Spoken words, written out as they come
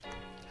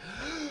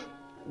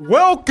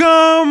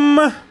Welcome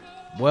to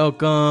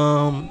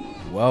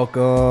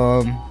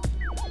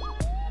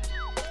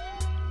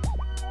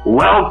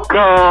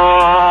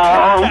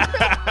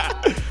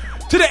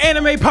the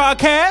Anime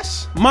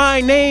Podcast.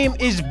 My name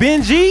is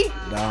Benji.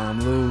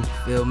 Dom Lou.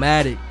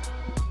 Philmatic.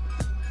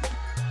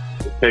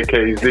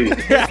 KKZ.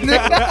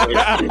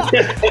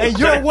 And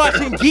you're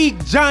watching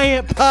Geek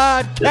Giant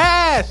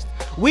Podcast.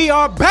 We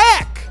are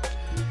back.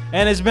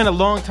 And it's been a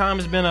long time.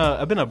 It's been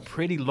a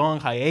pretty long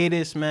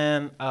hiatus,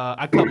 man.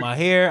 I cut my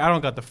hair. I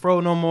don't got the fro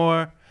no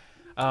more.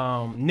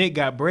 Nick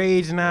got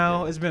braids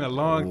now. It's been a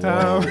long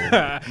time.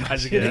 I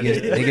just kidding.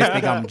 Niggas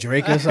think I'm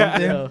Drake or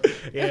something.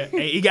 Yeah,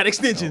 hey, he got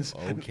extensions.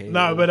 Okay.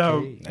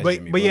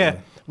 But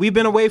yeah, we've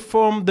been away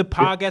from the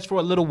podcast for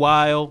a little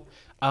while.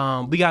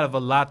 We got a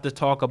lot to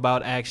talk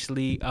about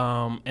actually.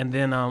 And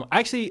then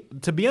actually,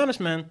 to be honest,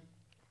 man,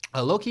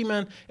 low key,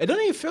 man, it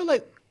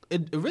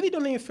really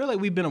don't even feel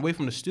like we've been away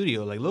from the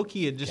studio. Like low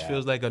key, it just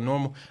feels like a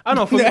normal. I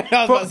don't know.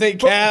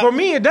 For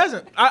me, it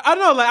doesn't. I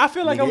know. Like I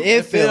feel like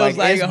It feels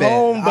like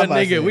home, but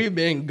nigga, we've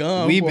been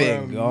gone.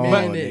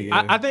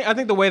 I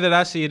think the way that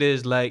I see it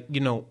is like, you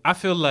know, I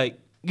feel like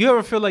you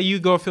ever feel like you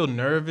go feel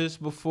nervous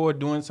before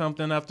doing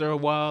something after a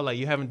while, like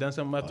you haven't done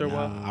something after a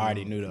while. I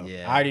already knew though.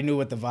 Yeah. I already knew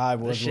what the vibe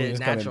was This when it shit was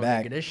coming natural,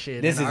 back. nigga. This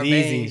shit This in is our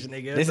easy. veins,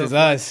 nigga. This The is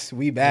fuck? us.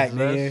 We back,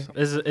 nigga.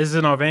 Is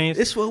in our veins.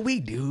 This what we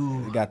do.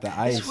 We got the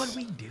ice. This what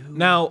we do.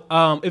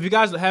 Now, if you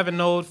guys haven't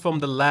known from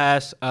the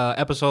last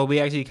episode,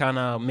 we actually kind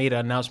of made an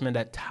announcement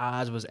that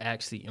Taj was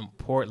actually in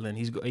Portland.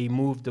 He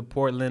moved to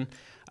Portland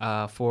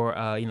for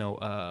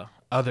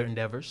other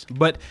endeavors,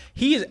 but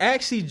he is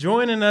actually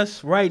joining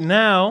us right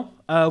now.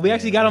 We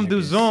actually got him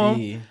through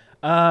Zoom.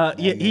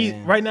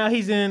 Right now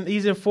he's in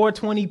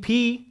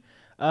 420p,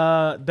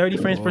 30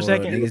 frames per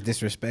second. Niggas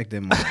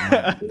disrespecting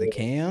the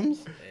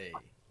cams.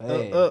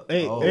 Nigga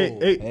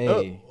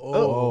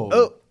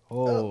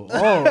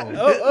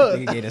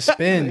get a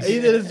spin. He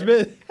did a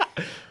spin.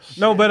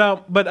 No,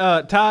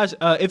 but Taj,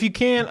 if you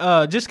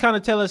can, just kind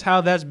of tell us how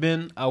that's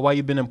been while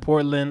you've been in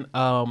Portland.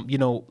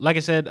 Like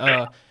I said,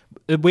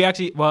 we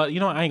actually, I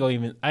ain't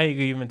gonna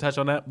even touch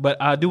on that, but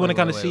I do want to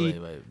kind of see.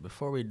 Wait.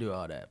 Before we do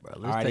all that, bro.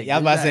 I was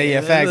about to say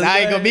facts. I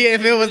ain't gonna be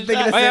if it was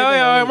thinking the same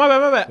thing. My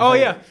bad. Oh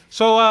yeah.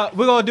 So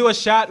we're gonna do a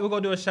shot.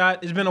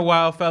 It's been a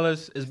while,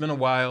 fellas. It's been a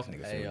while.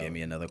 Niggas give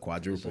me another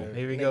quadruple.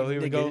 Here we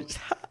go.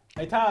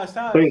 Hey, Taj.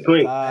 Clink.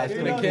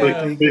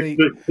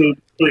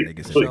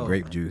 Niggas straight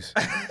grape juice.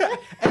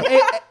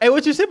 Hey,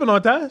 what you sipping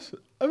on, Taj?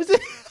 Let me see.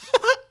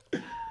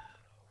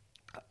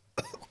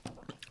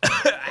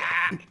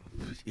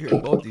 You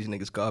heard both these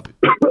niggas coughing.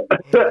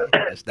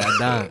 That's that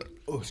dime.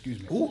 Oh, excuse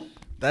me. Ooh.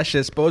 That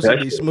shit's supposed to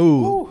be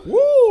smooth.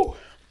 Woo!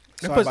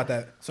 Sorry about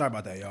that,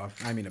 y'all.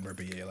 I didn't mean to burp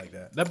your ear like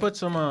that. That put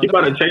some. You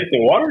about to chase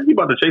some water? You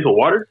about to chase some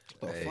water?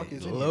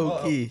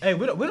 Low key. Hey,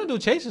 we don't do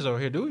chases over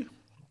here, do we?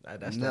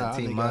 That's that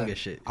team manga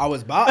shit. I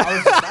was about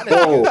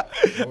to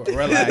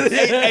relax.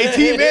 Hey,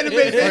 team anime.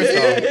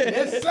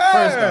 Yes, sir.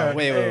 First off,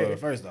 wait.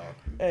 First off,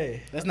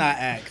 Hey. let's not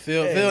act.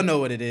 Phil know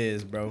what it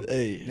is, bro.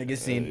 Hey.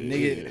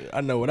 Nigga.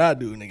 I know what I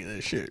do, nigga.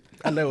 That shit.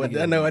 I know what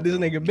this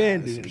nigga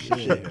been do.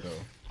 Shit.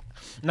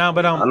 Nah,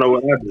 but I know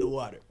what I do.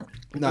 Water.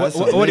 Nah,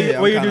 what do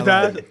you do,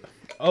 Taj?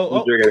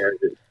 I'm drinking that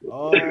shit.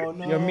 Oh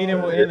no. Your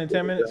meeting will end in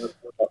 10 minutes.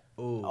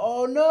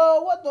 Oh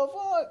no! What the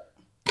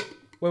fuck?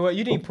 Wait,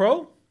 you need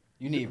pro?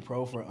 You need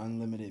pro for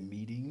unlimited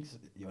meetings?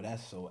 Yo,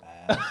 that's so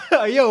ass.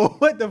 Yo,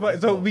 what the fuck?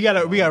 So we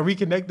gotta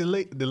reconnect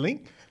the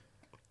link.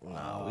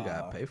 Wow, we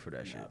gotta pay for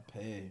that shit.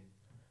 Pay.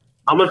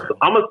 I'm gonna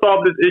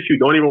solve this issue.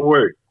 Don't even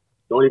worry.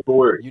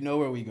 You know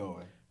where we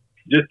going.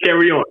 Just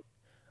carry on.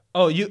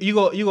 Oh, you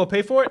go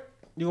pay for it?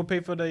 You go pay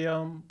for the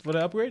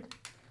upgrade?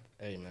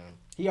 Hey man.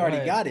 He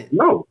already got it.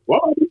 No.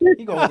 What?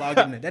 He gonna log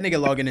in. That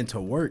nigga logging into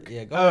work.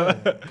 Yeah, go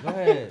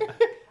ahead.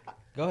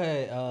 Go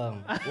ahead.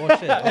 Well,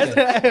 shit.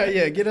 Okay.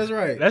 Yeah, get us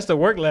right. That's the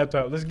work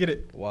laptop. Let's get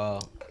it.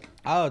 Well,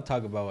 I'll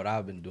talk about what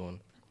I've been doing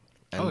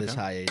in this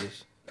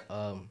hiatus.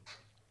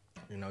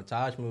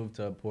 Taj moved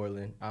to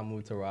Portland. I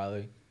moved to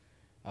Raleigh.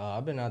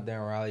 I've been out there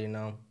in Raleigh,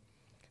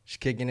 just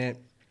kicking it.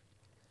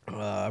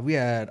 I've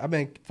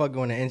been fucking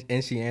with the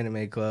NC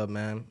Anime Club,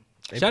 man.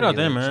 Shout out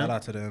them, man. Shout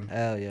out to them.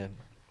 Hell yeah.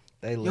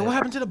 They lit. Yo, what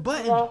happened to the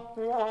button?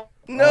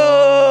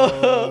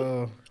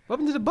 No. What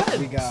happened to the button?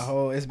 We got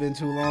whole. It's been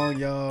too long,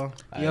 y'all.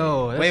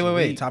 Yo, that's Wait.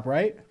 weak. Top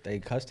right. They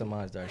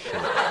customized our shit.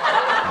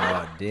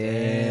 Oh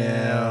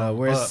damn.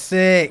 We're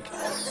sick.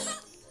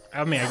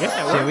 I mean, I guess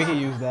that works. Shit, we can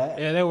use that.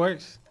 Yeah, that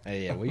works.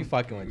 Hey, yeah, we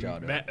fucking with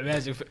y'all, though.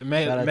 Magic Shout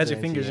out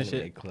fingers to and NC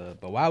shit. Anime Club.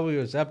 But while we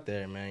was up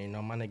there, man,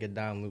 my nigga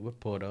Dom Luke, we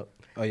pulled up.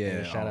 Oh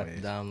yeah. Shout out always.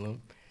 to Dom Luke.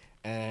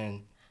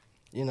 And,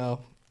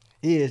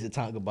 he is the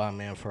Tonka Bar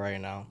man for right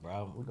now,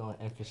 bro. We're gonna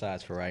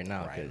emphasize for right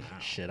now, cause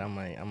shit, I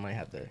might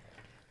have to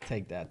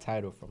take that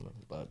title from him.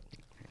 But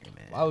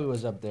while we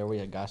was up there, we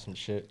had got some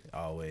shit.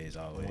 Always.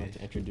 I wanted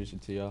to introduce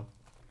it to y'all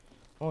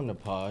on the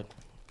pod,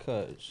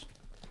 cause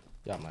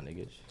y'all my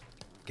niggas.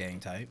 Gang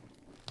type.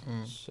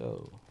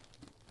 So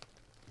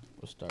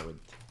we'll start with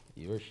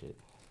your shit.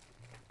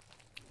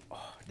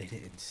 Oh, they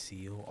didn't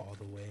seal all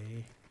the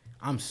way.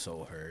 I'm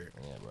so hurt.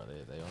 Yeah, bro.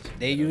 They on some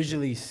They ghetto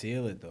usually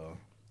seal it though.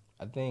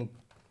 shit. I think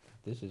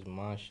this is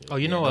my shit. Oh,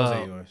 you Yeah, know, those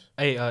are yours.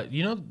 hey,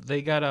 you know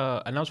they got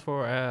announced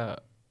for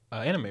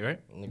anime, right?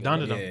 Nigga,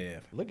 Don Yeah, Don. yeah.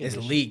 Look at It's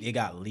this leaked. It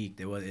got leaked.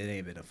 It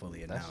ain't been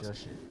fully That's your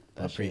announced. shit.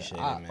 I appreciate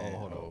it, man. Oh,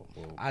 hold on.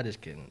 Oh. I just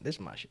kidding. This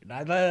is my shit.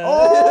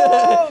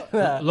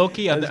 Low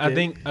key, Let's I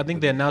get-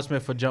 think the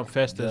announcement for Jump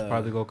Festa is The-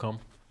 probably gonna come.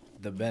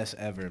 The best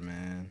ever,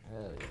 man.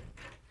 Hell yeah.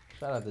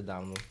 Shout out to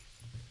Domino.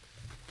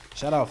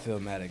 Shout out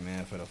Philmatic,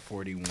 man, for the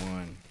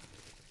 41.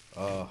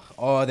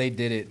 Oh, they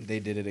did it. They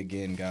did it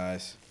again,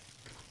 guys.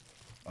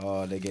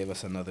 Oh, they gave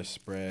us another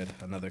spread,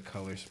 another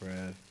color spread.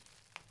 You know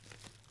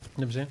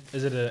what I'm saying?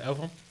 Is it an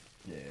album?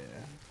 Yeah,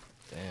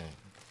 Damn.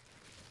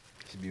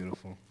 it's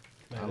beautiful.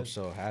 I'm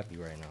so happy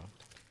right now.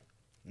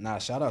 Nah,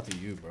 shout out to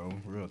you, bro.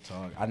 Real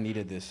talk. I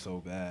needed this so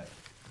bad.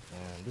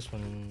 And this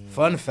one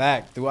Fun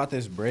fact, throughout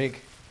this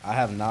break, I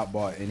have not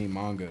bought any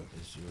manga.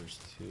 is yours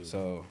too.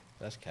 So,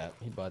 That's cap.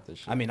 He bought this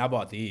shit. I mean, I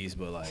bought these,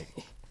 but like,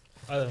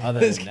 Other other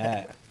This than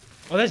that,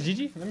 oh, that's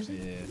Gigi. Let me see.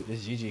 yeah,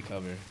 this GG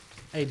cover.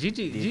 Hey,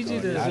 Gigi Nico,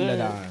 the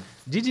Dandadan.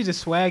 Gigi the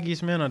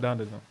swaggiest man on Don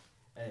Don.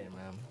 Hey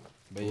man.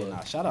 But yeah,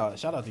 nah, shout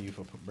out to you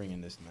for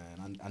bringing this,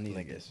 man. I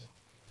needed this.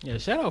 Yeah,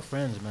 shout out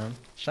friends, man.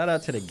 Shout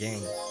out to the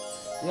gang.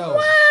 Yo.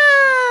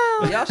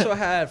 We also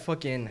had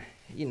fucking,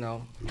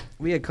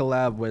 we had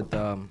collab with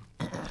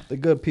the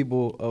good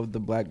people of the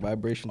Black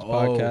Vibrations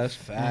podcast.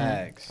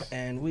 Facts.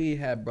 And we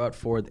had brought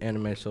forth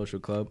Anime Social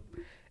Club.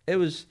 It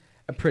was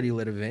a pretty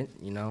lit event,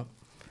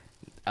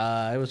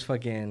 It was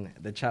fucking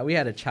we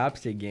had a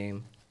chopstick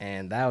game,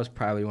 and that was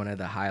probably one of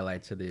the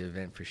highlights of the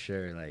event for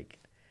sure. Like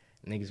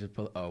niggas would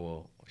pull. Oh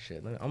well,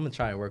 shit. I'm gonna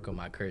try and work on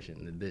my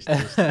cursing this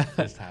time. I'm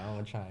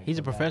gonna try. And He's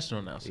a come back.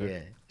 professional now, sir. Yeah.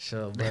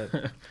 So,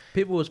 but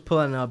people was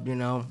pulling up, they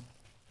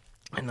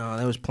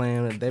was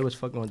playing. They was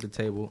fucking with the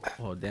table.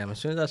 Oh damn! As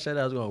soon as I said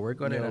I was gonna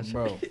work on it, Yo, I said,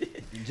 bro,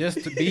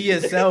 just to be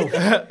yourself.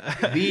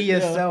 Be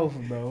yourself,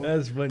 bro.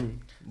 that's funny.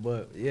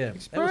 But yeah, that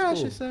was Express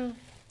cool. yourself.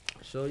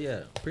 So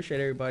yeah, appreciate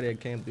everybody that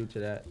came through to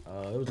that.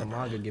 It was a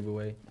manga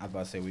giveaway. I was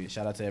about to say we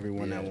shout out to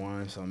everyone that Yeah.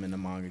 won. So I'm in the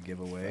manga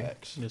giveaway.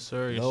 Yes,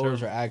 sir. Yes, Those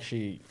sir. are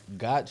actually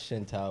got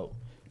sent out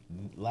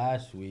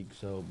last week,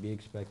 so be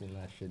expecting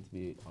that shit to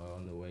be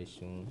on the way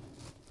soon.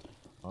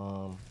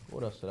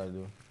 What else did I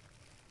do?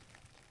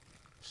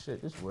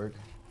 Shit, this work.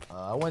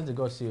 I went to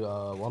go see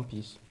One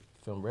Piece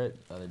film Red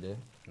the other day.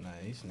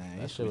 Nice, That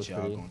nice. shit was Which y'all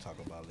pretty- gonna talk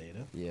about later.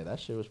 Yeah, that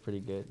shit was pretty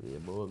good. Yeah,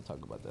 but we'll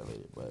talk about that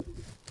later. But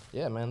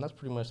yeah, man, that's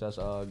pretty much that's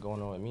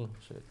going on with me.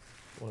 Shit,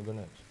 wanna go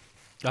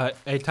next?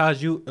 Hey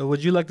Taj,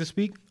 would you like to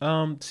speak?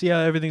 See how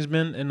everything's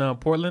been in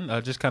Portland.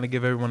 Just kind of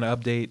give everyone an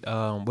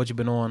update. What you've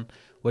been on,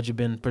 what you've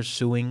been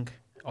pursuing,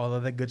 all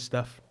of that good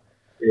stuff.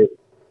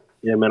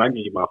 Yeah, man, I give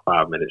you my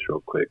 5 minutes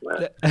real quick,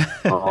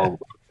 man.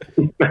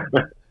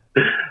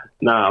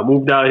 Nah, I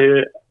moved out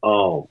here.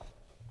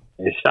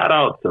 And shout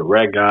out to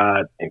Red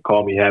God and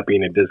Call Me Happy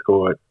in the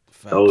Discord.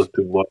 Those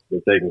two boys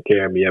have been taking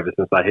care of me ever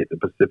since I hit the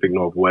Pacific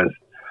Northwest.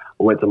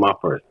 I went to my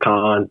first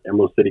con,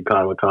 Emerald City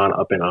Comic Con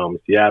up in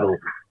Seattle.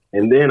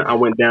 And then I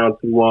went down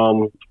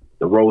to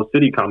the Rose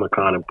City Comic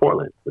Con in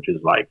Portland, which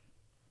is like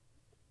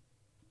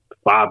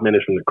 5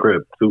 minutes from the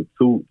crib, two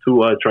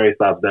train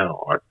stops down,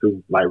 or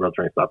 2 light rail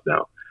train stops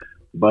down.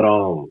 But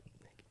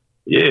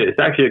yeah, it's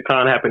actually a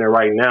con happening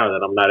right now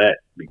that I'm not at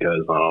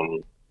because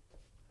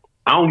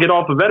I don't get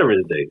off for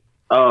Veterans Day.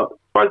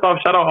 First off,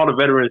 shout out all the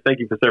veterans. Thank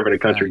you for serving the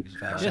country.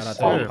 Facts. Yes, Shout out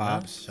sir, to the man.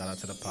 pops. Shout out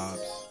to the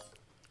pops.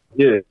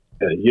 Yeah.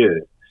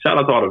 Shout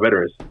out to all the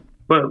veterans.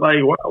 But like,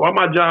 why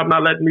my job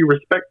not letting me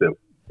respect them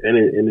and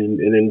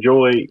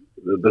enjoy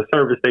the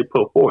service they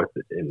put forth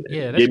and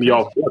Yeah, that's give me crazy.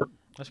 off work?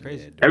 That's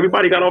crazy.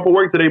 Everybody got off of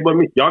work today, but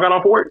me. Y'all got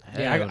off of work?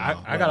 Yeah, Hell no,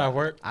 I got off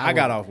work. I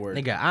got off work.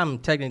 Nigga, I'm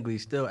technically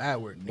still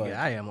at work. Nigga, But-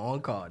 I am on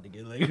call.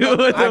 Nigga, like what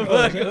the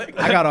fuck? Like,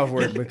 I got off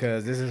work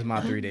because this is my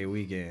 3-day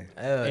weekend.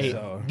 Hey,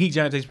 So- Geek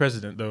Giant takes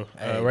president though.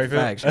 hey, Right, Phil?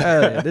 facts.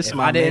 This is If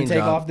my I didn't main take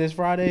job. off this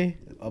Friday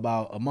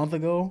about a month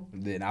ago,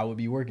 then I would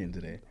be working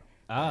today.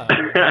 Ah,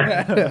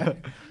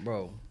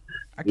 Bro.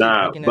 I keep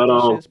Nah, looking at but,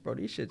 these shits, bro.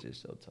 These shits is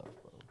so tough,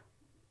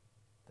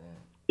 bro.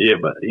 Yeah,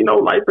 but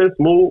life been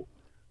smooth.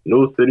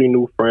 New city,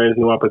 new friends,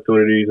 new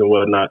opportunities and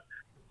whatnot.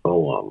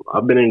 So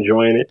I've been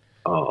enjoying it.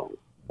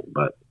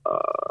 But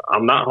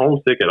I'm not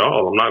homesick at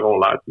all. I'm not gonna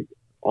lie to you.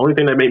 Only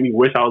thing that made me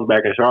wish I was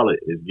back in Charlotte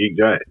is Geek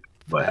Giant.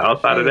 But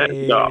outside of that,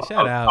 Hey, y'all,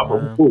 shout out,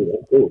 I'm man. cool.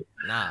 I'm cool.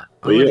 Nah,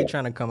 But I'm really yeah.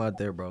 trying to come out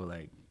there, bro.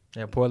 Like,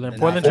 yeah, Portland.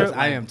 And Portland I- trip.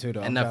 I am too,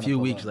 though. I'm in trying a to few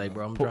pull weeks, up, like,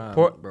 bro. I'm Por- trying.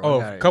 por- bro, oh, I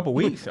gotta- a couple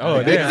weeks. Oh,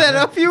 He damn. said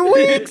a few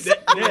weeks.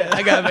 Yeah,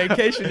 I got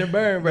vacation to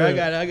burn, bro.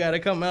 I gotta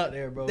come out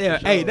there, bro. Yeah,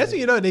 for hey, sure. that's when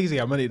you know niggas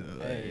got money.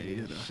 Though.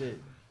 Hey, shit.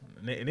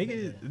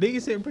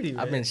 Niggas sitting pretty. I've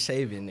man. been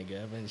saving,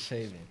 nigga. I've been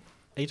saving.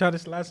 Hey, you trying to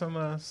slide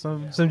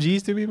some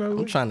G's to me, man?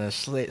 I'm trying to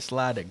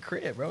slide the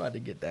crib, bro. I had to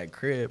get that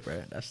crib,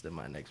 bro. That's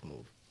my next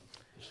move.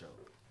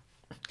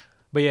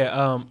 But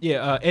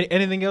yeah,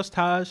 anything else,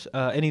 Taj?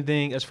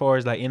 Anything as far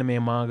as like anime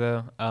and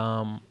manga?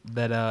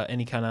 That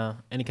any kind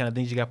of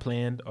things you got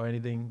planned or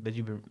anything that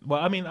you've been? Well,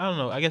 I mean, I don't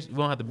know. I guess we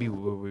don't have to be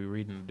what we're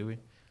reading, do we?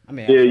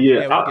 I mean,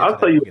 Yeah. we'll I'll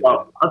tell you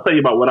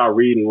about what I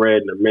read and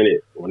read in a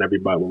minute when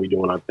we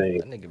doing our thing.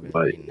 That nigga been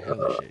But reading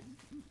hella shit.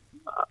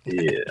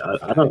 yeah,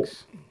 I don't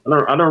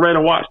read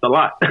and watched a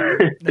lot.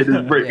 It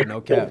is break. Yeah,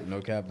 no cap.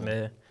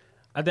 Yeah,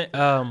 I think.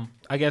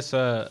 I guess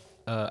I'll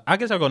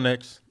go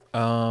next.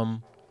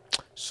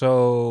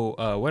 So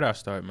where do I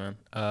start, man?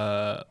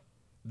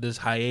 This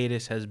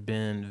hiatus has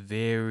been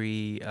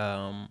very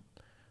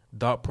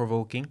thought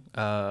provoking.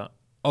 I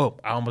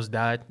almost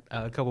died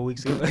a couple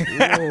weeks ago.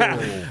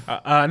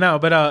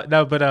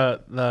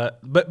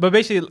 But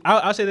basically,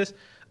 I'll say this: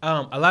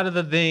 a lot of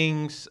the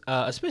things,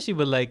 especially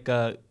with like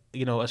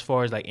as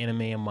far as like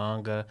anime and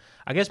manga,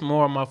 I guess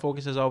more of my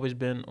focus has always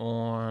been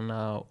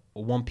on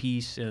One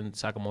Piece and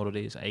Sakamoto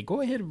days. Hey, go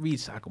ahead and read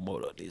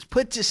Sakamoto days.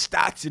 Put your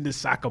stocks into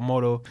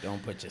Sakamoto.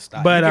 Don't put your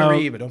stocks. But, you can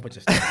read, but don't put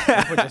your stocks.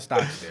 Don't put your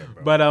stocks there,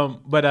 bro.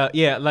 But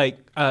yeah, like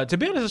to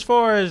be honest, as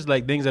far as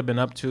like things I've been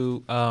up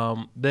to,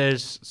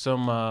 there's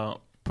some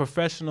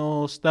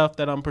professional stuff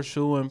that I'm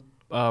pursuing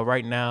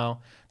right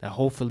now. That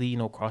hopefully,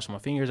 cross my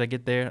fingers, I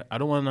get there. I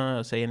don't want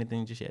to say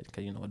anything just yet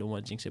because I don't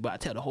want to jinx it. But I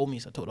told the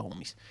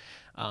homies.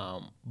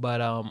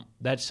 But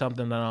that's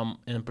something that I'm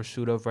in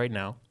pursuit of right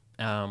now.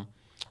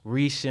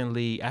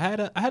 Recently, I had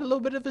a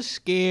little bit of a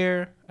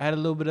scare.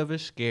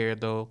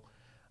 Though.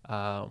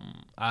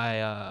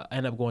 I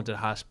ended up going to the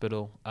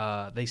hospital.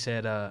 They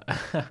said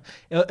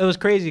it was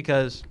crazy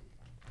because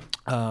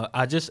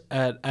I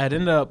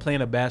ended up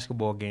playing a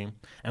basketball game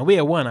and we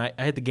had won. I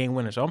hit the game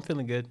winner, so I'm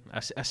feeling good.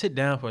 I sit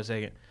down for a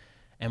second,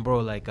 and bro,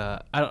 like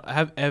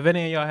have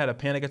any of y'all had a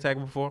panic attack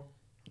before?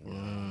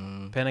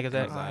 Panic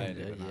attack?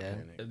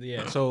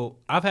 Yeah. So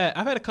I've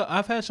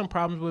had some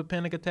problems with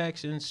panic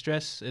attacks and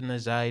stress and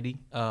anxiety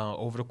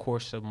over the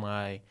course of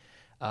my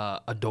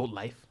adult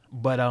life.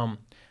 But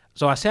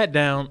so I sat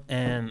down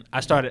and I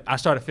started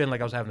feeling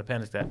like I was having a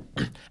panic attack.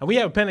 And when you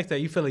have a panic attack,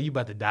 you feel like you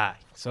about to die.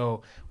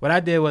 So what I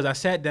did was I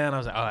sat down. I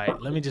was like, all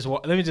right, let me just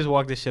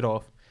walk this shit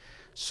off.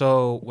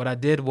 So what I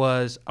did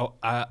was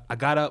I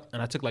got up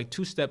and I took like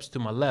 2 steps to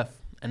my left.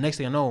 And next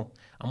thing I know,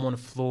 I'm on the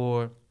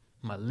floor.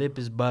 My lip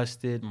is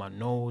busted. My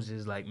nose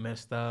is like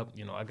messed up.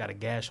 I got a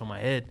gash on my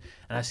head.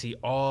 And I see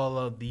all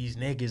of these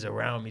niggas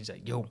around me. He's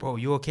like, yo, bro,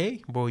 you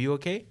okay?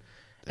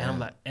 And I'm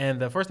like,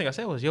 and the first thing I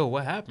said was, yo,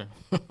 what happened?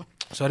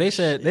 So they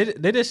said,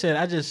 they just said,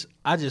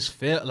 I just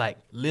felt like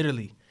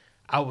literally,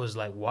 I was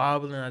like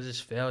wobbling. I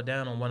just fell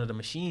down on one of the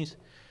machines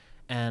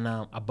and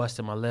I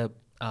busted my lip.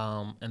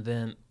 And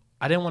then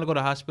I didn't want to go to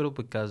the hospital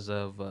because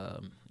of,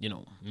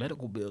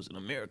 medical bills in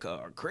America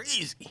are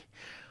crazy.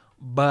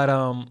 But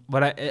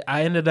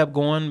I ended up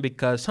going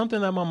because something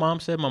that my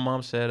mom said. My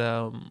mom said,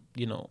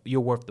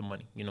 you're worth the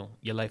money.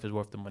 Your life is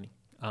worth the money.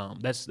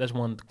 That's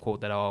one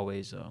quote that I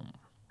always,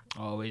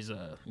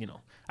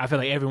 I feel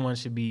like everyone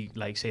should be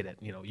like say that.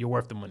 You're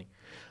worth the money.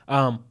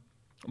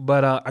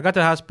 But I got to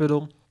the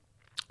hospital.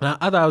 And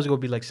I thought it was gonna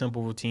be like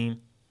simple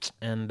routine,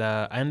 and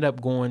I ended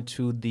up going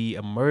to the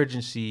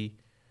emergency,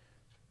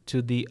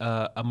 to the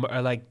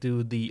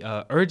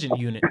urgent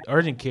unit,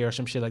 urgent care or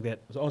some shit like that.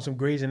 It was on some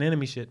Grey's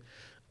Anatomy shit.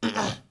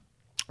 I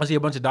see a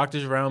bunch of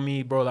doctors around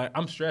me, bro. Like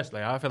I'm stressed.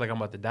 Like I feel like I'm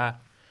about to die.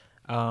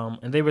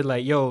 And they were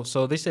like, yo,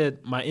 so they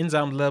said my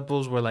enzyme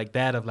levels were like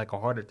that of like a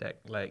heart attack.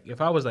 Like if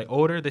I was like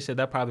older, they said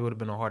that probably would have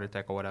been a heart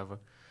attack or whatever.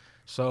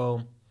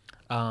 So,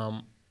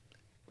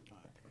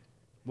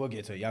 we'll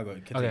get to it. Y'all go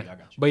continue. okay. I got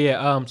you. But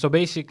yeah, so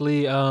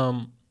basically,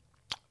 like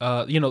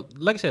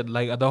I said,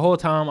 like the whole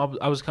time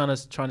I was kind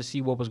of trying to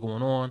see what was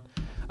going on.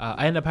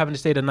 I ended up having to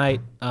stay the night.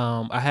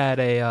 I had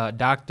a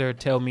doctor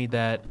tell me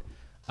that,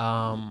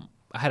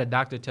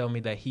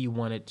 he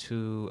wanted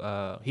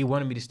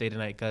me to stay the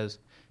night because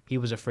he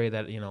was afraid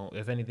that,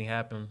 if anything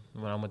happened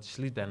when I went to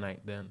sleep that night,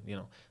 then,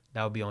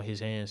 that would be on his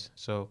hands.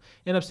 So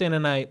ended up staying the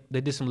night.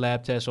 They did some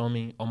lab tests on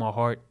me, on my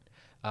heart.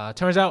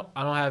 Turns out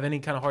I don't have any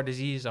kind of heart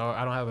disease or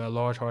I don't have a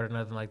large heart or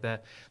nothing like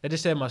that. They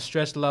just said my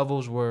stress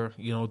levels were,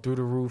 through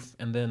the roof.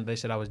 And then they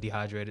said I was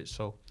dehydrated.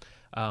 So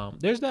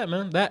there's that,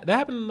 man. That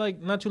happened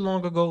like not too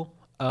long ago.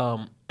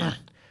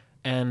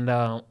 And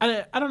I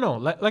don't know.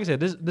 Like I said,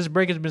 this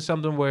break has been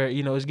something where,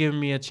 it's giving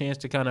me a chance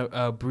to kind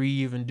of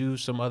breathe and do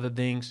some other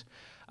things.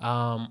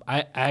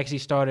 I actually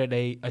started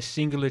a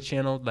singular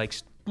channel, like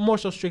more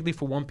so strictly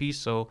for One Piece.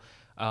 So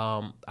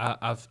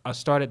I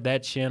started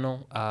that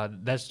channel.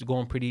 That's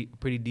going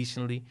pretty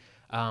decently.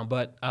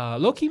 But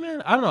low key,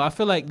 man, I don't know. I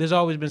feel like there's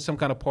always been some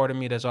kind of part of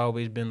me that's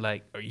always been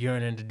like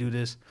yearning to do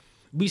this.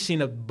 We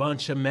seen a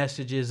bunch of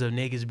messages of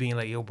niggas being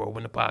like, "Yo, bro,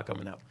 when the pod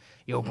coming out?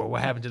 Yo, bro,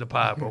 what happened to the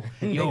pod, bro?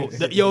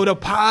 The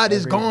pod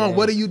is gone. Day.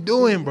 What are you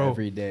doing, bro?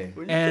 Every day.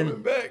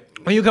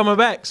 When you coming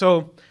back?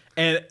 So,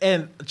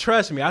 and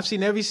trust me, I've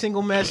seen every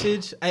single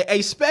message,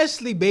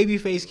 especially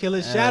Babyface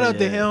Killer. Shout out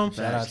to him.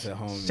 Shout out to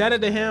homies. Shout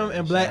out to him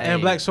and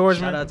Black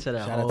Swordsman. Shout out to the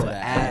Shout out whole to the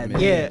ad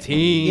admin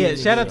team. Yeah,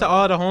 shout out to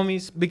all the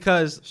homies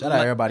because shout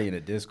out everybody in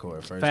the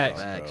Discord first.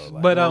 Facts. Off, bro.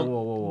 Like, But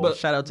whoa.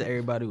 Shout out to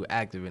everybody who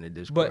active in the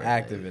Discord. But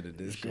active in the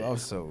Discord. I'm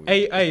so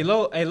hey,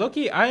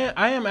 Loki,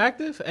 I am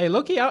active. Hey,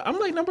 Loki, I'm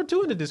like number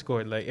 2 in the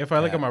Discord. Like if I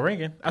look at my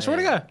ranking, I swear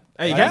to God.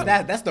 Hey,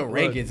 That's the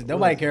rankings.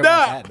 Nobody care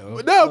about that though.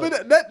 No,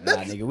 but that's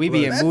Nah, nigga, we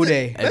be in Mood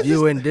Day. If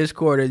you in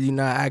Discord and you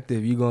not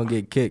active, you gonna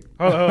get kicked.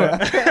 Hold on.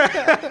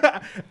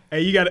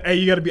 Hey, you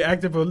gotta be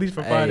active for at least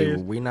for 5 Hey, days.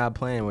 we not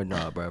playing with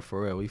y'all, bro.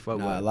 For real, we fuck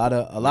Nah, with.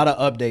 a lot of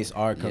updates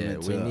are coming.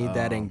 Yeah, we need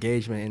that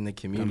engagement in the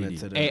community.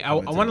 Hey, I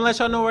want to let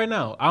y'all know right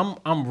now.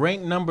 I'm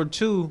ranked number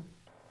 2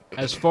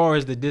 as far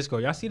as the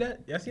Discord. Y'all see that?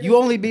 You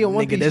only be in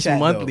One Nigga, Piece this chat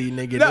monthly,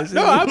 though. nigga.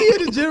 No, I'll be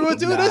in the general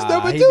too. That's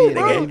number he 2, be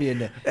bro. he be in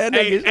there.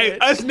 Hey,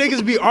 us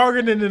niggas be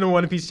arguing in the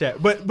One Piece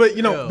chat. But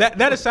you know,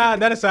 that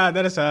aside,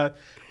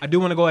 I do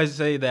want to go ahead and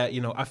say that,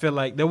 you know, I feel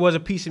like there was a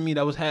piece of me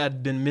that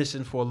had been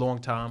missing for a long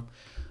time.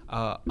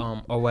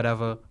 Or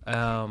whatever.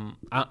 I'm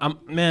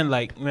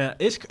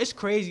it's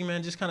crazy,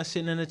 man. Just kind of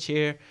sitting in a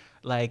chair,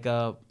 like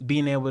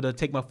being able to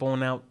take my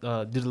phone out,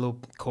 do the little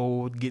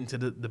code, get into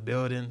the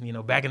building, you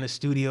know, back in the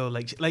studio.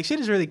 Like shit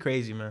is really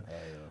crazy, man. Yeah.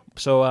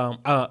 So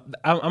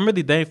I'm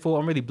really thankful.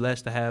 I'm really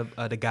blessed to have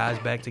the guys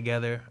back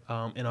together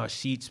in our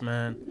seats,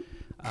 man.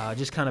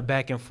 Just kind of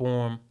back in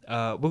form.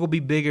 We're gonna be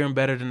bigger and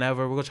better than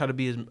ever. We're gonna try to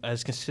be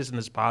as consistent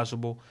as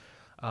possible.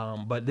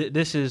 But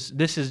this is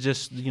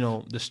just, you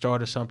know, the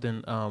start of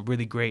something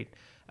really great,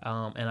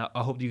 and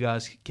I hope you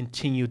guys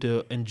continue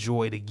to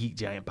enjoy the Geek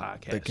Giant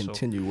podcast. The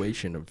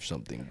continuation of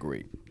something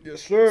great.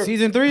 Yes, sir.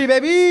 Season 3,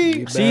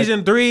 baby.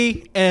 Season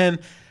 3 and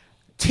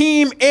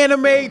Team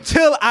Anime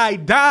till I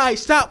die.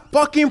 Stop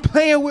fucking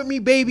playing with me,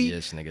 baby.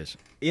 Yes, niggas.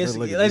 Yes,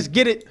 let's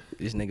get it.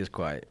 These niggas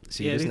quiet.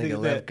 See, Yeah, this these nigga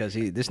niggas left because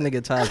this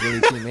nigga Todd's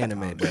really Team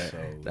Anime, but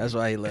that's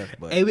why he left.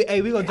 But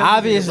Hey, we gonna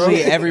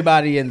Obviously,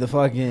 everybody in the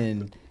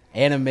fucking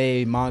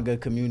anime manga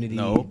community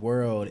No.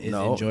 world is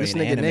no, enjoying this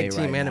nigga anime Nick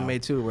right Team now. Anime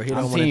too, where he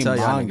I'm don't want to team tell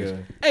y'all manga.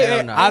 niggas. Hey, Hell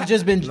hey, nah. I've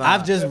just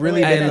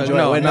really Hey, been look,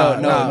 enjoying. no,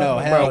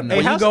 Hell no. When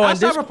you how's go on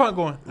Cyberpunk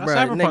going? How's Bruh,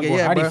 Cyberpunk nigga, going? yeah,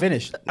 I already bro.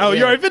 finished. Oh,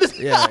 you already finished?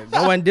 Yeah,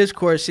 go on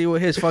Discord, see what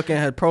his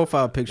fucking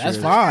profile picture That's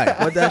is. fine.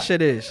 What that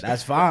shit is.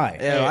 That's fine.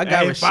 Yeah, I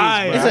got Hey, receipts,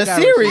 fine. bro. It's I a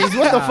got series. receipts.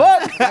 What the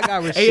fuck? I got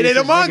receipts. Hey, it ain't a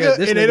This manga. nigga-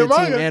 This It ain't a nigga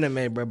Team manga.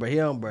 Anime, bro. But he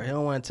don't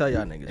want to tell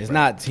y'all niggas. It's bro.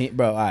 not team,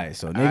 bro. All right,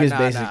 so Nah, niggas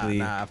basically.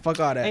 Nah, fuck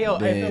all that. Hey, yo, Yeah.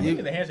 Phil, give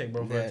me the handshake,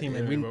 bro, for Yeah, Team yeah,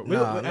 Anime, bro. we- We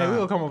nah.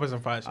 gonna come up with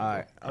some fire shit. All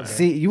right. Okay.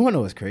 See, you wanna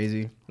know what's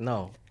crazy?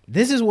 No.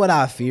 This is what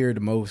I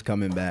feared most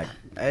coming back.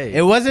 Hey.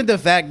 It wasn't the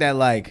fact that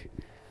like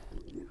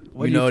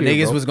What you do know you feel,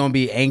 niggas bro? was gonna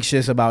be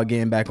anxious about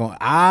getting back on.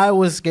 I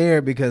was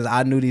scared because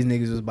I knew these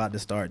niggas was about to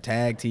start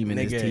tag teaming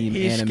this Nigga, team.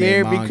 he's anime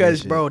scared manga because,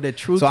 shit. bro, the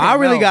truth. So I came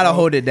really out, gotta bro.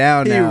 hold it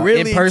down He now.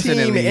 really in person Team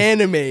at least.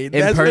 Anime. In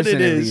That's person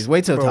what it at is. least.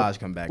 Wait till bro. Taj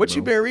come back. What bro.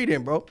 you been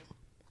reading, bro? All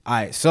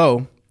right,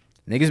 so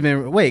niggas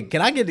been wait. Can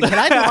I do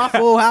my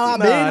full how I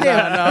been?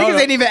 Damn, niggas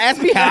ain't even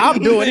ask me how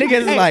I'm doing.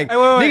 Niggas is like wait.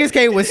 niggas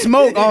came with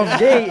smoke off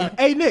gate.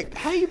 Hey, Nick,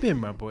 how you been,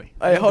 my boy?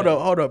 Hey, hold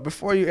up.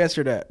 Before you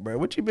answer that, bro,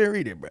 what you been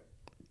reading, bro?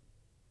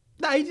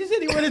 Nah, he just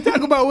said he wanted to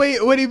talk about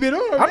what he been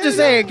on. I'm just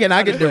saying, can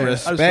I get the playing.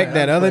 respect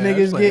that other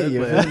niggas get?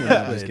 You feel me?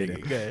 I'm just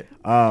kidding. kidding.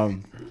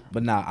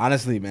 But nah,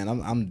 honestly, man,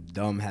 I'm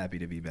dumb happy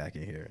to be back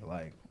in here.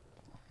 Like,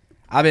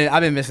 I've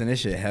been missing this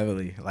shit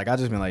heavily. Like, I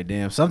just been like,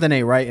 damn, something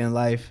ain't right in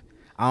life.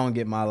 I don't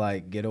get my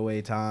like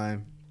getaway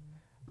time.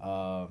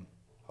 Hold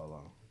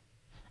on,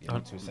 give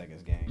me 2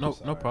 seconds, gang. No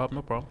Sorry.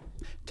 problem.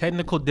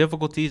 Technical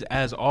difficulties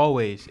as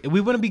always. We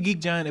wouldn't be Geek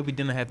Giant if we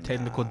didn't have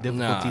technical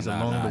difficulties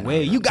along the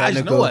way. You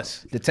guys know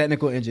us. The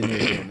technical engineer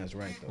doing this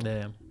right though.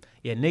 Damn.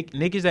 Yeah,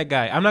 Nick is that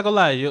guy. I'm not gonna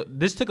lie.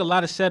 This took a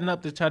lot of setting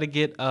up to try to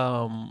get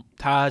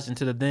Taj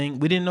into the thing.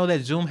 We didn't know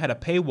that Zoom had a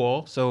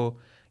paywall, so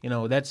you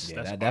know that's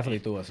That definitely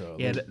threw us off.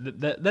 Yeah,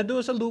 that threw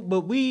us a loop.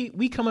 But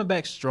we coming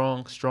back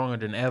stronger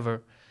than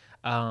ever.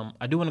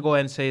 I do want to go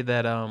ahead and say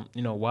that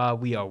you know, while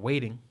we are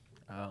waiting,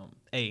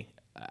 hey,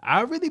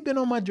 I've really been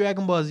on my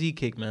Dragon Ball Z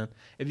kick, man.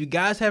 If you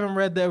guys haven't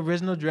read the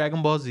original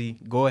Dragon Ball Z,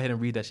 go ahead and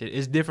read that shit.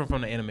 It's different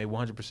from the anime,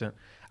 100%.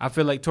 I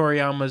feel like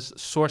Toriyama's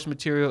source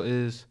material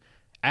is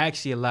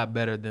actually a lot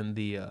better than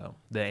the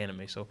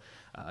anime. So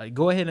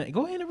go ahead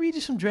and read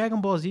you some Dragon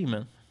Ball Z,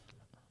 man.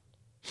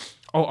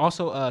 Oh,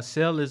 also,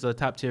 Cell is a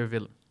top tier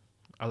villain.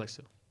 I like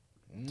Cell.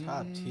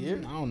 Top tier?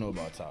 I don't know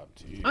about top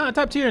tier.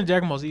 Top tier in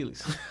Dragon Ball Z, at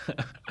least.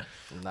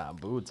 Nah,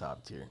 Boo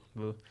top tier.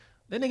 Boo.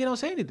 That nigga don't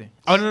say anything.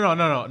 Oh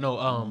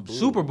no.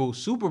 Super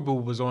Boo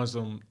was on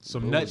some Boo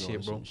nut was on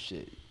shit, bro. some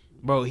shit.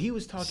 Bro, he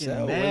was talking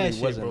Cell mad really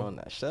shit, wasn't bro. on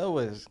that. Cell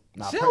was.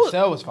 Nah, Cell-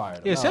 Cell was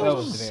fired. Yeah, Cell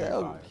was- very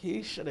Cell, fire.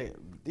 he should have.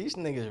 These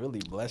niggas really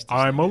blessed. This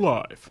I'm nigga.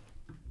 alive.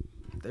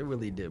 They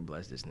really did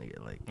bless this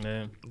nigga. Like,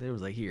 Yeah. they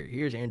was like,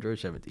 here's Android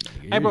 17.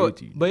 Nigga. Hey, Here's bro,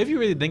 YouTube. but if you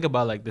really think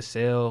about like the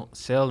Cell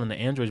and the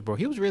androids, bro,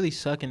 he was really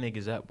sucking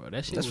niggas up, bro.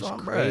 That shit That's was why,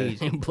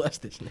 crazy. bro. Bless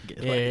this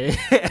nigga. Yeah,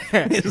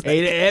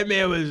 hey,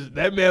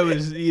 that man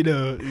was, you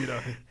know,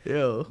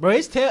 Yo. bro.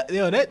 His tail,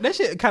 that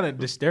shit kind of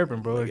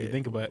disturbing, bro. If you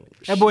think about it,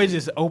 that boy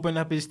just opened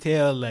up his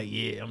tail like,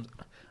 yeah,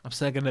 I'm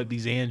sucking up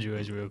these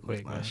androids real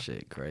quick, My man.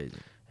 shit crazy.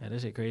 Yeah,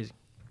 that shit crazy.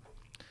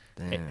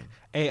 Damn.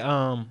 Hey,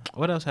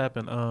 what else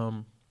happened?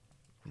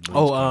 Bleach came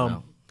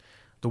out.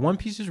 The One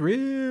Piece is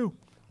real.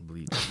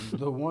 Bleach.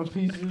 The One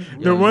Piece.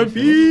 The One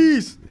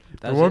Piece. The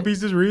That's One it?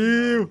 Piece is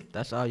real.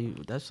 That's all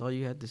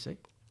you had to say?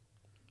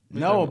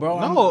 No, bro.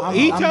 No,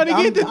 he trying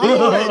to get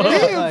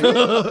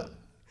the thing.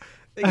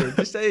 Nigga,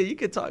 just say you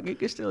can talk. You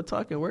can still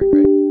talk and work,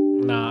 right?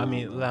 Nah, I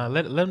mean,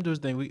 let him do his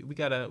thing. We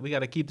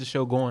gotta keep the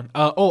show going.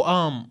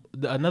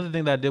 Another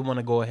thing that I did want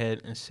to go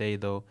ahead and say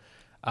though,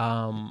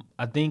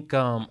 I think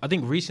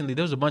recently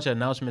there was a bunch of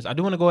announcements. I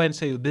do want to go ahead and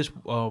say this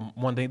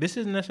one thing. This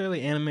isn't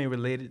necessarily anime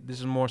related. This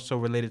is more so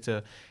related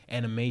to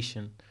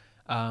animation.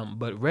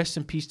 But rest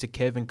in peace to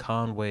Kevin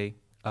Conroy.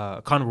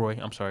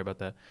 I'm sorry about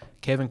that.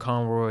 Kevin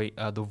Conroy,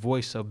 the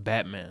voice of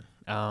Batman.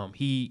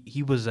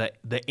 He was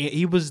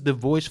the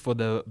voice for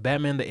the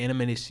Batman the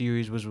Animated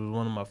Series, which was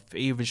one of my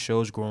favorite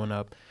shows growing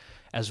up,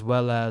 as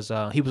well as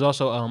he was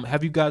also.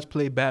 Have you guys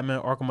played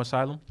Batman Arkham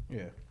Asylum?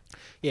 Yeah.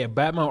 Yeah,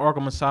 Batman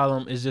Arkham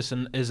Asylum is just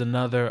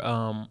another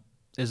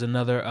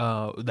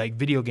like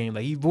video game.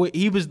 Like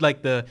he was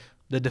like the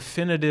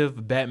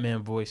definitive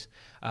Batman voice.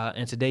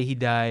 And today he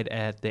died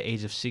at the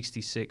age of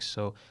 66.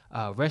 So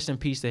rest in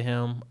peace to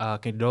him.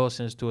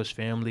 Condolences to his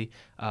family.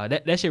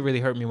 That shit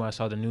really hurt me when I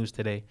saw the news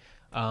today.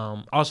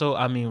 Also,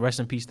 I mean, rest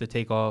in peace to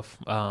Takeoff.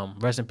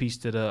 Rest in peace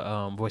to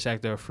the voice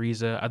actor of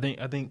Frieza. I think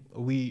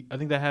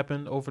that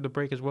happened over the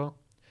break as well.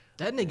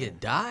 That nigga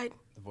died.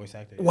 The voice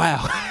actor.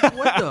 Wow.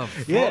 What the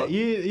fuck? Yeah,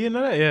 you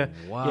know that, yeah.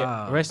 Wow.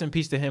 Yeah, rest in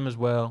peace to him as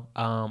well.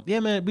 Yeah,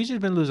 man, we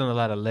just been losing a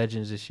lot of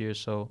legends this year.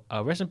 So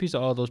rest in peace to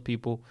all those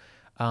people.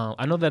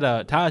 I know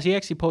that Taj, he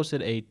actually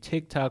posted a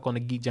TikTok on the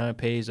Geek Giant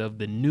page of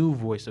the new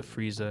voice of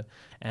Frieza,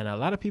 and a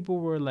lot of people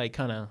were like,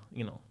 kind of,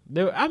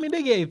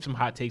 they gave some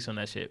hot takes on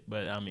that shit.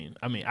 But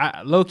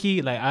I low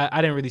key, like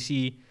I didn't really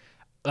see,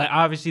 like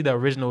obviously the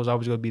original was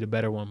always gonna be the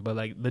better one, but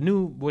like the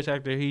new voice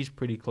actor, he's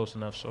pretty close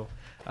enough. So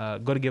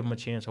go to give him a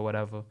chance or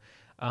whatever.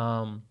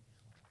 And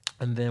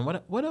then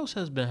what else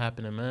has been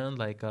happening, man?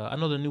 Like I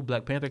know the new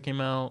Black Panther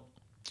came out.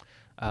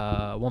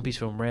 One Piece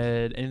from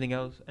Red. Anything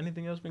else?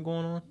 Anything else been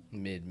going on?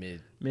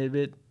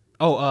 Mid.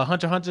 Oh,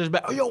 Hunter x Hunter is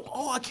back.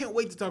 I can't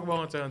wait to talk about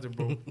Hunter x Hunter,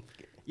 bro.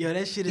 Yo,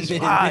 that shit is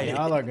fire.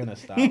 Y'all are gonna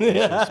stop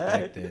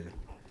disrespecting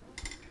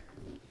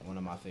one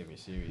of my favorite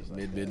series.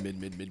 Like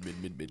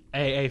mid.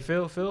 Hey,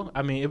 Phil.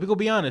 I mean, if we go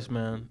be honest,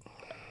 man,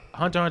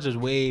 Hunter x Hunter is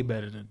way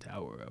better than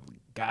Tower of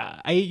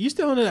God. Hey, you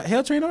still on the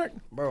Hell Train arc?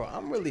 Bro,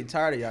 I'm really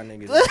tired of y'all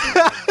niggas.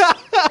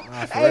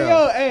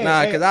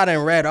 Cause I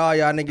done read all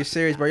y'all niggas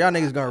series, bro. Y'all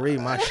niggas gonna read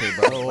my shit,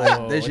 bro.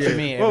 Like, this what year, you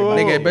mean,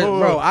 nigga. whoa.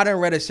 Bro, I done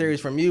read a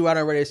series from you. I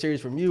done read a series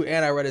from you,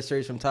 and I read a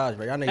series from Taj,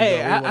 bro. Y'all niggas Hey,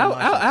 gonna read one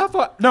of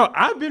my shit. no,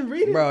 I've been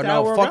reading. Bro,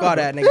 Tower no, of fuck God,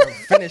 all that, nigga.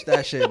 Finish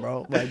that shit,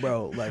 bro. Like,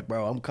 bro,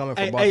 I'm coming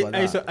for both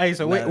of y'all.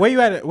 So where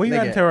you at? Where you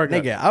at in Tower of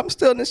God? Nigga, I'm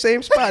still in the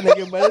same spot,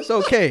 nigga, but it's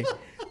okay.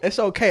 It's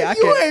okay.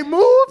 You ain't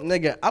moved,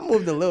 nigga. I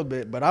moved a little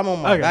bit, but I'm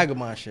on my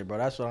Vagabond shit, bro.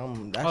 That's what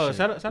I'm. That shit.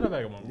 shout out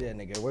Vagabond. Yeah,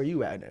 nigga. Where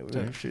you at?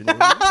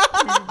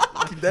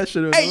 That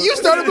shit. Hey, you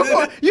started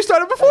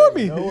before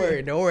me.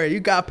 Don't worry. You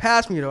got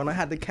past me though, and I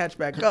had to catch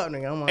back up,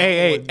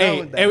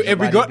 nigga.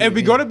 If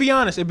we go to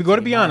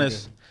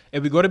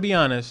be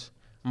honest,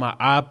 my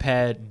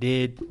iPad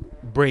did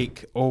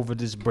break over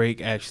this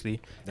break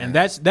actually, and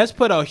that's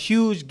put a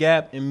huge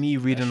gap in me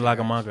reading like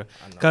a manga.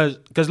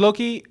 Cause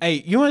low-key,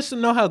 hey, you want to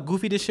know how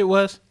goofy this shit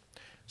was?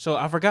 So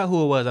I forgot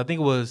who it was. I think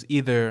it was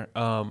either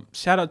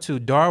shout out to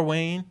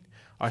Darwayne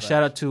or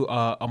shout out to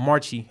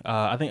Amarchi.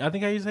 I think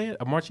how you say it,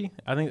 Amarchi.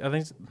 I think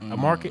it's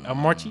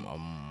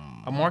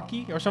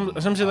Amarchi or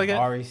some shit like that.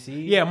 REC?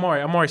 Yeah,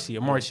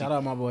 Amarchi. Shout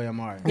out my boy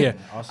Amari. Yeah,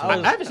 Also,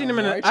 I haven't seen him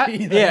in I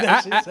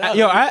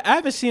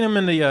haven't seen him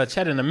in the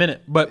chat in a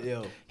minute, but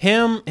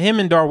him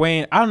and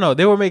Darwayne, I don't know,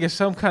 they were making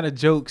some kind of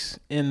jokes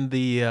in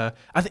the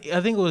I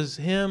think it was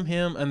him,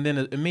 and then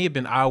it may have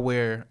been I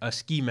Wear a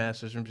Ski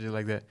Mask or something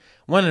like that.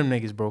 One of them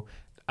niggas, bro.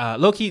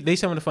 Low key, they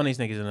some of the funniest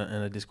niggas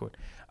in the Discord.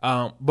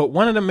 But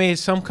one of them made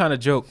some kind of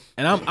joke,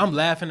 and I'm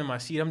laughing in my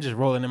seat. I'm just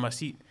rolling in my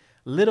seat.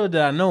 Little did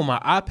I know, my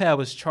iPad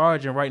was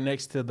charging right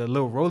next to the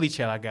little rolly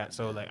chair I got.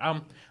 So like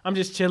I'm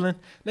just chilling.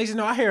 Next thing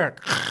you know, I hear a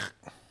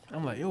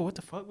I'm like, yo, what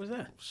the fuck was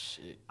that?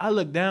 Shit. I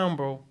look down,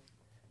 bro.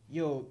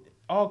 Yo,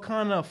 all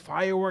kind of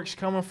fireworks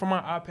coming from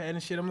my iPad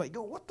and shit. I'm like,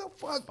 yo, what the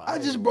fuck? I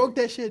just broke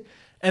that shit.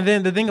 And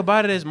then the thing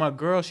about it is, my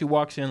girl, she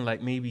walks in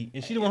like maybe,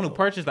 and she's the one who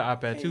purchased the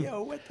iPad too.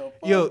 Yo, what the fuck?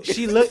 Yo,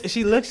 she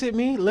looks at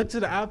me, looks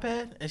at the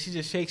iPad, and she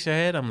just shakes her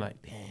head. I'm like,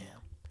 damn.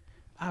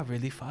 I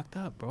really fucked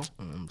up, bro.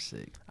 I'm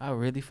sick. I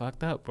really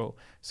fucked up, bro.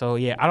 So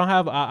yeah, I don't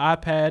have an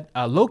iPad.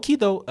 Low key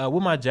though,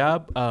 with my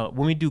job,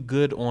 when we do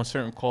good on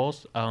certain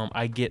calls,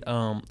 I get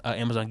an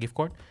Amazon gift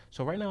card.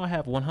 So right now I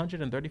have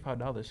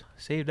 $135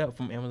 saved up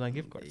from Amazon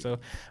gift card. So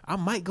I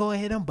might go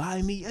ahead and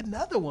buy me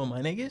another one,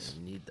 my niggas.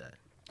 You need that.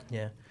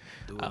 Yeah.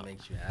 Do what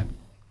makes you happy.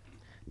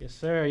 Yes,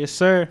 sir. Yes,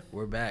 sir.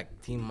 We're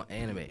back. Team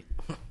Anime.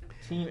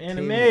 Team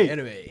Anime. Team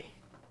Anime.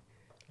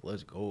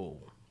 Let's go.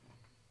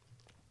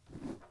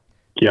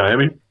 Can y'all hear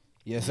me?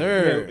 yes,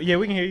 sir. Yeah,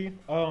 we can hear you.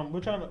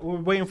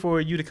 We're waiting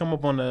for you to come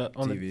up on the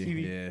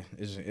TV. Yeah,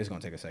 it's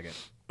gonna take a second.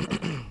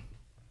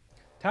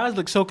 Taj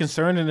looks so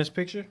concerned in this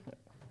picture.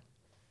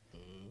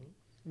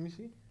 Let me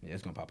see. Yeah,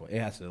 it's gonna pop up. It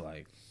has to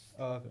like.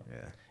 Oh, okay.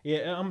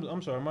 Yeah. Yeah,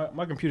 I'm sorry.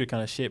 My computer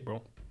kind of shit,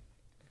 bro.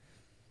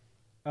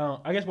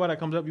 I guess while that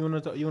comes up, you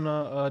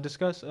wanna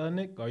discuss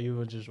Nick, or you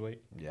would just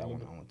wait? Yeah, I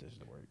want this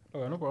to work.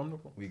 Okay, no problem.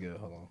 We good.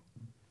 Hold on.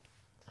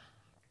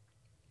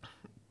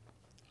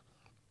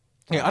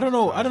 Yeah, I don't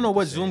know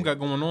what Zoom got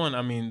going on.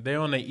 I mean, they're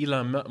on the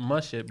Elon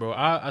Musk shit, bro.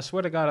 I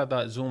swear to God, I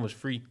thought Zoom was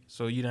free,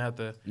 so you didn't have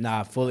to.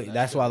 Nah, fully.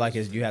 That's why like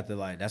you have to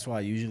like. That's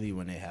why usually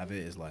when they have it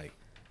is like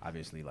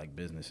obviously like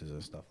businesses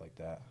and stuff like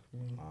that.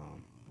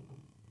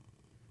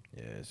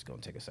 Yeah, it's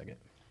gonna take a second.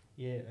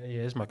 Yeah,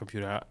 it's my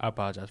computer. I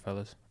apologize,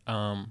 fellas.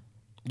 Like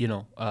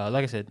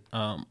I said,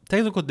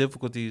 technical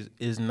difficulties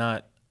is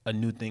not a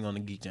new thing on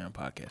the Geek Giant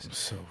podcast. I'm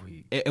so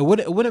weak. It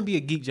wouldn't be a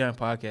Geek Giant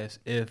podcast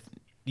if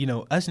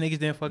us niggas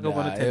didn't fuck up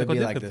on the technical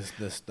difficulties.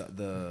 Like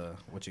the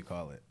what you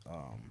call it?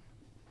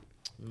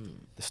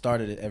 The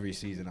start of every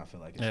season. I feel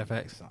like it's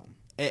facts. something.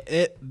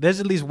 There's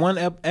at least one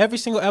every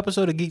single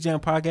episode of Geek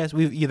Giant podcast.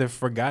 We've either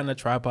forgotten a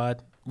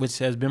tripod, which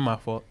has been my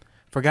fault,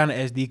 forgotten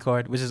an SD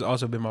card, which has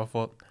also been my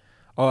fault,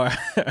 or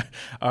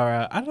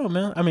I don't know,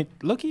 man. I mean,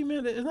 low-key,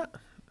 man, it's not.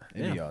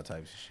 It be all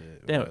types of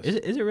shit. Damn,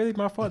 is it really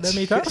my fault that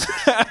many times?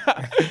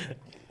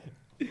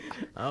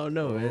 I don't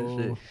know, man.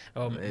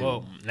 Shit.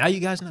 Well, now you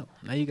guys know.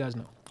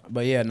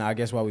 But yeah, I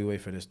guess while we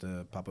wait for this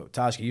to pop up,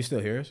 Tosh, can you still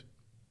hear us?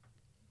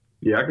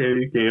 Yeah, I can hear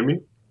you. Can you hear me?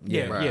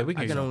 Yeah, Bruh, we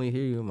can. I can only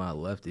hear you in my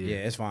left ear.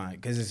 Yeah, it's fine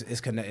because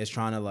it's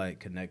trying to like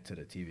connect to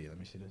the TV. Let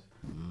me see this.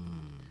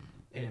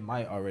 And it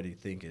might already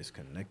think it's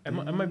connected.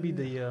 It might be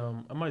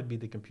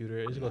the computer.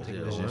 It's gonna take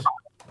a Is little.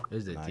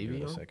 Is the Give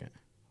TV it a on? second.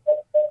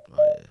 Oh,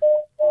 yeah.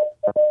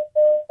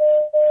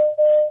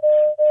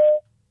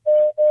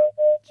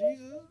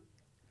 Jesus.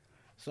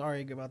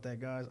 Sorry about that,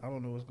 guys. I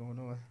don't know what's going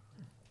on.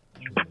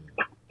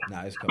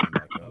 Nah, it's coming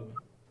back up.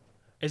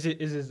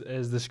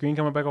 Is the screen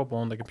coming back up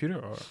on the computer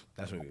or?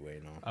 That's what we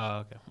waiting on. Oh,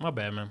 okay. My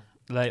bad, man.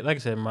 Like I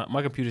said,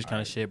 my computer's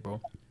kind of shit, bro.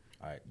 All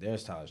right,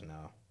 there's Taj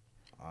now.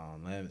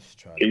 Let's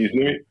try. Can you see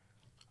me?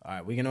 All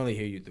right, we can only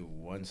hear you through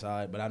one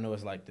side, but I know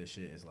it's like this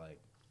shit is like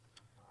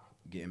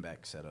getting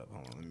back set up.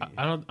 Hold on, let me.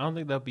 I don't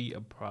think that'll be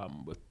a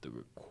problem with the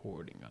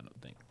recording. I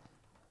don't think.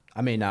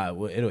 I mean,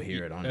 it'll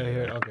hear it on It'll there.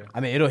 hear it, okay. I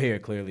mean, it'll hear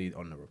it clearly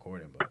on the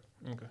recording, but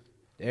Okay.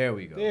 there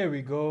we go. There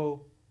we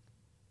go.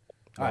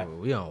 All right. Oh,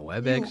 we on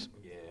WebEx?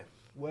 Yeah.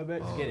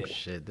 WebEx. Oh, Get it.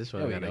 shit. This is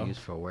what There I we got to go. use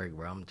for work,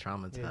 bro. I'm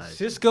traumatized.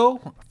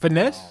 Cisco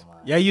Finesse.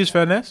 Y'all use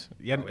Finesse?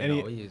 Yeah.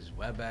 We use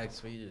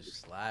WebEx, we use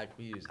Slack,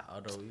 we use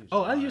Auto. We use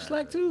Oh, I all use that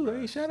Slack shit, too. bro.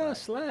 Hey, shout out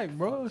Slack,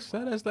 bro.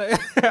 Shout out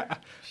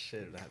Slack.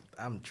 Shit,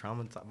 I'm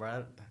traumatized,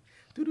 bro.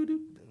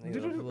 Do-do-do.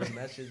 Little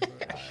message, bro.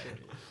 Shit.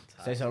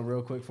 Say something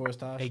real quick for us,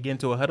 Taj. Hey, get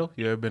into a huddle.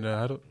 You ever been in a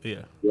huddle?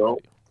 Yeah. Yo. All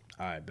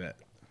right, bet.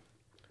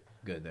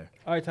 Good there.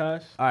 All right,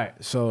 Taj. All right,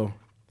 so.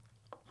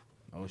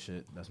 Oh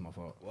shit, that's my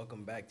fault.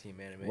 Welcome back, Team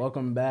Anime.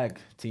 Welcome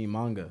back, Team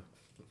Manga.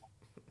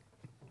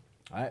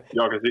 All right.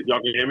 Y'all can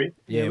hear me?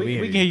 Yeah, we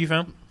can hear you,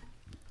 fam.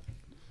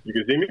 You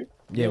can see me?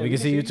 Yeah, we can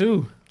see you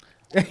too.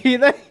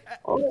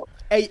 Oh.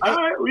 Hey, All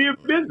right, we in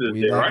business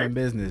We here, back right? in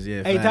business,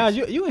 yeah. hey, facts.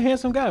 Taj, you a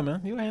handsome guy,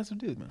 man. You a handsome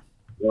dude, man.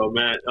 Yo,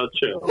 man,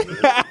 chill.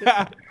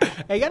 Man.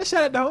 Hey, gotta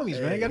shout out the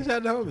homies, man. Gotta shout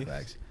out the homies.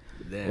 Facts.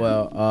 Damn.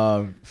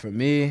 Well, for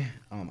me,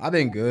 I've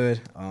been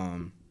good.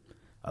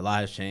 A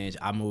lot has changed.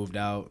 I moved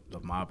out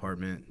of my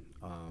apartment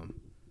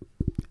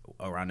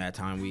around that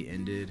time we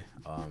ended.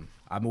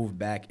 I moved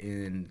back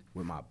in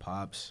with my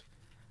pops.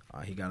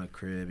 He got a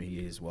crib and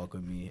he has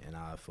welcomed me, and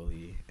I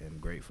fully am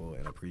grateful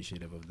and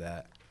appreciative of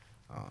that.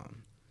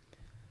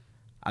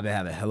 I've been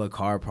having hella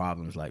car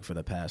problems like for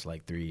the past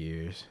like 3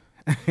 years.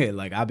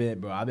 Like I've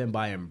been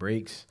buying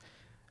brakes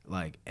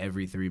like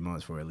every 3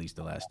 months for at least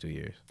the last 2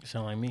 years.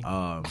 Sound like me.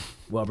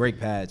 Well, brake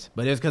pads,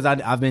 but it's because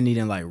I've been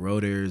needing like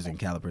rotors and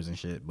calipers and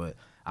shit. But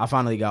I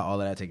finally got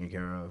all of that taken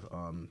care of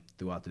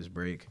throughout this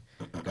break.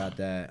 Got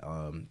that.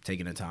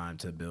 Taking the time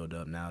to build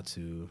up now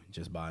to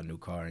just buy a new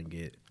car and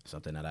get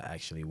something that I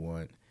actually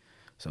want.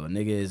 So a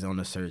nigga is on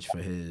the search for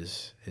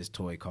his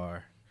toy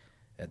car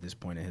at this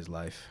point in his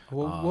life.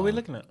 What we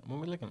looking at? What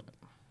we looking at?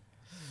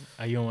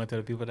 You don't want to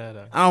tell the people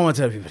that? I don't want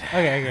to tell people that.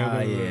 Okay.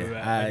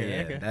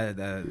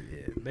 Yeah.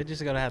 They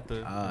just gonna have to.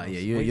 Yeah,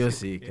 you'll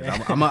see. Cause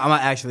I'm gonna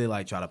actually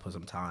like try to put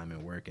some time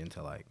and work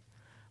into like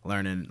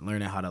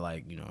learning how to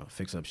like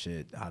fix up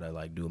shit, how to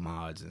like do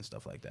mods and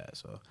stuff like that.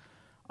 So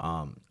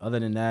other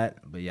than that,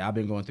 but yeah, I've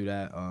been going through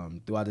that.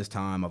 Throughout this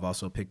time, I've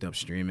also picked up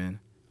streaming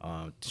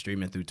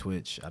through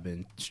Twitch. I've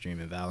been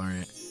streaming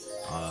Valorant.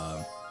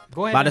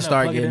 Go ahead. About to and,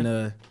 start plug it getting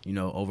in.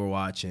 the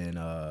Overwatch and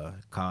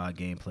COD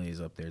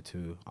gameplays up there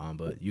too.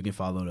 But you can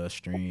follow the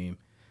stream,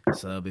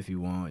 sub if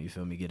you want. You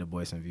feel me? Get the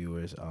boy some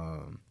viewers.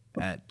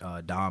 At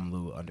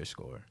Domlu_.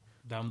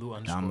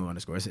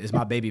 Domlu_. It's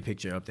my baby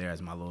picture up there as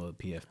my little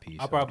PFP.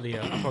 I'll probably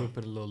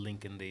put a little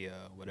link in the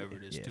whatever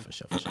it is Yeah, too. for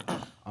sure.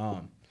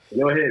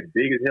 Go ahead,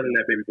 big as hell in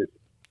that baby picture.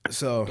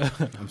 So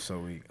I'm so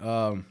weak.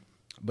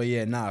 But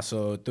yeah,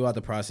 so throughout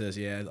the process,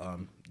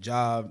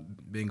 job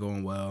been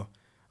going well.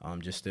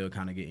 Just still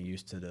kind of getting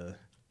used to the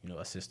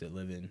assisted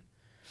living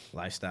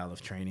lifestyle of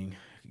training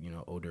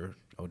older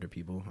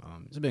people.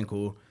 It's been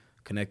cool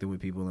connecting with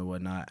people and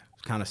whatnot.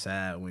 It's kind of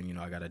sad when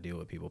I got to deal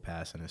with people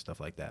passing and stuff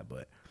like that,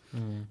 but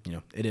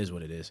it is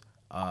what it is.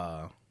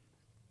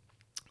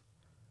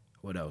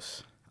 What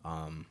else?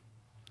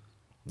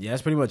 Yeah,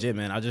 that's pretty much it,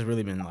 man. I just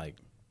really been like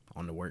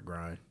on the work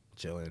grind,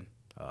 chilling.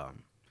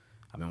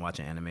 I've been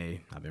watching anime.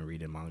 I've been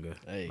reading manga.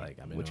 Hey, like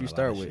I've been what doing you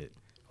a lot of start with? shit.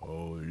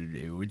 Oh,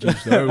 what you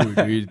start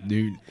with,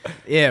 dude?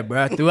 Yeah,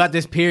 bro. Throughout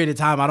this period of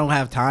time, I don't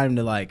have time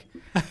to like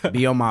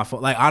be on my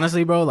phone. Like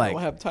honestly, bro. Like I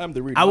don't have time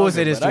to read. I will manga,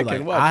 say this but too. I can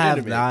Like watch I have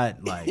anime.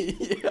 not like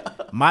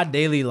my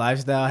daily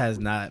lifestyle has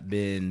not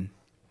been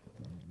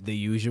the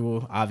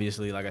usual.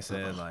 Obviously, like I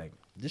said, like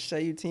Just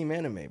say you team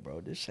anime, bro.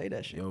 Just say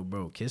that shit. yo,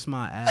 bro, kiss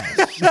my ass.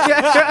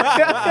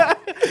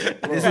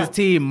 This is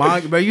team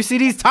manga, bro. You see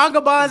these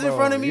tankobons in Bro,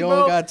 front of me, you bro?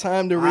 don't got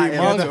time to I read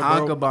am manga, bro.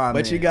 Tankobon,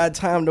 But you man. got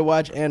time to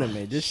watch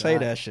anime. Just say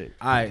that shit.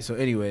 All right. So,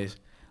 anyways,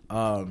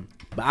 but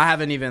I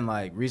haven't even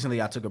like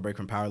recently. I took a break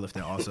from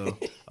powerlifting also.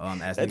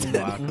 As That's niggas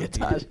know, I get compete.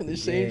 tired of the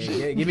same shit.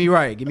 Yeah, get me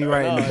right in the No,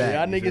 back.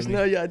 y'all you feel niggas me?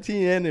 know y'all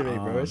team anime,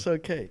 bro. It's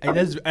okay.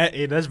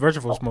 Hey, that's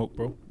virtual smoke,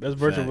 bro. That's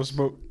virtual Facts.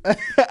 smoke.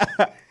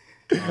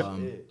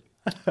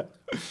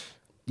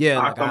 Yeah,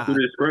 I like, come through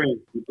this screen.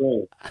 Keep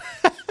going.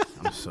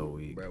 I'm so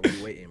weak. Bro,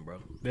 we waiting, bro.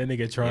 That nigga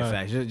Yeah, trying.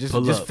 facts. Just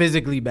Pull up.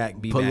 physically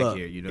be Pull back up.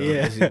 here. You know,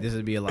 Yeah. this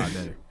would be a lot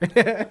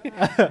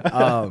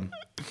better.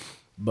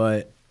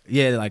 But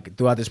yeah, like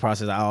throughout this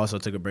process, I also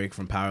took a break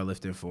from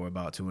powerlifting for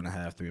about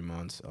 2.5, 3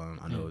 months.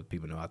 I know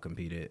people know I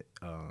competed.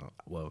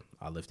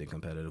 I lifted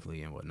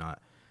competitively and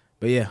whatnot.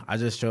 But yeah, I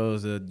just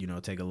chose to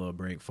take a little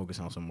break, focus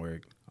on some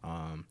work,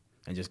 and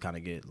just kind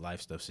of get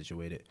life stuff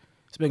situated.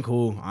 It's been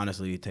cool,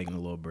 honestly, taking a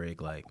little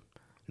break, like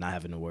not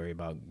having to worry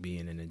about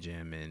being in the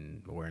gym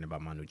and worrying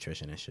about my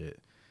nutrition and shit.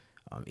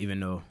 Even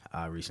though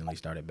I recently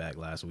started back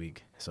last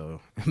week,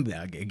 so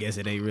I guess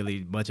it ain't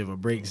really much of a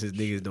break since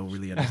niggas don't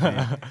really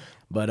understand.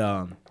 But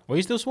Well,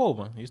 you still swole,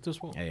 man. You still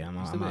swole. hey, I'm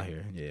still out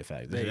there. here. Yeah, in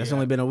fact, Yeah, that's yeah.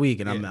 only been a week,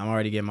 and I'm Yeah.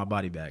 already getting my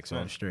body back, so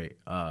Right. I'm straight.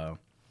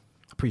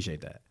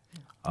 Appreciate that.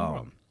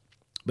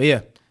 But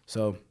yeah,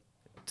 so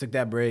took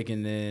that break,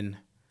 and then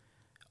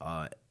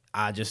I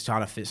just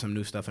trying to fit some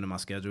new stuff into my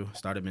schedule.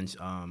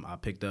 I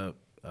picked up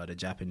the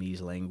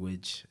Japanese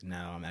language.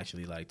 Now I'm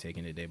actually like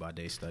taking it day by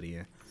day,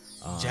 studying.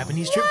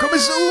 Japanese trip coming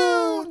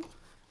soon.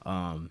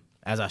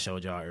 As I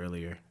showed y'all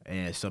earlier,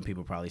 and some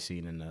people probably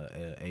seen in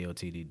the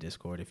AOTD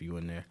Discord if you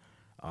in there.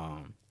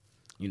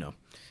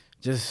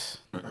 Just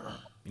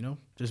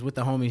with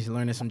the homies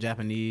learning some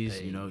Japanese,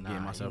 Hey,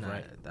 getting myself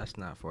right. That's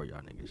not for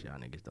y'all niggas. Y'all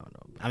niggas don't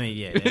know. I mean,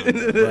 yeah,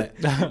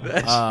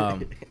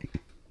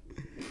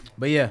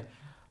 but yeah,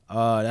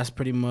 that's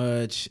pretty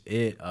much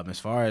it. As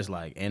far as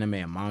like anime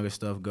and manga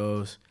stuff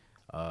goes,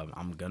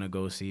 I'm gonna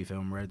go see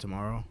Film Red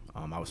tomorrow.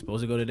 I was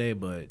supposed to go today,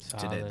 but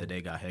today the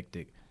day got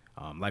hectic.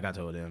 Like I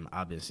told them,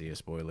 I've been seeing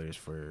spoilers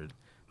for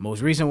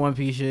most recent One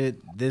Piece shit,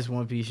 this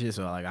One Piece shit,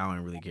 so like I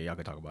don't really care. Y'all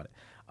can talk about it.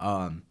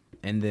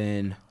 And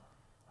then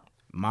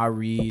my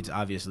reads,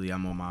 obviously,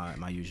 I'm on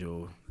my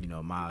usual,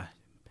 my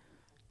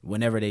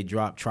whenever they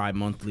drop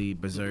tri-monthly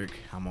Berserk,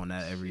 I'm on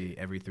that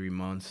every 3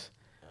 months.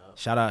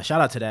 Shout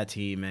out to that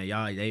team, man.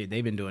 Y'all,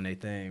 they've been doing their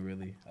thing,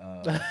 really.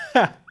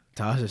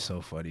 Taj is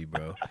so funny,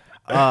 bro.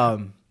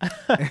 And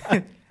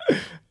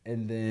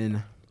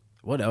then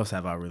what else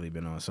have I really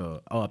been on?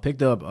 So, I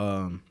took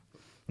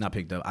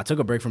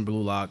a break from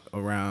Blue Lock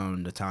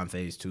around the time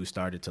Phase 2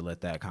 started to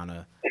let that kind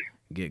of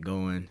get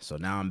going. So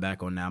now I'm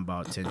back on I'm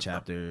about 10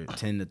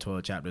 to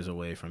 12 chapters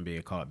away from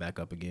being caught back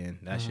up again.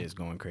 That shit's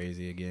going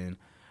crazy again.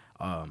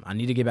 I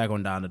need to get back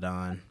on Don to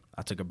Don.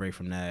 I took a break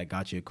from that.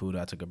 Gotcha Akuda,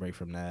 I took a break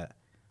from that.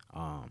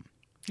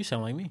 You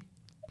sound like me.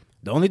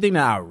 The only thing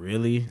that I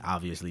really,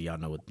 obviously, y'all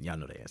know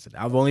the answer.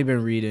 I've only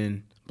been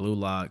reading Blue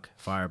Lock,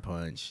 Fire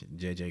Punch,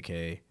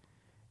 JJK,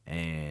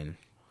 and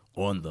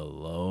on the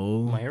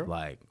low, My Hero?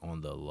 like on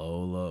the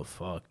low,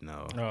 fuck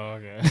no. Oh,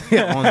 okay.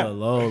 On the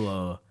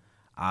low,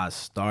 I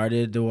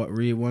started to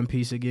read One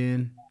Piece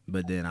again,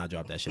 but then I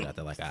dropped that shit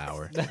after like an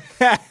hour.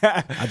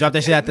 I dropped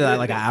that shit after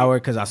like an hour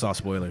because I saw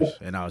spoilers,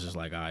 and I was just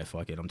like, all right,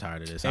 fuck it, I'm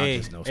tired of this. I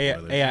just know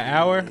spoilers.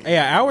 An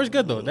hour is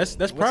good though. That's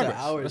What's progress. an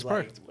hour That's like?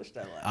 progress. What's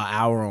that like? An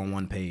hour on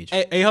one page.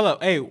 Hey, hold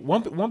up. Hey,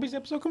 One Piece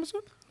episode coming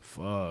soon?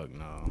 Fuck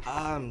no.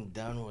 I'm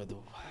done with it.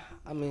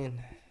 I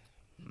mean,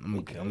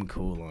 I'm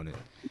cool on it.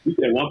 You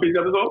said One Piece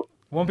episode?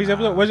 One Piece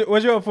episode.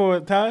 What you up for,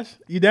 Taj?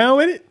 You down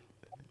with it?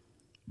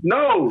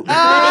 No.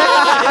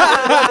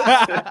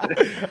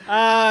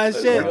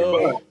 Shit.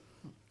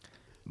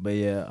 But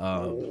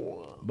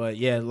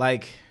yeah,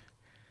 like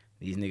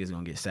these niggas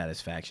gonna get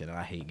satisfaction, and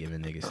I hate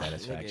giving niggas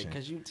satisfaction.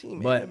 because you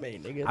team But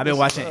anime, nigga. I've been This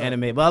watching is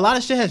anime, but a lot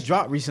of shit has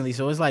dropped recently,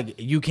 so it's like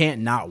you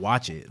can't not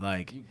watch it.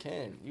 Like You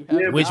can. You Yeah,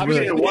 have Which an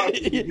really- option. watch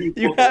it.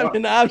 You have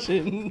an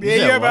option. Yeah,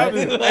 you have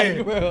an option.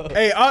 Like, bro.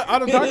 Hey, I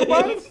don't talk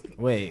about it.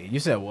 wait, you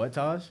said what,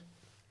 Taj?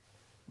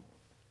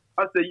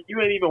 I said you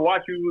ain't even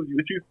watch what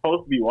you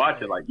supposed to be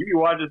watching. Like you be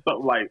watching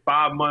something like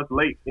 5 months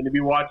late, and you be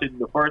watching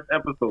the first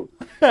episode.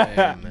 Hey,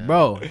 man.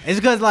 Bro, it's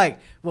because like,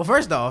 well,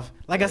 first off,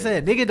 like I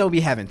said, nigga don't be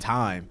having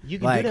time. You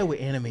can like, do that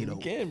with anime You though.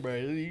 can, bro.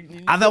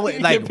 I thought you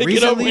like can pick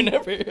it up recently,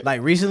 whenever.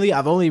 like recently,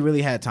 I've only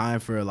really had time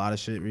for a lot of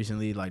shit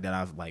recently, like that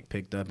I've like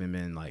picked up and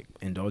been like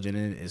indulging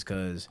in, is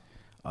because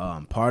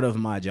part of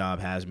my job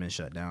has been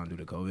shut down due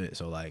to COVID.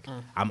 So like,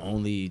 I'm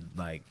only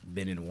like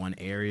been in one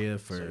area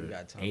So for you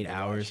got time 8 to watch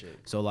hours. shit.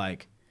 So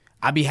like,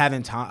 I be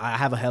having time. I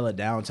have a hella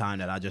downtime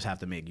that I just have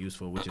to make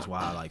useful, which is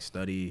why I like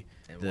study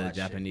the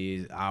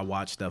Japanese. Shit. I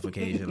watch stuff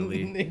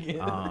occasionally.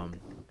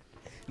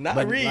 Not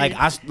but read. Like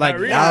I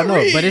don't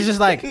know, but it's just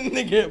like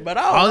nigga, but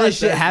all this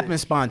shit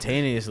happens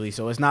spontaneously,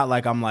 so it's not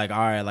like I'm like, all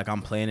right, like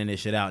I'm planning this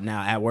shit out.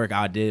 Now at work,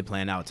 I did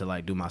plan out to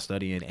like do my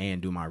studying and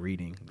do my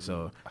reading,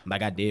 so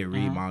like I did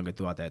read manga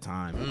throughout that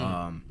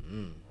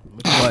time.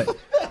 But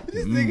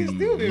this nigga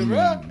stupid,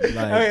 bro.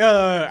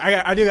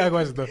 I do got a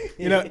question though.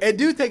 You know, it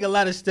do take a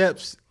lot of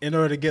steps in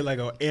order to get like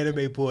an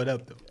anime pulled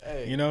up though.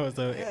 Hey. You know,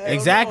 so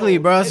exactly,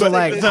 bro. So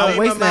like, I'm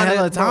wasting a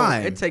hell of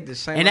time. It take the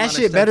same. And that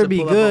shit better be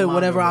good.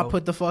 Whatever I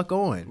put the fuck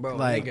on, bro.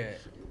 Like,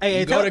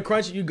 hey, you go to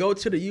Crunchy. You go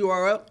to the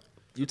URL.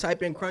 You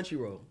type in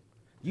Crunchyroll.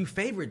 You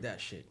favorite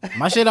that shit.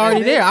 My shit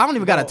already there. I don't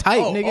even gotta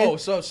type, nigga.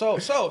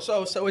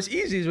 So it's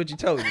easy is what you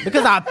tell me.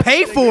 Because I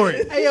pay for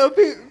it. Hey, yo,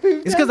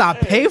 it's because I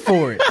pay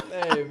for it.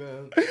 Hey,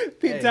 man.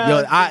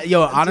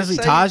 Honestly,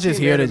 Taj is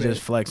here to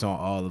just flex on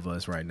all of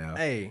us right now.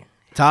 Hey.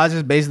 Taj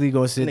is basically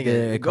gonna sit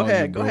there. And go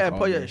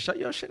ahead, shut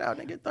your shit out,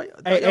 nigga. Throw your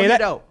heat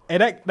out. Hey,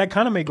 that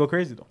kind of may go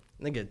crazy though.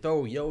 Nigga,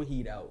 throw your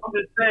heat out. I'm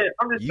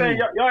just saying,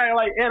 y'all ain't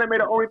like anime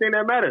the only thing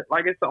that matters.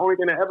 Like it's the only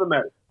thing that ever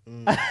matters.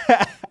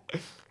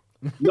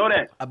 You know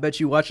that. I bet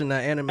you watching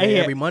that anime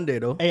every Monday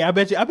though. Hey, I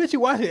bet you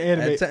watching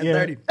anime at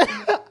 10:30.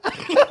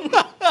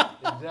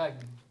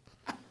 Exactly.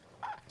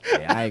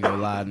 Hey, I ain't gonna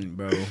lie,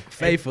 bro.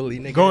 Faithfully,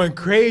 nigga. Going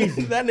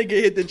crazy. That nigga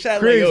hit the chat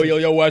crazy.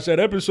 like, yo, watch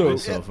that episode.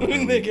 So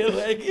nigga,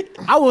 like.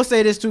 I will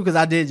say this too, because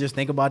I did just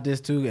think about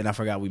this too, and I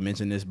forgot we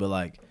mentioned this, but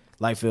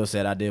like Phil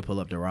said, I did pull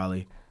up to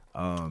Raleigh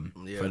for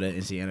the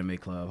NC Anime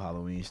Club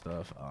Halloween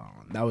stuff.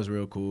 That was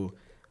real cool.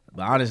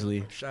 But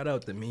honestly, shout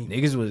out to me.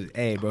 Niggas was,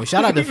 hey, bro,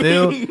 shout out to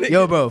Phil.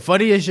 Yo, bro,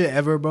 funniest shit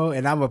ever, bro.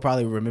 And I will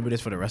probably remember this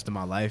for the rest of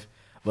my life.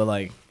 But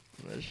like,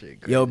 that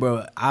shit crazy. Yo,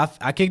 bro,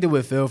 I kicked it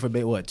with Phil for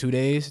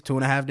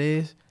 2.5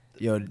 days.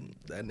 Yo,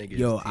 that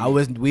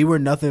nigga. We were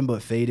nothing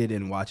but faded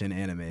in watching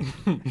anime.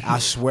 I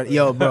swear,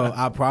 yo, bro,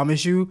 I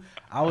promise you,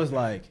 I was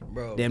like,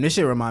 bro, damn, this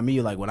shit remind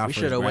me like when I first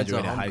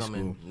graduated high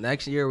school.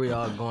 Next year we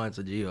all going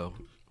to Geo.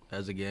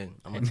 As a gang,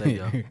 I'm gonna tell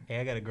y'all. Hey,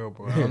 I got a girl,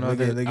 bro. I don't know. Look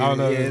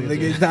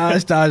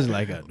at Taj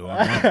like a door.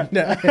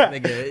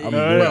 Nigga,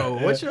 bro,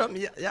 what's your?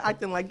 Y'all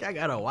acting like y'all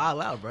got a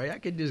wild out, bro. Y'all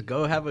can just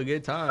go have a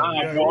good time,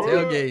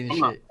 tailgate and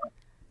shit.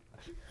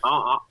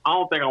 I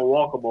don't think I'm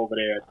welcome over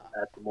there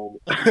at the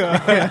moment.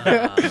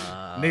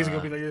 Niggas gonna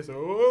be like this.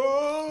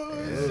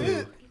 Oh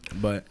shit!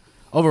 But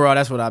overall,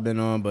 that's what I've been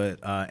on.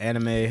 But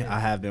anime, I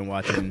have been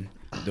watching.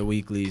 The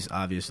weeklies,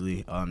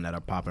 obviously, that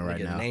are popping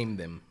right now. Name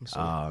them. So.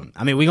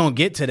 I mean, we're going to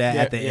get to that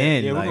at the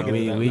end. Yeah, like,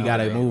 we got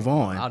to move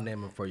on. I'll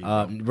name them for you.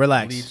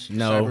 Relax. Bleach,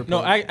 no.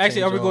 No,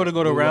 actually, are we going to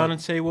go around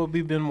and say what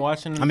we've been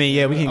watching? I mean,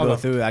 yeah, we can go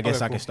through it. I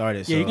guess I can start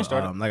it. Yeah, you can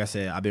start it. Like I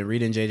said, I've been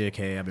reading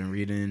JJK. I've been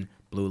reading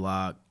Blue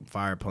Lock,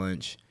 Fire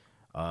Punch.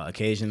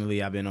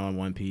 Occasionally, I've been on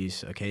One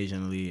Piece.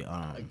 Occasionally,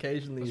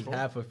 it's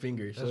half a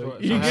finger. So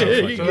you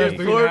get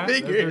 4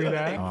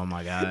 fingers. Oh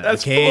my god,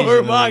 that's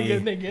 4 manga,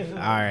 nigga. All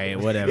right,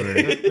 whatever.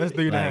 That's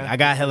 3.5. I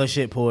got hella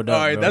shit pulled up.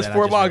 All right, that's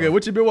 4 manga.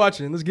 What you been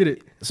watching? Let's get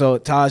it. So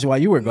Taj, while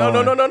you were gone,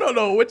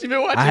 no. What you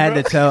been watching? I had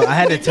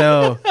to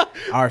tell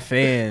our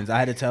fans. I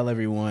had to tell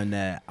everyone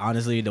that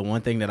honestly, the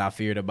one thing that I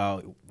feared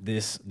about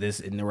this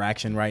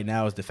interaction right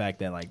now is the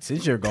fact that like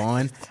since you're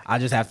gone, I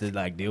just have to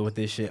like deal with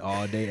this shit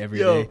all day, every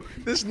day.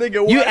 This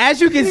nigga. As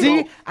you can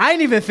see, I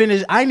ain't even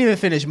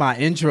finished my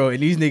intro,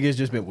 and these niggas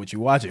just been what you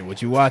watching,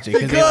 because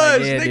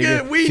like,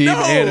 nigga, we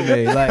know,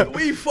 anime. Like,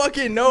 we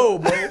fucking know,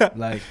 bro.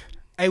 Like,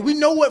 hey, we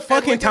know what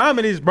fucking time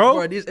it is,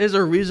 bro. There's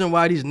a reason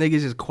why these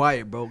niggas is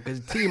quiet, bro. Because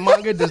Team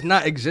Manga does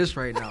not exist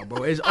right now,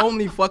 bro. It's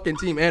only fucking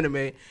Team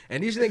Anime,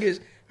 and these niggas.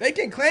 They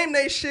can claim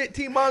they shit,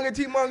 Team Manga,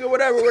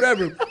 whatever.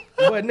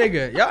 But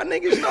nigga, y'all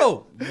niggas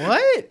know.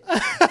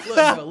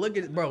 What? Look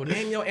at it, bro.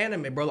 Name your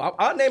anime, bro.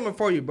 I'll name it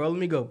for you, bro. Let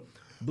me go.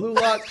 Blue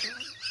Lock,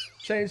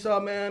 Chainsaw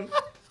Man,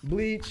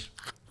 Bleach.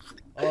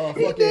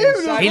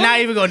 He not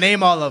even gonna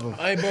name all of them.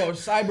 Hey, bro,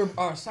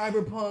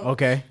 Cyberpunk.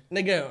 Okay.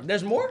 Nigga,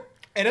 there's more?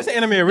 Hey, that's the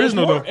anime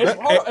original, though.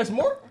 It's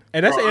more?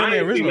 Hey, that's the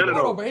anime original.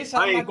 Hold on, bro. He said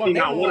I'm not gonna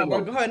name one,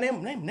 bro. Go ahead,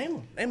 name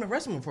them. Name the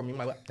rest of them for me.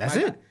 That's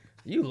it.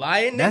 You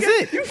lying, nigga? That's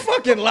it. You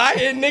fucking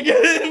lying, nigga.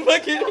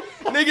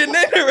 Nigga,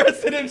 name the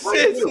rest of them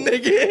shits,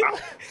 nigga.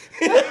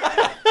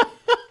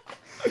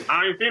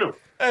 I ain't seen them.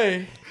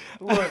 Hey,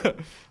 what?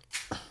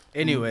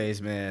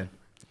 Anyways, man.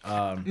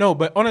 No,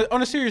 but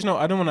on a serious note,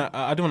 I do wanna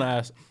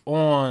ask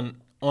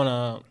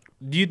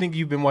do you think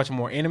you've been watching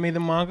more anime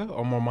than manga,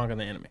 or more manga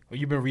than anime, or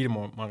you've been reading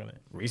more manga than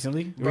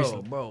recently?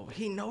 Bro,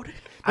 he know that.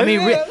 I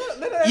mean,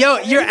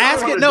 you're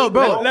asking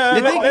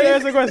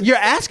you're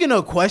asking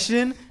a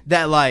question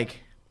that like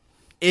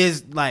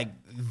is like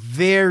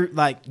very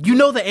like you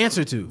know the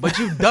answer to, but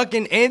you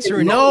ducking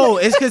answering. No,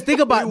 it's because think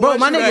about bro,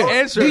 my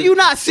nigga. Do you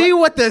not see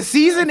what the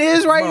season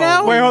is right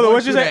now? Wait, hold on.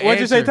 What you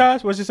say,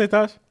 Taj?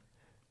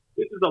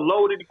 This is a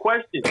loaded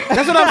question.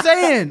 That's what I'm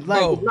saying.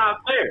 Like, it's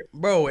not fair.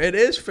 Bro, it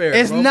is fair.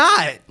 It's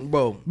not.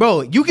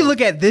 Bro, you can look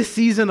at this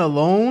season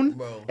alone,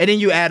 bro, and then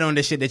you add on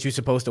the shit that you're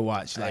supposed to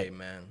watch. Like, hey,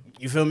 man.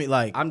 You feel me?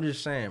 Like I'm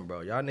just saying,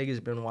 bro. Y'all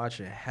niggas been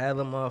watching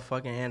hella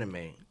motherfucking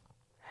anime.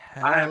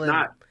 I have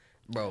not.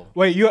 Bro,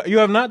 Wait, you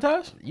have not,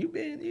 Tosh? you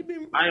been.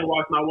 I ain't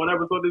watched not one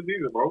episode this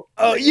season, bro.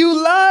 oh, you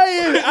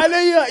lying? I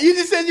know you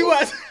just said you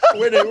watched.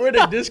 Where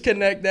they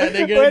disconnect that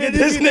nigga? Where Get they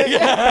this nigga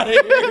out of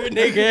here,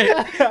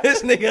 nigga.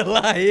 This nigga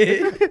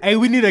lying. Hey,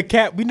 we need a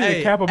cap. We need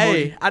a cap emoji.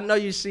 Hey, I know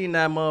you seen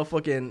that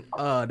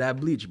motherfucking that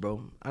Bleach,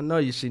 bro. I know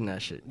you seen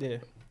that shit. Yeah.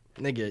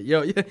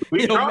 Nigga,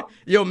 We drop?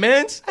 your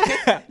man's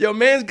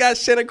got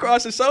sent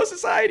across the Soul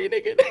Society,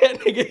 nigga. That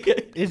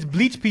nigga, It's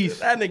Bleach Piece.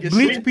 that nigga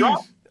Bleach sent-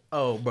 Piece.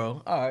 Oh,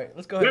 bro. All right,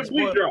 let's go ahead. When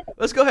Bleach And drop?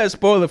 let's go ahead and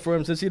spoil it for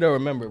him since he don't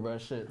remember, bro.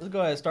 Shit. Let's go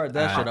ahead and start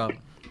that shit off.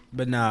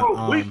 But nah,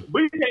 Bro, we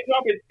can't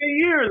drop in 10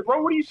 years,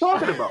 bro. What are you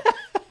talking about?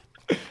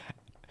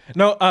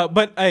 No,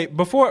 but hey,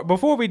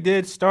 before we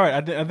did start,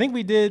 I think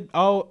we did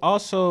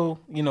also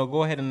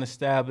go ahead and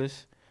establish,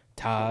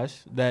 Taj,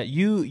 that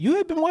you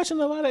had been watching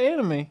a lot of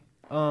anime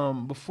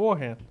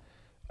beforehand.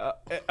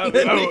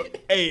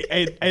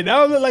 Hey, that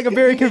don't look like a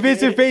very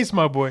convincing face,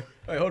 my boy.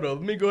 Hey, hold on.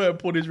 Let me go ahead and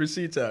pull these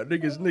receipts out.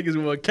 Niggas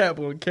with a cap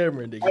on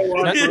camera, nigga. I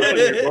watched it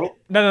earlier, bro.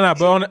 No.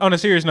 But on a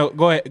serious note,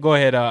 go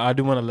ahead. I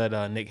do want to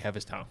let Nick have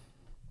his time.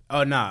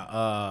 oh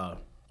nah,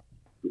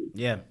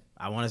 yeah,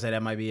 I want to say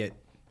that might be it.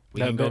 We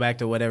That can go bit? back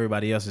to what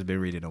everybody else has been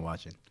reading and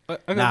watching.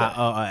 Okay, Nah,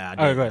 but- I did.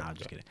 All right, go ahead. Nah, I'm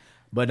just kidding.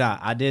 But nah,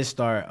 I did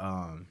start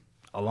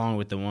along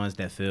with the ones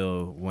that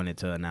Phil wanted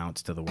to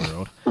announce to the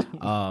world.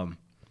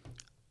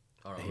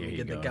 All right, Here let me you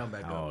get the go. count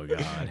back up. Oh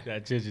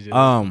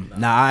god.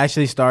 Nah, I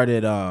actually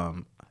started a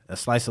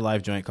slice of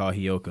life joint called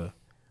Hioka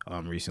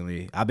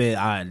recently. I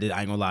ain't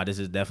gonna lie, this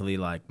is definitely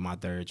like my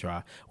third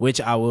try. Which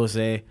I will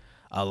say,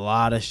 a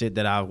lot of shit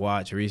that I've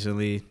watched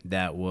recently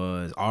that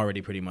was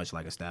already pretty much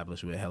like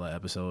established with hella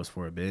episodes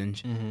for a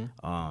binge.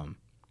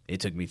 It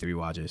took me 3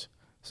 watches.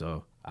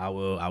 So I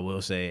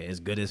will say, as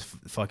good as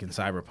fucking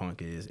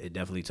Cyberpunk is, it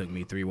definitely took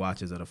me 3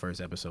 watches of the first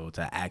episode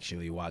to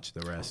actually watch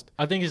the rest.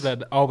 I think it's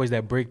always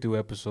that breakthrough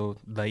episode,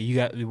 like you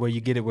got where you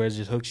get it where it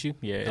just hooks you.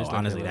 Yeah, it's like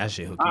Honestly, that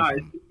shit hooked me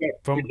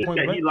From From it's just Point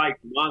that Blank? he likes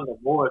manga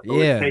more, so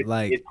Yeah, it takes,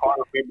 like- it's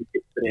harder for him to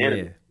get to the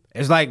anime. Yeah.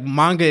 It's like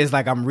manga is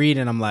like I'm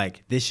reading, I'm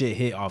like, this shit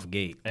hit off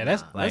gate. Yeah,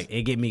 that's- like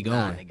it get me going.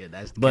 Nah, nigga,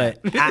 that's But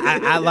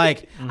I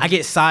like I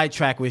get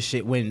sidetracked with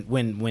shit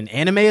when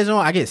anime is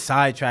on. I get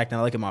sidetracked and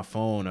I look at my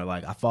phone or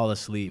like I fall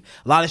asleep.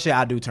 A lot of shit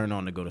I do turn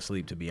on to go to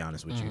sleep. To be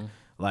honest with you,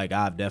 like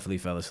I've definitely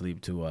fell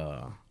asleep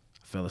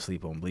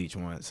on Bleach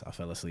once. I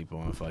fell asleep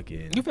on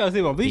fucking. You fell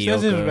asleep on Bleach.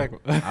 That's Hioka.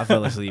 disrespectful. I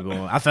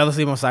fell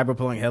asleep on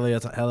Cyberpunk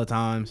hella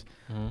times.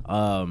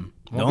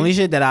 The only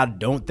shit that I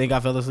don't think I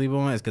fell asleep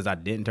on is because I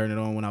didn't turn it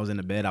on when I was in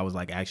the bed. I was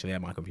like actually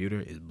at my computer.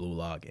 Is Blue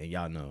Lock, and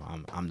y'all know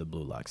I'm the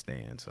Blue Lock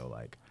stan. So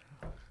like,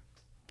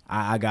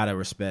 I gotta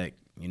respect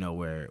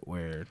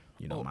where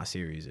my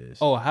series is.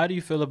 Oh, how do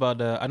you feel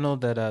about I know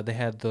that they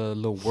had the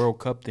little World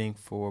Cup thing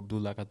for Blue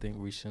Lock, I think,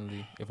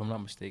 recently, if I'm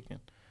not mistaken.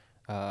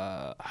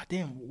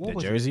 Damn, what the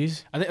was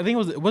jerseys. it? I think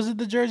it was it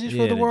the jerseys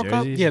Yeah, for the the World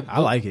jerseys. Cup? Yeah, I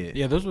like it.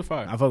 Yeah, those were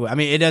fire. I fuck with. I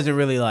mean, it doesn't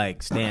really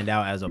like stand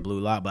out as a Blue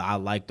Lock, but I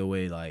like the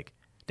way like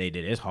they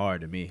did it. It's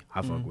hard to me.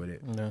 I fuck with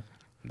it. Yeah.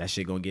 That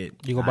shit gonna get.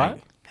 You gonna buy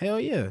it? Hell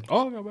yeah.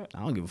 Oh, okay, bad. I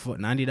don't give a fuck.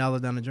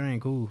 $90 down the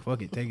drain. Cool.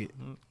 Fuck it. Take it.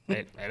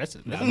 Hey, that's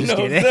it. I'm just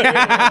kidding.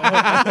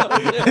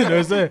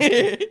 No, sir.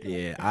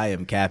 Yeah, I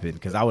am capping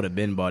because I would have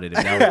been bought it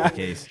if that was the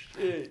case.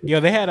 Yo,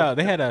 they had a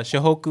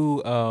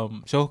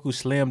Shohoku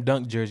slam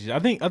dunk jerseys. I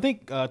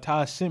think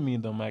Ty sent me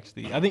them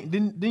actually. I think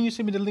didn't you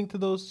send me the link to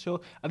those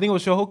show? I think it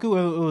was Shohoku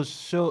or it was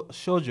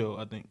Shoujo.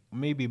 I think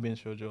maybe been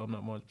Shoujo. I'm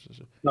not more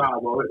sure. Nah,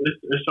 bro,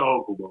 it's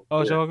Shohoku, bro.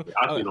 Oh, yeah, Shohoku?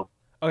 I seen them.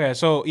 Okay,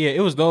 so yeah, it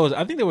was those.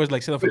 I think there was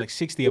like selling for like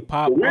 60 a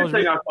pop. The weird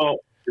thing I saw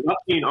is I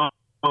seen I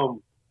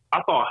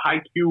saw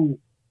Haikyuu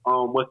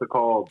what's it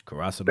called,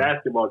 Karasuno.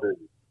 basketball jersey.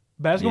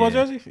 Basketball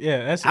Yeah. jerseys?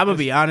 Yeah, that's. I'm gonna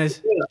be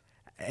honest.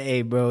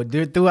 Hey, bro,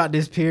 throughout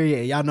this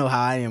period, y'all know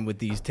how I am with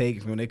these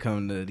takes when it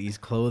comes to these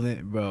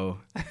clothing, bro.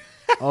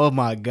 Oh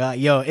my god,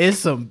 yo, it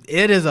is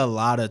a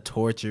lot of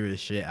torturous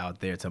shit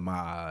out there to my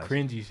eyes,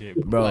 cringy shit.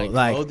 bro.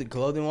 Like,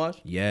 clothing wash.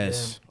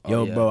 yes, Yeah.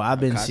 yo, Oh, yeah. bro, I've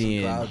been Akashi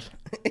seeing Clouds.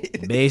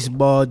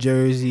 baseball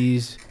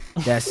jerseys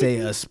that say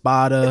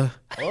Espada.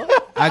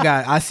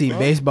 I see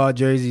baseball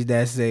jerseys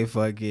that say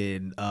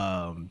fucking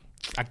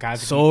I got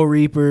Soul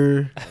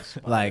Reaper,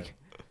 like.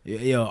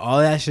 Yo, all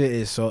that shit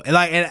is so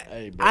like, and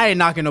Hey, bro. I ain't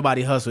knocking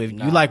nobody hustle. If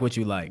Nah. you like what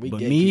you like, We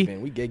but me,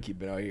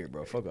 gatekeeping out here,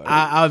 bro. Fuck all that.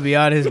 I'll be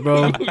honest,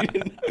 bro.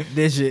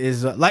 This shit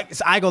is like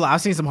I ain't gonna lie.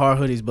 I've seen some hard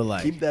hoodies, but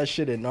like, Keep that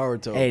shit in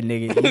Naruto. hey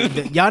nigga,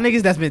 y'all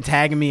niggas that's been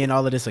tagging me in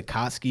all of this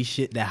Akatsuki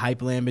shit that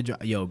Hype Land been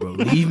yo, bro,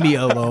 leave me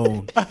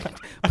alone,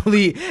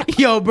 please.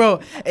 Yo, bro,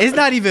 it's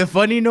not even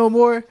funny no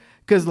more.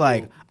 Cause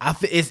like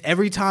it's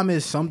every time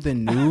it's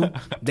something new,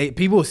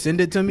 people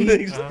send it to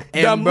me,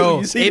 and bro,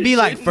 you see it be this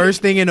like shit?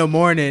 first thing in the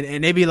morning,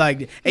 and they be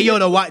like, "Hey, yo,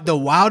 the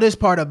wildest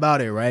part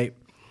about it, right?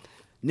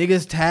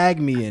 Niggas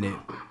tag me in it,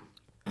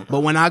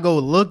 but when I go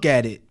look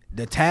at it,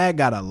 the tag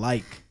got a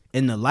like,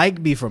 and the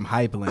like be from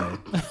Hypeland.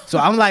 So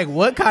I'm like,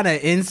 what kind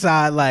of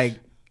inside like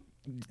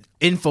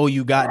info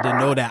you got to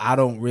know that I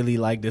don't really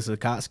like this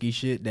Akatsuki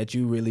shit, that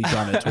you really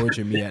trying to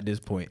torture me at this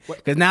point.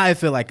 Because now I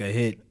feel like a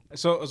hit.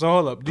 So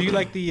hold up. Do you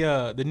like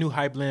the new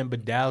Hypeland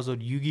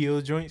bedazzled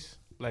Yu-Gi-Oh joints?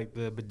 Like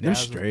the bedazzled. Them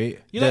straight.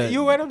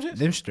 You wear them shits?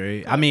 Them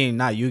straight. I mean,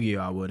 not Yu-Gi-Oh,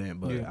 I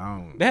wouldn't, but Yeah. I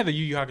don't. They have the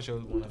Yu Yu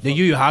Hakusho one. The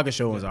Yu Yu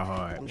Hakusho ones are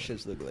hard. Them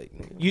shits look like.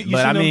 Nigga. You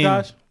But seen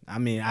them, Josh? I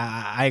mean,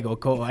 I ain't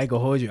gonna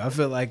hold you. I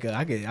feel like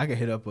I could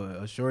hit up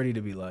a shorty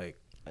to be like,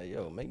 Hey,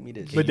 yo, make me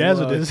this.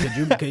 Bedazzled you,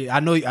 this. I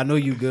know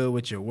you good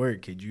with your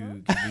work. Could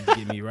you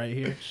get me right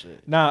here?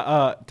 Shit.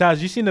 Nah,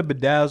 Taj, you seen the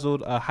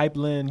bedazzled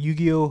Hypeland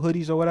Yu-Gi-Oh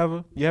hoodies or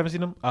whatever? You haven't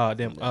seen them?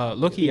 Damn.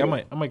 Low-key, I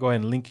might go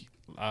ahead and link.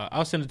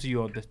 I'll send it to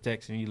you on the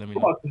text and you let me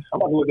I'm know.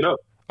 about to look it up.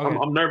 Okay.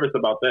 I'm nervous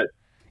about that.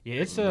 Yeah,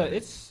 it's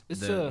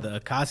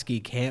the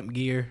Akatsuki camp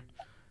gear,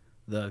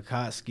 the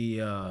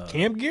Akatsuki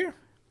camp gear,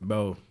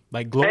 bro.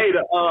 like glow. Hey,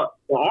 the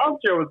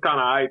armchair was kind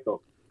of alright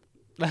though.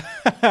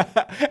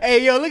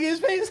 Hey, yo, look at his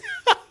face.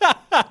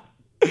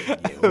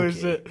 Oh,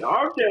 shit. The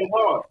armchair was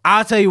hard.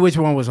 I'll tell you which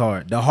one was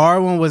hard. The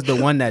hard one was the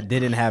one that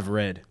didn't have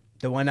red.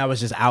 The one that was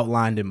just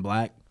outlined in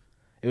black.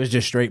 It was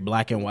just straight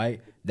black and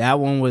white. That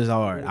one was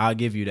hard. I'll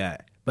give you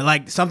that. But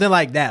like something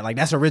like that, like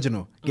that's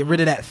original. Get rid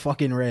of that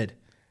fucking red.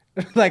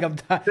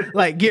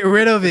 Like get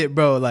rid of it,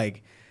 bro.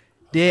 Like,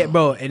 dead,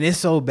 bro. And it's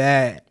so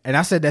bad. And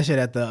I said that shit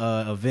at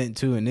the event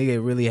too. And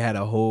nigga really had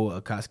a whole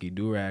Akatsuki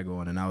do-rag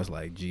on, and I was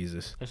like,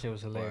 Jesus. That shit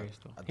was hilarious.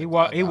 Though. At He the-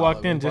 walked at the in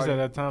Halloween just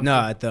party? at that time. No,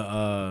 at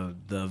the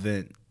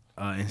event,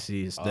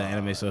 NC's the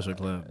Anime Social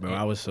Club, bro.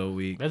 I was so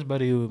weak. That's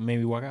buddy who made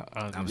me walk out.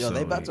 I'm Yo, so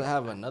they about weak. to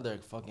have another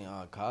fucking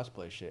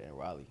cosplay shit in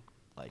Raleigh,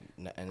 like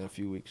in a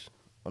few weeks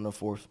on the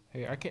 4th.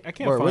 Hey, I can't.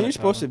 Word, find when it, you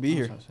supposed Tyler. to be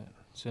here?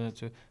 Send it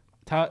to.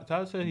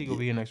 Todd said he gonna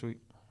be here next week.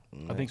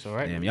 I think so,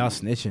 right? Damn, y'all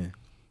snitching.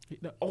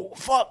 Oh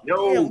fuck!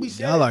 Yo, Damn, we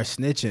said Y'all it. are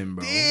snitching,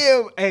 bro.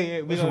 Damn.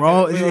 Hey, What's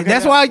wrong?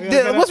 That's why.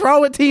 What's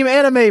wrong with Team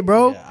Anime,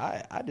 bro?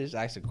 Yeah, I just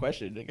asked a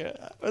question,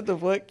 nigga. What the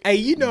fuck? Hey,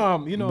 you know,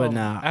 But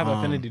nah, I have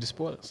affinity to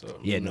sports. So.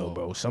 Yeah, no,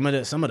 bro. Some of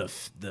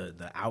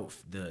the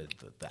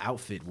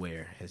outfit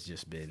wear has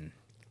just been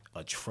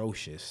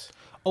atrocious.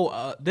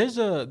 Oh, there's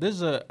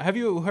a. Have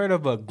you heard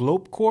of a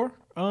Globecore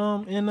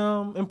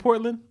in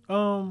Portland?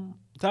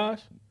 Taj,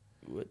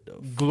 What the?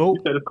 Globe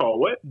you said it's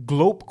called what?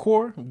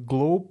 Globecore,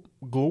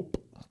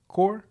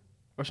 Globecore,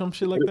 or some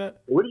shit like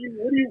that. What are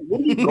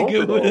you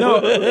going for? No,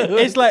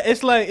 it's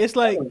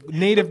like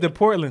native to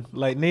Portland,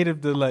 like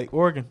native to like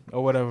Oregon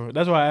or whatever.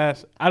 That's why I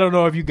asked. I don't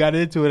know if you got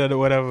into it or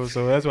whatever,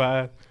 so that's why I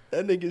asked.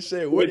 That nigga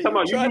said, Wait, "What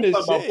are you trying to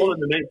about say?" pulling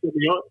the name to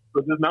the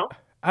for just now?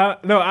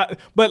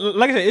 But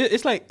like I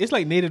said, it's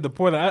like native to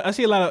Portland. I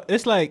see a lot of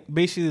it's like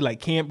basically like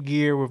camp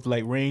gear with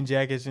like rain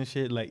jackets and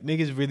shit. Like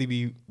niggas really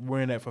be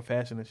wearing that for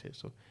fashion and shit.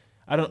 So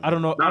I don't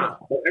know. Nah,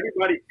 but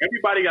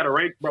everybody got a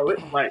rank, bro.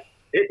 It's like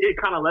it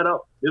kind of let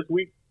up this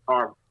week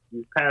or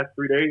these past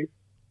 3 days,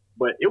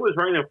 but it was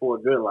raining for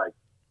a good like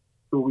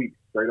 2 weeks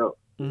straight up,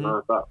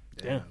 nonstop.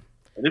 Damn.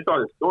 And it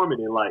started storming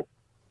and like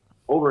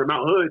over in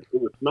Mount Hood, it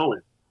was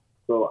snowing.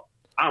 So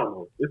I don't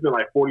know. It's been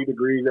like 40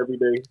 degrees every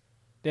day.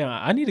 Damn,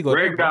 I need to go.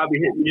 Greg gotta be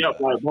hitting me up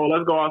like, bro,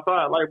 let's go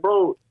outside. Like,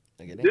 bro,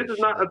 Nigga, this is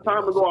not a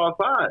time to go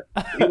outside.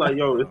 He's like,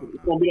 yo, it's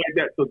gonna be like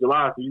that till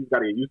July, so you just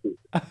gotta get used to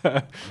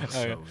it.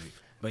 So weak.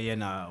 But yeah,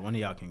 nah, one of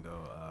y'all can go.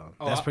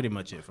 That's pretty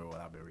much it for what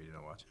I've been reading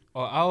and watching.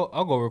 Oh,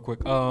 I'll go real quick.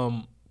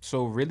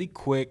 So really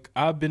quick,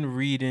 I've been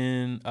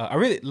reading. I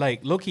really like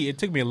low-key. It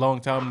took me a long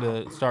time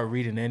to start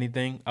reading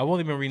anything. I've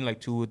only been reading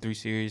like 2 or 3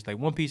 series, like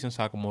One Piece and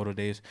Sakamoto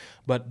days.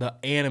 But the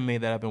anime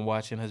that I've been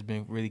watching has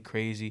been really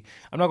crazy.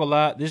 I'm not gonna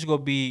lie. This is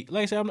gonna be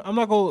like I said. I'm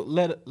not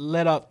gonna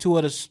let out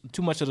too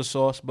much of the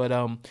sauce. But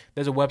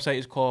there's a website.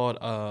 It's called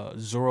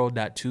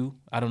Zoro.2.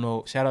 I don't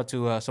know. Shout out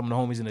to some of the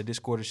homies in the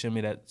Discord to show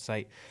me that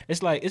site. It's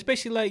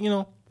basically like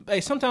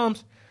hey,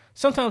 sometimes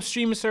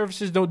streaming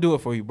services don't do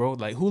it for you, bro.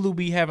 Like Hulu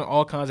be having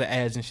all kinds of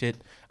ads and shit.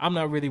 I'm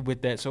not really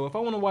with that. So if I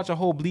want to watch a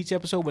whole Bleach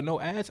episode with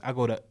no ads, I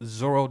go to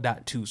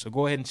Zoro.2. So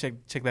go ahead and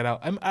check that out.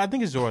 I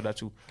think it's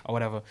Zoro.2 or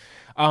whatever.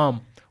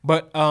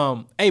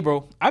 Hey,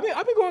 bro, I've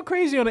been going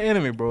crazy on the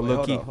anime, bro. Wait,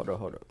 Low key. hold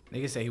up.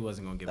 Nigga said he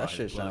wasn't gonna give That out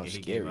his shit plug. sounds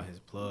He gave scary. out his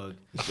plug.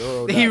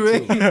 Zoro He dot two.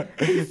 really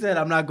he said,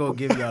 "I'm not gonna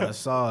give y'all the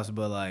sauce,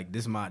 but like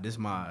this where I This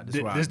go."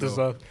 the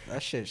stuff.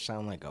 That shit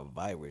sound like a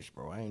virus,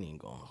 bro. I ain't even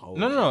gonna hold.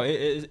 No.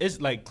 It's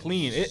like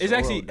clean. It's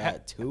actually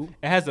that too.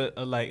 it has a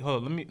like.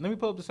 Hold on, let me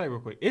pull up the site real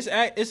quick. It's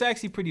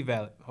actually pretty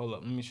valid. Hold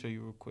up, let me show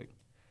you real quick.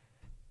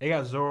 They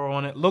got Zoro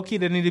on it. Low key,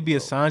 there need to be a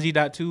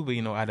Sanji.2,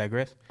 but I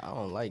digress. I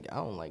don't like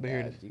But here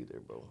it ads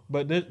either, bro.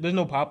 But there's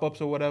no pop ups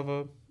or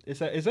whatever.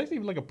 It's actually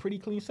like a pretty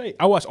clean site.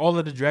 I watched all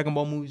of the Dragon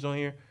Ball movies on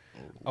here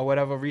or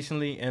whatever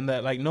recently, and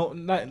that like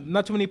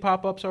not too many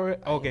pop ups or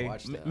okay,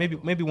 watch that.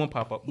 maybe one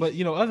pop up. But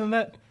other than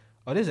that,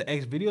 oh, there's an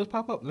X videos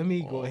pop up. Let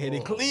me go ahead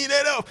and clean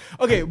that up.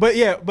 Okay, but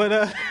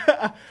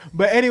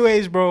but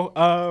anyways,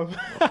 bro.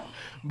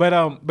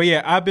 But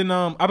yeah, I've been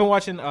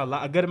watching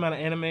a good amount of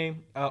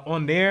anime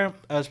on there.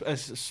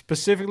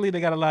 Specifically,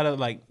 they got a lot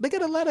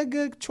of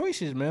good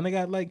choices, man. They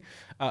got like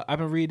I've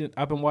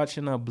been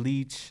watching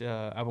Bleach.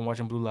 I've been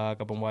watching Blue Lock.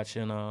 I've been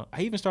watching. I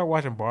even started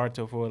watching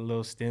Boruto for a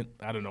little stint.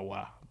 I don't know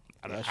why.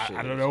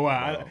 I don't know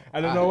why.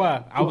 I don't know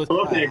why. I was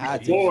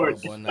had to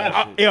bored. give up on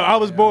that shit. I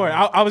was bored.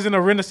 I was in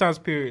a Renaissance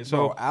period. So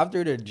Bro,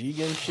 after the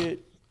Jigen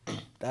shit,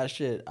 that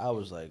shit, I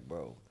was like,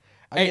 bro.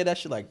 I gave that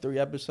shit like 3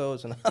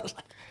 episodes, and I was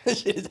like,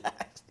 this shit is ass.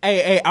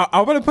 Hey,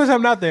 I want to put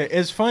something out there.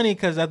 It's funny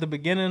because at the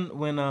beginning,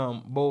 when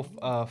both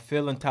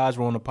Phil and Taj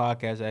were on the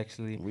podcast,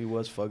 actually, We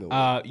was fucking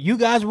with you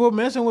guys were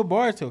messing with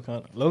Boruto,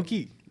 kind of low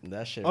key.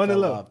 that shit on the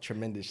fell low. off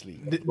tremendously.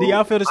 Do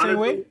y'all feel the same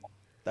way?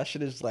 That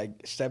shit is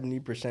like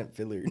 70%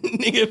 filler.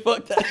 Nigga,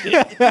 fuck that shit.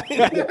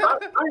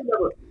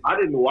 I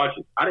didn't watch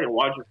it. I didn't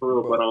watch it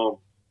for real,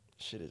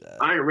 but Shit is ass.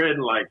 I ain't read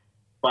in like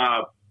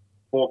 4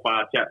 or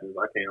 5 chapters.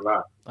 I can't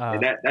lie,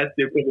 and that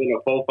still put me in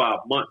a 4 or 5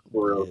 months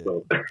for real. Yeah.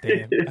 So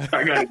Damn.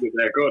 I gotta get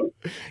back on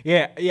it.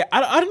 Yeah.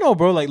 I don't know,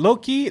 bro. Like low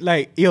key,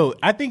 like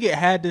I think it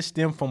had to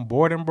stem from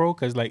boredom, bro.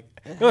 Because like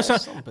It there was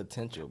has some, some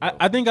potential, bro.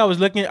 I think I was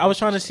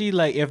trying to see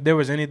like if there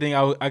was anything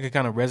I could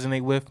kind of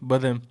resonate with,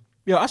 but then.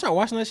 I started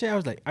watching that shit. I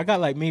was like, I got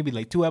like maybe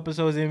like 2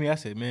 episodes in me. I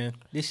said, man,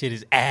 this shit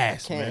is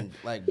ass, man.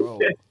 Can't, like, bro.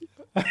 We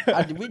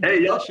did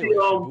Hey, y'all that shit see, with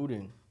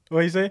Shippuden. What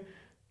you say?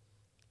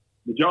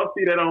 Did y'all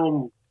see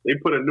that? They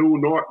put a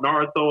new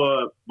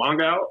Naruto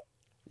manga out.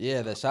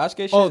 Yeah, the Sasuke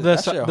shit. Oh, the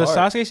that shit hard.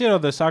 Sasuke shit or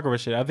the Sakura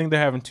shit? I think they're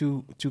having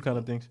two kind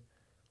of things.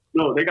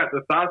 No, they got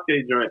the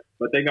Sasuke joint,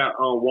 but they got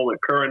one with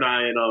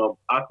Kurenai and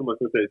Asuma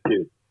Sensei's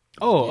kid.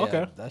 Oh, Yeah,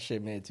 okay. That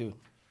shit made too.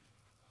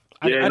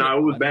 Yeah, no,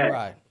 it was bad.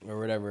 Right, or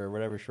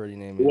whatever shorty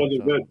name It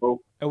wasn't good,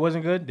 bro. It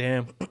wasn't good.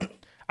 Damn.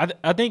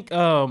 I think the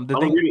I'm thing.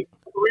 gonna read it.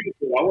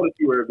 I want to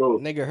see where it goes.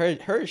 Nigga,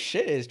 her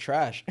shit is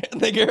trash.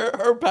 Nigga,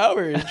 her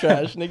power is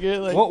trash.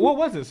 Nigga, like What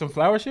was it? Some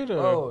flower shit or?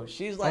 oh,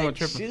 she's I'm like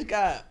tripping. she's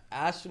got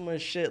Asuma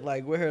shit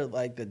like with her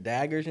like the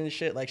daggers and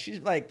shit. Like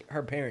she's like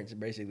her parents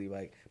basically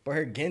like, but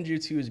her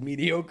genjutsu is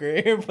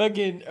mediocre. Her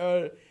fucking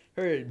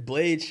her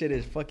blade shit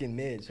is fucking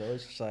mid. So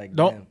it's just like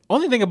The damn.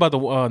 only thing about the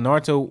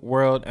Naruto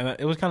world, and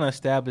it was kind of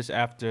established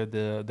after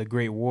the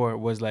Great War,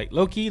 was like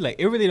low key, like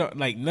it really don't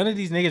like none of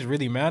these niggas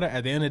really matter.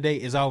 At the end of the day,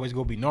 it's always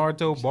gonna be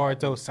Naruto,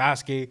 Boruto,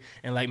 Sasuke,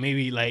 and like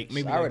maybe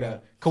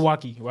Sarada.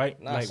 Kawaki,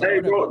 right? Nah, Like, Sarada. Hey,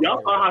 bro, y'all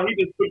saw how he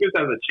just took this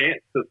as a chance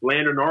to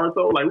slander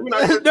Naruto? Like, we're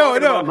not even no.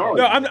 talking about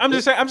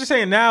Naruto. I'm just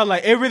saying now,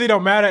 like it really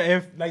don't matter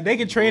if like they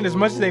can train as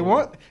much as they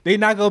want. They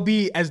not gonna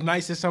be as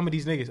nice as some of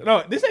these niggas.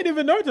 No, this ain't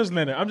even Naruto's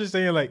slander. I'm just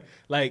saying like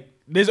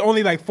there's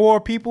only like 4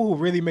 people who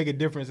really make a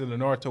difference in the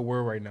Naruto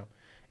world right now.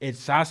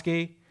 It's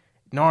Sasuke,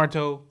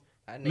 Naruto,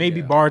 That nigga,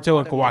 maybe Boruto,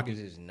 and them Kawaki.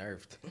 niggas is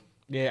nerfed.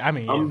 Yeah, I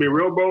mean, I'm gonna be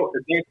real, bro.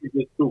 It's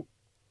actually just 2.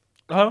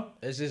 huh?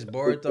 It's just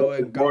Boruto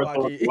and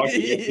Boruto and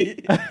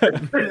Kawaki.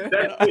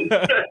 That's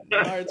it.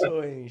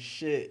 Naruto ain't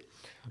shit.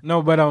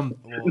 No, but Well,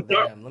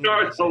 damn, let me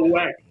not say Naruto that.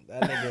 whack.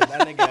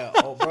 That nigga,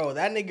 oh, bro,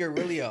 that nigga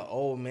really a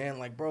old man.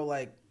 Like, bro,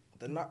 like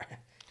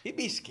he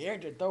be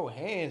scared to throw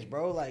hands,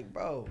 bro. Like,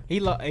 bro,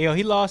 he lost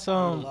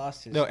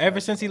lost his ever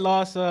stuff, since he bro.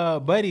 lost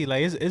Buddy,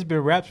 like it's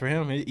been raps for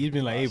him. He's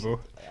been like, hey, bro.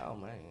 Like, oh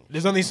man,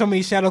 There's only so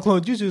many shadow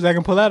clone jutsus I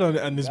can pull out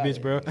on this Got bitch,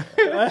 it. bro.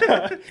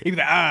 He's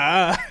like,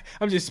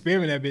 I'm just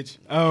spamming that bitch.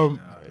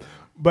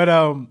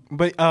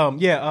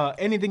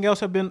 Anything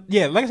else I've been,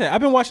 like I said, I've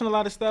been watching a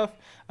lot of stuff.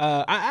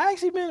 I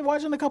actually been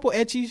watching a couple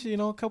ecchies,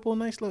 a couple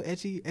nice little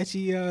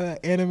ecchi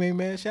anime,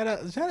 man. Shout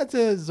out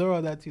to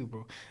Zoro that too,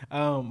 bro.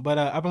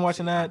 I've been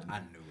watching that. I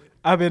knew it.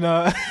 I've been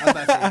I was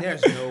about to say,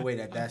 there's no way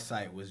that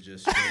site was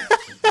just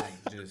straight,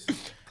 like just.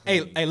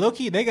 Hey, low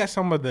key, they got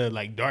some of the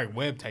like dark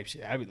web type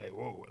shit. I'd be like,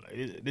 whoa,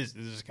 like, this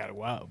is kind of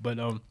wild. But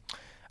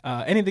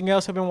anything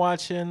else I've been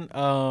watching?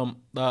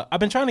 I've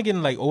been trying to get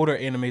in like older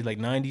anime, like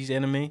 90s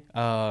anime,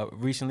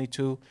 recently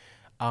too.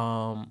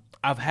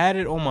 I've had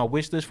it on my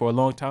wish list for a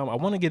long time. I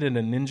want to get in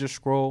a Ninja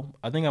Scroll.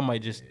 I think I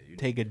might just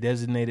take a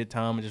designated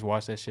time and just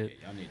watch that shit.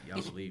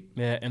 Y'all sleep.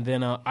 Yeah, and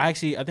then I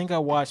think I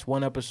watched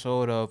one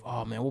episode of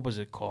what was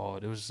it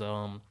called? It was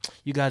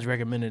you guys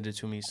recommended it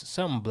to me.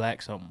 Something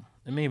black something.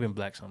 It may have been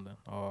black something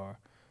or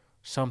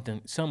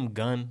something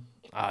gun.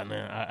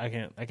 Man, I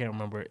can't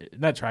remember.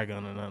 Not Trigun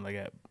or nothing like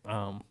that.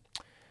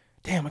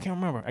 Damn, I can't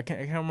remember. I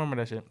can't remember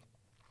that shit.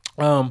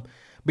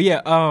 But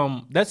yeah,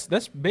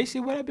 that's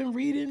basically what I've been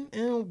reading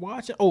and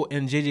watching. Oh,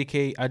 and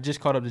JJK, I just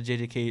caught up to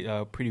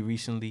JJK pretty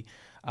recently.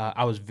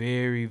 I was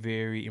very,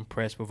 very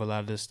impressed with a lot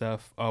of this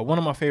stuff. One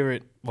of my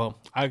favorite, well,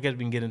 I guess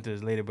we can get into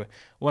this later, but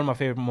one of my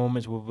favorite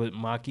moments was with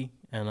Maki,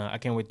 and I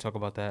can't wait to talk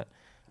about that.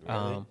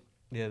 Really?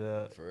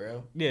 For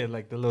real? Yeah,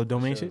 like the little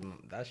domain shit.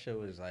 That shit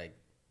was like,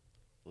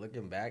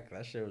 looking back,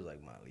 that shit was like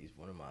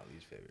one of my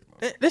least favorite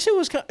moments. That shit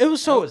was it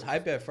was So so it was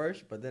hype at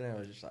first, but then it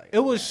was just like it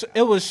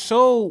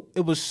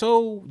was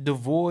so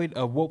devoid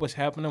of what was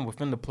happening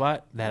within the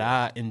plot that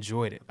I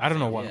enjoyed it. I don't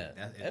know why. Yeah.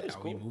 That was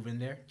Are we cool. moving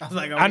there? I was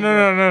like, No.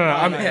 Yeah,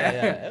 I'm,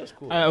 it was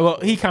cool. well,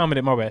 he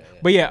commented, my bad.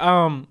 But yeah,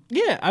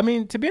 I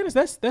mean, to be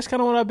honest, that's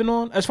kind of what I've been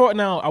on. As far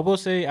now, I will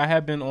say I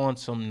have been on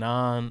some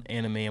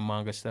non-anime and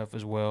manga stuff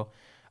as well.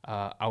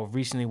 I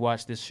recently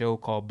watched this show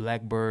called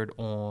Blackbird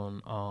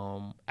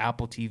on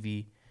Apple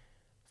TV.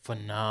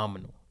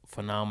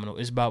 Phenomenal.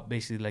 It's about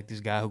basically like this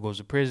guy who goes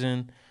to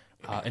prison,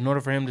 in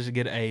order for him to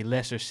get a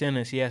lesser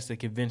sentence, he has to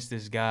convince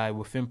this guy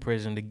within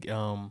prison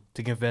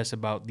to confess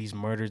about these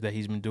murders that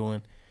he's been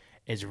doing.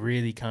 It's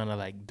really kind of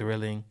like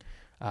thrilling.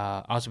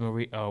 Also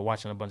been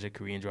watching a bunch of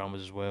Korean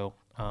dramas as well.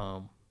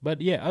 But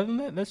yeah, other than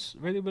that, that's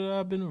really what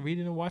I've been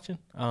reading and watching.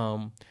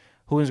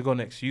 Who is to go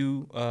next?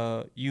 You,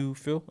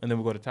 Phil, and then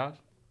we'll go to Taj.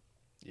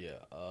 Yeah.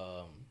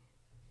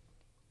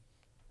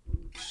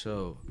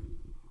 So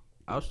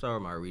I'll start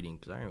with my reading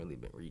because I ain't really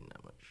been reading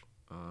that much.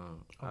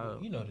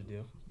 You know the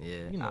deal.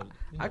 Yeah,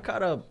 I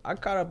caught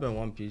up in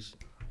One Piece.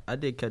 I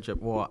did catch up.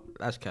 Well,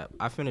 that's cap.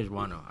 I finished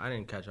Wano. I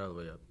didn't catch all the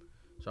way up,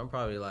 so I'm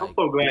probably like. I'm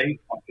so glad he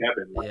stopped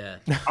capping. Like, Yeah,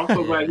 I'm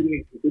so glad he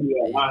didn't continue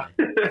that lie.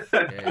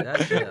 yeah,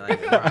 that shit.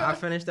 Like, bro, I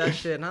finished that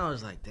shit, and I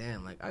was like,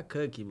 damn, like I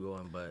could keep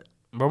going, but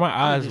Bro, my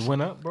eyes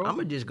went up, bro. I'm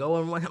gonna just go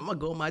and I'm gonna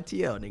go on my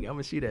TL, nigga. I'm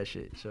gonna see that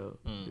shit. So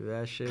do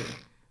that shit.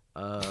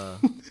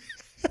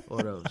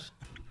 What else?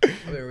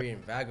 I've been reading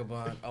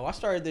Vagabond. Oh, I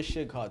started this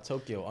shit called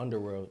Tokyo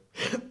Underworld.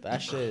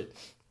 That shit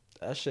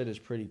is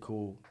pretty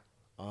cool.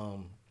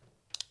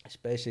 It's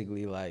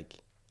basically like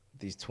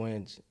these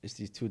twins. It's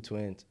these two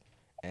twins,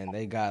 and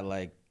they got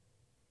like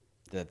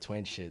the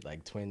twin shit,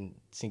 like twin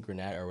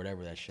synchronat or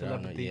whatever that shit.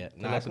 Telepathy. I don't know yet.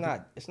 No, it's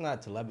not. It's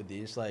not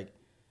telepathy. It's like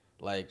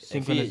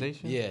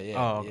Synchronization?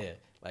 Yeah.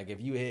 Like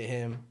if you hit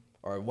him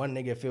or one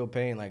nigga feel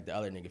pain, like the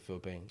other nigga feel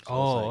pain. So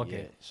Oh, it's like,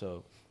 okay. Yeah.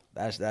 So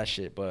that's that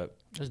shit. But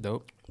That's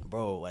dope.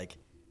 bro, like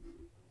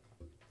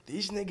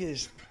these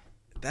niggas,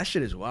 that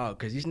shit is wild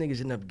because these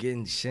niggas end up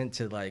getting sent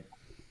to like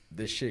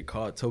this shit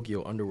called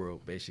Tokyo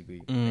Underworld,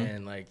 basically,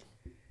 and like,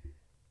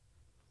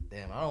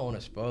 damn, I don't want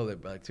to spoil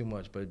it like too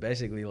much, but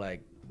basically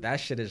like that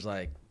shit is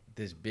like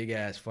this big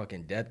ass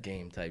fucking death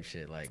game type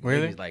shit. Like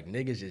Really?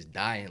 niggas just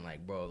dying,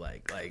 like bro,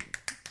 like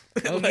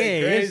Okay, like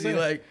crazy, yes, sir.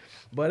 like.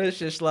 But it's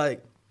just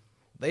like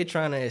they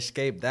trying to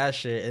escape that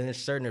shit, and it's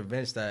certain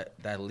events that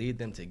lead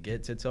them to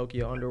get to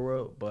Tokyo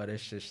Underworld. But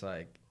it's just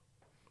like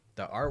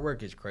the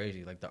artwork is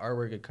crazy. Like the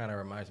artwork, it kind of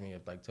reminds me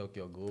of like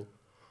Tokyo Ghoul.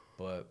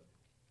 But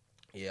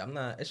yeah, I'm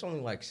not. It's only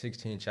like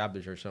 16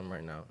 chapters or something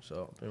right now,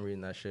 so I've been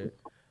reading that shit.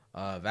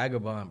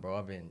 Vagabond, bro.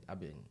 I've been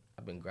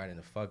grinding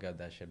the fuck out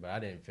that shit, but I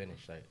didn't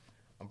finish. Like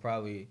I'm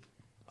probably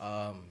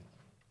I'm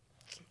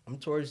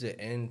towards the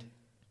end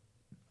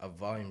of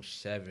volume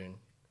 7.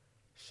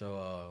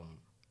 So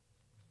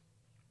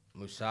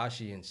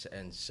Musashi and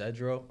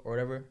Cedro or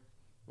whatever,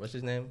 what's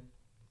his name?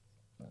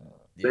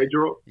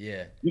 Pedro,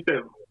 Yeah, you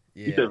said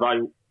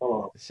volume.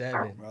 Hold on.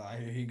 7. Bro,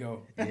 here he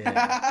go.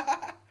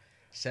 Yeah,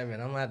 7.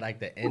 I'm at like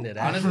the end of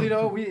that. Honestly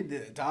though,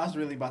 Todd's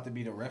really about to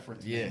be the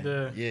reference. yeah,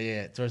 man.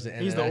 yeah. Towards the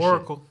end. He's of the that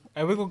Oracle.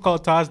 Hey, we're gonna call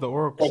Taj the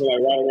Oracle. Like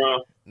right around.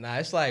 Shit. Nah,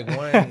 it's like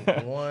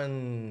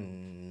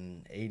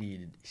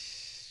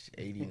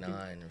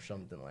 189 or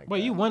something like that.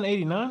 Wait, you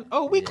 189?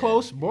 Oh, we Yeah,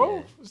 close, bro.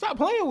 yeah. Stop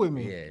playing with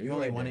me. Yeah, You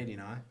only right there.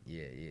 189.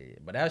 Yeah.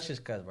 But that's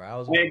just cause, bro. I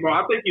was. Hey, bro,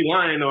 I think you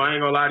lying though. I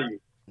ain't gonna lie to you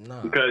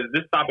Nah, because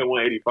this stop at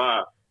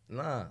 185.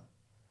 nah.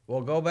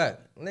 Well, go back,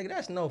 nigga.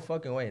 That's no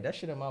fucking way. That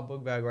shit in my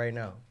book bag right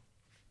now.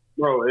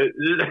 Bro, it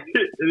is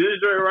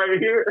right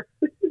here.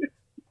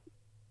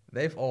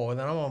 Then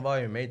I'm on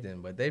volume 8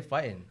 then, but they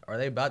fighting. Or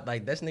they about,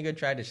 like, this nigga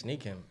tried to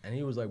sneak him, and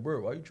he was like,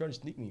 bro, why you trying to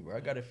sneak me, bro? I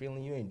got a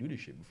feeling you ain't do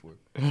this shit before.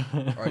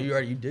 Or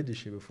you did this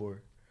shit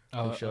before.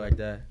 Some shit like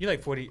that. You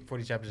like 40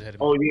 chapters ahead of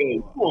me. Oh yeah,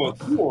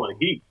 you on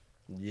heat.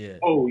 Yeah.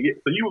 Oh yeah,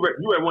 so you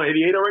at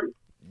 188 already?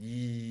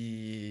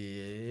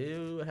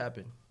 Yeah, what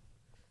happened?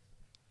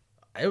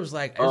 It was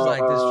like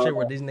this shit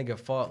where this nigga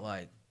fought,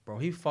 like, bro,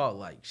 he fought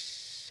like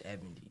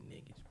 70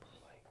 niggas, bro.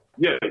 Like,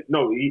 Yeah,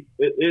 no,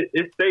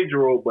 it's stage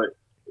role, but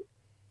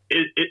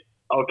it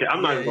okay.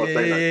 I'm not even gonna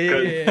say that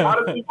because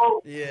honestly,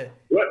 bro, yeah.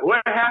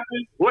 what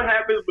happens? What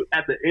happens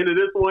at the end of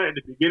this one, at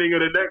the beginning of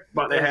the next,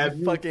 about to have That's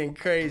you fucking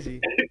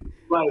crazy.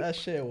 like That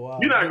shit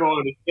wild. you're not gonna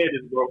understand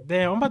this, bro.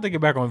 Damn, I'm about to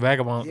get back on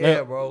Vagabond.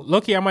 Yeah, bro.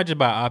 Loki, I might just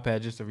buy an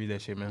iPad just to read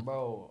that shit, man.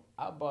 Bro,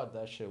 I bought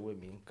that shit with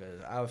me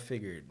because I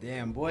figured.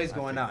 Damn, boys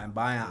going out and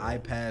buying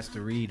iPads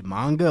to read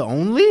manga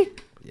only?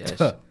 Yes.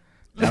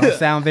 That don't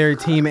sound very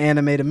team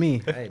anime to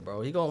me. Hey,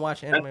 bro, he gonna watch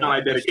That's anime. not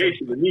like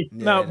dedication to me.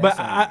 No, that but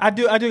sound- I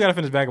do gotta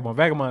finish Vagabond.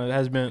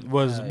 Vagabond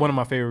was one of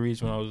my favorite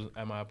reads when I was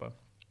at my iPad.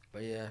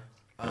 But yeah,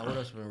 what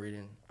else have I been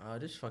reading?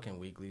 Just fucking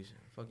weeklies.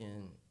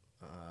 Fucking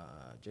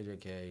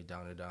JJK,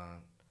 Down to Dawn.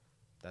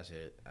 That's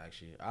it,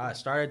 actually. I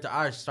started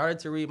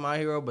to read My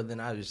Hero, but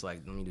then I was just like,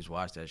 let me just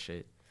watch that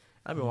shit.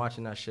 I've been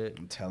watching that shit.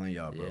 I'm telling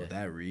y'all, bro, Yeah.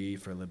 that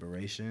read for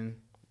Liberation.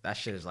 That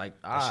shit is like,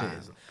 That shit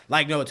is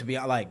like, no, to be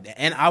like,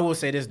 and I will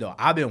say this though,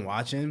 I've been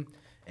watching,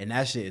 and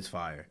that shit is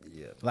fire.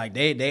 Yeah. Like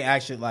they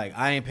actually like,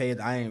 I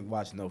ain't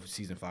watching no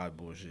season 5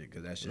 bullshit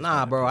because that shit.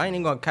 Nah, bro, I ain't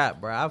even gonna cap,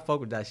 bro. I fuck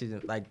with that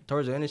season. Like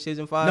towards the end of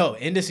season 5. No,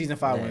 into season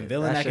 5 Yeah, when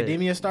Villain that shit-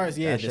 Academia starts,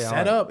 yeah, that the shit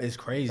hard. setup is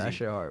crazy. that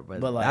shit hard,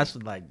 but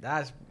like,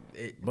 that's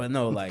it. but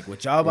no, like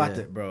what y'all about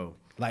Yeah. to, bro.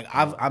 Like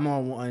I'm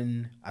on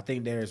one. I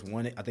think there's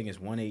one. I think it's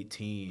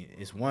 118.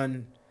 It's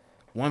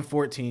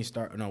 114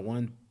 start. No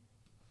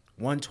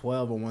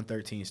 112 or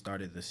 113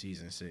 started the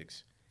season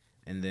 6,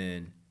 and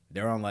then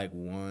they're on like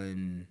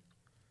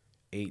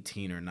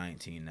 18 or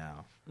 19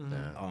 now.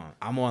 Yeah.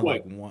 I'm on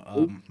What? like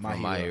one.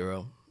 My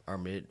hero. Or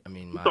mid. I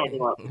mean, my. Talking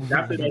about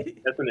that's in the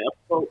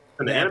episode.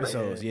 In The the anime.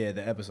 episodes, yeah,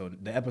 the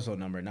episode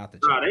number, not the.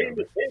 Nah, chapter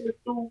number. they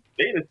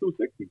in the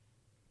 260.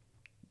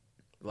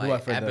 What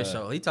Like for the-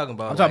 episode. He talking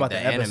about. I'm talking like,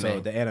 about the episode,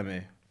 anime. the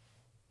anime.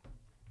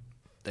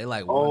 They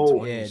like Oh,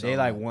 120. Yeah, they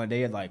like one.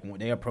 They like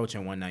they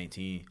approaching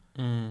 119.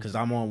 Cause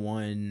I'm on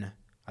one.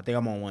 I think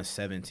I'm on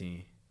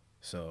 117.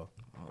 So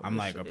I'm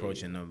like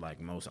approaching the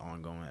like most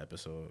ongoing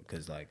episode.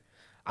 Cause like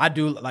I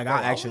do like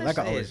I actually like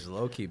I always. It's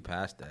low key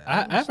past that. I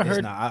haven't It's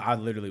heard. not, I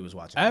literally was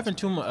watching. I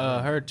haven't last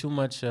night. heard too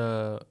much.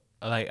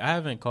 Like I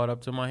haven't caught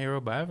up to My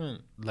Hero, but I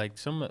haven't like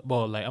some.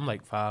 Well, like I'm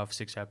like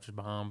 5-6 chapters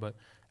behind, but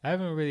I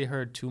haven't really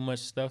heard too much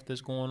stuff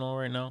that's going on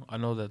right now. I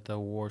know that the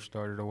war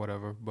started or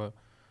whatever, but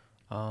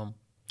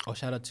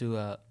shout out to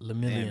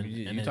Lemillion.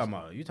 Damn, and you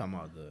talking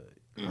about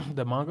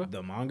the manga?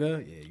 the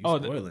manga? Yeah, you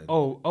spoiling.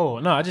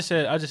 No, I just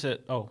said.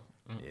 Oh,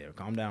 Yeah,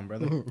 calm down,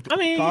 brother. I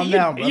mean, Calm you,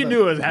 down, brother. you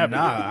knew it was happening.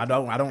 Nah,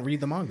 I don't read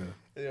the manga.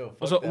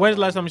 So when's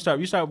the last time you started?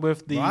 You start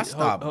with the. Bro, I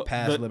stopped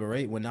past the-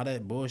 Liberate when all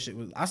that bullshit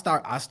was. I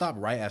stopped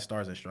right at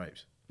Stars and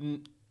Stripes.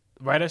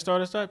 right at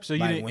Start Stop. So you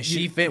Like didn't, when you-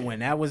 she fit, when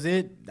that was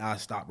it, I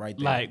stopped right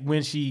there. like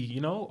when she,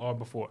 or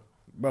before.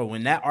 bro,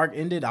 when that arc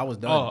ended, I was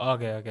done. Oh,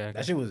 okay.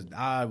 That shit was.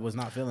 I was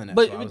not feeling that.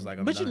 But so I was like,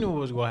 I'm but you done. knew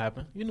what was gonna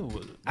happen. You knew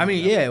what. I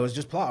mean, yeah, it was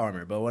just plot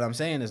armor. But what I'm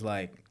saying is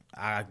like,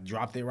 I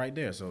dropped it right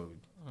there. So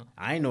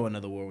I ain't know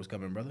another war was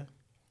coming, brother.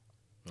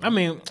 I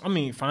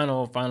mean,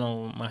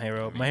 final My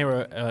Hero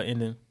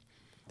ending.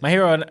 My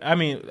Hero. I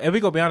mean, if we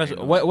go be honest,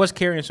 what's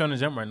carrying Shonen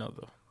Jump right now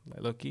though?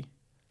 Like low key,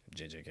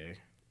 JJK,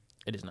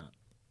 it is not.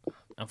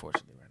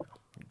 Unfortunately, right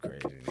now.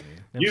 crazy.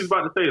 Nigga. You was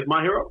about to say it's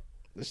My Hero?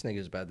 This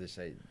nigga's about to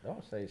say,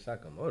 don't say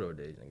Sakamoto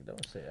days, nigga.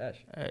 Don't say that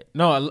shit. Hey,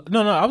 no. I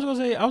was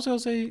gonna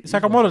say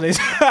Sakamoto days.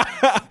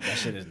 That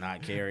shit is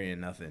not carrying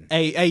nothing.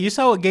 Hey, you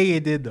saw what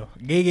Gege did though.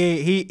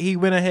 Gege, he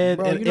went ahead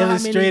Bro, and you know how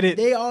many- illustrated.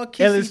 they all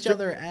kiss each illustra-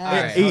 other All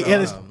ass. right, he hold on,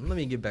 illust- hold on. Let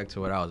me get back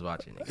to what I was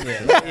watching.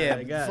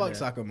 Nigga. Yeah, fuck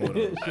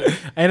Sakamoto.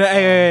 And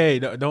hey,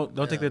 don't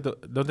take that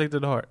to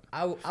the heart.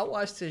 I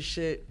watched this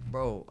shit,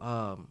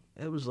 bro.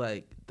 It was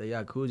like the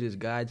Yakuza's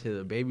Guide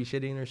to the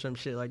Babysitting or some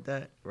shit like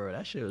that, bro.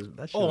 That shit was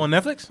Oh, on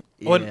Netflix?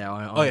 yeah, On-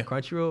 on yeah.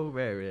 Crunchyroll,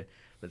 right.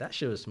 But that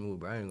shit was smooth,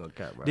 bro. I ain't gonna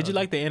cut, bro. Did you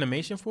like the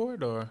animation for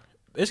it or?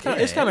 It's kind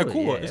Yeah, of it was-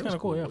 cool. yeah, It's it kind was of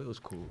cool. Yeah. It was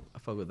cool. I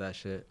fuck with that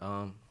shit.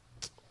 What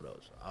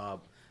else?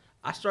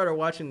 I started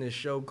watching this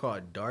show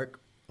called Dark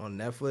on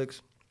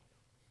Netflix.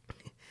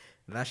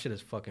 And that shit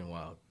is fucking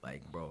wild.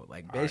 Like, bro,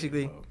 like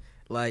basically, know.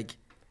 like,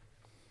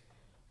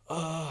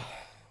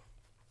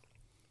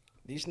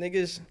 these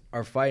niggas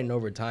are fighting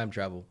over time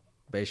travel.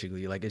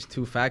 Basically, like it's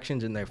two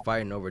factions and they're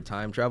fighting over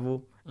time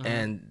travel,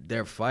 and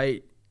their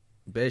fight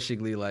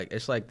basically like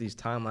it's like these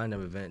timeline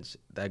of events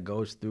that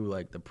goes through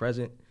like the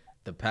present,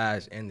 the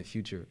past, and the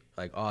future,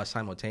 like all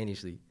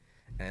simultaneously.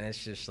 And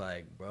it's just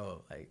like,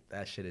 bro, like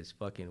that shit is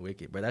fucking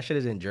wicked. But that shit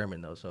is in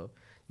German though, so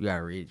you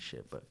gotta read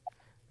shit. But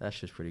that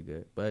shit's pretty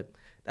good. But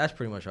that's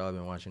pretty much all I've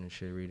been watching and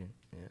shit, reading.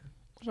 Yeah.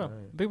 What's up?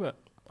 Big butt.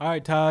 All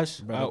right, Taj.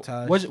 Brother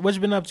Taj. What you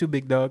been up to,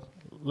 big dog?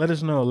 Let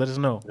us know.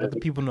 Let the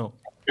people know.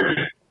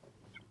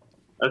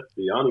 Let's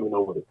see. I don't even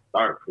know where to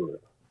start for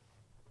it.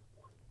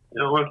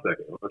 One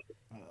second.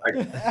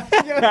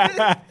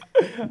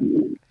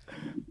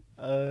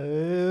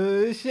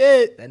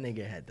 Shit. That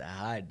nigga had to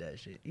hide that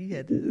shit. He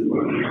had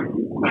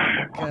to.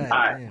 God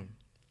Alright. damn.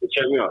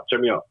 Check me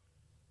out.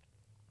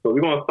 So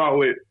we're gonna start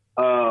with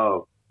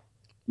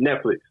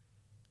Netflix.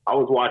 I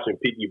was watching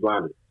Peaky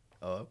Blinders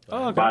Oh,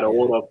 okay. by the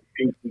order of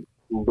Peaky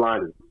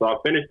Blinders. So I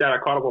finished that. I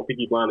caught up on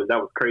Peaky Blinders. That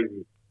was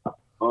crazy.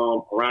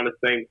 Around the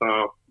same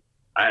time,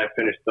 I had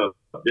finished up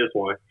this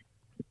one,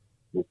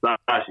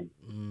 Musashi,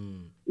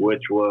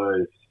 which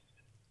was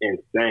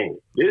insane.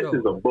 This Yo,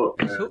 is a book,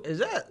 man. Who is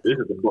that? This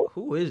is a book.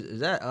 Who is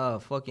that?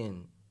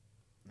 Fucking.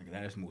 Nigga,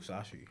 that is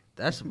Musashi.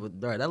 That's what.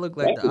 Bro, that look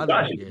like That's the other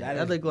Musashi. nigga. That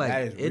That is- look like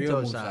that is real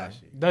Ito side.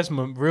 Musashi. That's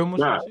real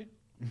Musashi.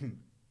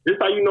 This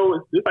how you know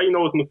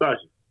it's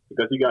Musashi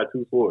because he got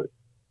two swords,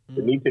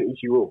 the Niten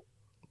Ichiro.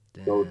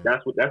 So Damn.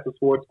 that's the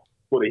sword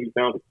that he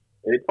founded.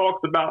 And it talks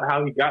about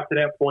how he got to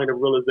that point of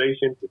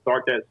realization to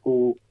start that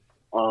school.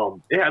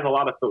 It has a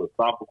lot of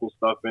philosophical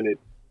stuff in it.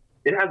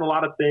 It has a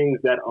lot of things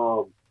that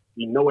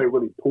it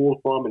really pulled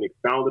from and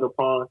expounded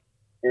upon.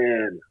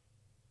 And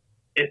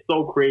it's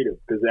so creative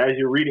because as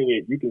you're reading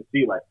it, you can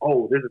see like,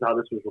 oh, this is how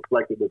this was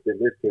reflected within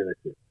this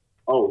character.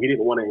 Oh, he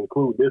didn't want to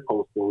include this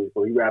whole story,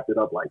 so he wrapped it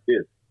up like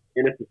this.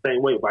 And it's the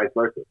same way, vice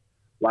versa.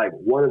 Like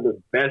one of the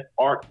best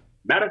arcs,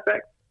 matter of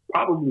fact,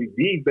 probably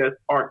the best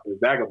arc in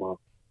Vagabond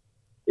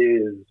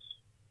is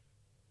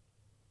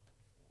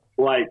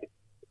like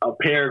a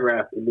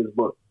paragraph in this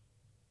book.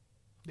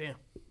 Damn.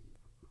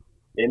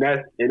 And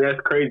that's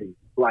crazy.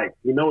 Like,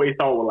 he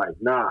thought was like,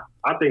 nah,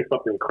 I think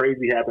something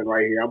crazy happened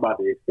right here. I'm about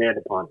to expand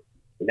upon it.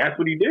 And that's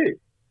what he did.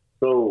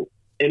 So,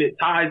 and it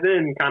ties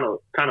in kind of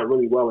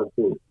really well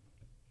into it.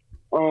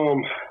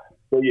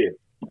 So yeah,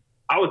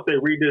 I would say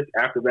read this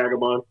after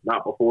Vagabond,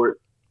 not before it.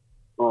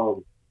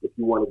 If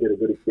you want to get a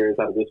good experience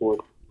out of this one.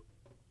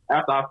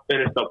 After I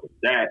finished up with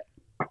that,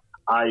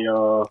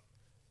 I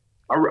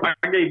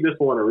gave this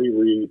one a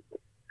reread.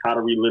 How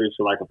to Read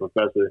Literature Like a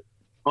Professor.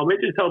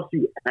 It just helps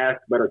you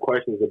ask better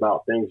questions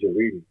about things you're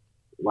reading.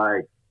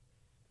 Like,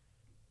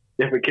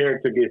 if a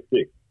character gets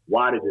sick,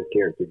 why did this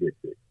character get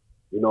sick?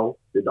 You know,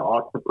 did the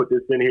author put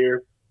this in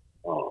here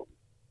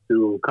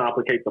to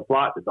complicate the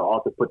plot? Did the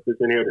author put this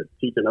in here to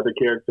teach another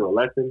character a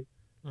lesson?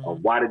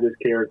 Why did this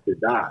character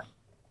die?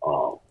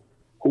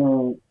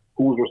 Who's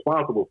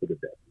responsible for the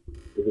death?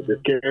 Is it this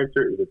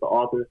character? Is it the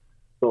author?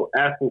 So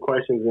asking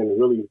questions and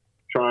really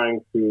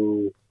trying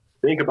to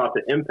think about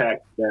the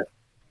impact that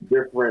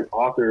different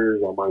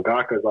authors or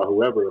mangakas or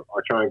whoever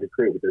are trying to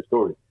create with their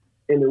story.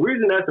 And the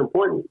reason that's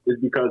important is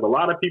because a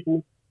lot of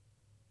people,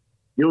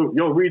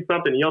 you'll read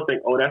something and you'll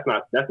think, oh, that's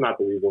not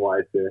the reason why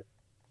it's there.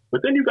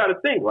 But then you got to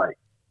think, like,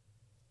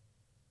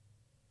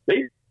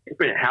 they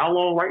spent how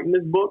long writing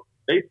this book?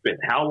 They spent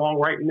how long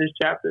writing this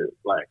chapter?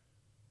 Like,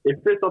 if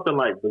it's something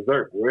like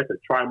Berserk, where it's a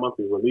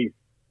tri-monthly release,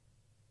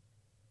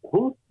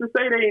 who's to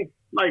say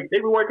they've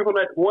been working on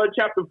that one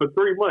chapter for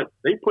 3 months.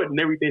 They putting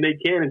everything they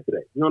can into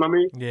that. You know what I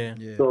mean?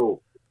 Yeah.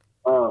 So,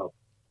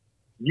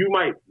 you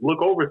might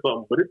look over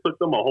something, but it took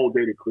them a whole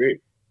day to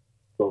create.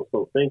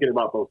 So thinking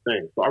about those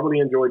things. So I really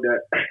enjoyed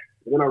that.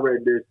 And then I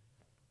read this.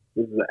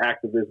 This is an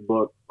activist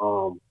book,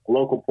 a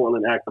local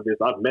Portland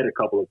activist. I've met a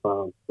couple of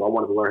times, so I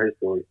wanted to learn his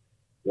story.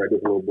 Read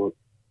this little book.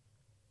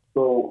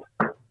 So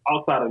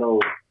outside of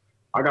those,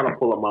 I gotta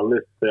pull up my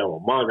list to say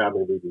what manga I've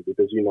been reading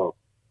because you know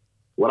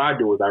what I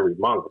do is I read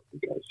manga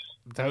because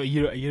So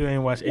you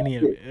didn't watch any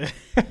of it.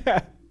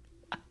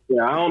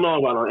 yeah, I don't know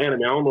about no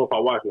anime. I don't know if I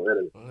watch no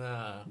anime.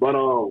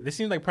 But This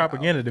seems like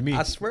propaganda to me.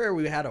 I swear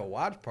we had a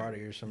watch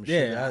party or some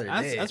shit the Yeah, other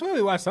day. I swear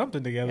we watched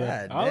something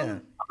together. God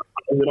damn.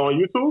 is it on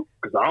YouTube?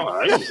 Because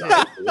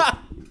I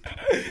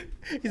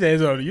He said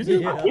it's on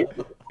YouTube. Yeah.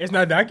 It's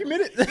not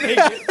documented. It's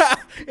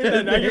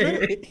not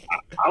documented.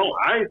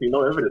 I ain't seen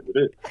no evidence of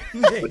this.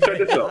 But check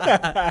this out.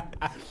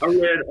 I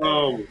read.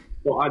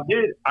 So I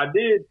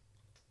did.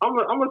 I'm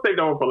gonna take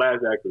that one for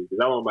last actually because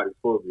that one might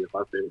expose me if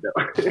I say it that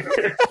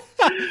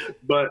way.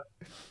 But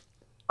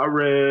I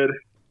read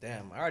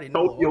Damn, I already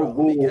know. Tokyo Hold on,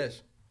 let me Ghoul.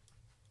 guess.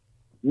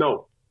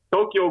 No,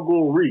 Tokyo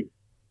Ghoul Read.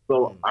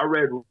 So I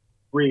read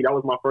Read. That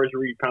was my first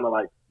read, kind of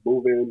like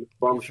moving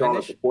from You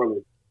Charlotte finished? to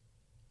Portland.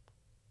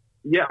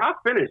 Yeah, I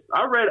finished.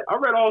 I read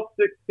all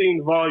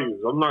 16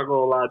 volumes. I'm not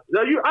gonna lie.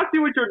 No, I see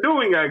what you're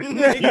doing. Actually,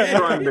 he's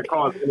trying to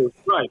cause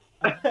strife.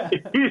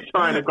 He's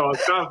trying to cause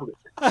conflict.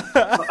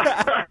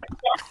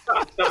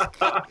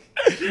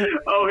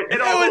 Oh, it That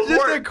was almost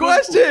just a worked.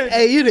 question.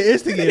 Hey, you the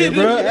instigator,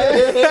 bro.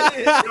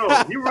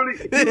 Yo, you really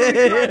tried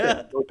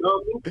that.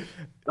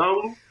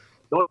 So,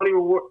 don't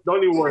even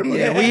worry about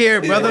Yeah, that. we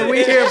here, brother.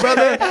 We here,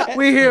 brother.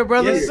 We here,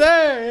 brother. Yes,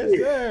 sir. Yes,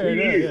 sir.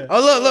 Yeah. Yeah.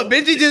 Oh, look,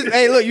 Benji just.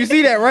 Hey, look, you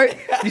see that, right?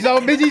 You saw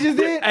what Benji just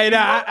did? Hey,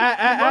 nah,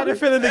 I had a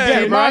feeling the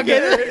Hey, game, bro. I manga.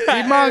 get it.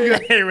 He manga.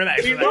 Hey,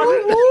 relax. He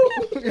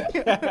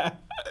relax.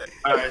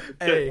 All right, so,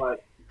 Hey.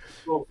 like,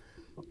 so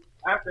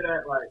after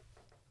that, like,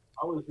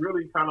 I was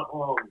really kind of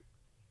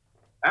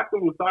after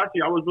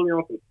Musashi, I was really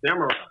on some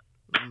samurai,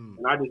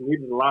 and I just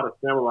needed a lot of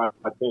samurai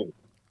things.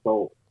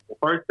 So the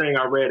first thing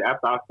I read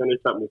after I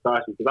finished up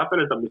Musashi, because I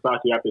finished up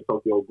Musashi after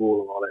Tokyo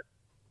Ghoul and all that,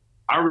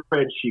 I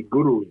read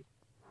Shigurui,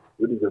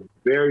 which is a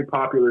very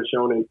popular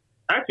shonen,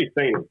 actually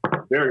seinen,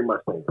 very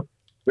much seinen,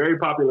 very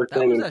popular That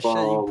was seinen that shit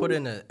you from. put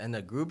in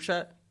the group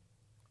chat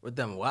with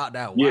them wild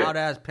Yeah.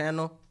 ass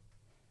panel.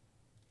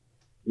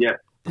 Yes,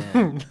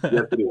 Damn.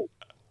 yes it is.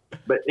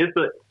 But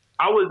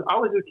I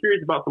was just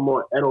curious about some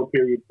more Edo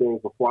period things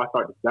before I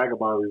started this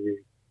Vagabond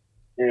reread.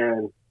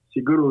 And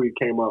Shigurui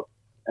came up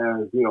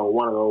as, you know,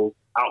 one of those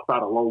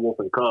outside of Lone Wolf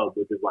and Cub,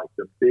 which is like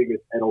the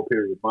biggest Edo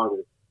period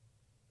manga.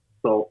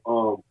 So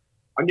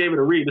I gave it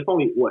a read. It's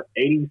only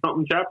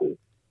 80-something chapters.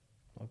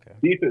 Okay.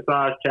 Decent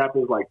sized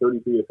chapters, like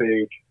 33 a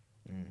page,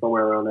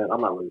 somewhere around that.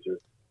 I'm not really sure.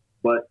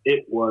 But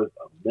it was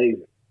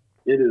amazing.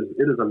 It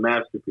is a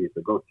masterpiece,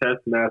 a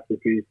grotesque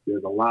masterpiece.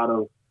 There's a lot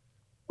of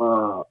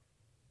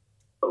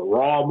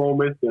raw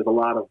moments. There's a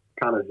lot of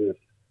kind of just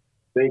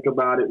think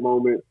about it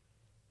moments.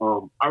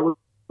 I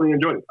really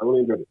enjoyed it.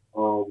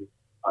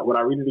 Would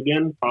I read it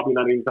again? Probably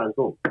not anytime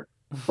soon.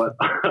 But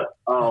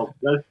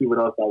let's see what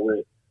else I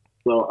read.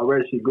 So I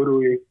read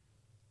Shigurui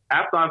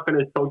after I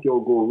finished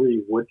Tokyo Ghoul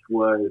Read, which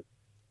was,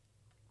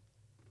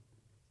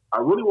 I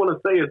really want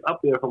to say it's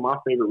up there for my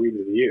favorite read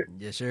of the year.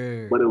 Yes,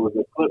 sir. But it was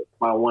eclipsed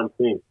by one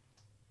thing.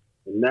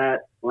 And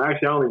that, well,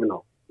 actually, I don't even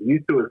know.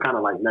 These two is kind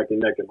of like neck and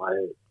neck in my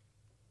head.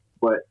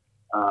 But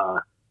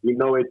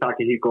Inoue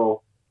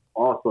Takehiko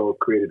also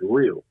created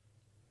Real,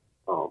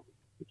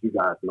 which you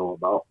guys know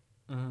about.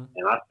 Mhm.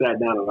 And I sat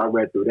down and I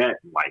read through that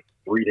in like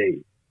 3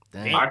 days.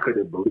 Damn. I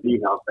couldn't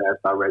believe how fast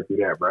I read through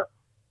that, bro.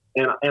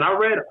 And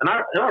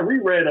I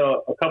reread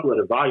a couple of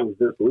the volumes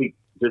this week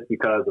just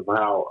because of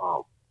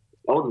how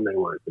potent they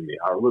were to me.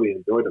 I really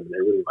enjoyed them. And they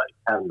really like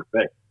had an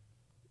effect.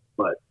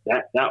 But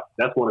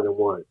that's one of the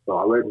ones. So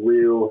I read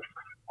Real.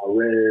 I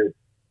read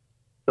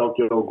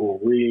Tokyo Ghoul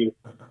Read.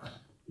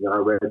 Then I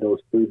read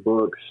those 3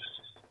 books.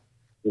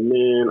 And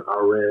then I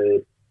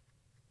read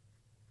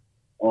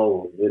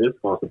Oh, yeah, this is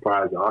gonna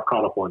surprise you. I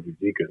caught up on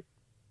Jujika.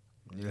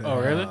 Oh,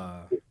 really?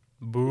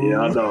 Boo. Yeah,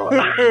 I know.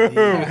 That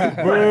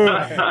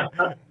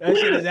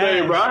shit is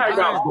Hey, bro, ass. I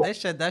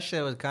got, That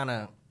shit was kind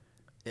of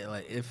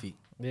like iffy.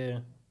 Yeah.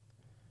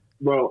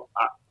 bro.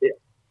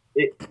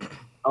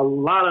 A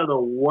lot of the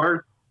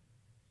worst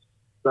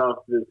stuff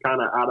is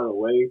kind of out of the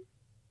way.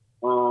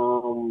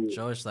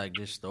 So it's like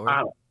this story.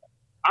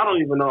 I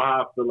don't even know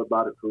how I feel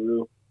about it for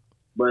real.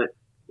 But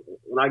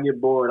when I get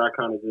bored, I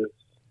kind of just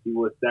see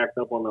what's stacked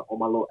up on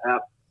my little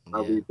app. I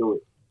read through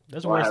it.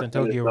 That's Well, I worse have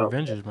than to Tokyo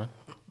finish up. Revengers, man.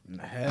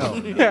 Hell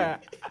no. Yeah.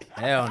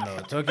 Hell no.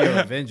 Tokyo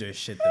Avengers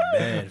shit the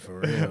bed for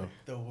real.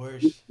 The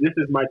worst. This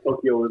is my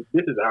Tokyo.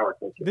 This is our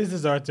Tokyo. This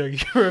is our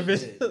Tokyo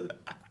Revengers.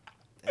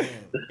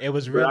 It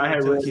was But I really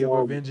had read,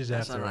 Tokyo Revengers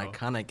That's after an all.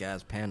 iconic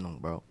ass panel,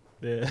 bro.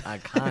 Yeah.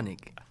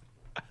 Iconic.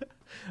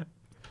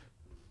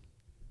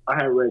 I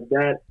had read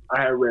that.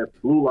 I had read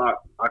Blue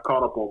Lock. I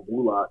caught up on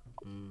Blue Lock.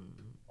 And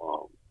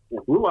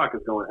Blue Lock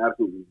is going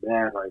absolutely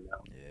mad right now.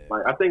 Yeah.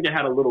 Like I think it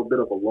had a little bit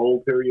of a lull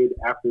period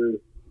after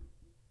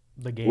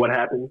The game. what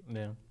happened,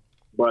 Yeah.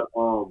 but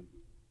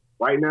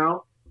right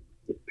now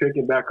it's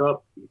picking back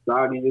up.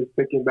 Usagi is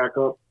picking back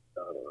up.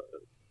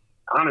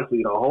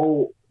 Honestly, the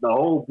whole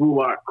Blue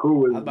Lock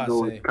crew I is was about to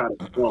doing say, kind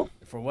of slow.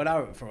 For what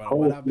I've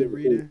been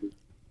reading,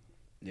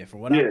 I've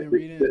been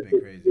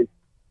crazy.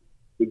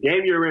 The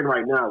game you're in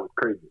right now is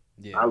crazy.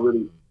 Yeah. I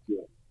really,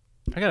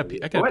 I gotta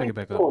pick it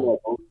back up.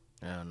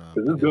 I don't know.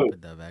 This is good.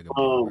 Put that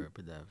vagabond, bro.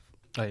 Put that.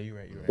 Oh, you're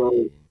right. You're right.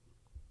 So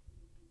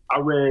I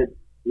read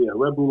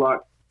Blue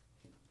Lock,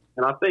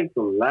 and I think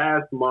the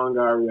last manga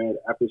I read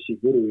after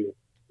Shiguru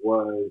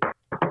was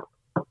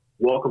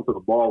Welcome to the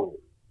Ballroom.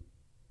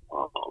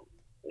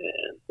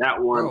 And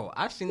that one, Bro,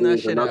 I seen that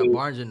is shit another- at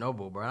Barnes and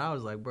Noble, bro. And I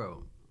was like,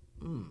 bro,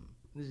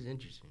 this is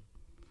interesting.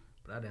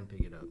 But I didn't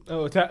pick it up.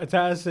 Oh,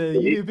 Ty said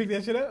you didn't pick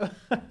that shit up.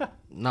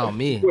 No,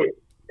 me. Wait,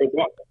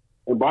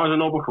 in Barnes and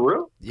Noble for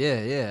real?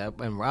 Yeah,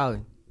 in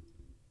Raleigh.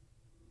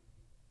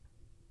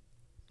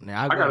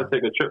 Now, I gotta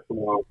take a trip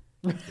tomorrow.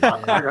 Yeah,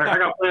 I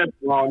got plans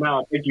tomorrow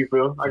now. Thank you,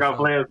 Phil. I got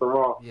plans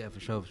tomorrow. yeah, for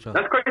sure.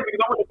 That's crazy because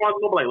I went to Barnes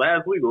and Noble like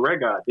last week with Red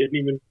Guy. Didn't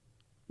even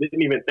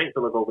think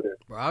to look over there.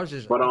 Bro, I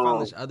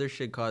found this other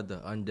shit called The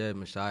Undead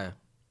Messiah.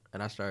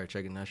 And I started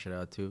checking that shit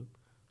out too.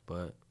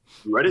 But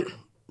You read it?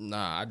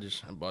 nah, I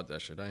bought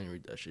that shit. I didn't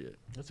read that shit yet.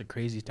 That's a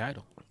crazy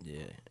title.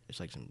 Yeah, it's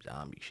like some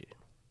zombie shit.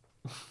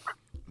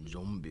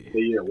 Zombie. But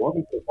yeah,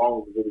 Welcome to the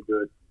Ballroom is really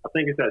good. I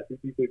think it's at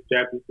 66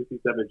 chapters.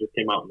 67 just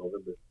came out in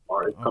November.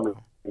 Or it's coming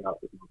out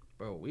this month.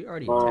 Bro, we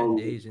already 10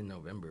 days in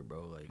November,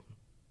 bro. Like,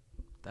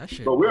 that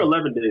shit. But we're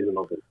 11 days in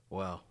November.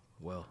 Well,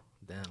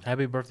 damn.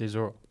 Happy birthday,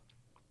 Zoro.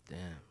 Damn.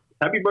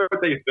 Happy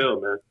birthday, Phil,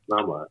 man. No,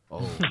 I'm lying.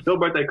 Oh, Phil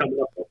birthday coming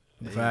up. Though.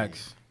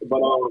 Facts. But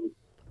let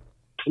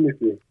me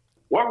see.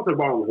 Welcome to the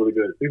Ballroom was really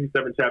good.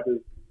 67 chapters,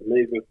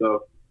 amazing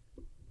stuff.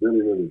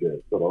 Really, really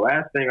good. So the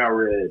last thing I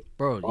read,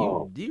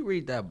 bro, do you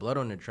read that Blood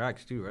on the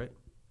Tracks too, right?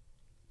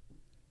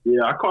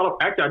 yeah, I caught up.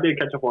 Actually, I did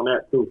catch up on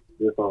that too.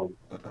 This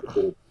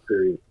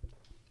period.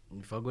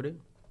 You fuck with it?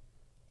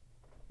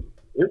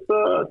 It's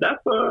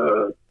that's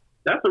a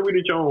read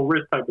at your own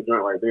risk type of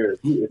joint right there. If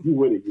you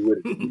with it, you with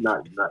it. If you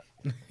not, you not.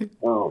 And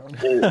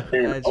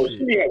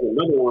Oshimi has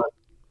another one.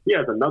 He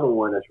has another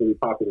one that's really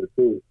popular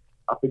too.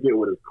 I forget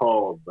what it's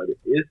called, but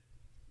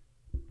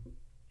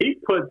he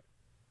puts.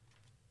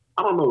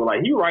 I don't know,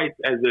 like he writes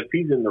as if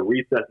he's in the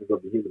recesses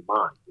of the human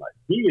mind. Like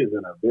he is in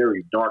a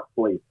very dark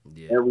place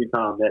every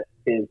time that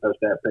pen touches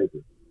that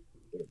paper.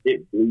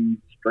 It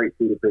bleeds straight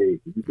through the page.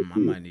 You can I see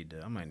might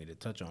need to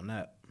touch on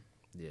that.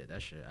 Yeah,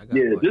 that shit. I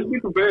just be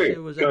prepared. That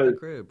shit was at the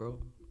crib, bro.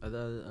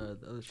 The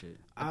other shit.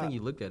 I think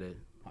you looked at it.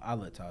 I'll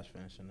let Tosh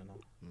finish and then I'll...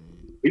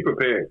 Be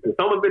prepared, because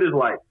some of it is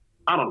like,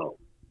 I don't know.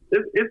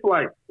 It's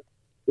like,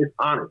 it's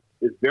honest.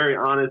 It's very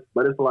honest,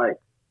 but it's like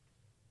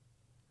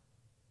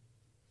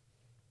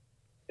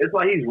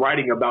he's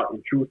writing about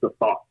intrusive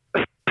thoughts.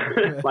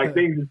 Like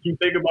things you keep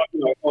thinking about,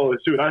 you're like, oh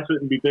shoot, I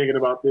shouldn't be thinking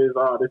about this.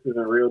 Oh, this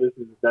isn't real. This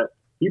isn't that.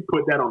 He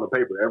put that on the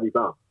paper every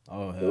time.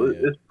 Oh, hell So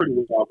it's pretty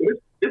wild. But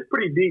it's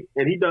pretty deep,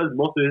 and he does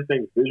most of his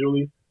things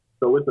visually.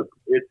 So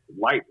it's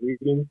light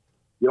reading.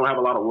 You don't have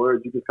a lot of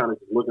words. You just kind of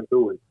just looking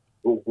through it.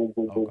 Boom, boom,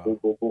 boom, boom, boom,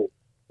 boom, boom.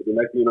 But the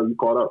next thing you know, you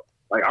caught up.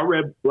 Like I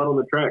read Blood on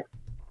the Tracks.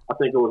 I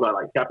think it was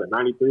like chapter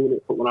 93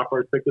 when I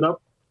first picked it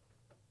up.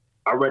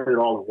 I read it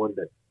all in one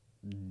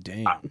day.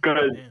 Damn.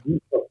 Because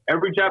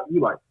every chapter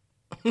you like,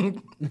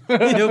 You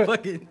know,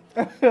 fucking,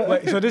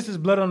 Wait, so this is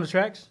Blood on the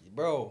Tracks?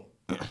 bro.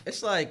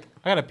 It's like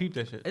I gotta peep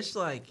that shit. it's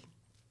like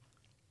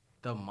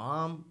the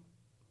mom,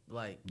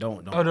 like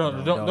Don't Oh,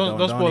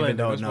 don't spoil it.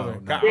 Don't spoil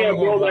it. God, yeah, I'm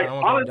bro. going Like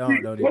blind.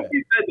 honestly, don't what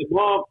he said to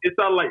mom, it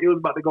sounded like it was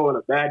about to go in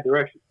a bad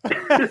direction.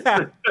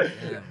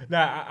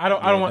 Nah, I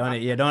don't want.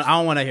 I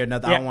don't want to hear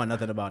nothing. I Yeah. don't want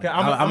nothing about it. Yeah,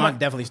 I'm I'm gonna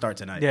definitely start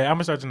tonight. Yeah, I'm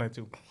gonna start tonight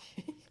too.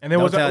 And then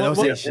Don't we'll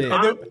say shit.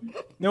 and then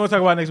we'll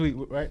talk about it next week,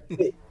 right?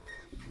 The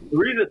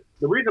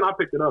reason I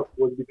picked it up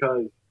was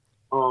because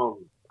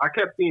I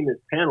kept seeing this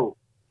panel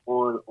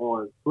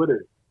on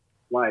Twitter,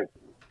 like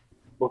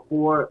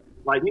before,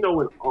 like you know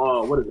when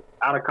what is it,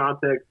 Out of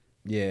Context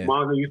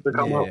manga used to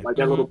come up, like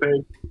that little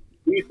page.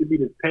 It used to be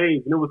this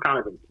page, and it was kind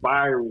of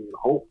inspiring and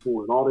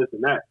hopeful and all this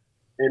and that.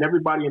 And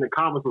everybody in the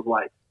comments was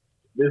like,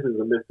 "This is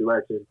a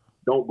misdirection.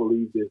 Don't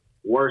believe this.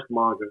 Worst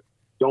manga.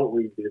 Don't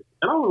read this."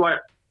 And I was like,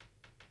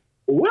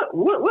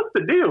 "What's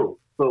the deal?"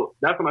 So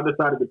that's when I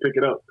decided to pick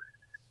it up.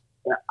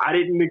 I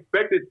didn't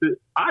expect it to.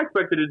 I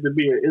expected it to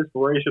be an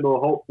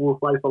inspirational, hopeful,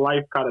 slice of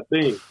life kind of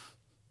thing,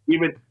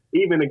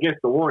 even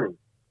against the warning.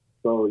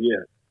 So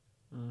yeah,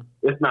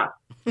 it's not.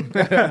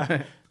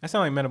 That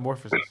sounds like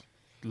Metamorphosis,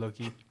 low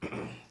key.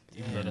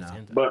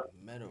 But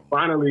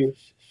finally,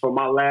 for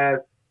my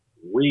last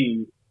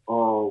read,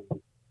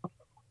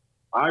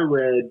 I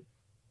read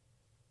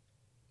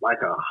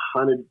like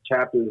 100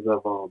 chapters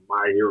of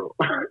My Hero.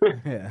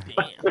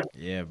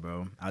 Yeah,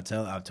 bro. I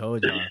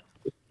told y'all.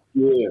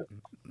 Yeah.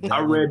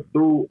 I read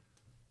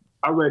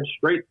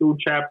straight through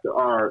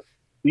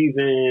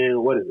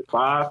season, what is it,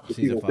 5?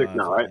 Season 6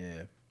 now, right?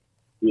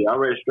 Yeah, I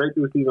read straight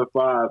through season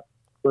 5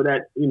 so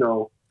that,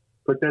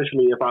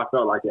 potentially if I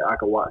felt like it, I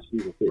could watch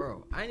season 6.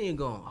 Bro, I ain't even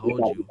gonna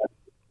hold you.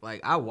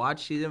 Like, I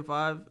watched season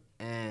 5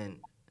 and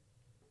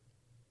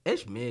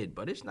it's mid,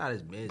 but it's not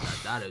as mid as I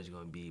thought it was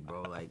gonna be,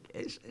 bro. Like,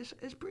 it's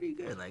pretty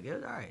good. Like,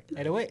 it's alright.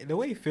 Hey, the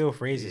way Phil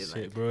phrases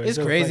shit, bro. It's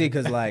so crazy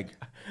because like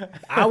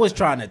I was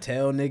trying to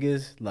tell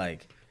niggas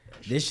like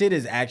this shit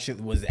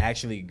was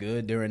actually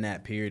good during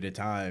that period of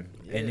time,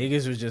 and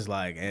niggas was just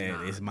like,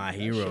 it's My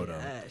Hero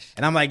though,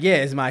 and I'm like, yeah,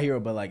 it's My Hero,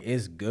 but like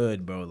it's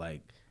good, bro.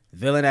 Like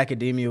Villain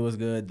Academia was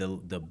good.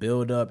 The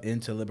build up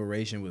into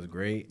Liberation was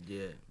great.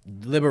 Yeah,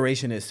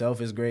 Liberation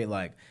itself is great.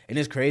 Like, and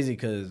it's crazy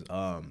because,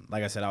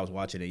 like I said, I was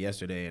watching it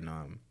yesterday, and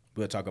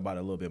we'll talk about it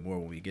a little bit more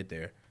when we get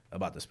there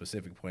about the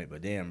specific point.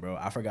 But damn, bro,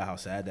 I forgot how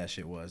sad that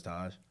shit was,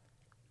 Taj.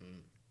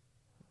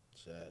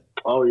 Sad.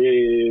 Oh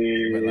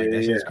yeah. But like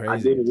that shit's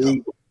crazy. I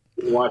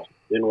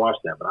didn't watch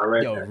that, but I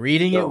read. Yo, that.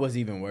 reading it was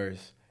even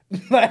worse.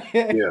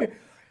 Yeah.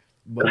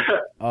 But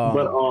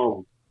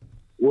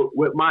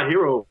with My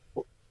Hero,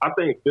 I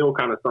think Phil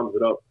kind of sums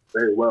it up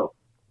very well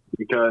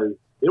because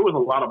there was a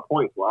lot of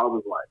points where I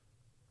was like,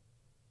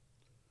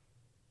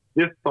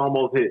 this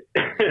almost hit.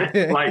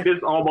 Like, this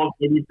almost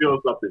made me feel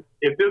something.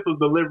 If this was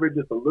delivered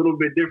just a little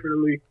bit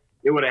differently,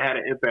 it would have had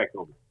an impact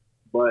on me.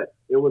 But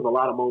it was a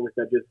lot of moments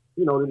that just,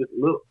 just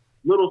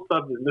little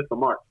stuff just missed the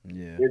mark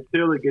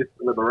until it gets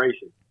to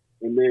Liberation.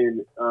 And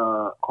then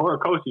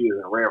Horikoshi is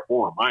in rare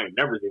form. I ain't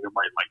never seen him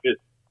write like this.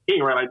 He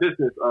ain't write like this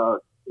since,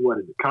 what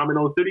is it,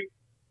 Kamino City?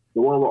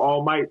 The one with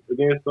All Might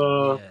against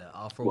All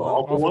for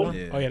One.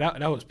 Yeah. Oh yeah,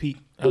 that was peak.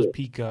 That was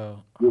peak.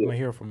 My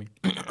Hero for me.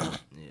 That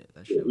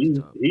shit was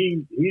tough.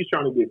 He's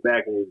trying to get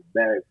back in his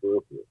bag for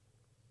real.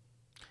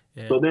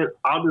 Yeah. So then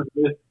I'll just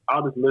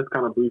list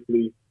kind of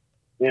briefly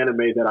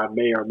anime that I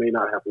may or may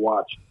not have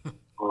watched.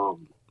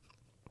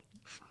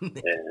 And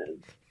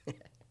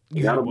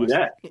that'll be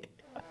that.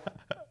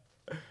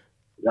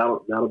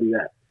 That'll be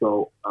that.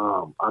 So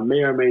I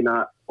may or may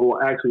not. Well,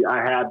 actually,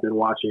 I have been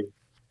watching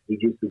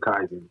Jujutsu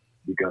Kaisen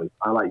because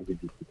I like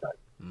Jujutsu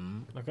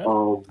Kaisen. Okay.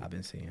 I've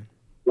been seeing,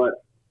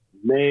 but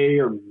may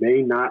or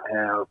may not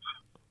have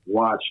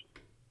watched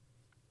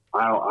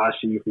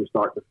Aoashi from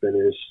start to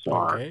finish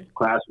or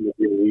Classroom of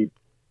the Elite.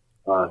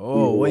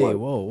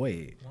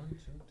 Wait.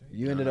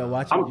 You ended up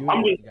watching.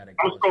 I'm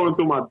scrolling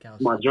through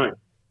my joint.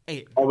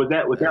 Hey, was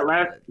that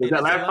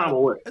last time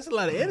or what? That's a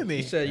lot of anime.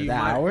 You said you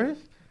hours.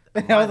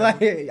 I was like,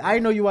 I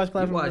didn't know you watched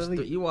Classroom of the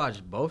Elite. You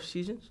watched both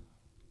seasons?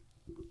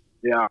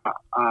 Yeah,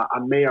 I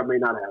may or may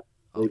not have.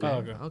 Okay.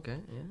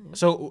 Yeah.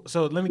 So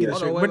let me get this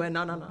straight.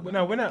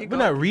 No. We're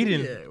not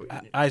reading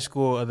High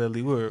School of the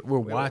Elite. We're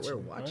watching.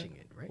 We're watching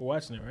it, right? We're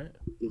watching it, right?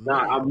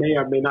 Nah, I may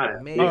or may not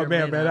have. May or may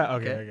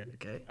not. Okay.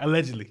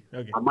 Allegedly.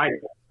 Okay. I might.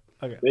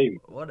 Okay. Maybe.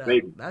 Whatever.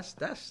 Maybe. That's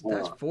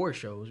 4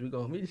 shows.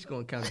 We just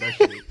gonna count that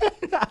shit.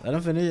 Let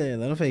him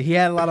finish. He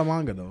had a lot of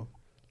manga though.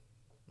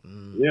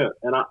 Yeah,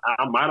 and I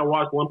might have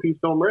watched One Piece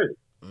Film Ready.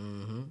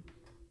 Mm-hmm.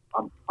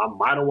 I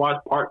might have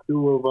watched part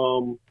 2 of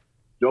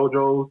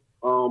JoJo's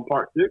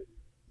part 6.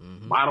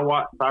 Mm-hmm. Might have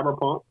watched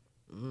Cyberpunk.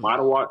 Might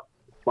have watched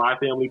Spy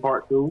Family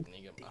Part 2.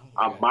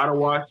 I might have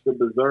watched the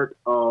Berserk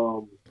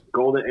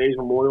Golden Age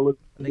Memorial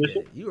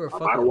Edition. I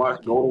might have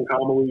watched Golden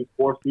Kamali's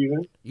 4th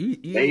season. You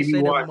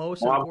maybe watched Mob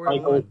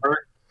Psycho 1st.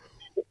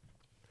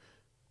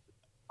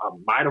 I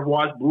might have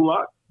watched Blue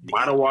Lock.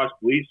 Might have watched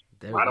Bleach.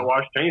 Might have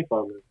watched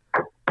Chainsaw Man.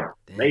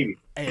 Maybe.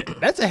 Hey,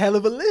 that's a hell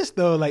of a list,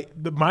 though. Like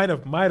the might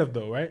have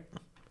though, right?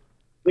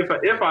 If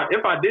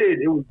I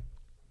did, it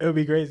would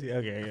be crazy.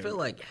 Okay. I feel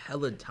like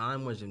hella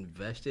time was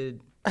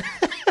invested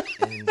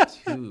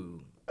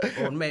into.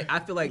 I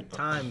feel like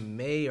time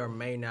may or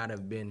may not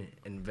have been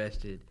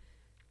invested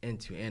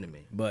into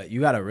anime. But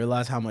you got to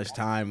realize how much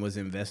time was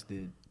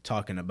invested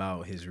talking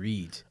about his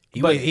reads. He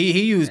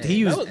used.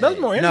 That was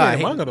more anime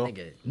than manga though.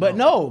 But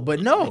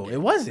no, it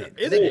wasn't.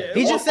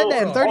 He just said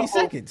that in 30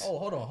 seconds. Oh,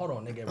 hold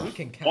on, nigga. We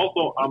can count.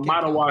 Also, I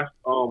might have watched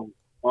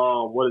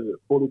what is it?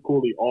 Fully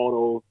Cooley,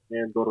 Autos,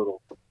 and Dororo.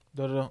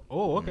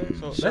 Oh, okay.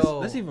 So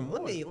that's even more.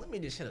 Let me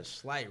just hit a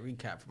slight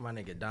recap for my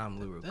nigga Dom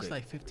Lou real quick. That's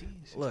like 15.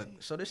 16. Look,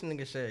 so this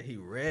nigga said he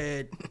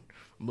read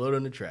Blood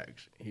on the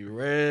Tracks. He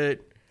read.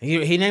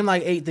 He named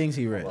like 8 things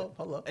he read.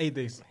 Hold up. 8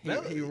 things.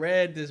 He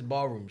read this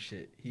ballroom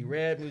shit. He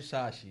read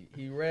Musashi.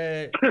 He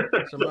read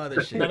some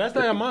other shit. No, that's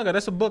not a manga.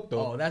 That's a book,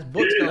 though. Oh, that's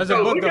books. That's a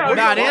book. we though. got-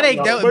 Nah, that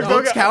ain't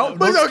books count.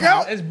 Books Books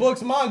count. It's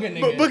books manga,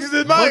 nigga. Books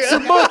is Books manga.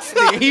 and books.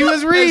 He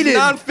was reading. It's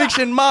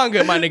nonfiction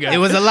manga, my nigga. It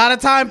was a lot of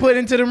time put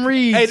into them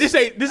reads. Hey, this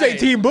ain't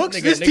team books.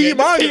 Nigga, This nigga, team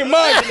manga. Team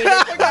manga,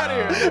 nigga. Fuck out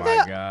of here. Oh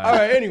my god. All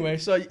right. Anyway,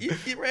 so you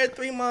read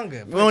 3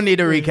 manga. We don't need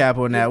a recap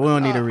on that. We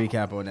don't need a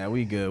recap on that.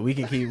 We good. We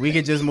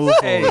can just move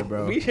Hey, forward,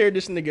 bro. we hear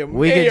this nigga.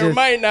 We may can or just-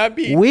 might not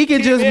be. We can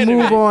Team just Anime.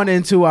 move on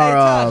into Hey,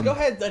 our Tosh, go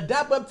ahead.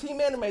 Dap up Team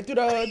Anime. Do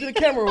the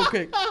camera real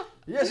quick.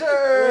 Yes,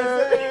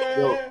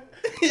 sir.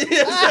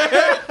 Yes,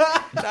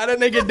 sir. Now that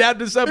nigga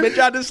dapped us up and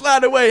tried to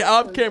slide away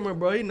off camera,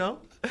 bro. You know,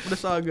 but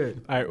it's all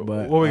good. All right,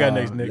 But what we got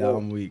next, Nick? yeah,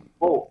 I'm weak.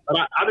 Oh, but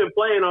I've been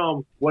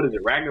playing what is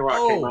it?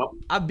 Ragnarok came out.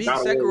 I beat God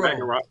of War Sekiro.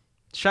 Ragnarok.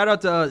 Shout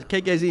out to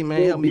KKZ, man.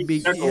 He helped me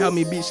beat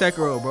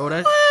Sekiro, bro.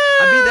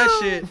 I beat that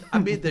shit. I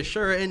beat the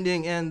Shura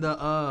ending and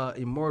the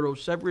Immortal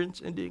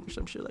Severance ending or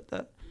some shit like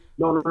that.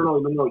 No.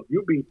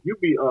 You beat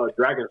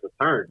Dragon's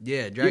Return.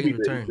 Yeah, You Dragon's beat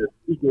Return. the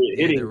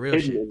the real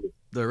shit. hidden.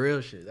 The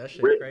real shit. That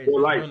shit Real crazy.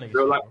 life.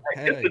 Real life.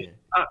 Hell yeah.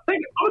 I'm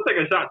gonna take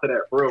a shot to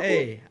that for real.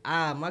 Hey,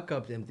 my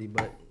cup's empty,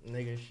 but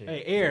nigga shit.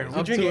 Hey, air. We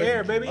Up drinking to it.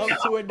 air, baby. Up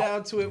to it,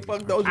 down to it.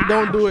 Fuck those who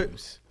don't do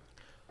it.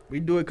 We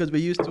do it because we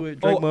used to it.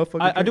 Drink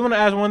motherfucker. I do want to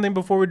ask one thing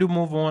before we do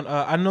move on.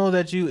 I know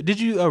that you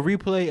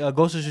replay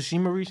Ghost of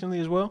Tsushima recently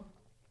as well.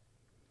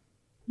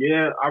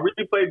 Yeah, I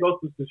really played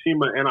Ghost of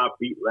Tsushima and I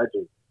beat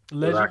Legend. So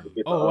that I could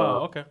get Oh the, wow.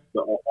 Okay.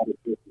 all the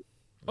pieces.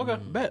 Okay.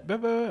 Bet.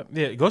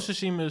 Yeah. Ghost of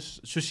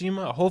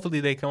Tsushima. Hopefully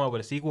they come out with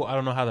a sequel. I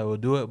don't know how they will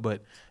do it,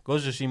 but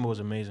Ghost of Tsushima was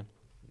amazing.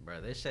 Bro,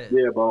 they said.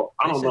 Yeah, bro.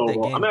 I they don't said know, the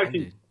bro. game I'm actually,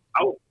 ended.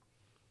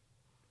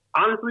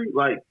 honestly,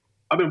 like,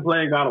 I've been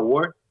playing God of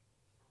War,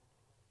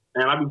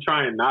 and I be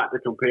trying not to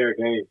compare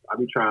games. I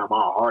be trying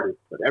my hardest,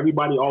 but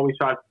everybody always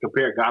tries to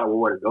compare God of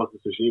War to Ghost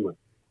of Tsushima.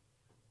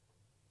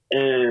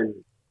 And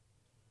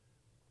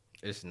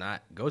It's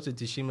not. Ghost of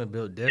Tsushima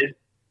built different.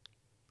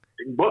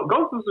 but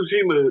Ghost of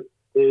Tsushima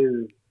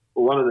is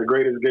one of the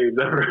greatest games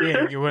ever.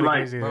 Yeah, you're one of the Like,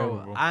 greatest games ever,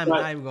 Bro, bro. I'm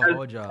Like, not even gonna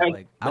hold y'all.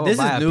 Like, I But would this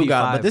buy is a new P5.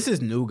 God. But this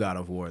is new God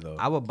of War though.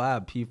 I would buy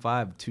a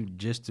P5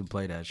 just to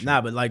play that shit.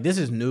 Nah, but like this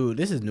is new.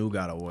 This is new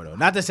God of War though.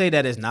 Not to say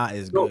that it's not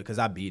as good because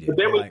I beat it. But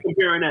they but, was like,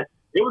 comparing that.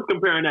 It was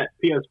comparing that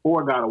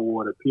PS4 God of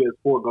War to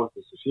PS4 Ghost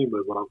of Tsushima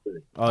is what I'm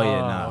saying. oh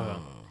yeah, nah.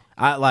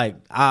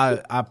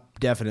 I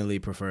definitely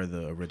prefer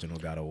the original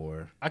God of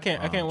War. I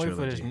can't wait for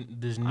trilogy.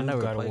 this new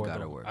never God of played War. God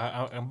though. of War.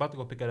 I'm about to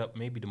go pick it up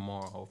maybe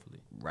tomorrow, hopefully.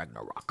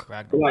 Ragnarok.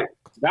 But like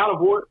God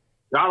of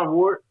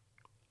War,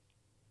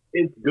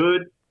 it's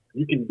good.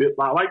 You can build.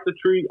 I like the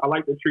tree. I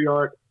like the tree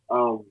art,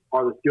 or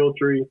the skill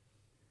tree.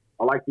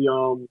 I like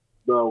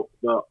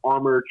the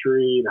armor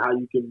tree and how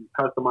you can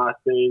customize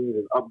things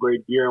and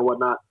upgrade gear and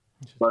whatnot.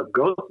 But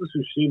Ghost of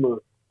Tsushima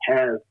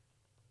has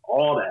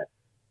all that.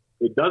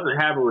 It doesn't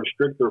have a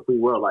restrictor free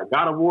world like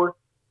God of War.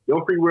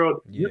 Your free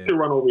world, you Yeah. can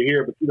run over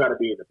here, but you got to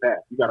be in the path.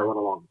 You got to run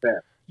along the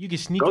path. You can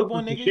sneak Ghost up of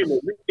on Tsushima, niggas.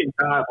 you can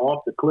dive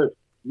off the cliff.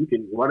 You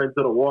can run into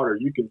the water.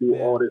 You can do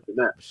all this and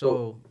that.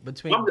 So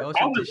between I'm- Ghost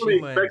of I'm just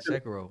really Tsushima and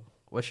expecting-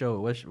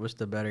 Sekiro, what's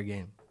the better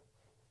game?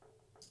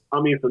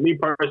 I mean, for me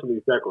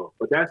personally, Sekiro.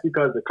 But that's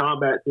because the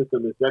combat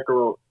system in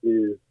Sekiro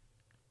is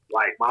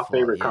like my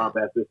favorite yeah.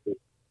 combat system.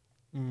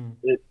 Mm.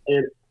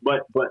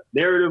 But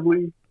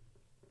narratively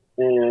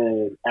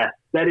and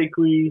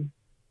aesthetically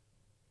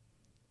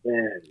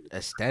and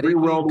Aesthetically,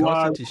 Real Ghost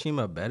Wise. of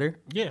Tsushima better?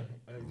 Yeah.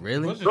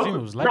 Really? Ghost of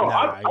Tsushima was like bro,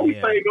 that. I be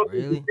yeah, playing Ghost of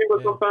really? Tsushima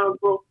Yeah. sometimes,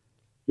 bro.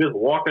 Just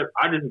walking,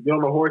 I just get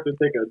on the horse and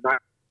take a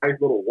nice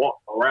little walk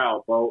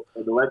around, bro,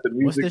 and to let the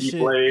What's music the be shit?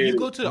 played. You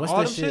go to the What's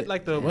autumn the shit,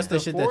 like the What's the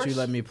shit that you forest?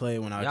 let me play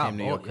when I came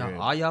to your crib?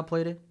 All y'all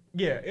played it?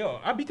 Yeah, yo,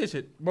 I beat that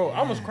shit, bro. I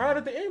almost cried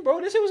at the end, bro.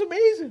 That shit was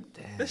amazing.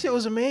 That shit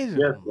was amazing.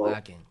 Yes, I'm bro.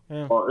 lacking.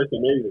 Yeah. Oh, it's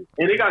amazing,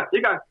 and it got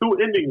 2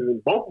 endings,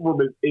 and both of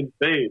them is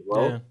insane,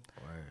 bro. Yeah.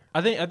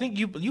 I think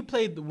you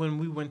played when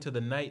we went to the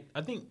night.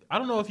 I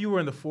don't know if you were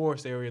in the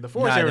forest area. The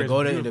forest area the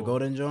is the beautiful.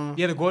 Golden John.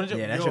 Yeah, the golden.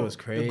 Yeah, that yo, shit was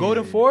crazy. The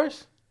golden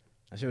forest,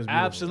 That shit was beautiful.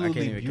 I can't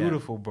absolutely even cap.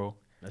 beautiful, bro.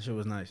 That shit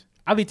was nice.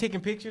 I be taking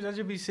pictures. I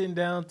should be sitting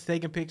down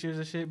taking pictures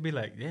and shit. Be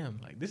like, damn,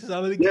 like this is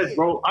all of the Yes, game.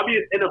 bro. I mean,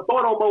 and the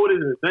photo mode is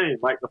insane.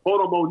 Like the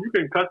photo mode, you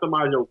can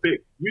customize your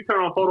pic. You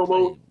turn on photo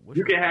mode,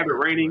 you can have it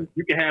raining.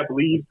 You can have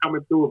leaves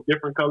coming through of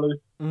different colors.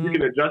 Mhm. You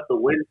can adjust the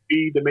wind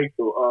speed to make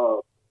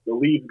the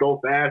leaves go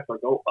fast or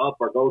go up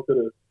or go to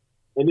the.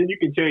 And then you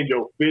can change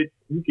your fit.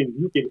 You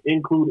can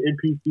include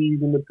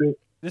NPCs in the pic.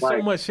 There's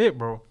so much shit,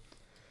 bro.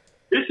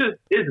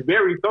 It's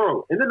very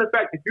thorough. And then the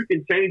fact that you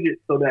can change it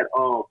so that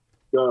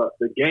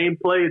the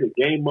gameplay, the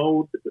game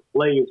mode, the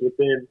display is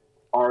within,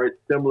 or it's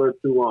similar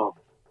to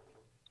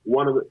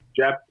one of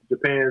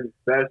Japan's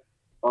best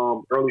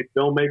early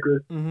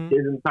filmmakers. Mm-hmm.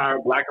 His entire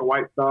black and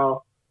white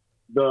style.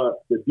 The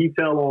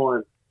detail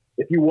on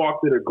if you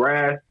walk through the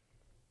grass,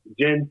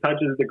 Jin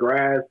touches the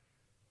grass.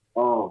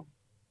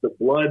 The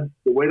blood,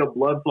 the way the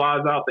blood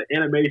flies out, the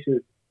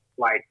animations,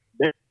 like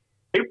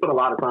they put a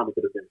lot of time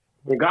into this thing.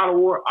 in God of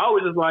War, I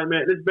was just like,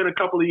 man, it's been a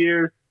couple of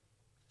years.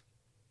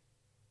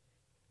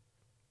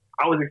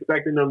 I was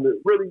expecting them to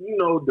really,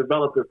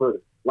 develop it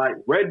further. Like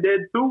Red Dead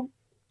 2,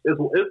 it's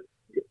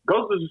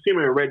Ghost of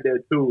Tsushima and Red Dead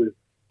 2 is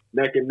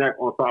neck and neck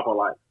on top of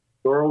like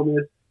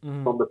thoroughness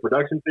from the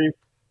production team,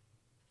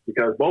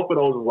 because both of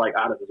those is like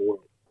out of this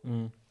world.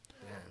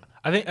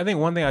 I think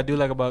one thing I do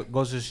like about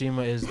Ghost of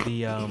Tsushima is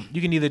the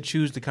you can either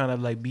choose to kind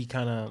of like be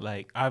kind of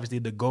like obviously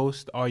the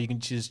ghost, or you can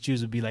just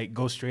choose to be like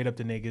go straight up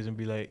to niggas and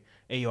be like,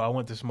 hey yo, I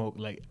want to smoke.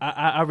 Like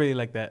I really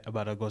like that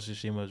about a Ghost of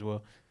Tsushima as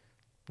well.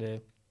 Yeah.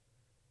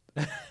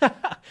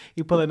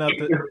 He pulling out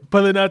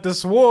the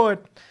sword.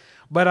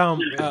 But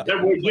that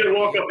boy Jim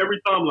walk up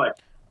every time like,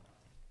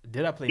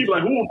 did I play? He's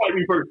like, who will fight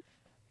me first?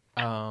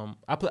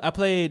 I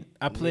played.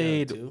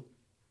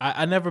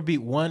 I never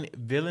beat one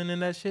villain in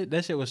that shit.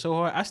 That shit was so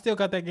hard. I still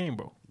got that game,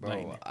 bro.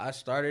 Like, I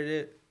started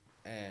it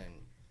and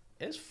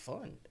it's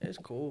fun. It's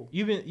cool.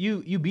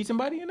 You beat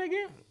somebody in that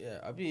game? Yeah,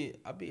 I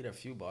beat a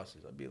few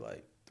bosses. I beat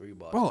like 3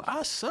 bosses. Bro,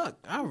 I suck.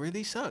 I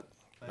really suck.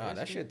 Nah,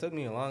 that shit took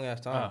me a long ass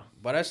time.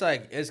 But it's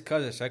like it's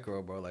cause of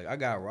Sekiro, bro. Like I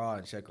got Raw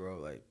and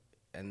Sekiro, like,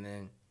 and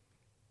then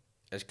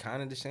it's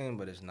kind of the same,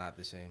 but it's not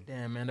the same.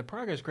 Damn, man, the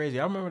progress is crazy.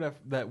 I remember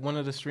that one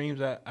of the streams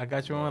that I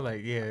got you on,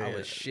 like, I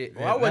was shit.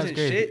 Yeah, Well, I wasn't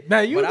shit.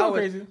 Nah, you were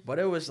crazy. But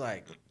it was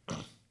like,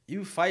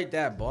 you fight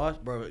that boss,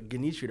 bro.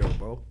 Genichiro,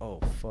 bro. Oh,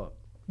 fuck.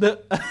 I'm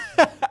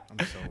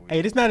so weak.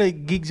 Hey, this not a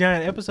Geek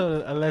Giant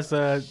episode unless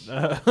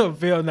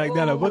Phil knocked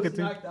down a book or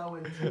two. Knocked that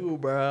one too,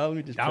 bro. Let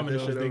me just put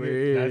Domino's, this shit over nigga.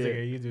 here. That's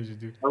okay. You do what you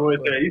do. I would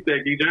say, you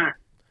said Geek Giant.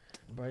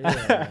 Bro,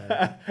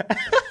 yeah,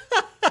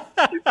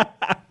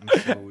 I'm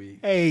so weak.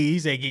 Hey, he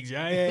said Geek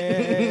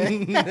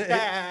Giant.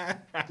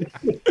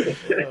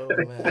 oh,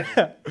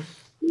 man.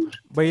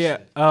 But yeah,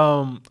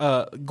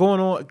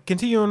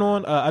 continuing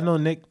on. I know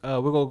Nick.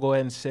 We're gonna go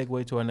ahead and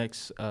segue to our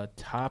next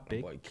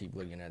topic. Boy, keep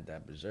looking at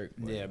that berserk.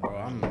 Boy. Yeah, bro.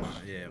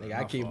 Nigga,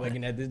 I keep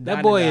looking at this.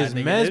 That boy is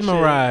nigga,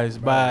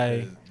 mesmerized Bro,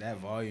 by. that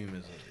volume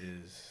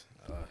is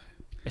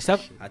It's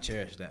tough. I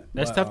cherish that.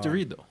 That's But, tough to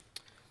read though.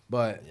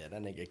 But Yeah,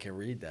 that nigga can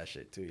read that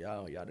shit too.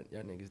 Y'all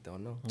niggas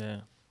don't know.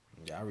 Yeah.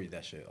 yeah, I read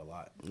that shit a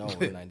lot. No,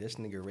 like this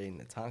nigga reading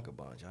the Tonka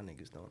bonds. Y'all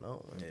niggas don't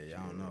know. Man. Yeah,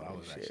 y'all don't know. I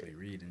was Shit. actually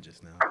reading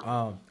just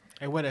now.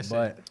 Hey, what I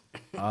say?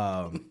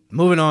 But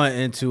moving on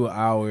into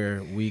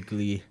our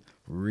weekly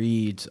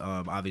reads.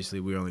 Obviously,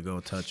 we're only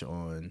gonna touch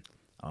on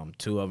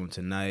 2 of them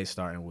tonight,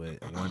 starting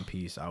with One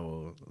Piece. I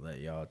will let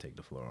y'all take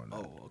the floor on that.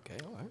 Oh, okay,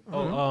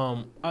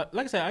 all right.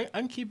 Like I said, I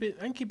can keep it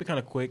kind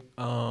of quick.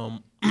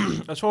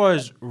 As far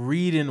as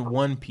reading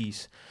One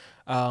Piece,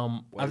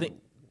 I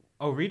think.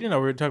 Oh, reading, or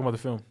we're talking about the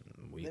film.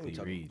 Weekly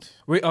reads.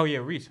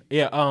 Reads.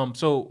 Yeah.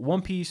 So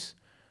One Piece.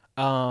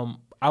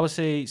 I would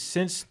say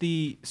since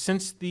the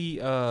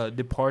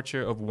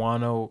departure of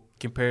Wano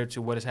compared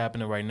to what is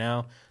happening right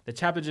now, the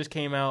chapter just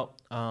came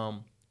out.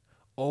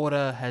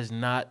 Oda has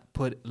not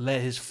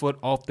let his foot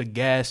off the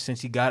gas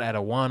since he got out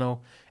of Wano.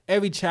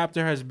 Every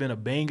chapter has been a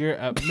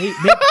banger.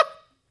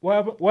 What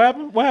happened? What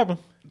happened? What happened?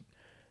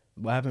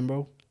 What happened,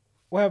 bro?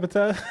 What happened,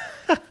 Taz?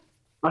 That's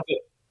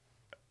it.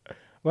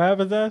 What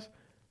happened, Taz?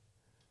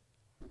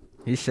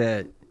 He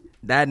said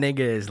that nigga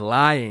is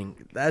lying.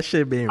 That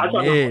shit being I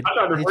tried weird.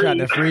 He tried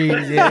to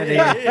freeze.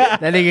 Yeah,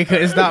 that nigga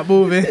couldn't stop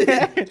moving.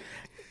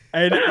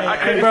 Hey,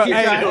 bro,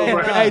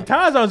 hey,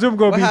 Taz on Zoom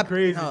gonna be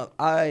crazy. No,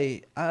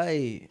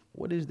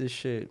 what is this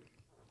shit?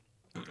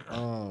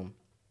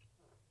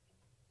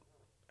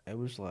 It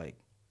was like,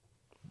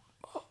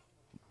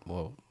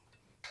 well,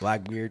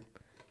 Blackbeard,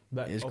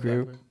 his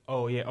crew. Blackbeard.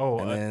 Oh yeah. Oh,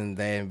 and then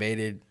they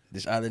invaded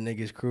this other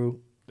nigga's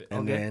crew,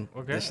 and Okay, then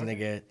okay, this okay.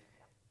 nigga.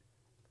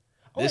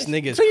 oh, This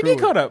wait, nigga's So you crew. did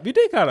cut up. You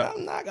did cut up.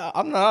 I'm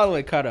not all the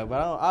way cut up,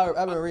 but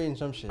I've been reading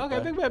some shit. Okay,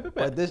 big bet.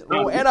 But this,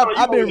 No, and you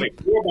I've been,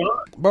 like 4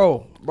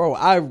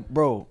 behind.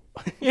 bro.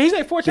 Yeah, he's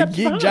like 4 The chapters.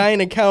 Geek behind.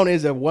 Giant account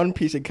is a One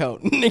Piece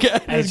account.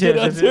 Nigga, I just chill,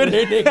 get on chill,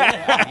 Twitter, chill.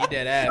 nigga. He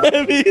dead ass.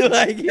 I be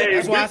like,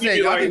 That's why I said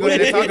y'all can go ahead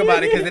and talk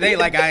about it because it ain't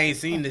like I ain't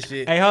seen the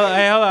shit. Hey, hold on.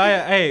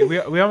 Hey, we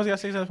almost got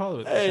 600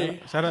 followers.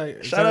 Hey. Shout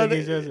out. Shout out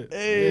to to, Geek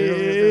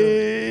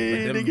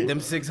hey, But nigga. them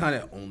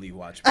 600 only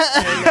watch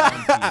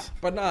One Piece.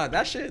 But nah,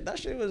 that shit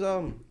was I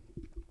ain't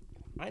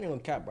even gonna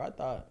cap, bro. I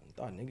thought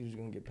niggas was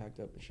gonna get packed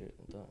up and shit.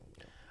 I thought,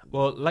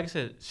 Well, like I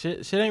said,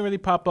 shit ain't really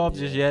popped off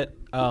just yet.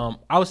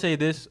 I would say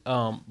this,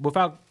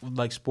 without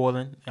like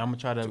spoiling. I'm gonna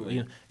try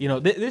to,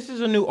 this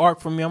is a new arc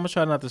for me. I'm gonna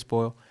try not to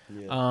spoil.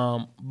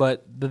 Yeah.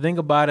 But the thing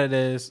about it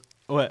is,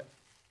 what?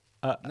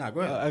 Nah, go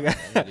ahead.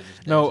 Okay.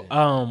 No,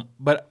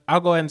 but I'll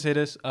go ahead and say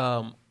this.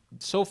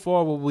 So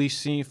far, what we've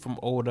seen from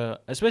Oda,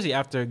 especially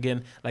after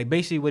again, like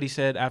basically what he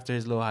said after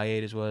his little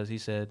hiatus was, he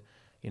said,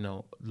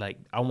 like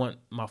I want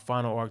my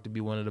final arc to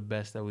be one of the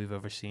best that we've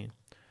ever seen.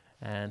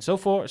 And so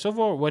far,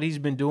 what he's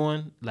been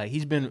doing, like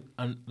he's been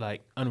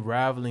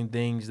unraveling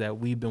things that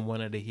we've been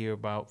wanting to hear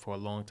about for a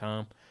long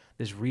time.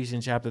 This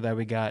recent chapter that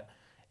we got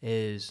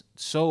is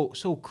so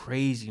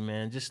crazy,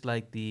 man. Just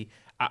like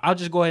I'll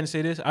just go ahead and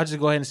say this. I'll just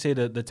go ahead and say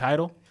the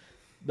title.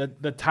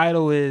 The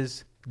title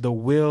is The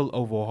Will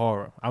of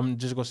Ohara. I'm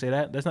just gonna say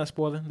that. That's not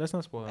spoiling.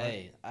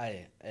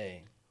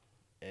 hey.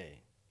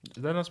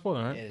 Is that not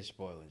spoiling, right? It is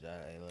spoilers.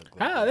 Hey, look.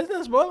 How? That's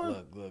not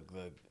spoiling. Look.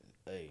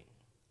 Hey,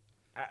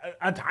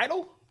 A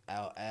title?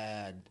 I'll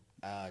add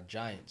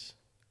Giants.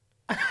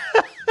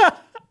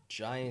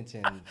 Giants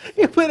and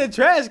You put a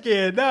trash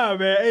can. Nah,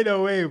 man. Ain't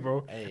no way,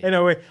 bro. Hey. Ain't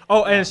no way.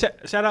 Oh, and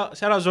shout out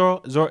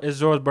Zoro. It's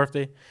Zoro's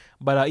birthday.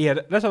 But yeah,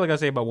 that's all I gotta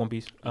say about One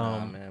Piece.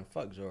 nah, man,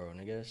 fuck Zoro,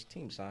 nigga. It's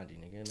Team Sanji,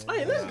 nigga.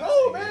 Hey, let's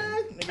go,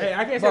 man. Hey,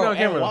 I can't say that on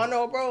camera. And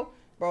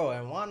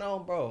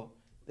Wano, bro.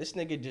 This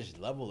nigga just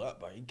leveled up,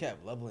 bro. He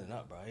kept leveling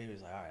up, bro. He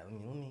was like, all right,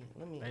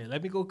 let me. Hey,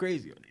 let me go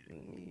crazy on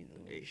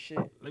Let me shit.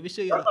 Let me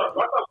show you. Y'all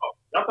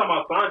talking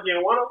about Sanji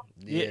and Wano?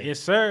 Yeah, yes,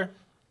 sir.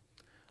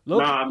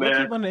 Nah,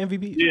 man. Keep on the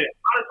MVP. Yeah,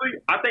 honestly,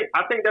 I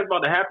think that's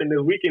about to happen this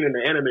weekend in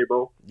the anime,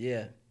 bro.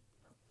 Yeah.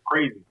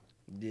 Crazy.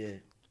 Yeah.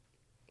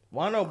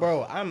 Wano,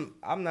 bro, I'm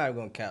not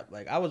gonna cap.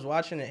 Like, I was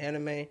watching the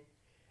anime,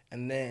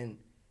 and then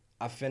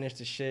I finished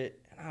the shit,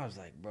 and I was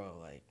like, bro,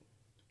 like,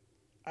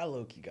 I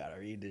low-key gotta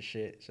read this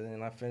shit. So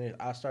then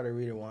I started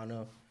reading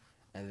Wano,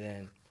 and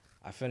then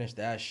I finished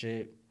that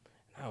shit,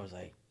 and I was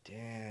like,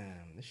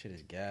 damn, this shit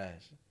is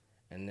gas.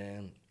 And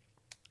then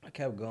I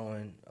kept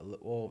going.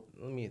 Well,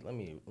 let me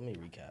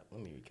recap.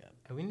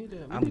 We need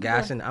to. I'm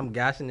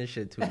gassing this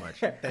shit too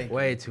much.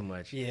 Way too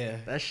much. Yeah.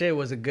 That shit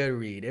was a good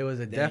read. It was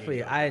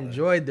definitely. I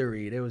enjoyed the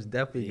read. It was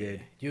definitely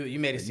good. You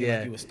made it seem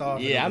like you were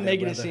starving. Yeah, I'm over there,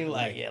 making it brother. seem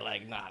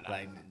like nah.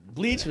 Like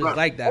Bleach was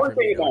like that One for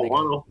thing me. about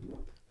though, nigga.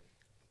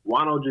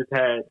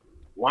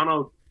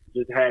 Wano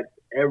just had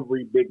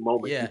every big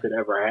moment Yeah. you could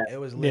ever have. It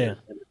was Yeah. lit.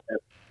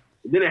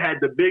 And then it had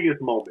the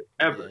biggest moment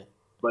ever. Yeah.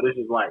 But it's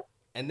just like,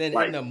 And then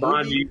like in the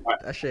movie, Sanji,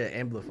 that shit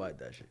amplified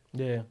that shit.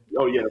 Yeah.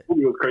 oh yeah, the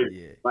movie was crazy.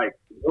 Yeah. Like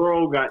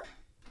Zoro got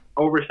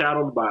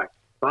overshadowed by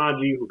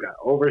Sanji, who got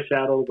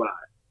overshadowed by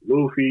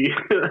Luffy.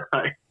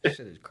 Like, That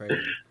shit is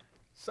crazy.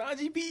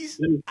 Sanji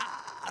Beast.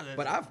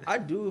 But I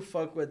do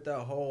fuck with the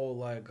whole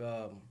like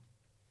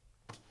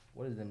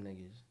what is them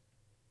niggas?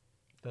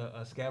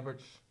 The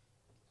scabbards.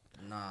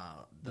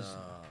 Nah,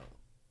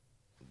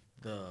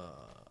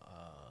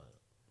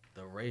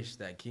 the race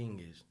that King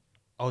is.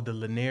 Oh, the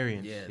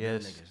Lanarians. Yeah,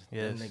 yes.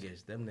 them niggas.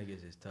 Yes. Them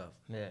niggas is tough.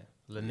 Yeah.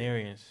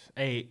 Lanarians.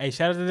 Hey,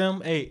 shout out to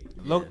them. Hey,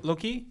 low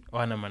key.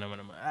 Oh, no.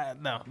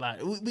 No, like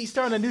we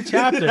starting a new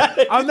chapter.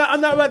 I'm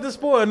not about to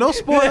spoil. No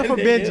spoiling for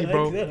Benji,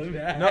 bro.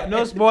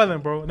 No spoiling,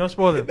 bro. No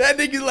spoiling. That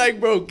nigga's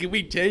like, bro, can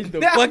we change the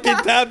fucking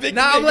topic?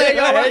 Nah, I'm letting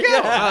y'all rock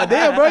out.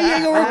 Damn, bro, you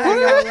ain't gonna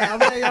record I'm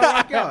letting y'all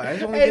rock out. I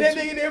just wanna get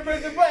you- nigga there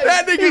pressing buttons.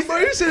 That nigga, bro,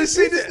 you should have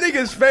seen this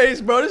nigga's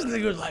face, bro. This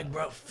nigga was like,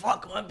 bro,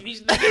 fuck One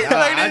Piece, nigga. Nah,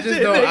 Like, I this just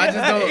shit, don't. nigga. I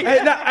just don't.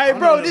 Hey,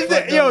 bro, know this the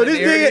fuck nigga, them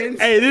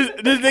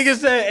Lanarians. this nigga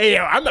said, hey,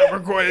 yo, I'm not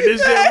recording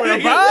this shit for the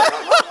pod.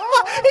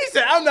 He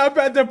said, I'm not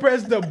about to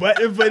press the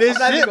button for this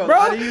not shit, even bro.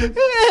 gonna lie to you.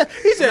 Yeah.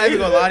 He said, not even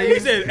gonna lie to you. He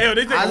said, hey,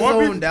 they I take One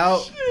Piece. zoned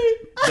out.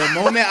 The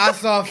moment I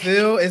saw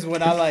Phil is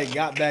when I like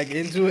got back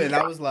into it, and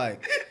I was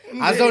like,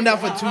 I zoned out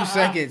for 2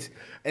 seconds,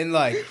 and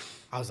like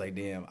I was like,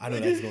 damn, I know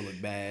that's gonna look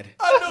bad.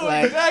 I know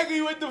Like- exactly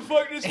what the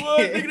fuck this was.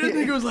 Nigga, this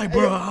nigga was like,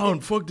 bro, I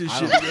don't fuck this I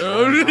shit,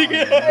 don't-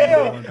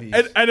 bro. One Piece.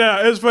 And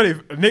it was funny.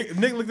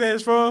 Nick looked at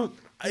his phone.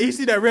 He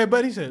see that red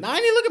button. He said, Nah, I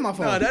didn't look at my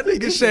phone. Nah, that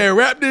nigga said,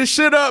 wrap this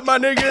shit up, my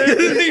nigga.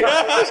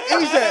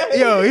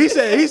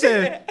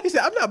 he said,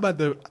 I'm not about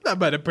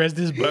to press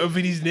this button for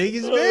these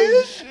niggas,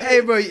 man. Hey,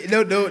 bro,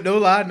 no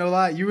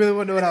lie. You really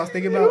want to know what I was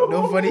thinking about?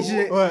 No funny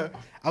shit. What?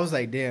 I was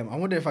like, damn, I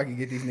wonder if I could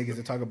get these niggas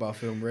to talk about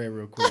Film Red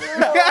real quick.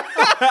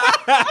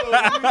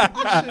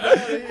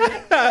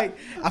 Like,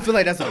 I feel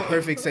like that's a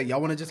perfect set. Y'all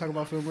want to just talk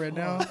about Film Red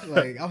now?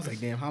 Like, I was like,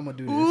 damn, how I'm gonna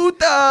do this?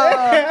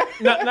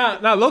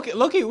 Nah, Loki,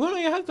 we don't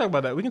even have to talk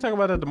about that. We can talk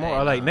about that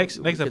tomorrow, or like next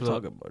we can episode.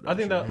 talk about that I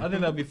think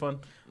shit. that'd be fun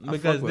fuck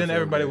because with then Film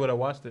everybody Red. would have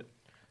watched it.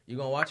 You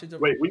gonna watch it?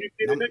 wait, when you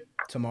see it?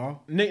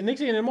 Tomorrow? Nick's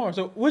seeing it tomorrow,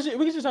 so we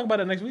can just talk about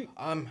it next week.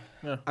 I'm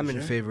Yeah.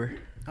 in favor.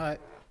 All right,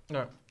 All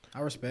right. I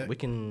respect. We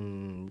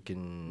can.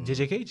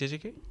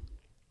 JJK.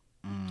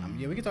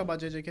 Yeah, we can talk about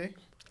JJK.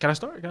 Can I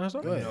start? Go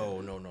ahead. No,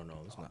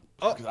 it's not.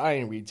 Because I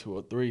ain't read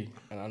 203,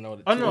 and I know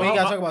that. Oh no, We ain't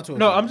gotta talk about 202.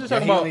 No, I'm just Yeah,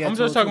 talking he about. only got I'm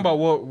just talking 202.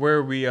 about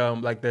where we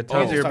like the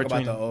time Just period talk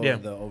between. about Yeah.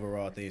 the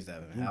overall things that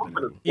have I'm happened.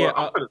 gonna Yeah,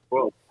 I'm gonna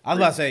spoil. I was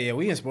about to say, yeah,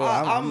 we in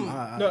spoiler.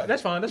 No,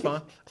 that's fine.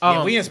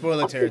 Yeah, we in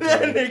spoiler territory.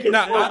 I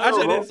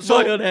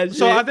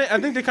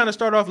think to kind of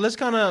start off, let's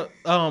kind of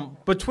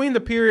between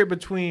the period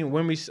between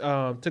when we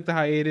took the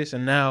hiatus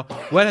and now,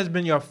 what has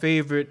been your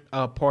favorite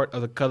part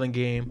of the Cullen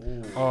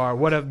game, or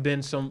what have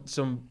been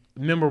some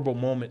memorable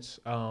moments?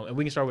 And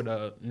we can start with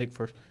Nick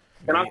first.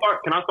 Can I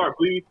start,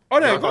 please? Oh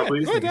Can I no, start,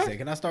 please? go ahead. Say,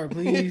 can I start,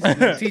 please?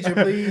 Teacher,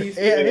 please.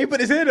 Yeah, he put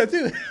his hand up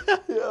too. Yeah,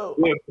 for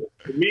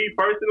me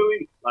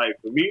personally, like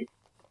for me,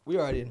 We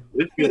already in.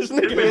 it's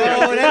been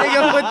Oh, that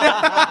nigga put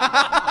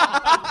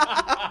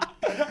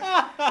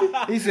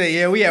that. He said,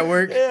 "Yeah, we at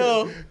work."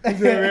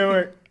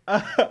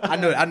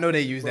 I know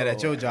they use that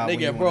at your job. when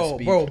you Nigga, wanna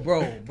speak.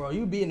 bro,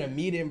 you be in a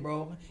meeting,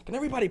 bro. Can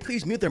everybody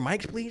please mute their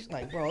mics, please?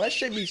 Like, bro, that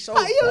shit be so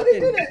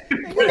fucking...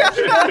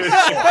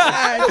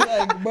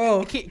 like,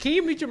 bro. Can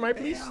you mute your mic,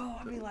 please? Yo,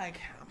 I be like,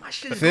 my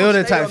shit. Phil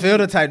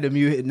the type to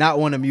mute, not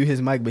want to mute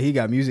his mic, but he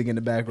got music in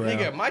the background.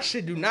 Nigga, my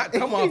shit do not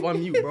come off on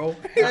mute, bro.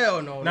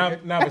 Hell no. Nah,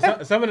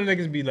 but some of the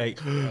niggas be like,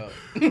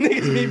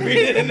 Niggas be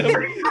breathing in them.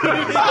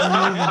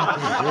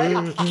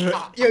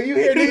 Yo, you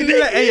hear niggas do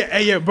that?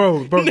 hey,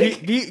 bro,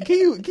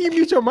 can you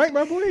mute your mic,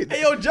 my boy?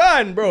 Hey, yo,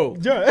 John, bro.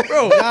 John.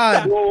 Bro.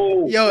 God,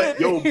 Whoa, Yo.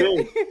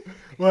 Ben.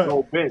 What?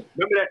 Yo, Ben.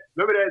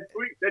 Remember that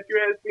tweet that you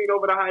had seen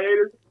over the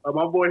hiatus of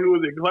my boy who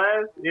was in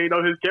class? You ain't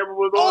know his camera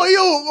was on.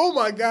 Oh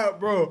my God,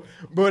 bro,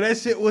 that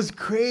shit was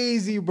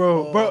crazy,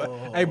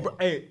 bro.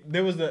 Hey,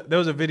 there was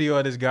a video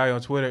of this guy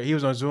on Twitter. He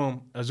was on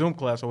a Zoom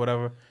class or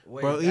whatever.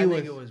 Wait, bro, that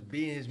nigga was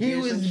beating his he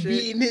was some shit?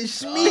 beating his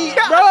Schmeat,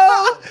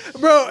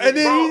 bro, and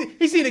then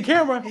he seen the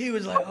camera. He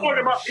was like, I'm talking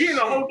about, he in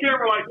the whole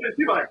camera like this.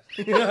 He like,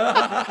 yo,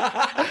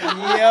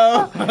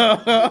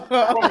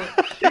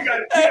 he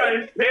got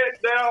his pants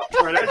down.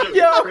 Bro, that just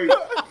Yo. crazy.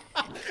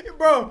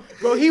 bro,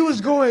 he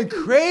was going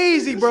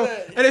crazy, bro.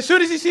 And as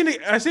soon as he seen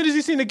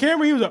the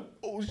camera, he was like,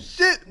 "Oh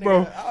shit,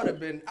 bro." I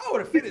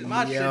would have finished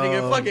my shit, Yo.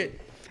 nigga. Fuck it.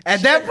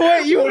 at that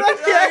point, you like,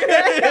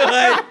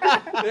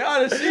 Like, they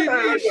ought to see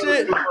me and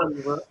shit.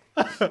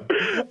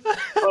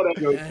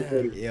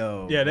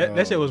 yo, Yeah,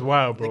 that shit was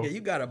wild, bro. Nigga, you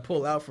gotta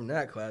pull out from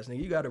that class,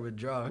 nigga. You gotta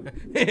withdraw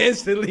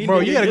instantly. Bro,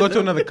 nigga. you gotta go to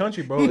another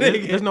country, bro.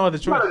 There's no other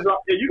choice.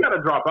 You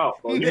gotta drop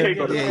out, bro. You can't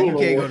go to Yeah, school. you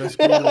can't go to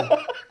school.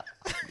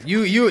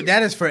 You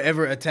that is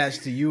forever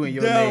attached to you and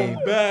your name.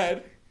 Down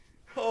bad.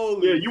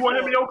 Holy Yeah, you want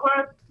him in your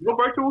class? Your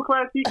virtual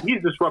class?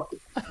 He's disruptive.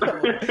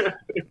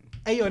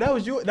 Hey, yo, that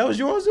was you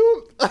on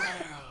Zoom?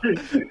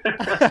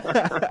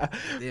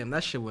 Damn,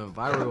 that shit went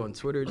viral on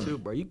Twitter too,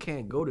 bro. You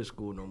can't go to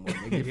school no more,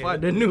 nigga. You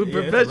find a new it's a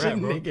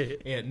profession, wrap, bro.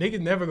 nigga. Yeah, niggas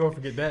never gonna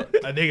forget that.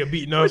 A nigga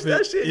beating up What's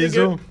that shit, in nigga?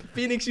 Zoom.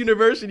 Phoenix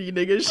University,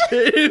 nigga.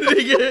 Shit,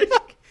 nigga.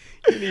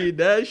 You need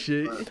that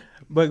shit.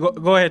 But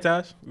go ahead,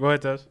 Tosh.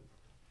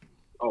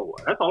 Oh,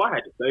 that's all I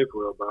had to say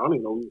for real, bro. I don't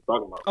even know what you were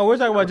talking about. Oh, we're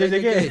talking about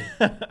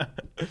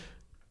JJK.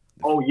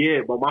 Oh, yeah,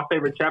 but my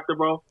favorite chapter,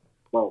 bro,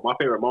 my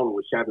favorite moment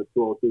was chapter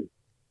 202.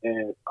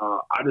 And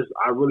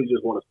I really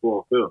just want to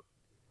spoil Phil.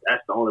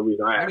 That's the only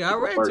reason I asked. I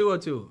read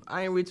 202.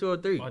 I ain't read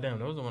 203. Oh damn,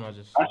 that was the one I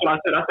just. That's what I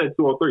said. I said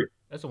 203.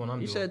 That's the one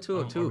I'm You doing. said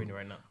 202. I'm reading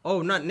right now.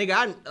 Oh, not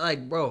nigga.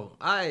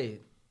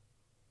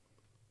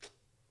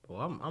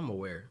 I'm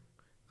aware.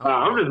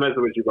 I'm just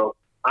messing with you, bro.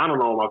 I don't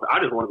know. I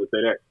just wanted to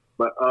say that.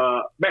 But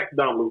back to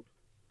Don Luke.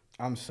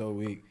 I'm so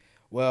weak.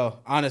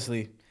 Well,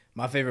 honestly,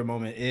 my favorite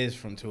moment is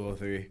from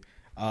 203.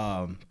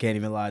 Can't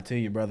even lie to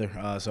you, brother.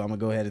 So I'm gonna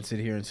go ahead and sit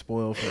here and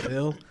spoil for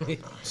Phil.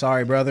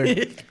 Sorry, brother.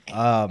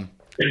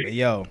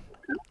 Yo,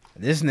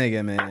 this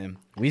nigga, man.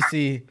 We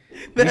see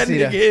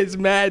is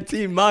mad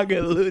team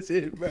manga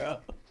losing, bro.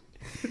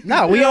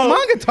 Nah, we on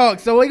manga talk,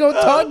 so we gonna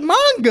talk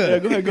manga.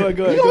 Yeah, go ahead.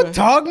 We gonna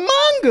talk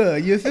manga.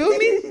 You feel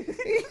me?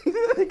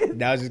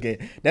 No, I was just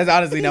kidding. That's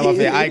honestly not my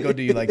favorite. I ain't gonna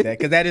do you like that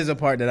because that is a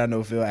part that I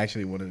know Phil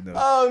actually wanted to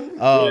know.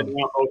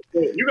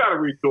 You gotta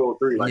read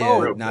 203. Like, Yeah,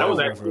 for real. nah, That was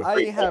for actually real. I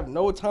great. ain't have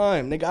no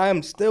time, nigga. I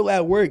am still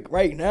at work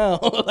right now.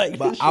 Like,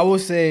 But I will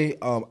say,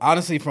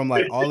 honestly, from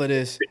like all of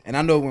this, and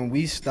I know when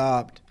we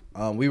stopped,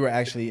 we were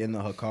actually in the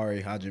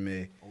Hikari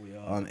Hajime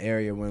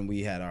area when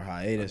we had our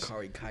hiatus.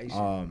 Hikari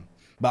Kaisen.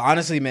 But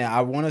honestly, man,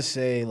 I want to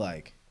say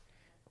like,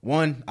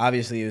 one,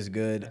 obviously it was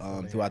good.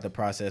 Throughout the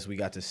process, we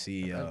got to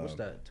see. What's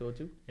that?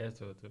 202? Yeah,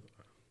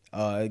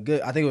 202.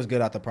 Good. I think it was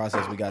good out the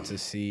process. We got to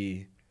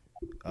see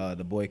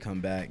the boy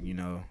come back. You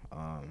know,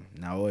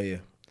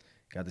 Naoya.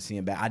 Got to see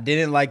him back. I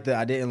didn't like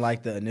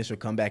the initial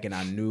comeback, and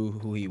I knew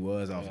who he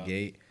was off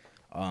gate.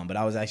 But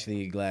I was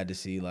actually glad to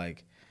see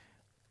like,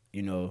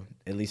 you know,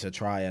 at least a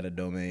try at a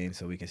domain,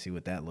 so we can see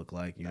what that looked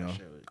like. You know,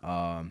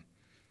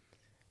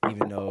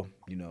 even though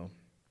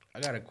I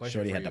got a question.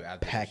 Shorty for had you to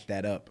after pack this.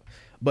 that up.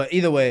 But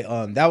either way,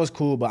 that was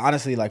cool. But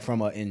honestly, like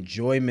from an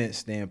enjoyment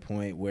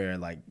standpoint, where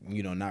like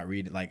not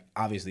reading, like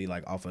obviously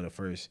like off of the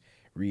first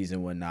reason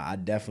and whatnot, I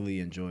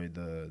definitely enjoyed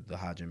the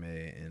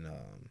Hajime and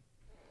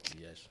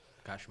Yes,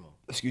 Kashimo.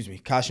 excuse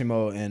me,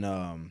 Kashimo and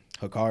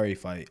Hikari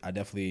fight. I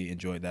definitely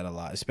enjoyed that a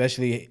lot.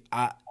 Especially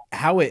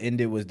how it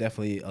ended was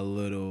definitely a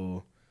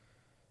little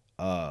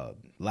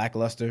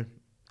lackluster.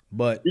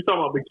 But You talking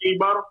about Bikini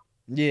Bottom?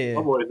 yeah.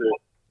 My boy said.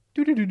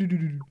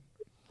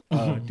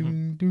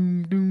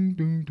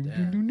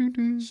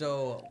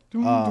 So,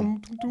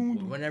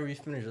 whenever you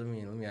finish, let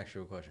me ask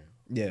you a question.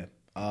 Yeah.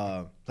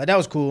 Like that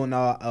was cool and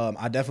all.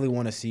 I definitely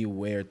want to see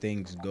where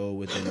things go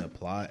within the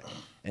plot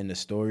and the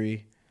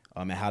story,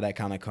 and how that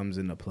kind of comes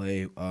into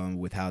play,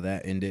 with how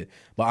that ended.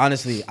 But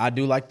honestly, I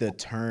do like the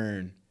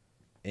turn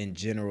in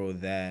general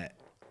that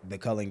the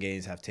Culling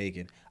Games have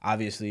taken.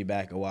 Obviously,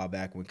 a while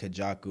back when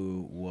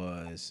Kajaku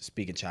was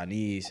speaking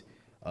Chinese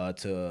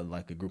to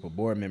like a group of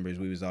board members,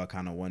 we was all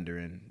kind of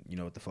wondering,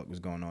 what the fuck was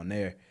going on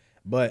there.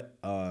 But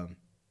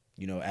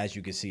as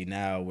you can see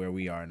now where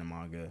we are in the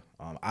manga,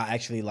 I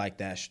actually like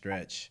that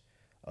stretch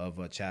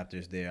of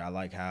chapters there. I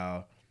like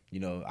how,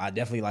 I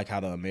definitely like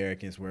how the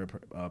Americans were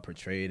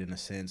portrayed in a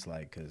sense,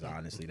 like, because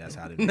honestly, that's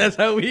how That's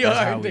how we that's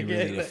are. how we nigga.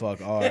 really the fuck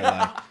are.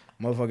 Like,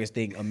 Motherfuckers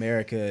think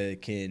America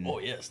can. Oh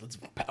yes, let's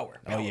power.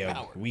 Oh yeah,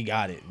 power. we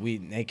got it.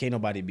 Can't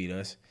nobody beat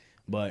us.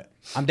 But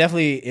I'm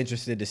definitely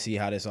interested to see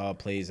how this all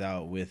plays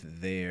out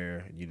with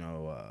their,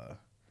 the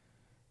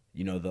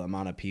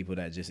amount of people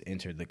that just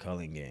entered the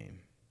culling game.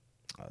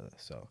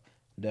 So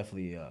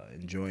definitely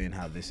enjoying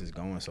how this is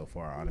going so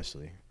far.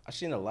 Honestly, I've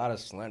seen a lot of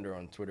slander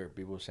on Twitter.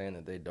 People saying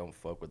that they don't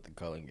fuck with the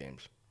culling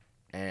games,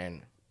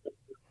 and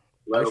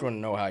I just want to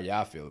know how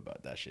y'all feel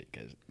about that shit,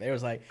 because they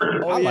was like,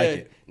 oh, I yeah. like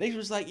it. Niggas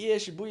was like, yeah,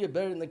 Shibuya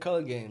better than the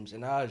color games.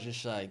 And I was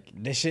just like,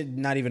 this shit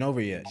not even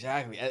over yet.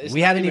 exactly. It's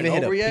We not haven't even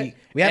hit a over yet. peak.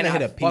 We haven't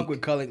And hit a I fuck peak.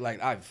 with culling,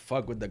 like, I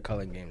fuck with the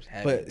culling games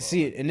heavy, bro. But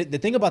see, and the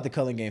thing about the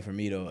culling game for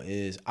me though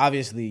is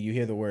obviously you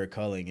hear the word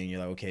culling and you're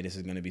like, okay, this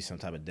is going to be some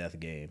type of death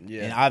game.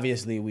 Yeah. And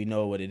obviously we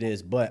know what it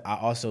is, but I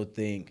also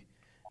think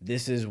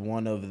this is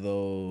one of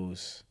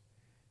those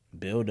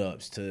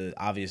build-ups to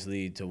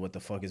what the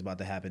fuck is about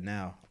to happen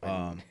now.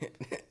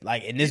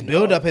 Like, and this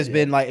build-up has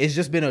been like, it's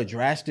just been a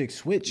drastic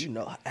switch. You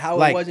know how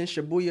Like- it was in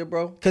Shibuya,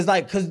 bro? Cause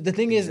the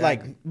thing is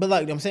Exactly. like, but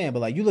like I'm saying, but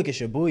like you look at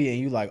Shibuya and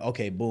you like,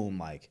 okay, boom,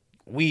 like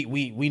we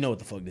know what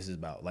the fuck this is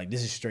about. Like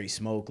this is straight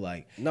smoke.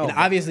 Like, No, and but-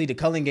 obviously the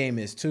culling game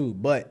is too,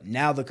 but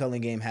now the culling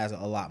game has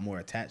a lot more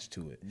attached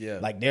to it. Yeah.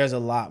 like there's a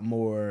lot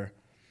more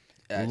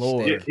At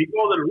lore. Yeah, he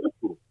called it a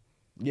ritual.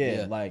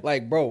 Yeah,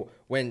 like, bro,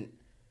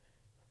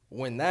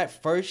 when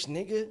that first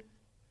nigga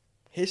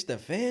hits the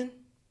fan,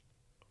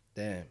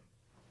 damn,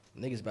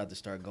 niggas about to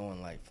start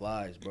going like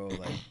flies, bro.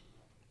 Like,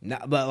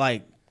 nah, but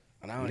like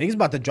and I don't niggas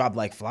about to drop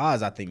like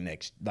flies. I think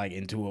next, like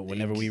into it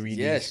whenever we read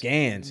these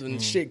scans. when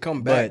shit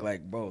come back, But-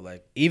 like, bro,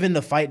 like, Even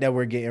the fight that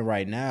we're getting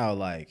right now,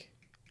 like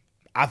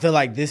I feel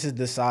like this is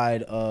the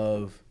side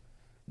of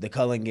the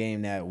culling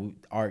game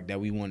arc that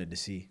we wanted to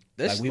see.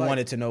 This, Like we like-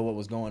 wanted to know what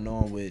was going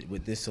on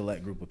with this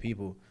select group of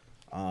people.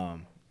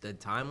 the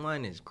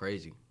timeline is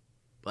crazy.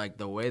 Like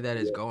the way that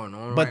it's going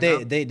on, But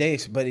right now.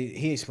 but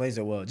he explains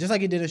it well, just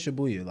like he did in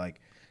Shibuya.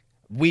 Like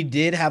we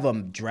did have a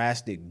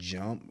drastic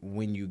jump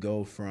when you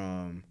go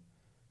from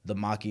the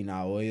Maki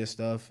Naoya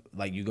stuff.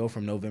 Like you go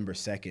from November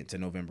 2nd to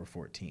November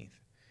 14th,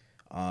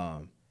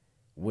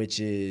 which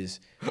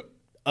is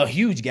a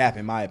huge gap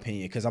in my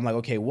opinion. Because I'm like,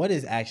 okay, what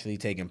is actually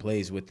taking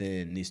place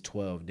within these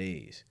 12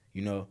 days?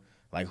 You know,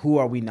 like who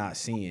are we not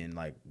seeing?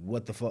 Like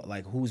what the fuck?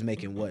 Like who's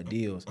making what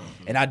deals?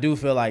 And I do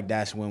feel like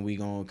that's when we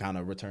gonna kind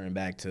of return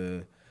back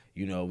to,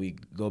 we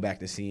go back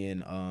to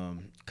seeing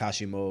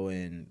Kashimo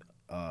and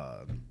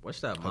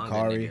What's that manga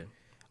Hikari.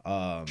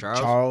 nigga?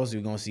 Charles.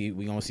 We're gonna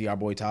see our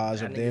boy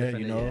Taj up there.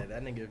 Yeah,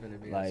 that nigga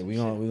finna be like we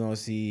gonna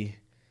see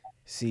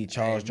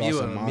Charles draw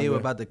some manga. Miwa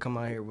about to come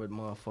out here with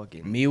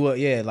motherfucking Miwa,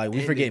 yeah, like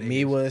we Indie forget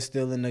niggas. Miwa is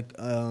still in the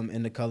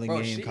culling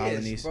bro, game she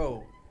colonies.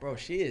 is, bro,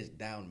 she is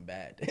down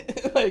bad.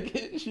 Like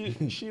she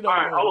don't. All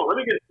right, know. hold on. Let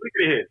me get it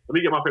here. Let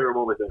me get my favorite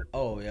moment then.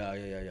 Oh yeah.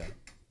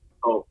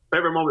 Oh,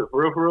 favorite moment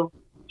for real.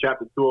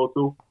 Chapter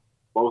 202.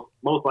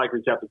 Most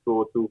likely chapter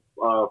 202.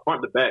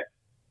 Front to back,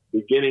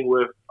 beginning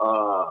with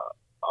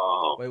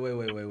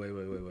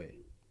Wait.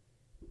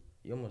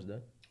 You almost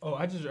done? Oh,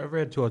 I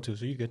read 202,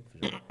 so you good.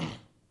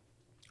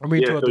 I'm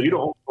reading yeah. So 202. you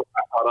don't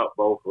caught up,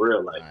 bro. For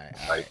real, like, Alright,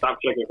 like stop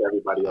checking for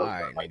everybody else.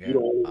 All right, like nigga. you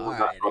don't All got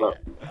right, caught up.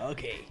 nigga.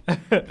 Okay.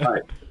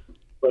 Right.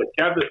 But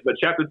chapter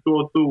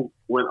 202,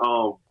 when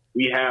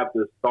we have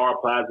the star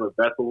plasma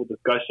vessel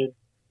discussion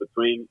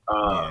between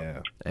Yeah.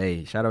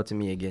 Hey, shout out to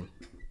me again.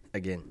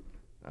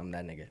 I'm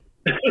that nigga.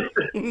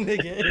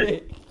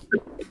 Nigga.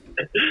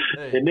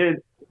 and then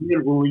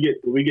when we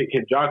get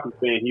Kenjaku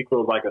saying he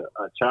feels like a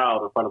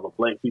child in front of a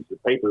blank piece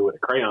of paper with a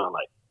crayon,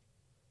 like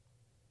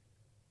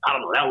I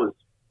don't know, that was.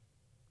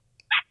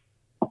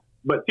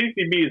 But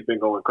TCB has been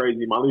going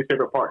crazy. My least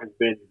favorite part has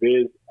been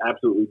Viz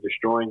absolutely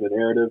destroying the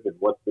narrative and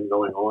what's been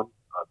going on.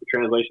 The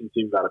translation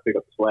team got to pick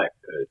up the slack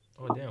because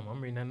Oh, damn. I'm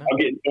reading that now. I'm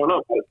getting thrown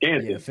up by the scan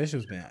Yeah, team.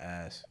 official's been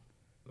ass.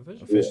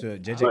 Official?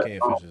 JJK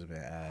official's been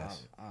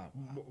ass.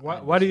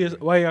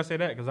 Why y'all say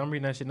that? Because I'm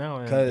reading that shit now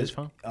and it's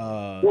Cause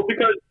fun. Well,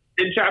 because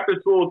in chapter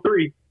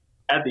 203,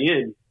 at the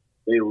end,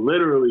 they're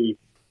literally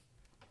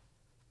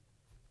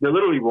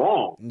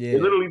wrong. Yeah. They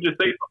literally just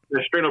say something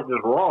that's straight up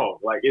just wrong.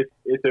 Like it's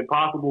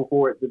impossible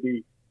for it to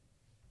be.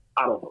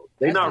 I don't know.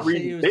 They're not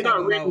reading. They're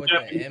not reading with the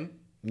Japanese. M.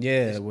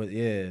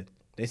 yeah.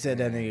 They said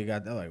that nigga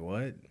got. They're like,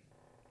 what?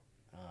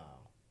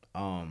 Oh,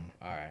 all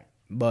right.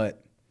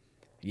 But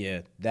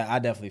yeah, that I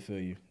definitely feel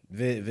you.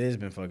 Viz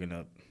been fucking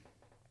up.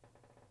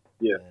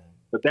 Yeah,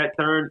 but that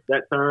turn so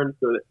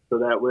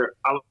that I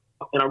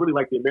really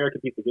like the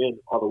American piece again,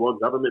 or the one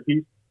government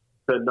piece,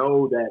 to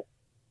know that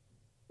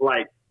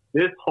like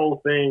this whole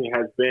thing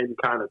has been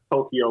kind of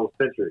Tokyo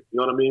centric. You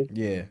know what I mean?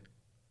 Yeah.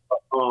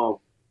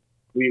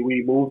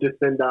 We moved to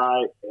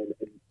Sendai and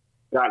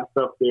gotten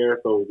stuff there,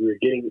 so we're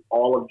getting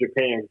all of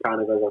Japan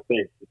kind of as a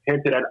thing. It's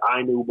hinted at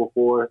Ainu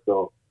before,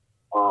 so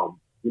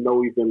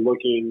we've been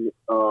looking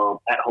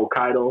at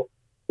Hokkaido,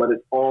 but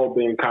it's all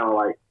been kind of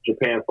like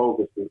Japan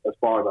focused as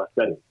far as our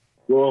setting.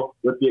 Well,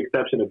 with the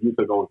exception of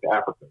Yuta going to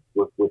Africa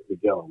with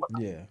Miguel and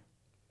whatnot. Yeah.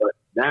 But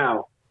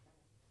now,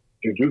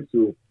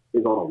 Jujutsu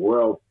is on a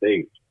world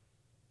stage.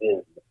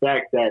 And the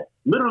fact that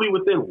literally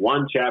within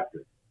one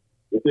chapter,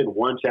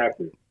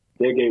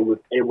 Sege was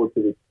able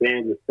to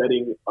expand the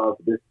setting of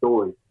this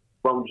story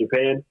from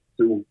Japan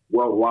to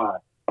worldwide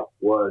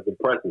was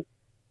impressive.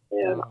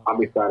 And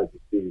I'm excited to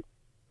see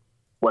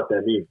what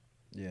that means.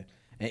 Yeah.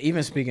 And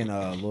even speaking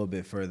a little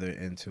bit further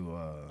into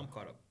I'm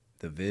caught up.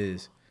 the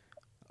Viz,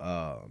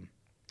 I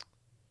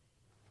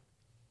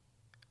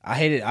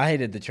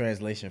hated the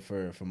translation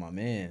for my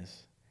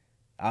man's.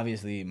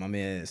 Obviously, my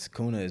man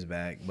Sukuna is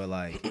back, but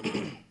like,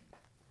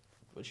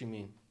 What you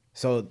mean?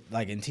 so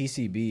like in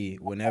TCB,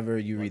 whenever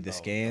you read the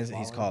scans, the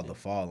he's Fallen called thing? the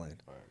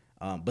Fallen.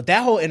 But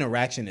that whole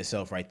interaction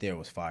itself right there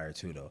was fire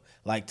too, though.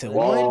 Like to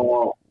one,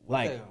 Whoa.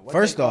 like What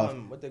first they call off,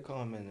 him, what they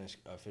call him in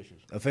the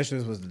officials?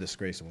 officials was the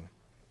disgrace one.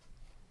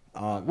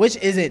 Which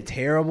isn't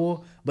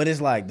terrible, but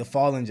it's like the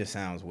Fallen just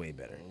sounds way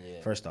better.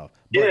 Yeah. First off,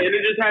 Yeah, But- and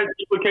it just has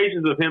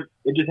implications of him.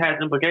 It just has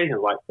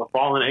implications like the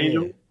fallen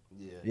angel.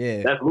 Yeah.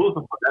 yeah, That's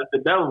Lucifer. That's the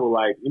devil.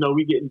 Like,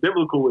 we getting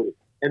biblical with it.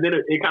 And then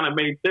it kind of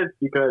made sense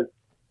because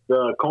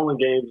the Colon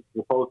games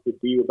was supposed to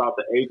be about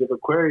the age of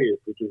Aquarius,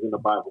 which is in the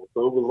Bible.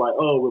 So it was like,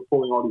 oh, we're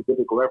pulling all these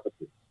biblical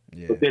references.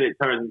 yeah, But then it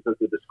turns into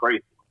the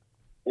disgrace.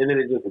 And then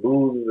it just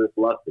loses its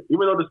luster.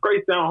 Even though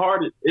disgrace sound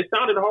hard, it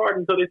sounded hard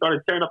until they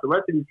started tearing up the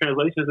rest of these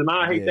translations. And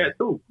now I hate Yeah. that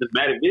too. Just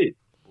mad at this.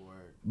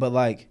 But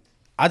like,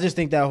 I just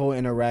think that whole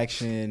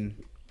interaction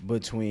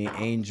between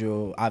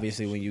Angel,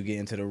 obviously, when you get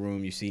into the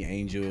room, you see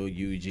Angel,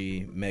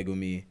 Yuji,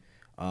 Megumi,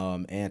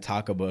 and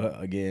Takaba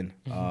again.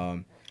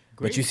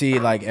 But you see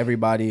like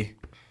everybody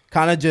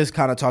kind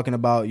of talking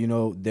about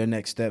their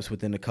next steps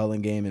within the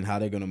Cullen game and how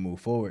they're gonna move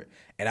forward.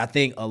 And I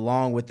think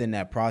along within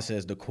that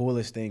process, the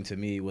coolest thing to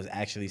me was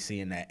actually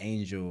seeing that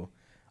Angel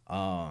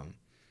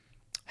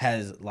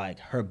has like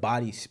her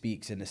body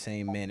speaks in the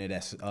same manner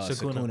that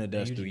Sukuna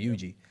does through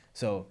Yuji.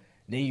 So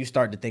then you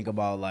start to think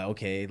about like,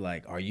 okay,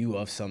 like are you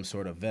of some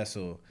sort of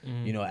vessel,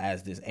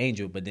 as this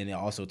angel? But then it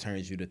also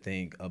turns you to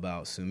think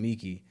about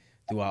Sumiki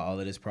throughout all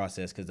of this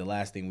process, because the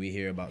last thing we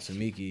hear about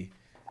Sumiki,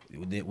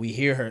 we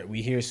hear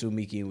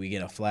Sumiki and we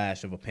get a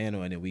flash of a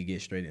panel and then we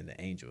get straight into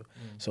Angel.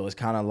 So it's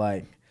kind of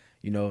like,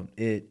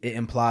 it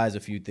implies a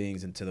few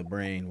things into the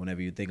brain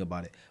whenever you think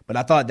about it. But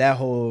I thought that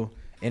whole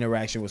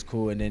interaction was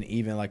cool, and then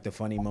even like the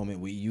funny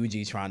moment with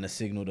Yuji trying to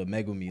signal to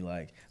Megumi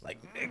like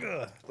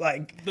nigga,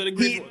 like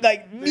he,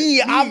 like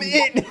me, I'm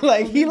it,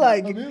 like he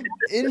like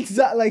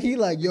inside, like he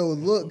like yo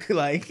look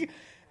like,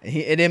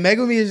 and then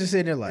Megumi is just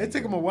sitting there like It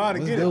took him a while to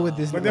what's get good it, with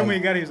this, but then like, when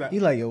he got it, he was like, he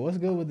like yo what's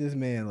good with this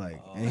man,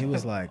 like, and he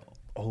was like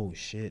oh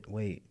shit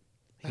wait,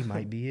 he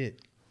might be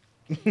it.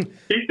 He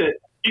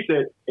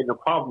said, and the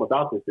problem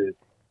about this is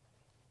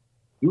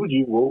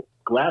Yuji will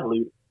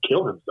gladly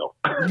kill himself.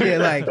 Yeah,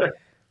 like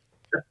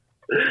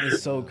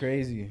it's so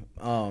crazy.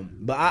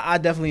 But I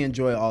definitely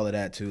enjoy all of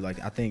that too.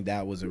 Like I think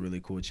that was a really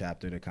cool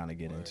chapter to kind of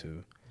get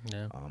into.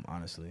 Yeah.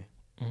 Honestly.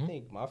 I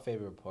think my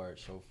favorite part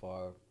so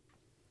far,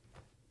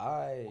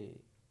 I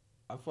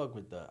fuck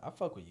with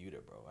Yuta,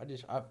 bro.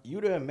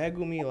 Yuta and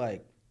Megumi,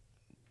 like,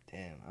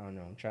 damn, I don't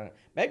know. I'm trying to.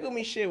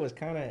 Megumi shit was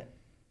kind of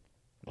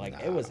like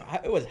it was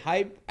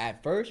hype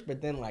at first,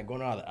 but then like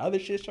when all the other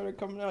shit started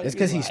coming out, It's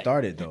because he like,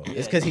 started though. Yeah,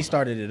 It's because he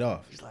started it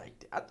off. He's like,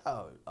 I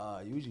thought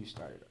Yuji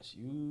started us.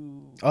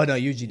 Oh no,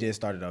 Yuji did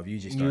start it off.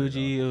 Yuji started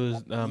Yuji, it it was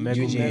off.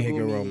 Megumi, Yuji and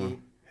Megumi.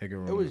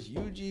 Higuruma. It was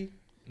Yuji,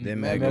 Then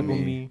Megumi,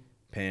 Megumi,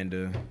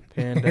 Panda.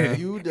 Panda,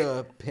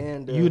 Yuta,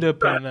 Panda,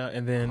 Panda,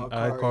 and then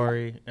Hikari.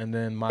 Hikari, and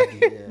then Maki.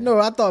 Yeah. No,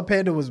 I thought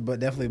Panda was but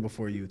definitely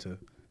before Yuta.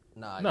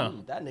 Nah,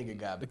 No. that nigga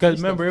got Because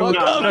beat the remember, it was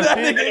fuck up. because That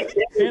Panda, nigga-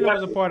 Panda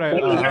was a part of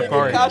Nigga,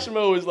 Hikari.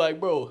 Kashimo was like,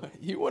 bro,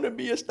 you want to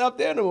be a stuffed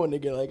animal,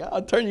 nigga? Like,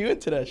 I'll turn you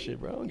into that shit,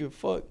 bro. I don't give a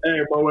fuck. Hey,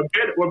 bro, when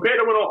Panda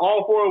went on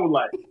all four, it was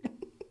like,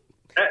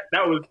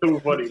 that was too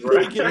funny, bro.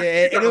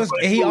 Yeah, and it was.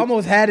 He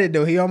almost had it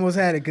though. He almost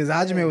had it because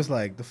Hajime was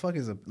like, "The fuck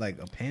is a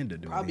panda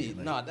doing?" Probably here?"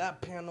 Like, nah. That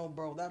panel,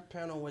 bro. That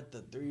panel with the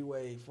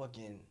 3-way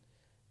fucking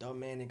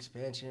Dumb-Man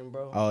expansion,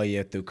 bro. Oh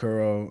yeah, through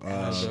Kuro,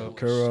 That shit was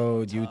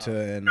Kuro, so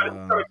Yuta, and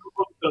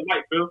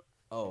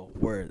Oh,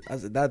 word. I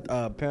said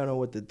that panel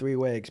with the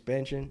 3-way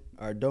expansion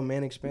or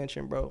Dumb-Man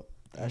expansion, bro.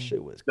 That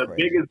shit was The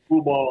crazy. biggest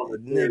football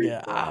in the series.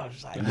 Nigga, I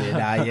was like,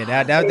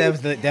 that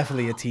was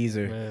definitely a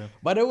teaser. Yeah.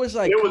 but it was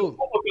like It was cool.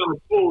 almost kind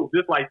of cool,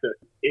 just like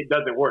it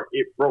doesn't work.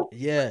 It broke.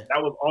 Yeah.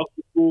 That was also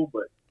cool,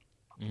 but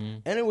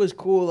And it was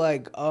cool,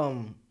 like,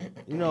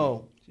 you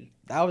know,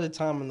 that was the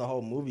time when the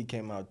whole movie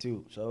came out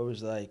too. So it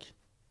was like,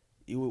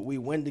 we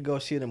went to go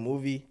see the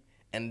movie,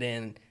 and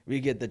then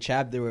we get the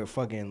chapter where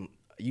fucking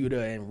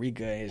Yuta and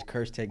Rika and his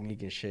curse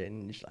technique and shit,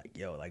 and it's like,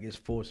 yo, like it's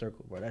full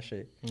circle, bro. That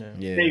shit, Yeah.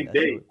 Yeah, same that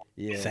day. shit,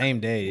 yeah, same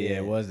day. Yeah, Yeah.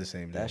 it was the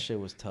same day. that shit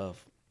was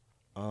tough.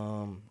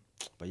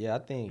 But yeah, I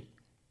think,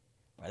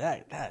 bro,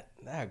 that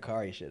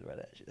Hikari shit, bro,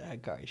 that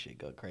Hikari shit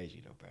go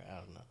crazy though, bro. I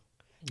don't know.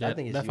 That, I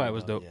think it's that fight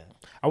was dope. Yeah.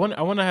 I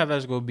wonder how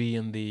that's gonna be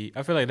in the.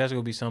 I feel like that's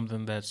gonna be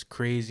something that's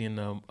crazy in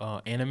the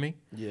anime.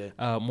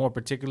 Yeah. More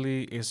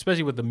particularly,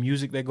 especially with the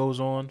music that goes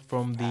on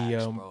from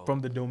Facts, bro. from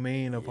the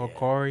domain of Yeah.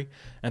 Hikari,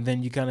 and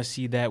then you kind of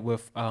see that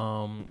with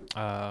oh man,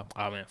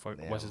 fuck,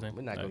 Damn, what's his name?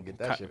 We're not gonna get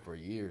that shit for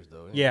years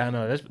though. Yeah, I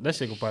know that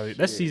shit will probably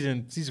that's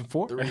season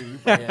 4. 3,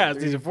 yeah,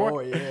 Season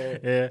 4. yeah.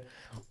 Yeah,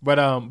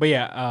 but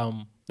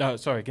yeah,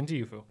 sorry,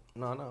 continue, Phil.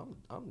 No,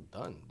 I'm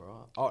done,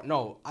 bro. Oh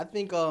no, I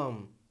think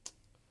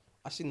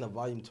I seen the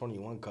volume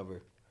 21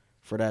 cover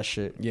for that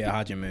shit. Yeah,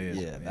 Hajime.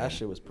 Yeah, that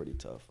shit was pretty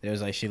tough. It was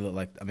like he looked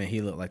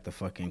like the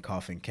fucking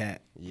coughing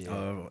cat.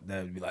 Yeah.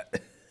 That would be like.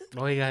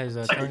 Oh, he got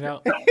his tongue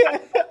out.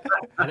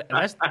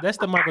 That's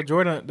the Michael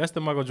Jordan. That's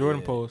the Michael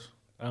Jordan pose.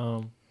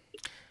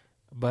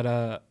 But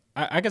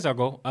I guess I'll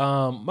go.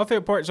 My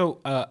favorite part.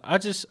 So I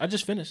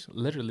just finished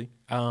literally.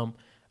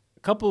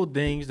 Couple of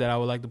things that I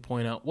would like to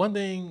point out. One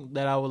thing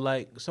that I would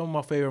like, some of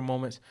my favorite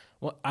moments.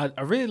 Well, I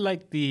really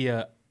like the.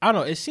 I don't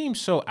know. It seems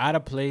so out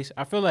of place.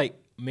 I feel like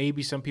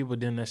maybe some people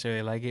didn't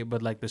necessarily like it,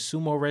 but like the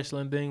sumo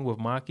wrestling thing with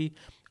Maki,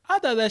 I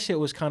thought that shit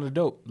was kind of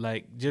dope.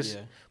 Like just,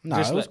 Nah,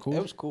 just it was like- cool.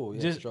 It was cool.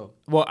 Yeah, just for sure.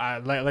 well,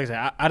 like I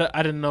said,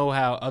 I didn't know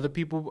how other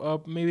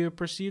people maybe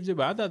perceived it,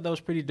 but I thought that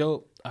was pretty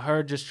dope.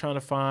 Her just trying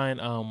to find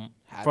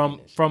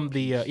Happiness from and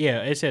the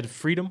it said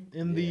freedom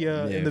in the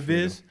in the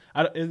viz.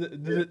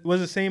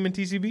 Was it same in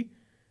TCB?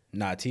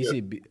 Nah,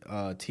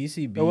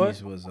 TCB's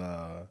what? was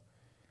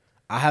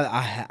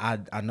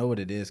I know what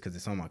it is because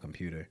it's on my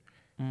computer.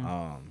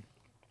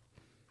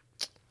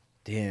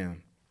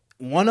 Damn,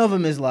 one of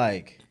them is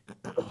like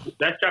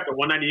That's chapter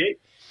 198.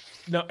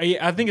 No,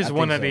 yeah, I think it's I think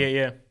 198.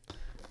 Yeah.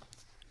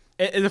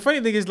 And the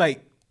funny thing is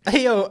like,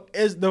 hey yo,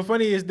 is the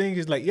funniest thing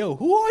is like, yo,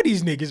 who are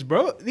these niggas,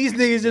 bro? These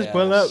niggas just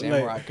pull up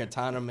Samurai like.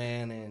 Katana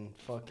Man and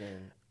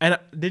fucking. And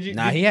did you?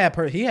 nah.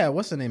 did- He had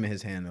what's the name of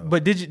his hand though?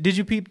 But did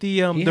you peep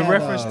the He the had,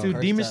 reference to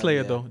First Demon time,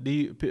 Slayer yeah. though? Do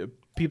you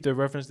peep the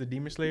reference to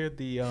Demon Slayer?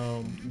 The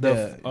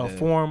The-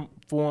 form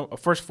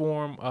first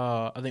form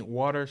I think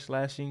water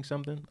slashing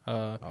something.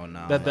 oh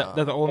no. That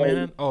the old man.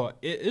 Had? Oh,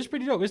 it's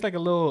pretty dope. It's like a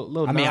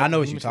little. I mean, nod I know to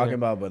what Demon you're talking Slayer.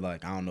 about, but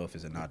like I don't know if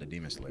it's a nod to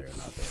Demon Slayer or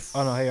not. Though.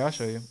 Oh no, hey, I'll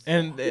show you.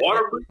 And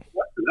Water Breath?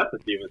 That's a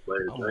Demon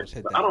Slayer. Almost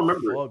hit But that. I don't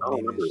remember it. Fuck I don't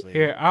Demon remember it. Slayer.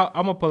 here, I'm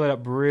gonna pull it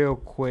up real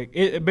quick.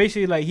 It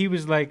basically like he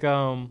was like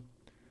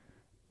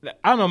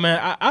I don't know, man.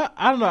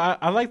 I don't know.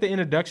 I like the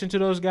introduction to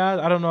those guys.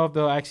 I don't know if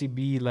they'll actually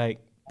be like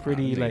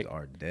pretty Nah, them like. niggas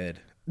are dead.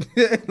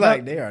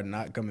 Like they are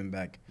not coming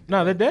back.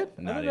 No, they're dead.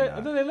 Nah, I they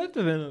thought not. they left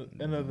it in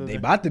another. They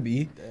about to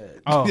be.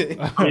 Oh,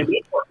 I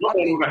mean,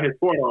 nobody got his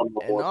sword on In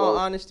before. all So.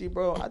 honesty,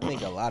 bro, I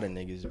think a lot of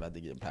niggas is about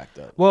to get packed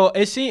up. well,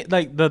 it seemed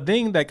like the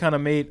thing that kind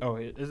of made. Oh,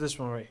 is this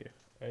one right here?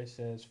 It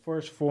says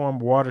first form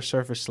water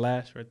surface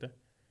slash right there.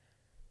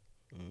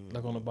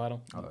 Look on the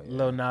bottom. Oh, yeah.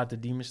 Little nod to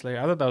Demon Slayer.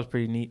 I thought that was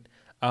pretty neat.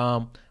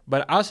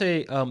 But I'll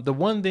say the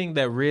one thing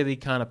that really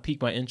kind of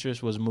piqued my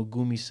interest was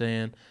Megumi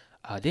saying,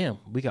 "Damn,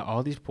 we got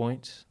all these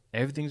points.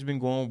 Everything's been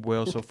going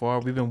well so far.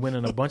 We've been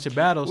winning a bunch of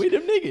battles. We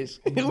them niggas.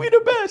 We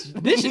the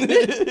best.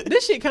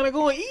 This shit kind of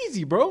going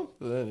easy, bro."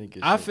 That nigga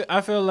I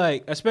feel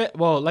like,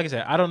 well, like I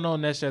said, I don't know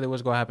necessarily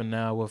what's gonna happen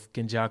now with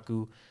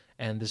Kenjaku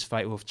and this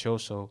fight with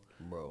Choso,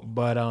 bro.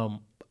 but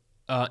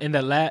in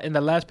the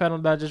last panel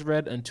that I just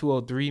read in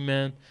 203,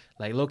 man,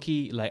 like low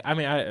key, like I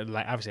mean, I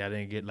like obviously I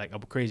didn't get like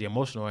crazy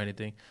emotional or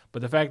anything,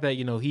 but the fact that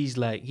he's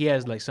like he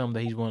has like something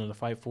that he's wanting to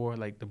fight for,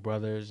 like the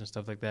brothers and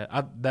stuff like that.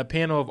 That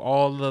panel of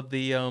all of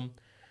the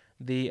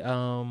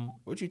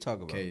What you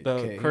talking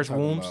about? The cursed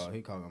wombs?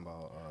 He talking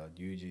about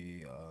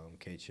Yuji,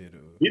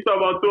 Keiichiro. You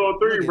talking about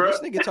 203, bro? This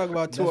nigga talking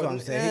about That's what I'm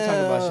saying. He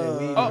talking about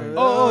shit we-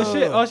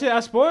 Oh shit! I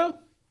spoiled.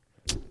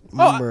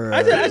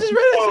 I just read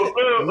it. Oh,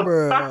 Phil.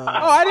 Bruh.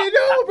 I didn't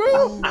know,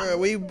 bro. Bruh,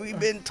 we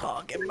been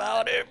talking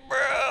about it, bro.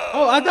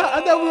 Oh, I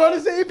thought we were on the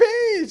same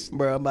page.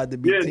 Bro, I'm about to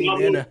be Yeah, Team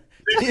no, Anna.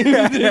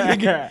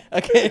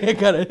 I can't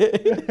got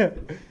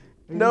it.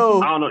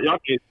 No. I don't know. Y'all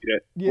can't see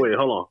that. Wait,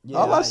 hold on.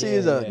 All I see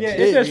is a Yeah,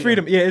 kid. it says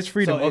freedom. Yeah, it's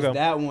freedom. So okay. it's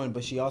that one,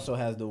 but she also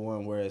has the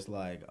one where it's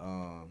like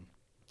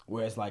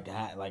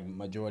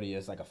majority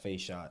is like a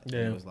face shot.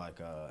 Yeah. It was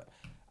like I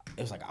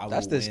That's will the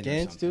win or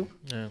scans something. too.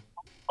 Yeah.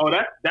 Oh,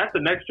 that's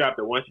the next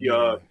chapter. Once you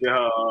get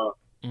her,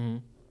 Mm-hmm.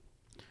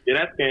 yeah,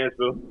 that's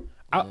Scansville.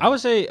 I would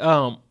say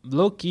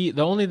low key.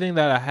 The only thing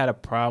that I had a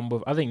problem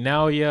with, I think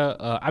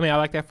Naoya. I mean, I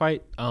like that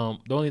fight. The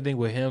only thing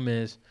with him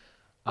is,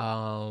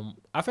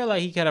 I feel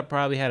like he could have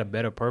probably had a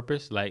better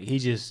purpose. Like he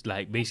just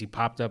like basically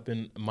popped up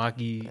in Hell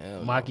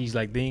no. Maki's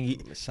like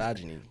thing.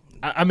 Misogyny.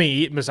 I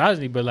mean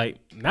misogyny, but like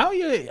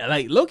Naoya,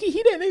 like Loki,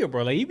 he that nigga,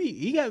 bro. Like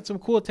he got some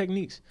cool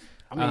techniques.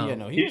 I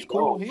mean, he was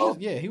cool.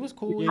 He was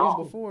cool even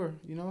before,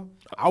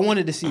 I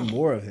wanted to see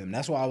more of him.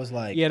 That's why I was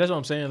like, Yeah, that's what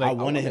I'm saying. Like I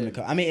wanted him to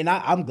come. I mean, and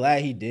I'm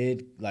glad he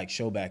did like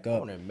show back I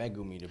up. wanted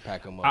Megumi to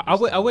pack him up.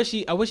 I wish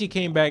he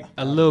came back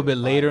a little bit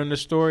later in the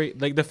story.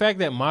 Like the fact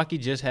that Maki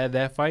just had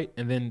that fight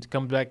and then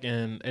comes back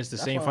and it's the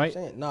That's same what fight.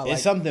 I'm saying. No, It's like,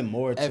 something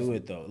more to if-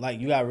 it though.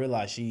 Like you gotta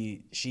realize she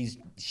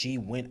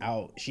went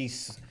out. She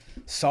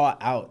sought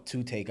out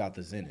to take out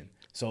the Zenin.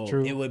 So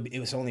True. it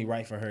was only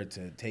right for her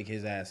to take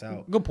his ass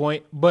out. Good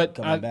point. But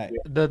Coming back.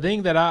 the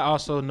thing that I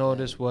also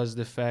noticed was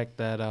the fact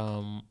that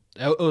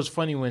it was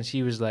funny when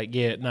she was like,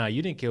 "Yeah, nah,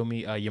 you didn't kill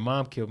me. Your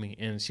mom killed me,"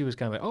 and she was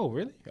kind of like, "Oh,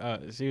 really?"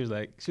 She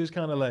was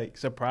kind of like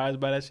surprised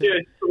by that shit. Yeah,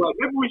 like,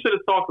 maybe we should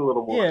have talked a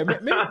little more. Yeah,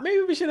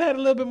 maybe we should have had a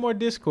little bit more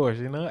discourse.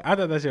 You know, I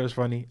thought that shit was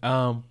funny.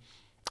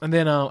 And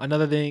then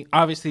another thing,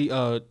 obviously,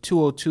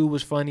 202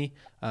 was funny.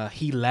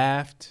 He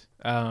laughed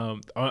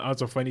on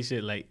some funny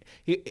shit. Like,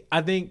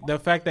 I think the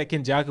fact that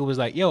Kenjaku was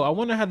like, "Yo, I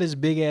wonder how this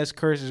big ass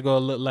curse is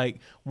gonna look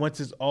like once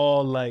it's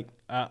all like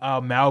a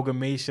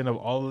amalgamation of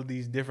all of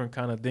these different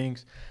kind of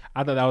things."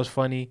 I thought that was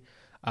funny.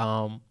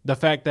 The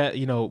fact that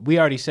we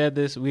already said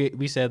this.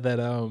 We said that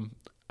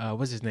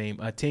what's his name?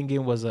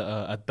 Tengen was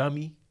a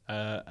dummy.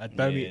 A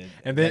dummy, Yeah,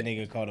 and then that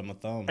nigga called him a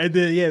thumb. and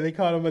then they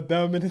called him a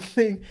dumb and the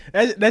thing.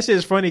 That shit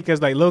is funny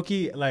because like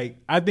Loki, like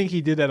I think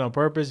he did that on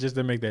purpose just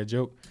to make that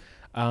joke.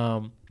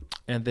 And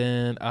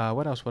then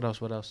what else?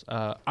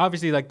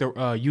 Obviously like the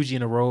Yuji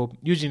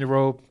in the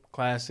robe,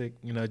 classic.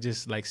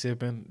 Just like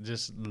sipping,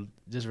 just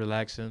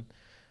relaxing.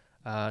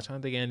 Trying to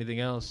think of anything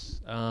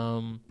else.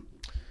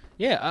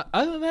 Yeah,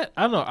 other than that,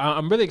 I don't know.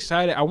 I'm really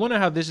excited. I wonder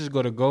how this is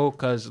going to go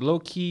because low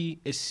key,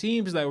 it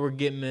seems like we're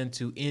getting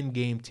into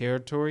in-game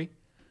territory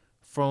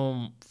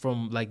from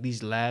like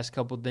these last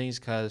couple things.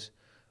 Because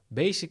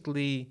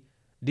basically,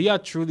 do y'all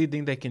truly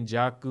think that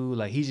Kenjaku,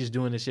 like he's just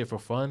doing this shit for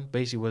fun?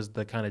 Basically, was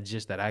the kind of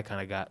gist that I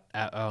kind of got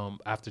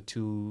after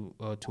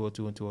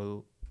 202 and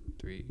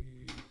 203.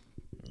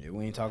 Yeah,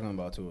 we ain't talking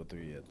about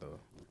 203 yet though.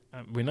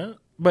 We're not.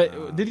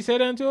 But did he say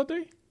that in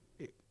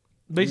 203?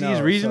 Basically,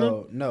 he's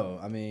reasoning. No,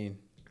 I mean.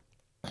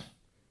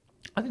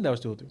 I think that was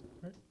 203,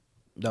 right?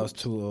 That was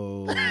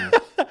 20.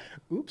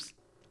 Oops.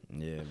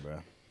 Yeah, bro.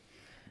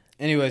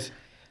 Anyways,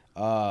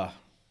 I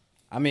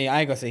mean, I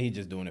ain't gonna say he's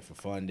just doing it for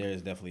fun. There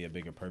is definitely a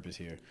bigger purpose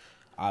here.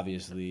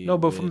 Obviously. No,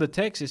 but from the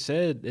text, it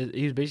said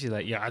he was basically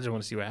like, "Yeah, I just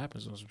want to see what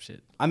happens on some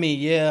shit." I mean,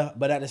 yeah,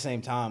 but at the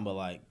same time,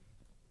 like,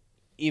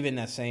 even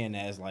that saying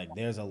that is like,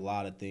 there's a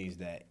lot of things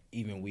that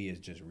even we as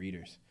just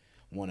readers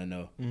want to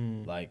know.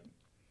 Like,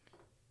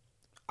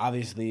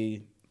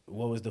 obviously,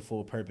 what was the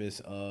full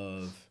purpose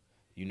of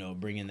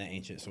bringing the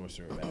ancient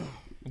sorcerer back?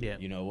 Yeah.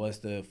 What's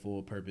the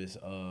full purpose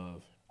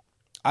of,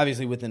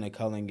 obviously within the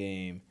Cullen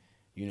game,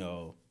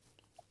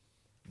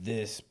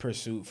 this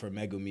pursuit for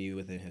Megumi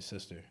within his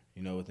sister,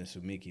 within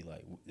Sumiki.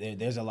 Like,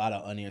 there's a lot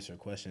of unanswered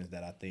questions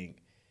that I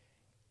think,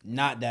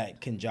 not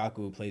that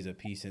Kenjaku plays a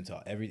piece into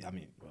not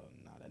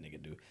that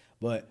nigga do,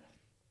 but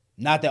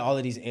not that all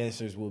of these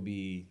answers will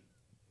be,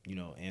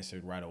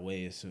 answered right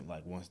away as soon,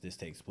 like once this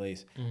takes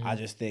place. I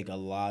just think a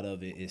lot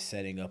of it is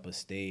setting up a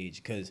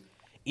stage because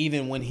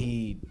even when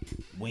he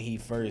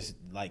first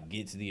like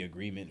gets the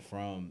agreement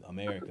from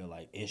America,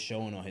 like it's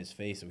showing on his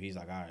face, so he's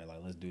like, all right, like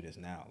let's do this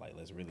now, like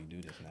let's really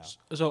do this now.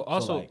 So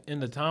also in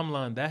the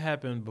timeline that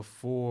happened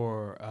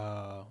before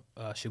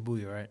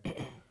Shibuya, right?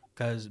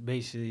 Because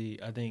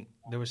basically, I think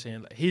they were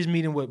saying like, his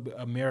meeting with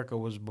America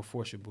was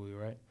before Shibuya,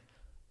 right?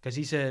 Because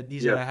he said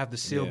I have to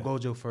seal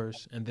Gojo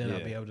first, and then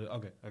I'll be able to.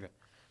 Okay.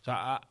 So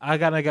I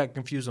got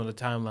confused on the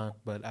timeline,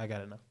 but I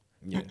got it now.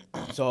 Yeah.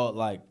 So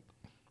like.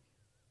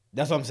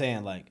 That's what I'm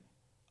saying. Like,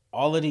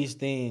 all of these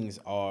things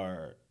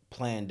are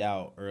planned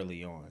out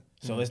early on.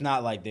 So it's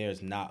not like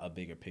there's not a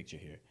bigger picture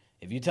here.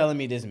 If you're telling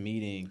me this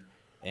meeting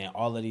and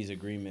all of these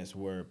agreements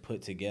were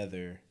put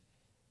together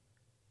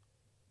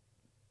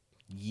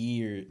the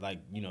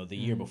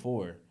year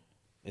before,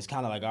 it's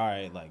kind of like, all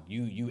right, like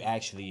you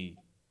actually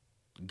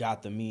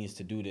got the means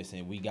to do this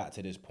and we got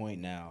to this point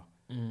now,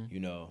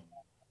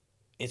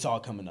 it's all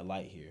coming to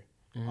light here.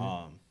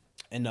 And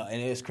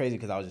it's crazy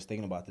because I was just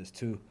thinking about this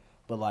too.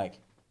 But like,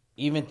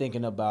 even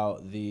thinking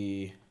about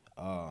the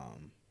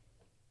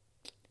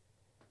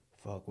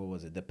what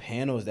was it? The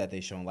panels that they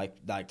shown, like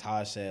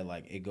Taj said,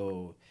 like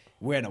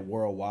we're in a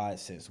worldwide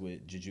sense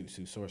with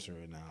Jujutsu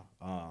sorcery now.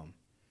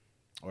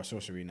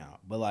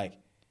 But like,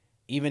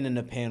 even in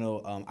the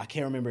panel, I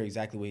can't remember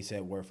exactly what he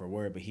said word for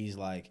word, but he's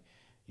like,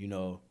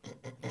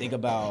 think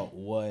about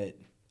what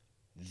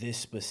this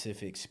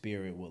specific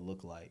spirit would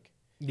look like.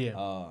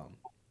 Yeah.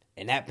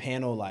 And that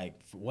panel, like,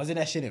 wasn't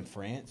that shit in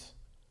France?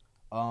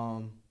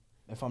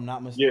 If I'm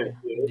not mistaken.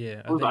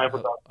 Yeah.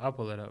 I'll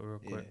pull that up real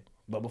quick. Yeah.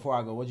 But before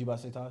I go, what you about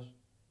to say, Taj?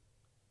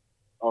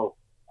 I'm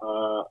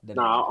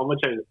gonna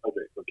change the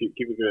subject. So keep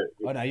it good.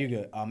 Oh no, you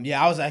good.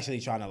 I was actually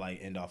trying to like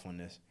end off on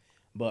this,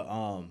 but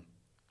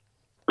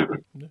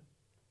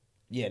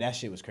yeah, that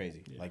shit was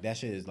crazy. Yeah. Like that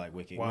shit is like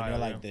wicked. Wow,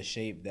 like the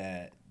shape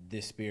that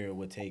this spirit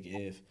would take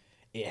if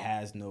it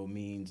has no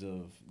means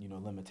of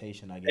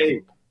limitation. I guess.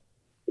 Hey,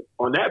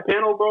 on that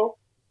panel, bro,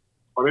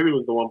 or maybe it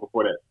was the one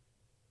before that.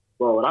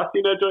 Bro, when I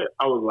seen that joint,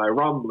 I was like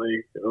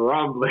rumbling.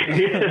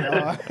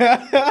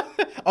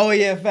 Oh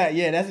yeah, fact.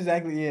 Yeah, that's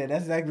exactly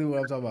what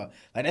I'm talking about.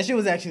 Like that shit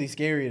was actually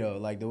scary though,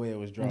 like the way it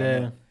was drawn.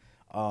 Yeah.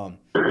 But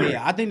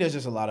yeah, I think there's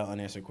just a lot of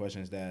unanswered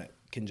questions that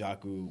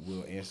Kenjaku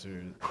will answer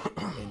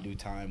in due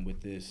time with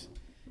this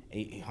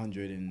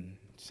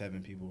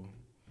 807 people.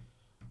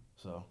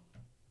 So,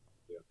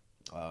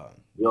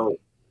 Yo,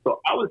 So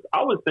I was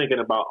thinking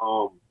about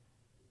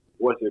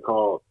what's it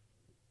called?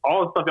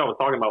 All the stuff y'all was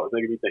talking about was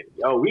making me think,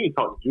 yo, we ain't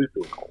talked Jutsu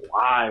in a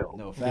while.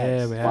 No facts.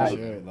 Yeah, we have.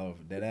 Sure,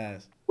 love dead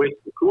ass. With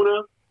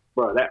Sukuna,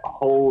 bro, that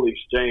whole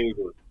exchange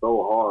was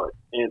so hard.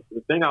 And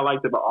the thing I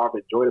liked about, I've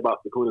enjoyed about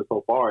Sukuna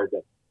so far is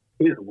that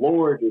his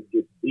lore just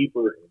gets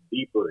deeper and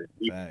deeper and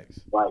deeper. Facts.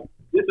 Like,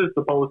 this is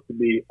supposed to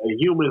be a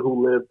human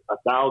who lived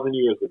 1,000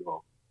 years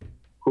ago,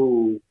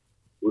 who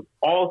was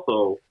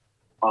also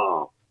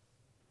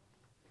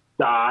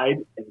died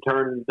and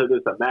turned into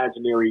this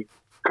imaginary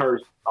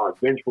cursed or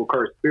vengeful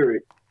cursed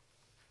spirit,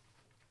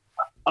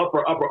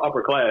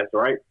 upper class,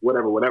 right?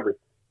 Whatever.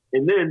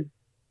 And then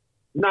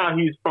now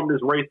he's from this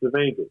race of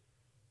angels,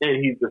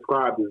 and he's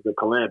described as the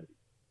calamity.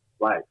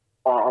 Like,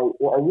 or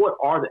what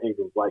are the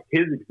angels? Like,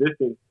 his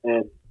existence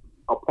and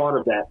a part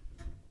of that,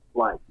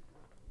 like,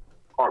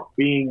 are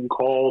being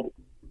called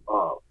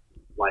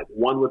like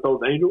one with those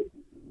angels,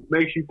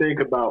 makes you think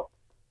about,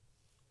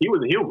 he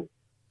was a human,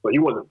 but he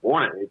wasn't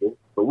born an angel.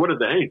 So what are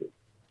the angels?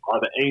 Are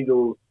the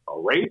angels a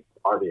race?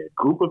 Are they a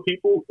group of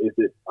people? Is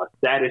it a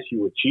status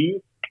you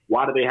achieve?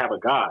 Why do they have a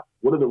god?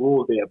 What are the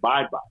rules they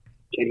abide by?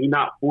 Can he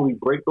not fully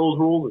break those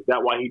rules? Is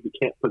that why he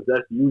can't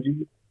possess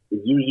Yuji? Is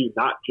Yuji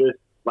not just,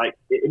 like,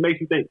 it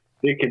makes you think,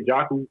 did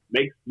Kenjaku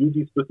make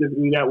Yuji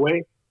specifically that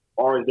way?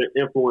 Or is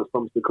there influence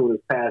from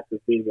Sukuna's past as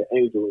being an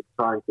angel and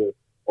trying to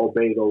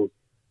obey those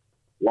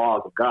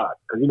laws of God?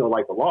 Because,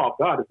 like, the law of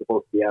God is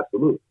supposed to be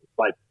absolute. It's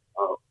like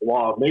a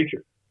law of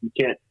nature. You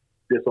can't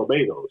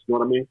disobey those. You know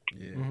what I mean?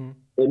 Yeah. Mm-hmm.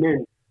 And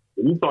then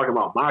when you talking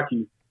about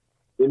Maki,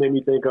 it made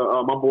me think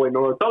of my boy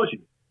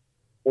Noritoshi.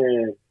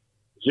 And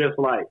just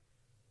like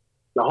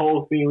the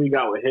whole scene we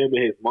got with him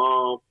and his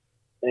mom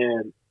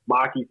and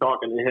Maki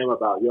talking to him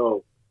about,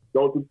 yo,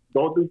 don't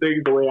do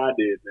things the way I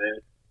did, man.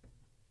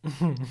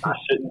 I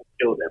shouldn't have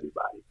killed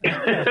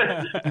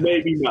everybody.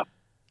 Maybe not.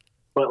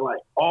 But like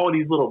all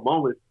these little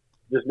moments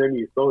just made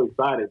me so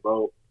excited,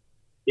 bro.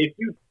 If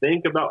you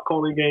think about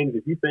Conan games,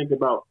 if you think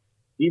about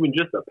even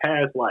just the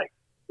past, like,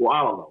 well,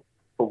 I don't know,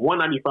 from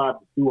 195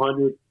 to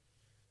 200,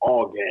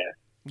 all gas.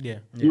 Yeah.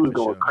 He was for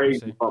going sure.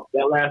 crazy from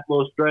that last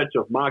little stretch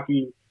of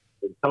Maki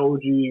and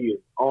Toji and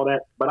all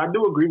that. But I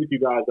do agree with you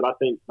guys that I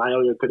think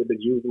Naoya could have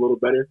been used a little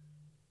better.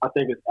 I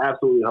think it's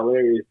absolutely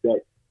hilarious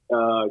that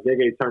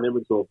Gege turned him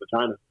into a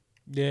vagina.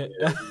 Yeah.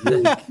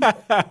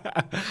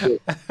 The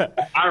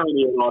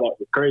irony and all that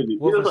was crazy.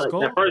 What It was was like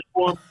Skull? that first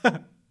form.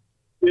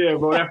 Yeah,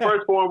 bro, that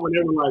first form when they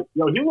were like,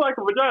 yo, he was like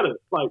a vagina.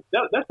 Like,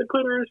 that's the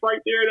clitoris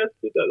right there.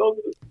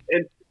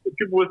 And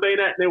people were saying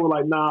that, and they were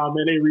like, nah,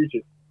 man, they reach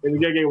it. And the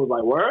Gege was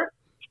like, word?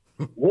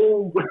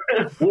 Womb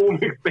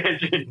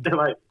expansion.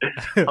 Like,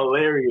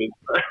 hilarious.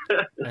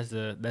 That's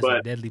a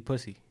But- deadly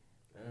pussy.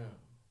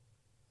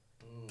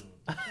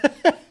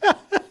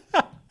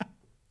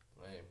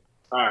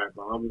 All right,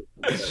 bro. I'm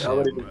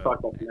ready to talk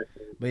about the next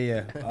thing. But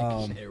yeah,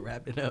 Shit,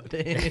 wrap it up.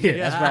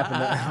 yeah, that's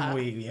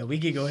wrapping up. We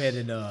can go ahead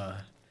and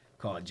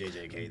call it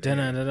JJK.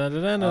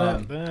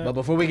 then. But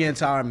before we get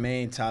into our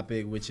main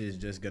topic, which is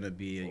just gonna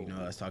be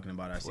us talking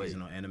about our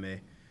seasonal anime,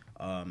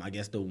 I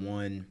guess the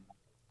one.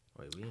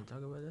 Wait, we didn't talk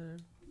about that?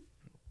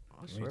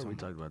 I you swear talking we about?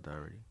 talked about that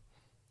already.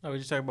 No, we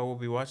just talking about what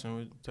we watching.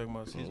 We talking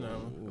about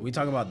season. We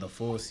talking about the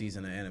full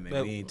season of anime.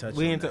 But We ain't touching.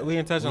 we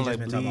ain't touching just like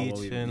been talking about what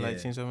Bleach we- and yeah. like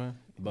Chainsaw Man.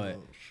 But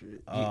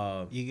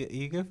Oh, shit.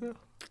 You good, Phil?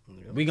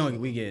 we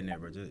get in there,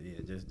 bro.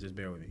 Just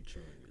bear with me.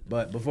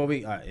 But before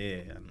we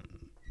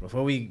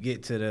before we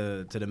get to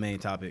the main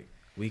topic,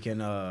 we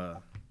can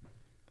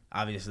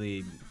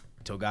obviously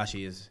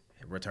Togashi is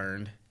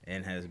returned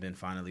and has been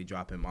finally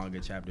dropping manga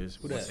chapters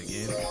once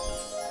again.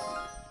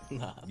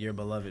 Your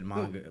beloved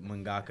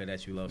mangaka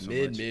that you love so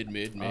much.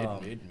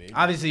 Mid.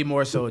 Obviously,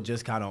 more so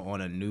just kind of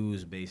on a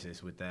news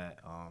basis with that,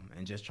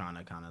 and just trying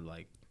to kind of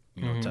like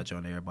touch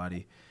on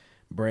everybody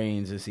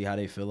brains and see how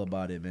they feel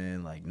about it,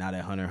 man. Like now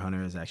that Hunter x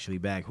Hunter is actually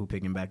back, who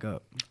picking back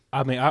up?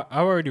 I mean, I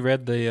already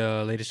read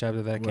the latest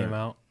chapter that came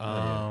Word.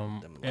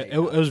 out. It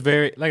was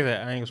very, like I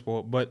said, I ain't gonna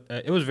spoil, but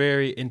it was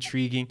very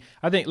intriguing.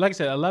 I think, like I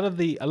said, a lot of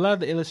the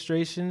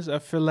illustrations, I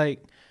feel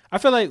like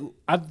the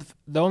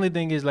only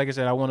thing is, like I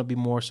said, I want to be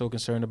more so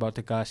concerned about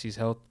Takashi's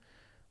health,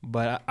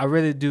 but I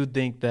really do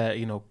think that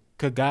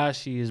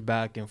Kagashi is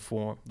back in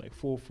form, like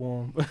full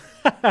form,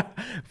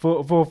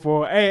 full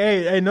form.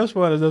 Hey, no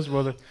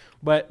spoilers.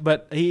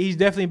 But he's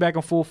definitely back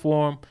in full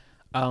form.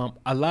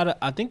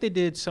 I think they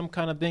did some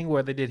kind of thing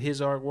where they did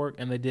his artwork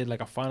and they did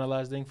like a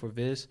finalized thing for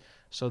Viz.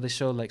 So they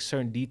showed like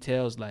certain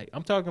details. Like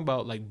I'm talking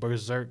about like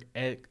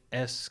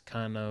Berserk-esque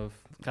kind of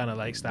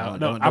like style.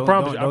 I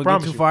promise you. Don't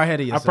get too far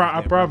ahead of yourself.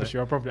 I promise you.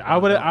 I ain't gonna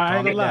lie. I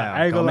ain't gonna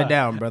lie. Calm it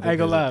down, brother. I ain't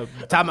gonna lie.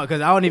 Time out,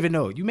 because I don't even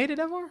know. You made it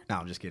that far? No,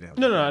 I'm just kidding.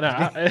 No.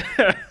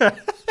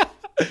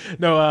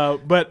 No,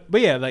 but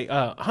yeah, like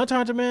Hunter x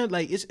Hunter, man,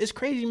 like it's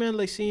crazy, man,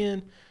 like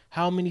seeing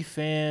how many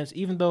fans,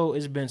 even though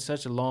it's been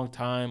such a long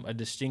time, a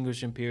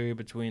distinguishing period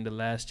between the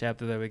last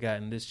chapter that we got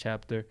and this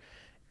chapter,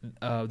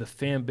 The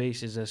fan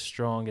base is as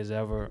strong as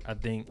ever. I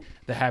think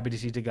they're happy to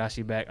see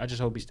Togashi back. I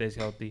just hope he stays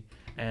healthy.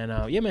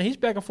 And yeah, man, he's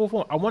back in full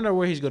form. I wonder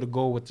where he's going to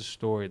go with the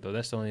story, though.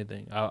 That's the only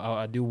thing.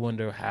 I do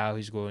wonder how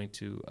he's going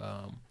to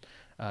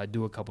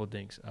do a couple of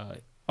things.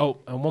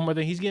 And one more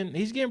thing, he's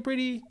getting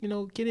pretty,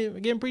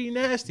 getting pretty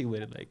nasty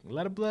with it. Like a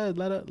lot of blood,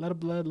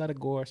 a lot of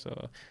gore.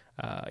 So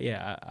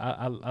yeah,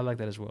 I like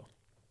that as well.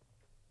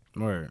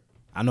 Word.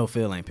 I know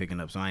Phil ain't picking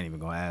up, so I ain't even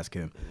gonna ask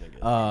him.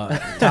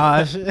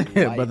 Taj,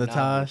 brother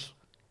Taj.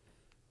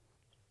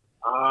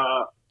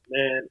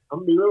 Man, I'm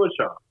gonna be real with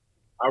y'all.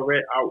 I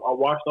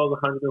watched those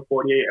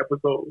 148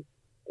 episodes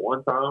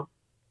one time,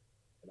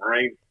 and I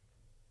ain't.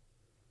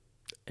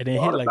 It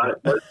didn't hit like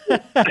that.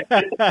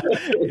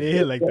 It didn't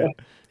hit like that.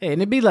 Hey,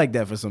 and it be like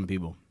that for some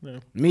people. Yeah.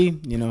 Me,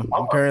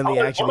 I'm currently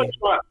actually.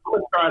 I'm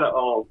gonna try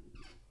to.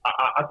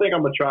 I think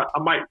I'm gonna try. I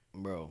might,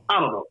 bro. I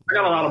don't know. I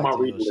got a lot of my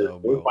reasons.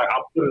 It's like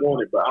I'll put it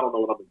on it, but I don't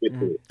know when I'm gonna get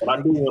to it. But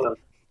I do want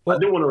to. I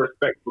do want to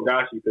respect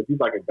Togashi because he's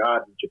like a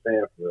god in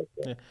Japan for us.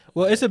 So. Yeah.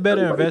 Well, it's a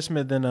better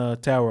investment than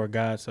Tower of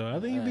God, so I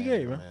think you'd be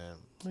great, man.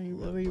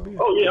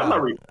 Oh yeah, I'm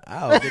not reading.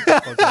 I'll get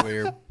the fuck over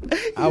here.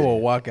 I will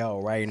walk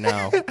out right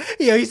now.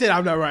 Yeah, he said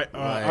I'm not right.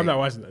 I'm not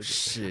watching that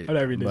shit. I'm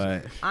not reading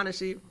this.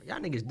 Honestly, y'all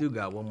niggas do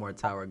got one more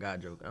Tower of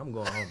God joke. I'm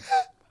going home.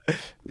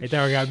 Hey,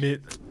 Tower of God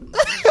mid.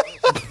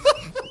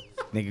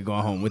 Nigga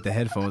going home with the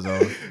headphones on.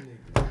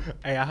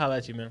 Hey, I'll holler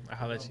at you, man. I'll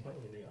holler at you.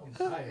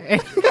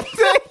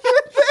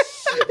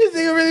 This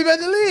nigga really about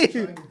to leave.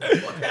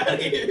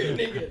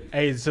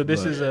 Hey, so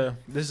this is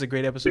a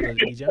great episode of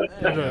Eat Go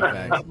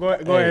ahead,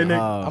 nigga.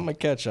 I'm gonna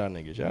catch y'all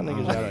niggas. Y'all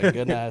niggas had a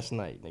good ass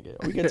night,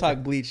 nigga. We can talk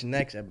Bleach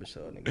next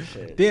episode, nigga.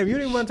 Shit. Damn, you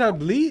didn't want to talk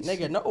Bleach?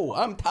 Nigga, no,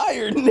 I'm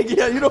tired,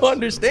 nigga. You don't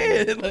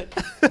understand. Like,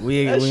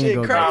 we ain't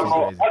go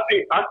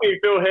crazy. I see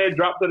Phil head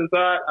drop to the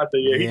side. I said,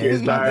 yeah, he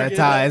gets tired.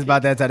 It's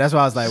about that time. That's why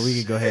I was like, we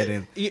could go ahead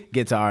and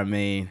get to our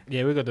main.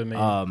 Yeah, we got the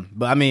main.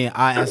 But I mean,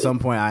 at some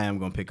point, I am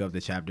gonna pick up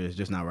the chapters,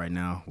 just not right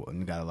now.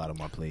 We got a lot on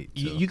my plate.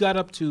 So. You got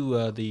up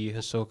to the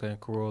Hisoka and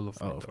Corolla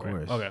fight. Oh, of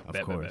course. Right? Okay,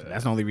 of course.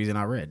 That's the only reason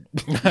I read.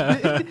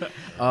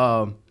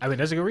 I mean,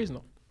 that's a good reason,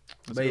 though.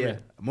 But yeah,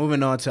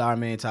 moving on to our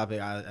main topic.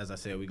 As I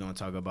said, we're gonna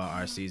talk about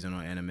our seasonal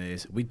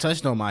animes. We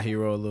touched on My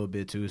Hero a little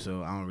bit too,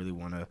 so I don't really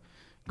want to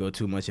go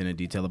too much into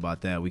detail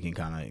about that. We can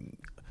kind of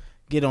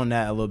get on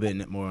that a little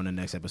bit more on the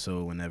next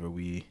episode whenever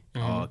we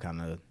all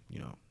kind of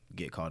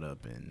get caught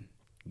up and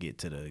get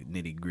to the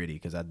nitty gritty.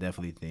 Because I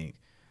definitely think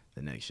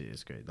the next shit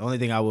is great. The only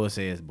thing I will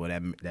say is, boy,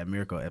 that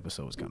Miracle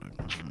episode was kind of,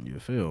 you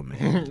feel,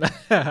 man.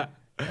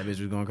 That bitch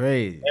was going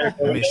crazy. I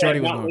mean, Shorty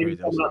was going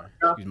crazy. I'm sorry.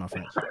 Excuse my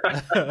French.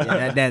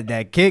 Yeah,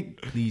 that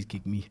kick, please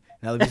kick me.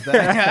 Now let me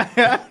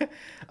start.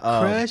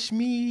 Crush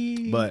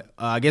me. But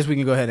I guess we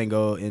can go ahead and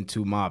go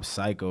into Mob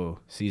Psycho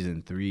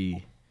Season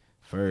 3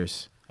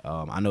 first.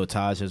 I know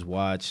Taj has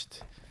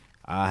watched.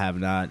 I have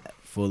not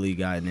fully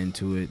gotten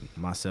into it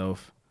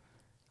myself.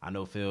 I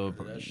know Phil.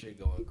 That shit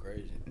going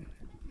crazy.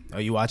 Are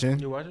you watching?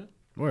 You watching?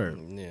 Word.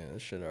 Yeah, that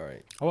shit all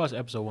right. I watched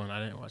episode 1.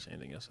 I didn't watch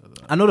anything else.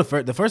 I know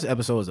the first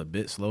episode was a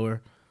bit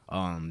slower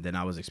than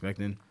I was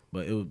expecting,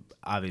 but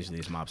obviously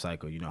it's Mob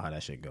Psycho. You know how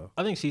that shit go.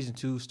 I think season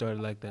 2 started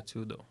like that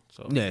too, though.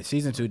 So yeah,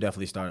 season 2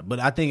 definitely started, but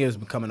I think it was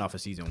coming off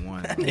of season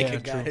 1.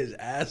 Nigga got his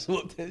ass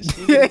whooped in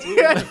season 2.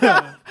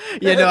 I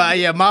ain't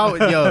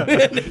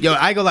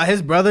gonna lie,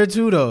 his brother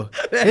too though.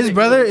 His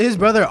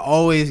brother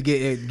always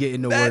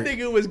getting the work. That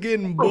nigga was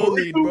getting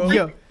bullied,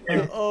 bro.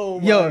 Oh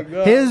my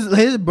God.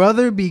 His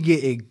brother be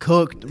getting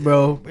cooked,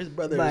 bro. His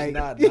brother is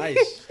not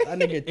nice. That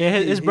nigga,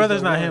 his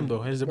brother's not him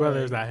though. His brother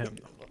is not him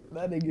though.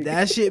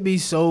 That shit be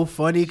so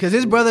funny because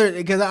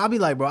I'll be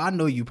like, bro, I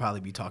know you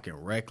probably be talking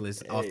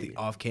reckless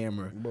off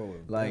camera, bro.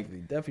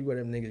 Like definitely where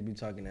them niggas be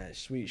talking that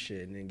sweet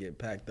shit and then get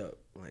packed up,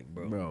 like,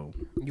 bro.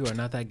 You are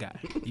not that guy.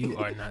 You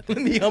are not. That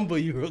Let me humble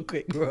you real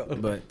quick, bro.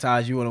 But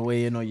Taj, you want to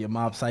weigh in on your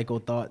Mob Psycho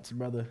thoughts,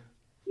 brother?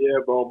 Yeah,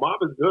 bro. Mob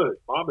is good.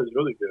 Mob is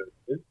really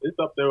good. It's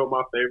up there with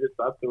my favorites.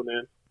 I tune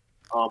in.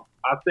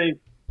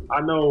 I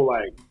know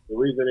like the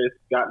reason it's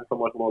gotten so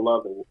much more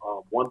love than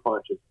One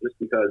Punch is just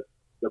because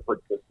the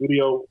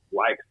studio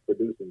likes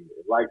producing it.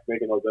 It likes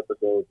making those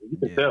episodes. You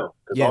can tell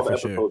because all the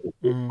episodes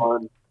are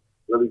fun,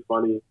 really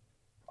funny.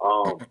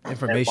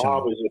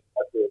 Informational. Mob is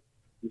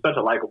just such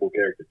a likable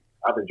character.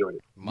 I've enjoyed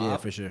it. Mob. Yeah,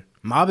 for sure.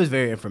 Mob is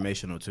very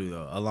informational too,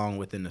 though, along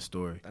within the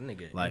story. That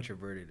nigga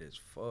introverted as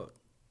fuck.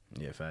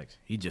 Yeah, facts.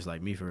 He just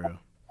like me for real.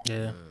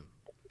 Yeah.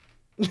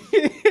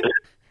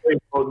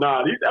 Oh,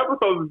 nah, these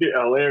episodes get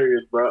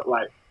hilarious, bro.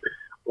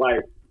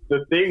 Like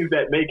the things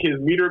that make his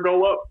meter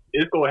go up,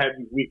 it's gonna have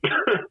you weak.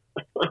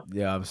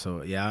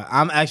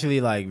 I'm actually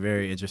like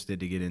very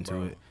interested to get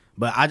into it.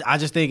 But I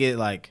just think it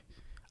like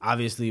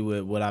obviously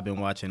with what I've been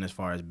watching as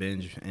far as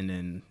binge and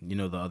then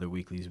the other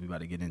weeklies we about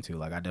to get into,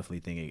 like I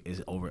definitely think it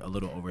is a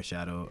little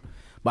overshadowed.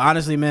 But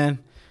honestly, man,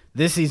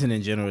 this season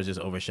in general is just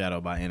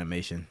overshadowed by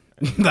animation.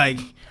 Like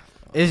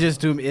it's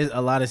just it's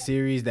a lot of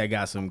series that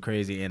got some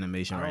crazy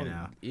animation right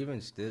now. Even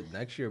still,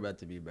 next year about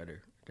to be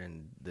better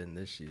than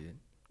this year.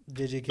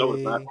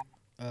 DJK.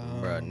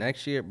 Bro,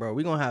 next year, bro,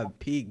 we gonna have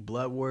peak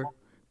Blood War.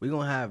 We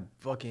gonna have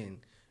fucking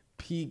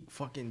peak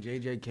fucking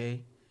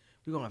JJK.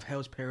 We're gonna have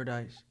Hell's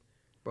Paradise,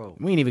 bro.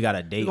 We ain't even got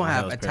a date. We're gonna on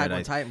have Hell's Attack Paradise.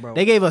 on Titan, bro.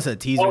 They gave us a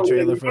teaser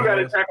trailer we for got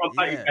Hell's. Attack on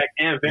Titan Yeah. back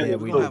and Vinland. Yeah,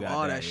 We're we gonna do have got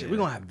all that, that shit. yeah. We're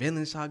gonna have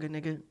Vinland Saga,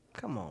 nigga.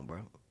 Come on, bro.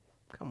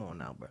 Come on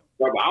now, bro.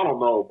 Bro, but I don't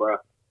know, bro.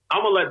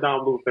 I'm gonna let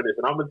Don Blue finish,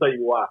 and I'm gonna tell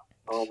you why.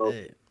 I don't know.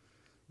 Shit.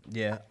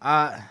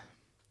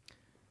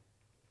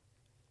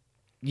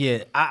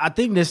 Yeah, I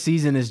think this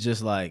season is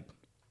just like,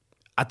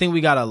 I think we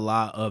got a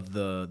lot of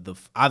the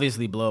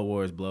obviously Blood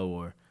War is Blood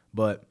War,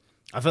 but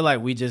I feel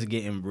like we just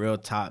getting real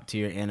top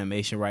tier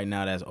animation right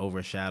now that's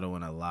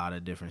overshadowing a lot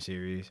of different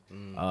series.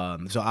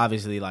 So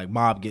obviously like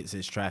Mob gets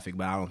its traffic,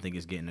 but I don't think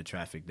it's getting the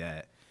traffic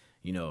that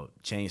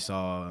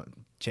Chainsaw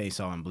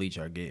and Bleach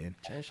are getting.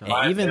 Chainsaw.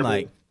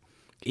 And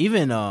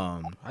even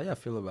How y'all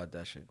feel about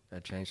that shit?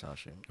 That Chainsaw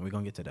shit. we're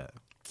gonna get to that.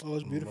 Oh,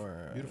 it's beautiful.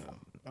 Right. Beautiful.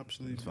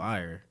 Absolutely. It's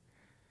fire.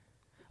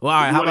 Well,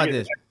 all right. How about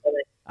this?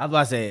 I was about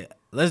to say,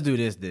 let's do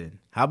this then.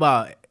 How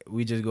about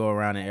we just go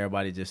around and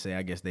everybody just say,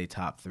 I guess they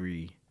top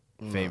 3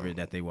 favorite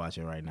that they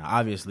watching right now.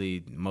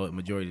 Obviously,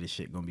 majority of the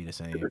shit gonna be the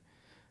same.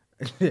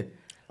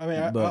 I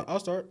mean, But- I'll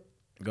start.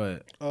 Go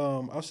ahead.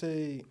 I'll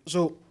say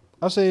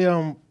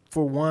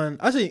for one,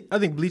 I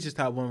think Bleach is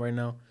top 1 right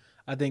now.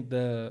 I think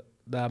the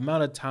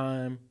amount of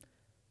time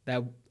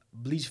that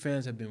Bleach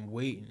fans have been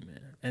waiting,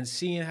 man, and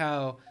seeing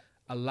how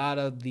a lot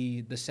of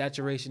the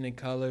saturation in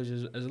colors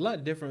is a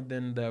lot different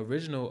than the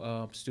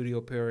original Studio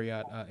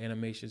Period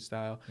animation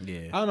style.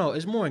 Yeah. I don't know,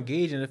 it's more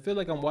engaging. I feel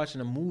like I'm watching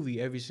a movie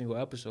every single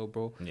episode,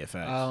 bro. Yeah,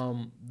 facts.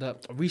 The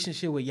recent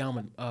shit with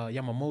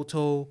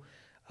Yamamoto,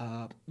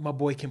 my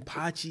boy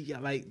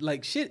Kenpachi,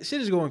 like shit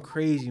is going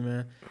crazy,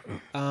 man.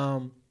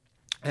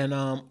 And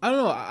I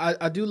don't know.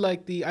 I do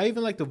like I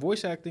even like the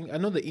voice acting. I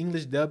know the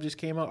English dub just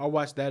came out. I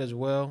watched that as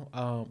well,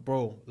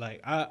 bro.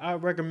 Like I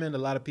recommend a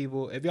lot of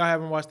people, if y'all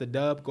haven't watched the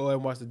dub, go ahead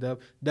and watch the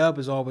dub. Dub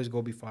is always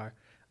gonna be fire,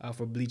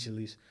 for Bleach at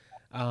least.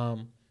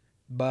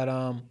 But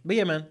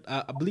yeah, man.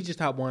 Bleach is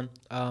top 1.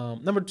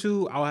 Number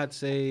 2, I would have to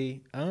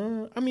say.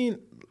 I mean,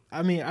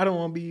 I don't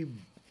want to be.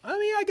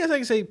 I guess I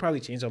can say probably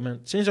Chainsaw Man.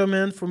 Chainsaw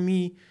Man for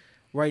me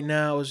right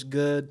now is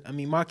good. I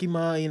mean,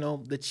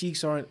 Makima, the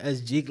cheeks aren't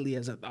as jiggly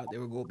as I thought they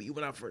were going to be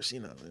when I first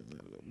seen them.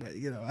 But,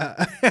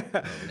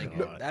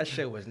 Nigga, that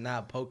shit was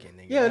not poking,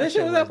 nigga. yeah, that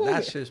shit was not that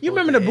poking. shit You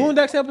remember the supposed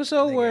to hit. Boondocks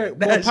episode Nigga, where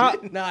that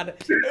Pop... shit, nah,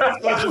 that-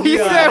 He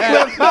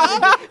said when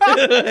Pop...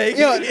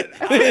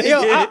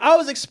 Yo, I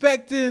was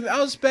expecting,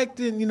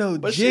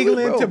 But she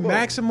jiggling was- to bro.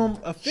 maximum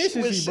she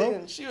efficiency, was bro.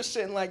 sitting, she was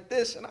sitting like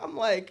this, and I'm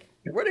like,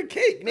 where the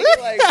cake, nigga?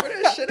 Like,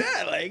 where that shit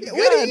at? Like,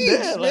 What he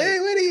goddamn, eats, like-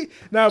 man? What he?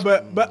 No,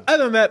 but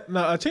other than that,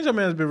 no. Chainsaw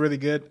Man has been really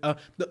good.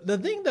 The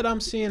thing that I'm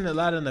seeing a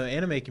lot in the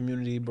anime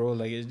community, bro,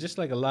 like it's just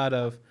like a lot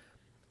of.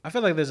 I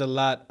feel like there's a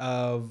lot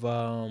of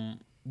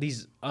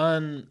these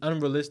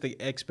unrealistic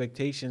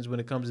expectations when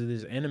it comes to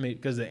this anime,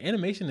 because the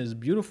animation is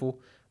beautiful,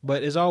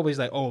 but it's always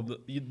like, oh,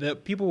 the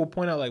people will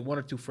point out like 1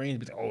 or 2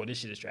 frames, but oh, this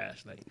shit is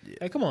trash.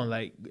 Like come on,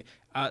 like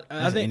I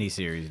That's think any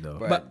series though.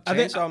 Bro, But I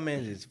think-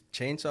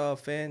 Chainsaw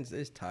fans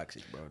is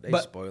toxic, bro. They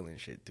But- spoiling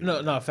shit.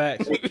 Through no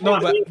facts. No,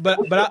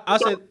 but I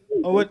said,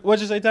 oh,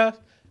 what'd you say, Ty?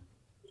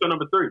 So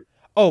number 3.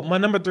 Oh, my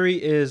number 3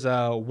 is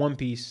One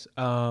Piece.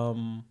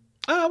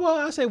 Well,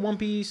 I say One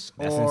Piece.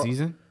 That's in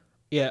season?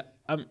 Yeah,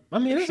 I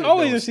mean, that's Shit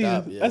always don't in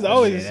season. stop, yeah. That's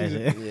always in Yeah,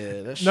 season. that-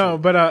 Yeah, that's No,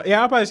 but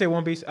yeah, I'll probably say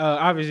One Piece.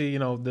 Obviously,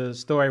 the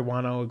story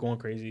Wano is going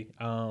crazy.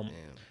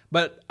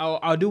 But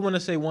I do want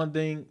to say one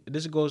thing.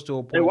 This goes to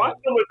a point. Hey, why am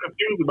I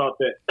confused about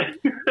that?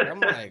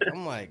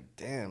 I'm like,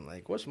 damn,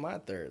 like, what's my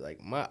third? Like,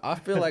 I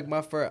feel like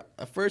my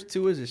first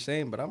 2 is the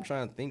same, but I'm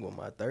trying to think what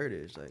my third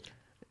is. Like,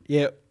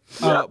 Yeah,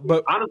 Yeah,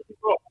 but honestly,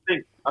 bro,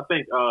 I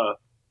think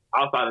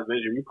outside of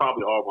Vision, we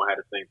probably all gonna have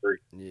the same 3.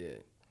 yeah.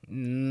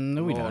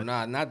 No, we Oh, don't.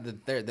 nah, not the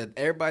third. That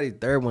everybody's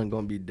third one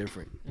gonna be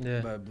different. Yeah.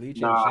 But Bleach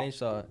Nah. and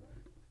Chainsaw,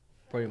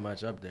 pretty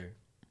much up there.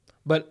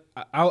 But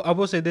I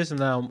will say this, and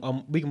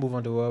now we can move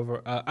on to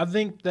whoever. I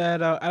think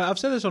that I've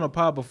said this on a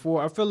pod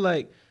before. I feel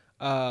like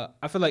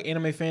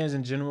anime fans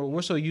in general,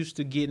 we're so used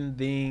to getting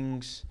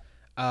things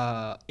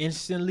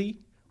instantly.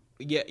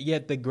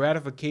 Yet the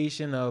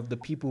gratification of the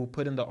people who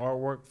put in the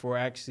artwork for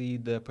actually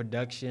the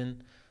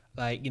production,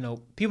 like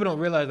people don't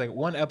realize like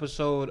one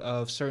episode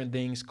of certain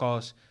things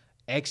costs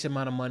X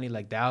amount of money,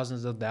 like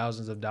thousands of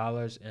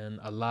dollars, and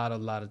a lot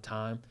of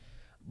time.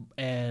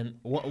 And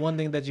one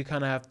thing that you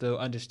kind of have to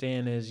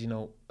understand is,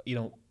 you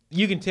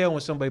can tell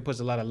when somebody puts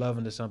a lot of love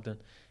into something.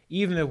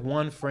 Even if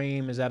one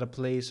frame is out of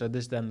place or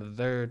this, that, and the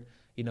third,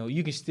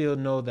 you can still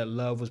know that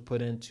love was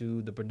put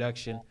into the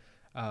production.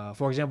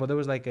 For example, there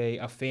was like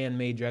a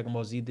fan-made Dragon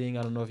Ball Z thing.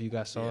 I don't know if you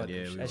guys saw it.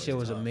 Yeah, That shit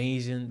was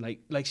amazing.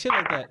 Like shit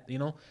like that,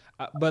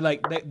 But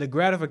like the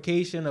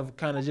gratification of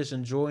kind of just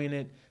enjoying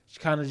it,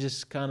 kind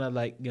of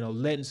like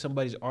letting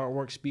somebody's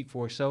artwork speak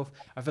for itself.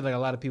 I feel like a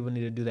lot of people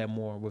need to do that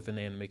more within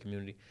the anime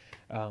community.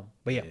 But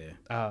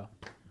yeah.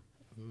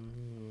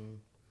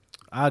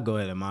 I'll go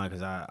ahead and mine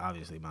because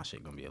obviously my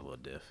shit gonna be a little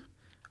diff,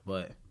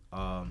 but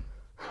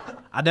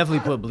I definitely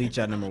put Bleach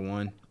at number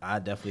 1. I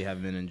definitely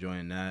have been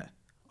enjoying that.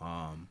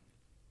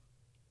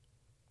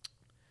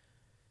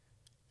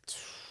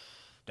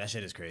 That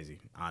shit is crazy,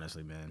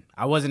 honestly, man.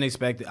 I wasn't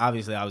expecting.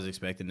 Obviously, I was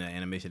expecting the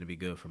animation to be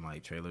good from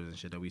like trailers and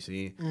shit that we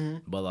see,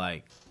 but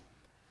like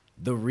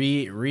the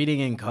reading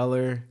in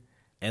color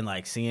and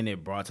like seeing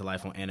it brought to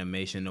life on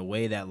animation, the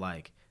way that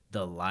like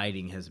the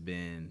lighting has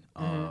been,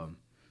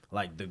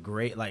 like the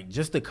great, like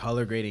just the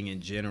color grading in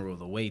general,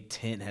 the way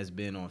tint has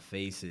been on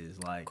faces,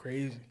 like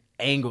Crazy.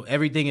 angle,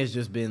 everything has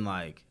just been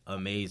like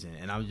amazing,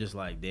 and I'm just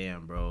like,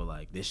 damn, bro,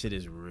 like this shit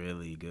is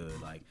really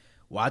good, like.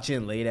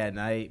 Watching late at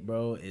night,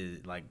 bro,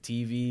 is like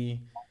TV,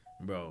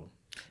 bro.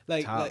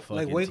 Like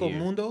Waco tier.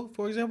 Mundo,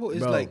 for example,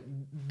 is Bro. like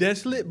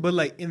desolate, but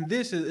like in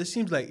this, it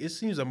seems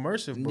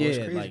immersive, bro. It's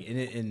Yeah, crazy.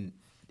 like and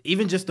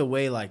even just the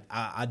way, like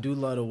I do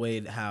love the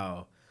way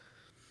how.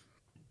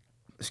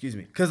 Excuse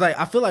me, because like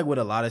I feel like with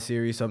a lot of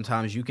series,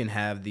 sometimes you can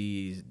have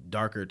these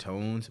darker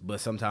tones, but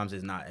sometimes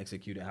it's not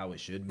executed how it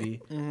should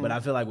be. But I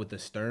feel like with the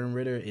Stern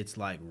Ritter, it's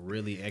like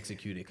really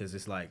executed because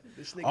it's like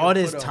all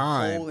this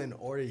time, hole in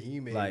order he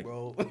made, like-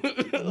 bro.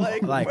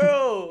 like-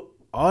 bro.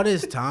 all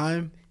this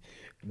time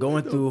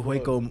going through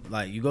Hueco,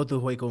 like you go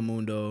through Hueco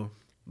Mundo,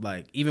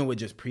 like even with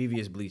just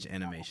previous Bleach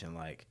animation,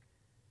 like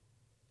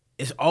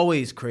it's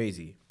always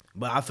crazy.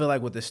 But I feel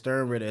like with the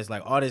Stern Ritter, it's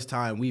like all this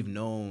time we've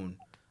known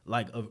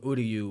like of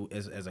Uryu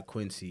as a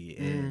Quincy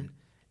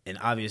and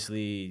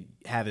obviously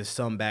having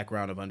some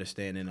background of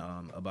understanding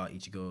about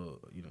Ichigo,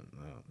 you know,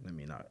 let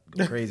me not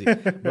go crazy,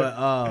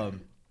 but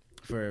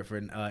for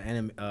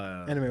anime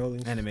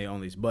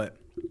onlys, but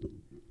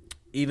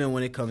even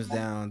when it comes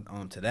down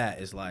to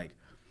that, it's like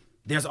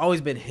there's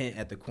always been hint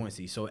at the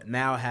Quincy. So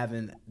now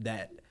having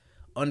that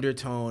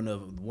undertone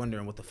of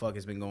wondering what the fuck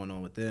has been going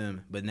on with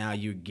them, but now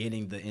you're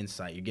getting the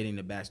insight, you're getting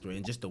the backstory,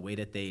 and just the way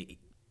that they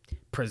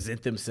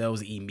present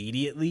themselves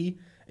immediately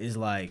is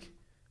like,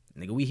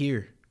 nigga, we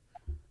here.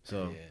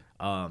 So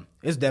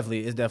it's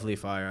definitely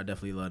fire. I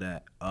definitely love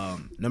that.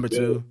 Number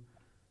two.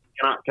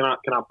 Can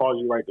I pause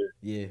you right there?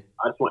 Yeah.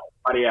 I just want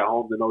everybody at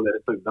home to know that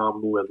it took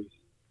Dom Lu at least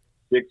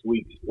 6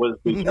 weeks. Was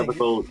each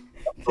episode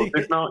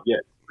 6 now? Yeah.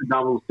 It took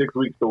Dom Lu 6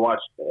 weeks to watch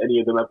any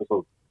of them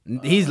episodes.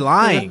 He's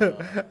lying,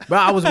 bro.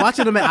 I was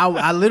watching them.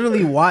 I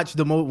literally watched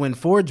when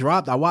 4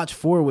 dropped. I watched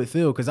 4 with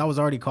Phil because I was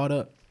already caught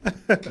up.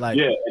 Like,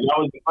 Yeah, and that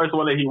was the first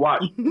one that he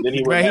watched. Then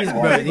he bro, went back and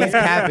watched he's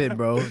capping,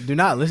 bro. Do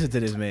not listen to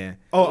this man.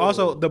 Oh,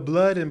 also the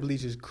blood in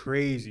Bleach is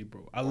crazy,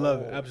 bro. I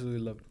love it, absolutely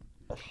love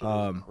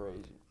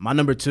it. My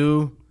number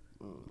 2,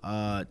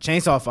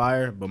 Chainsaw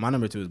Fire, but my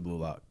number 2 is Blue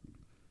Lock.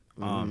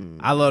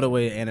 I love the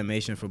way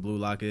animation for Blue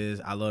Lock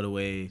is. I love the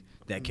way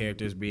that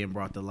character's being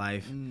brought to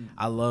life.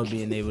 I love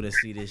being able to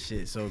see this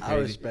shit so crazy. I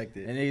respect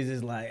it. And niggas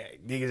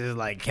is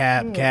like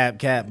cap.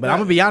 But I'm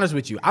gonna be honest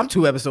with you. I'm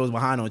 2 episodes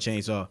behind on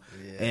Chainsaw.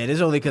 And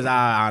it's only because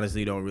I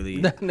honestly don't really.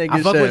 nigga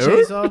I fuck with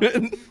said,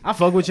 Chainsaw. I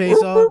fuck with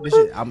Chainsaw. This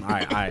shit, I'm all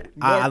right.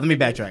 Let me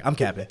backtrack. I'm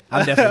capping.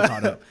 I'm definitely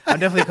caught up. I'm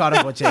definitely caught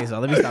up on Chainsaw.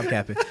 Let me stop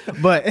capping.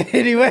 But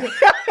anyway.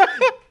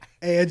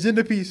 Hey,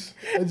 agenda piece.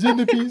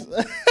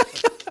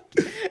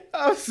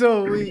 I'm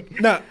so weak.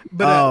 Nah,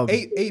 but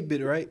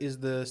 8-bit, right? Is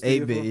the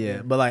 8-bit,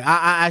 yeah. But like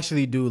I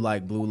actually do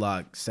like Blue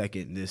Lock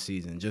second this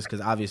season, just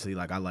because obviously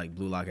like I like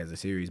Blue Lock as a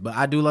series. But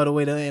I do love the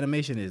way the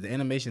animation is. The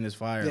animation is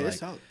fire. Yeah, like, it's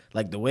solid.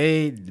 like the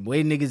way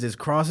niggas is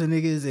crossing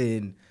niggas,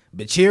 and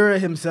Bachira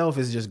himself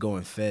is just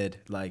going fed.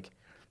 Like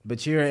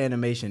Bachira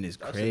animation is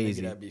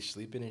crazy. That be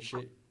sleeping and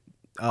shit.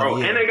 Bro,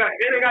 Yeah. and they got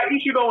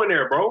Ichigo in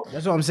there, bro.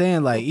 That's what I'm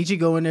saying. Like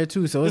Ichigo in there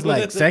too, so it's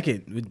like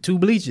second with 2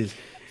 bleaches.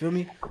 Feel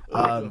me?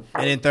 And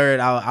then third,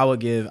 I would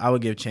give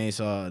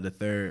Chainsaw the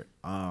third.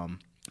 And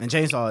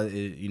Chainsaw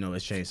is, you know,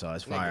 it's Chainsaw.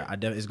 It's fire.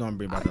 It's gonna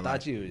bring I back the thought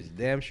life. you was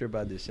damn sure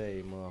about to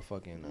say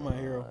motherfucking My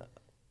Hero.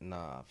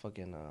 Nah,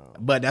 fucking.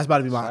 But that's about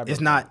to be my.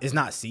 Cyberpunk. It's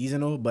not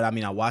seasonal, but I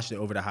mean I watched it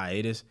over the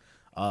hiatus.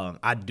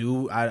 I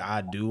do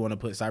want to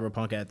put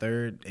Cyberpunk at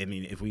third. I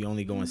mean, if we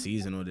only going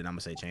seasonal, then I'm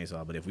gonna say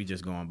Chainsaw. But if we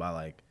just going by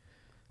like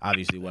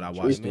obviously what I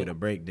watched through the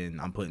break, then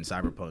I'm putting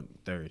Cyberpunk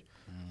third.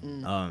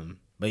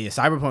 But yeah,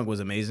 Cyberpunk was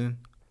amazing.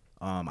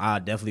 I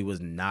definitely was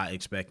not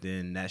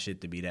expecting that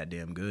shit to be that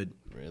damn good.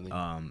 Really?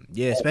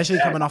 Yeah, especially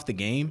coming off the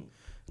game.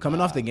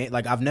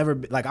 Like I've never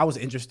like I was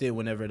interested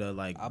whenever the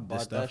like I this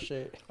bought stuff. that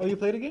shit, Oh, you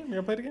played the game? You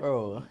ever played the game?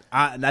 bro.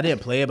 I didn't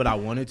play it, but I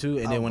wanted to.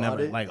 And I then whenever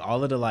bought it. like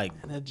all of the like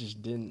And it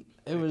just didn't.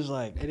 It was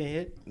like It didn't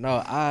hit. no,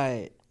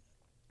 I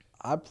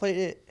played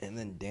it, and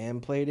then Dan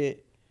played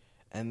it,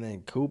 and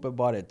then Coop had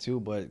bought it too.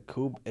 But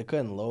Coop, it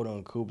couldn't load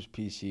on Coop's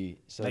PC,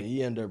 so Like-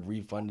 he ended up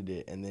refunded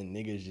it, and then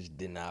niggas just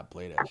did not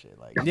play that shit.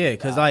 Like yeah,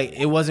 because like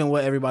it wasn't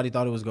what everybody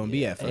thought it was gonna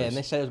be at first. Yeah, and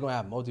they said it was gonna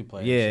have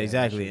multiplayer. Yeah, shit,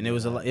 exactly. And it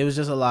was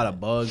just a lot of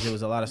bugs. There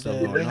was a lot of stuff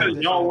Yeah, going Because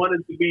on. y'all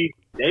wanted to be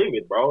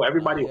David, bro.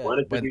 Everybody Yeah,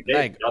 wanted to but be David.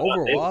 like Y'all not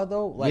overall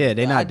though, like Yeah,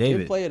 they not I David.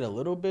 did play it a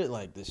little bit.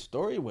 Like the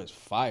story was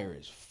fire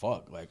as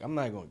fuck. Like I'm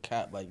not gonna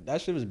cap. Like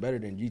that shit was better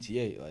than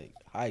GTA. Like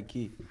high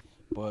key,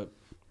 but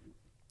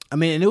I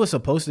mean, and it was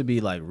supposed to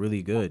be like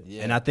really good.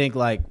 Yeah. And I think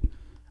like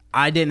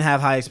I didn't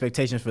have high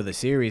expectations for the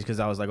series because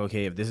I was like,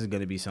 okay, if this is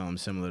gonna be something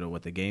similar to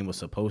what the game was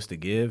supposed to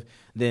give,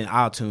 then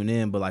I'll tune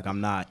in. But like I'm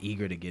not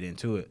eager to get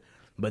into it.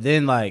 But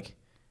then like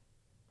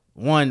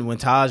one, when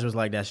Taj was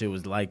like that shit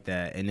was like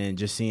that, and then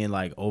just seeing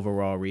like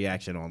overall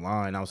reaction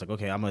online, I was like,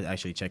 okay, I'm gonna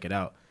actually check it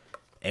out.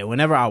 And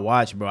whenever I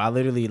watch, bro, I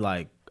literally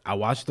like I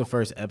watched the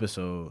first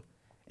episode,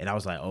 and I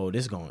was like, oh,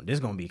 this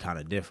gonna be kind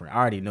of different. I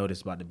already know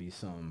this about to be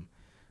some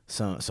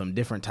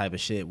different type of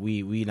shit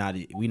we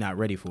not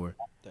ready for.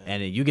 Damn.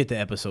 And then you get to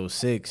episode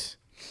 6,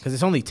 because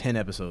it's only 10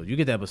 episodes. You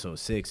get to episode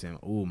 6, and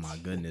oh my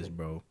goodness,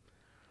 bro.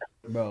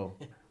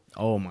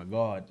 Oh my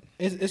God.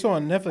 It's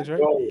on Netflix, right?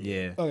 Yo,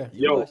 Yeah. Okay.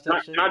 Yo,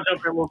 can I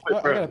jump in real quick?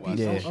 I gotta peep.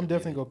 Yeah. I'm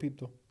definitely gonna peep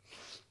though.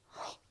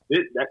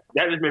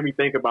 That just made me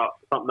think about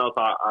something else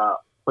I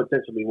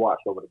potentially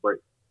watched over the break.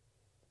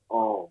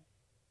 I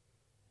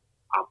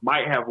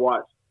might have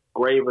watched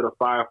Grave of the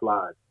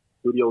Fireflies,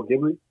 Studio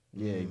Ghibli.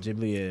 Yeah,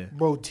 Ghibli, yeah.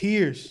 Bro,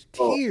 tears.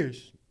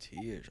 Tears.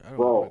 I don't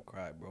want to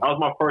cry, bro. That was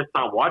my first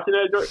time watching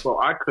that joint, bro.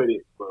 I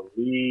couldn't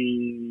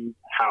believe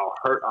how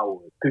hurt I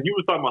was. Because you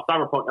was talking about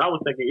Cyberpunk, and I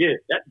was thinking, yeah,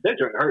 that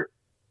joint hurt.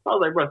 I was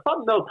like, bro,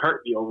 something else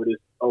hurt me over this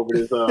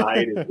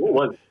hiatus. What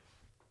was it?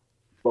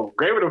 But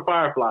Grave of the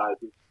Fireflies,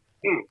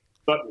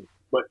 something.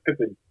 But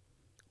continue.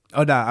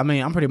 Oh, nah, I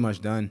mean, I'm pretty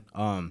much done.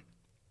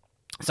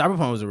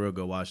 Cyberpunk was a real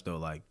good watch, though.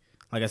 Like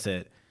I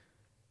said,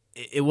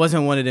 it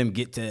wasn't one of them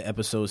get to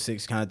episode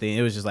 6 kind of thing.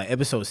 It was just like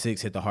episode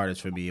 6 hit the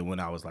hardest for me, and when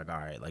I was like, all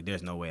right, like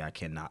there's no way I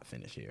cannot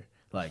finish here.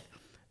 Like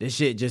this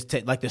shit just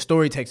like the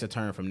story takes a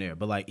turn from there.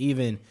 But like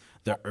even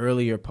the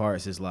earlier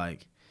parts is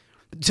like,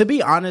 to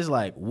be honest,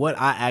 like what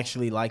I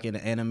actually like in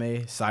the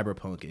anime,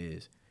 Cyberpunk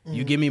is. Mm-hmm.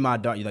 You give me my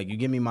dark, like you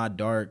give me my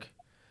dark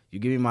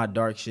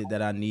shit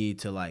that I need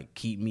to like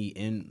keep me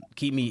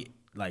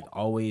like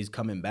always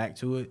coming back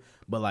to it.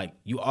 But like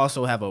you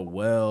also have a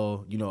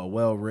well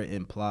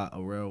written plot,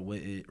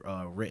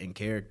 a written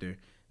character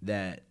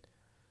that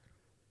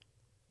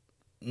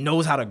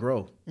knows how to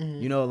grow.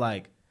 Mm-hmm. You know,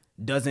 like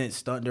doesn't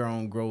stunt their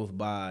own growth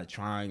by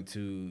trying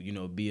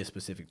to, be a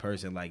specific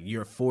person. Like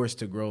you're forced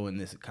to grow in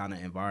this kind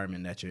of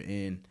environment that you're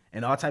in,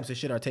 and all types of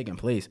shit are taking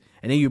place.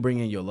 And then you bring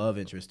in your love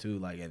interest too.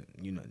 Like, and,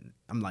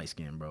 I'm light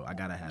skinned, bro. I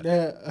gotta have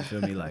it. You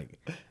feel me? Like,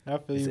 I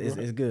feel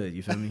it's good.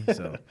 You feel me?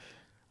 So,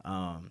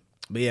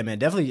 but yeah, man,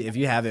 definitely if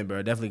you haven't,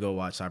 bro, definitely go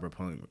watch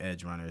Cyberpunk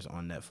Edge Runners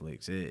on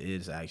Netflix. It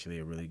is actually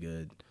a really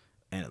good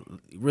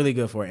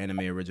for an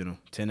anime original.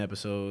 10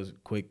 episodes,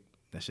 quick.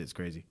 That shit's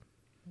crazy.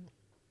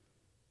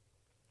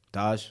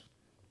 Dodge,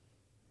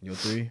 your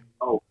 3?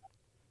 Oh,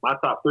 my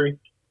top three.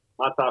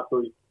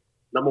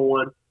 Number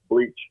 1,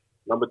 Bleach.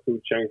 Number 2,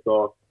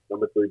 Chainsaw.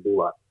 Number 3, Blue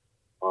Lock.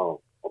 I'm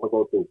gonna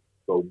go through.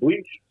 So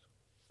Bleach.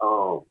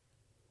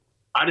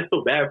 I just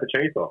feel bad for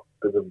Chainsaw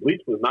because if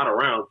Bleach was not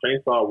around,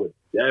 Chainsaw would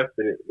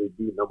definitely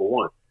be number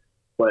 1.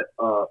 But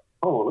hold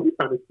on, let me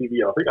turn this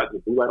TV off. They got the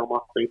blue light on my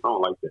face. I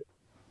don't like that.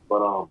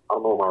 But I don't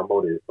know where my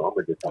remote is, so I'm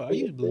gonna just. I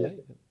use blue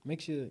light.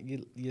 Makes your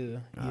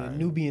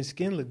Nubian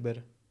skin look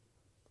better.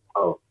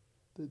 Oh.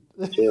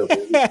 Chill,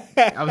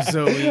 I'm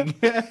so weak.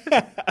 But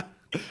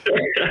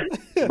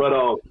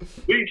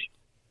Bleach,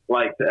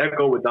 like to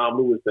echo what Dom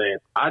Lou was saying,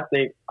 I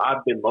think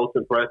I've been most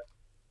impressed,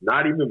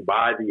 not even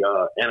by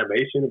the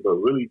animation, but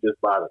really just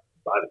by the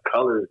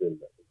colors and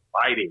the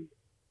lighting.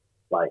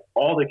 Like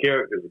all the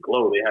characters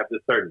glow. They have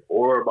this certain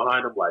aura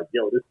behind them. Like,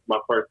 yo, this is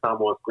my first time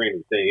on screen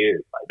in 10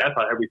 years. Like that's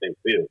how everything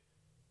feels.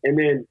 And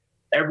then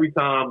every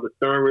time the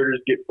Stern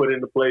Raiders get put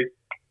into place,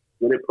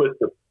 when it puts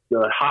the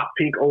hot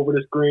pink over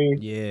the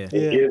screen, it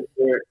gives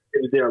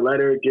their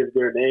letter, it gives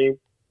their name.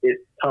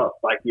 It's tough.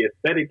 Like the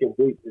aesthetic in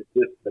Bleach is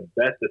just the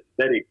best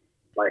aesthetic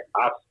like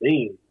I've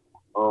seen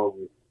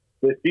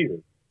this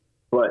season.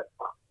 But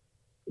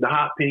the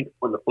hot pink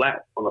on the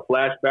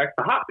flashbacks,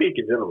 the hot pink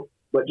in general,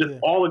 but just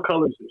all the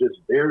colors are just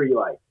very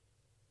like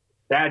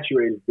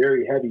saturated,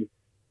 very heavy,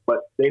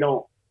 but they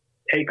don't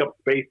take up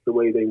space the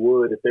way they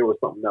would if they were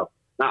something else.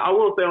 Now I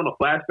will say on the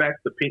flashbacks,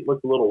 the pink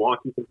looks a little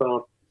wonky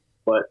sometimes,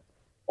 but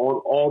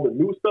on all the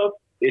new stuff,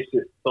 it's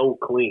just so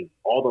clean.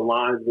 All the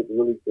lines look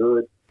really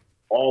good.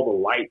 All the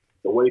light,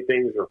 the way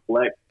things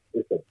reflect,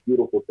 it's a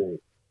beautiful thing.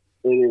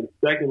 And then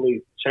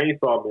secondly,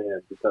 Chainsaw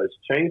Man, because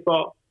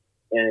Chainsaw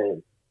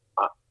and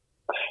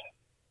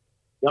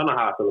y'all know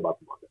how I feel about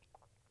the manga.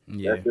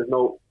 Yeah. There's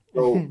no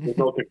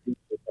confusion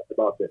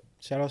about that.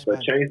 Shout out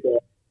but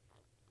Chainsaw,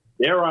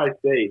 dare I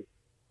say,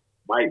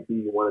 might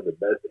be one of the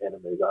best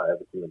animes I've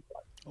ever seen in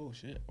life. Oh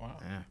shit! Wow.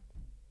 Yeah.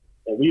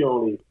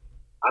 And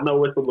I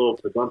know it's a little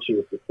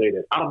presumptuous to say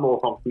that. I don't know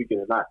if I'm tweaking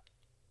or not,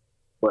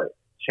 but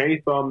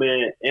Chainsaw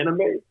Man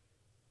anime,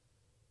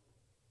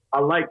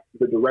 I like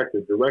the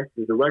director.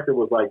 The director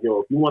was like,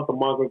 yo, if you want the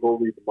manga, go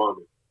read the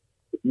manga.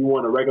 If you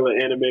want a regular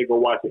anime, go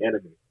watch the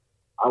anime.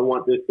 I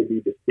want this to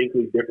be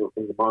distinctly different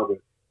from the manga,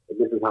 and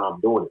this is how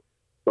I'm doing it.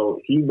 So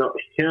him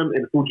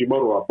and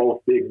Fujimoto are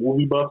both big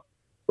movie buffs,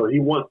 so he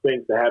wants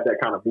things to have that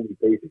kind of movie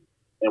pacing.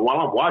 And while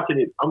I'm watching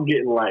it, I'm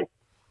getting like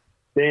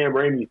Sam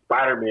Raimi's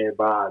Spider-Man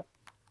vibes,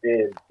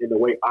 and in the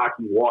way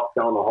Aki walks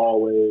down the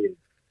hallway, and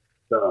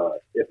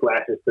it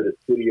flashes to the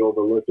city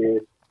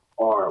overlooking,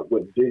 or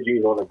when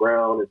Ginji's on the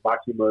ground and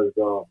Makima's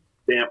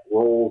stamp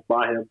rolls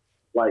by him.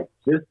 Like,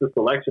 just the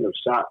selection of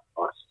shots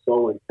are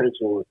so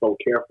intentional and so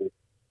careful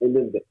and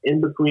then the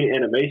in between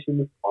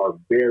animations are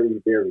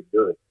very, very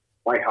good.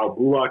 Like how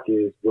Bullock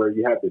is, where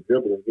you have the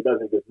dribbling, it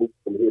doesn't just move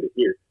from here to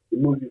here. It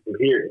moves you from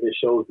here, and it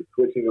shows the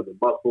twitching of the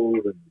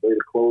muscles and the way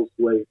the clothes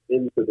sway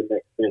into the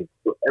next thing.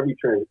 So every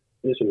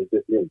transition is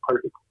just nearly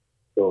perfect.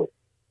 So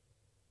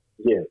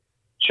yeah,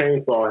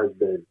 Chainsaw is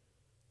the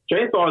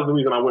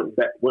reason I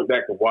went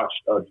back and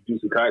watched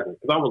Jujutsu Kaisen,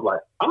 because I was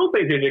like, I don't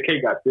think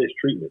JJK got this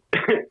treatment,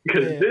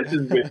 because this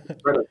has been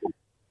incredible.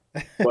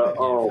 But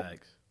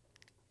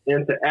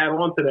and to add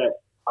on to that,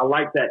 I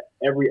like that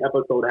every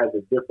episode has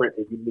a different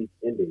and unique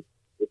ending,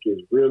 which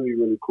is really,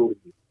 really cool to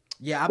me.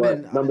 Yeah, I've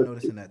been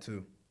noticing that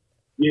too.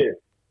 Yeah.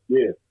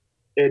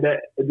 And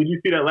did you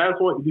see that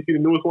last one? Did you see the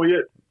newest one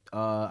yet?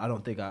 I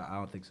don't think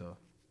so.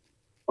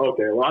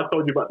 Okay, well, I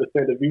told you about the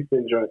Santa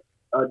Vista joint.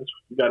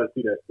 You got to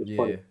see that. It's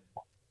funny.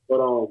 But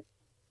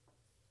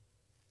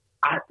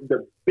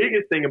the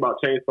biggest thing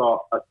about Chainsaw,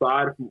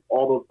 aside from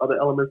all those other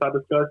elements I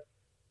discussed,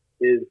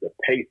 is the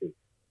pacing.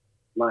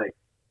 Like,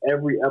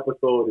 every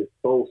episode is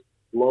so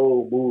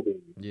slow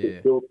moving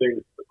to feel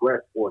things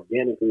progress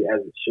organically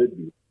as it should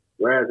be.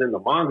 Whereas in the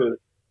manga,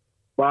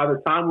 by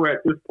the time we're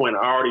at this point,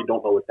 I already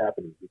don't know what's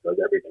happening because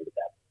everything is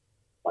happening.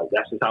 Like,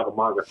 that's just how the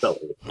manga felt.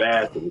 It was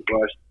fast, it was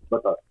rushed.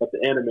 But the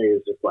anime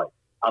is just like,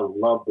 I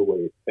love the way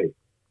it's paced.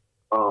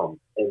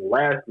 And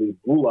lastly,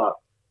 Bullock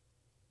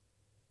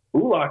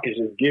is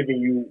just giving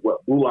you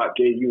what Bullock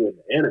gave you in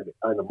the anime,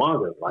 in the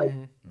manga. Like,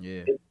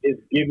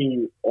 it's giving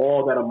you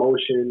all that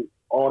emotion,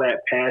 all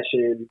that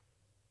passion,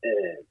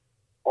 and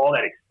all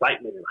that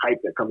excitement and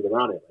hype that comes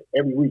around it. Like,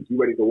 every week, you're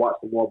ready to watch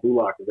some more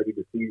Bullock and ready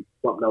to see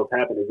something else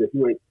happen as if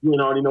you ain't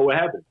already know what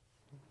happened.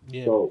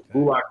 Yeah, so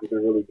Bullock has been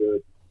really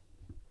good.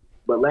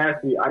 But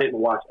lastly, I didn't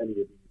watch any of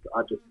these.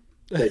 I just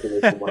taken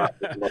it from what I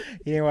think.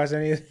 You didn't watch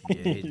any of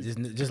these?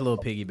 Yeah, just little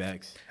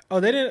piggybacks. Oh,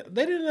 they didn't.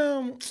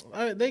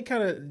 They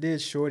kind of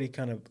did Shorty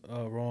kind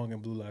of wrong in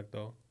Blue Lock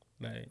though.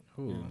 Like,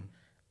 who?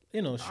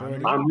 You know,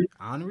 Shorty.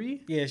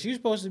 Henri? Yeah, she was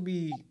supposed to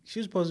be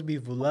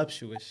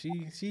voluptuous.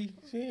 She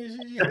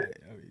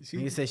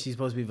You said she's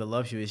supposed to be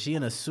voluptuous. She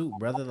in a suit,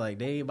 brother. Like,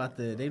 they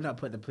not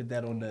about to put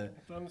that on the.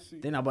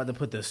 They're not about to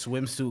put the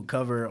swimsuit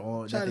cover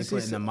on that they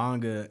put in the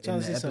manga.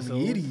 Trying to see some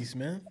yiddies,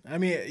 man. I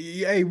mean,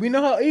 hey, we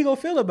know how Ego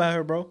feel about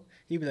her, bro.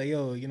 He be like,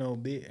 yo, you know,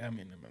 bitch. I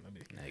mean,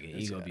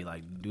 Ego be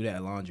like, do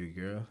that laundry,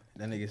 girl.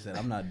 That nigga said,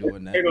 I'm not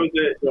doing that. Ego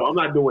said, yo, I'm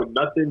not doing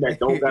nothing that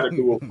don't got to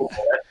do with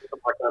football.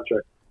 That's my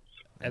contract.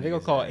 And they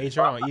gonna call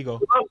HR on Ego.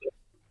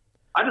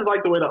 I just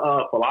like the way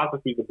the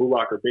philosophies of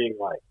Bullock are being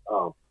like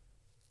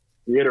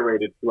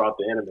reiterated throughout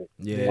the anime.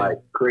 Yeah. Like,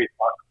 create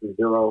soccer from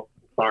zero.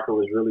 Soccer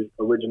was really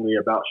originally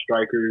about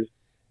strikers.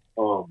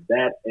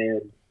 That,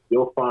 and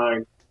you'll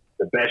find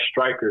the best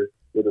striker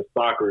with a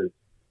soccer is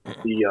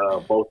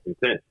the most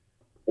intense.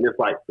 And it's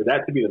like, for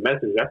that to be the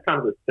message, that's kind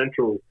of the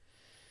central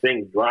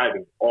thing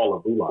driving all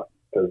of Bullock.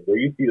 Because where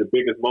you see the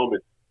biggest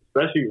moments,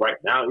 especially right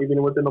now,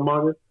 even within the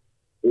manga,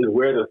 is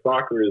where the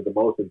soccer is the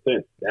most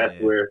intense. That's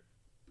where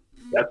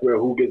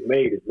who gets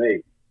made is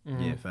made.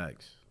 Mm-hmm. Yeah,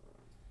 facts.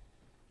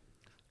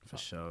 For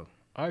sure.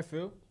 All right,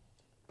 Phil.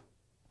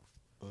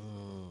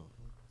 I'm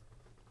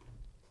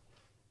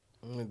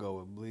gonna go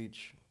with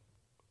Bleach.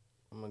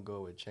 I'm gonna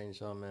go with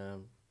Chainsaw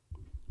Man.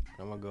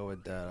 I'm gonna go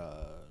with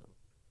that.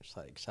 It's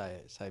like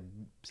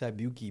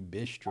Saibuki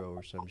Bistro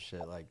or some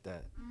shit like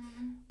that.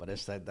 But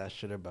it's like that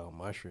shit about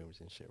mushrooms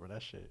and shit. Where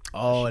that shit.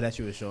 Oh, that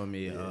you was showing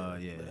me. Yeah, I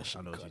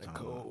know what you're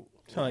talking about.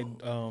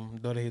 Sound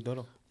like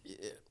Doro.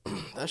 Yeah,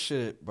 that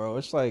shit, bro.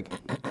 It's like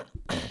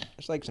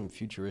some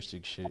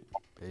futuristic shit,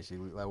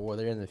 basically. Like, well,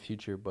 they're in the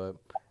future, but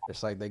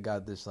it's like they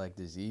got this like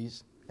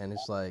disease, and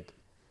it's like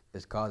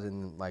it's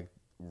causing like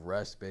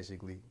rust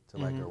basically to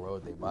like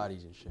erode their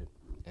bodies and shit.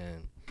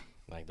 And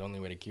like the only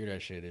way to cure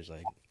that shit is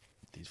like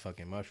these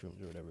fucking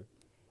mushrooms or whatever.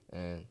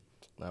 And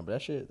but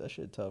that shit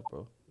tough,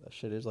 bro. That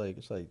shit is like,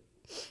 it's like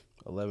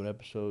 11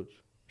 episodes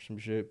or some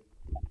shit.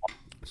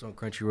 It's on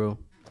Crunchyroll.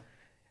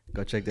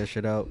 Go check that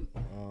shit out.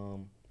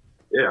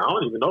 Yeah, I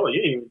don't even know.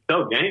 You didn't even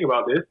tell gang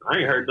about this. I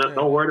ain't heard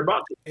no word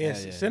about it.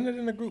 Yes, send it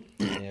in the group.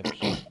 Yeah, for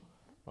sure.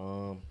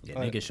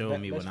 Nigga showed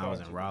me when I was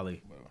in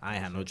Raleigh. I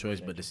ain't had no choice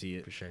but to see it.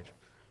 Appreciate you.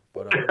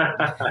 But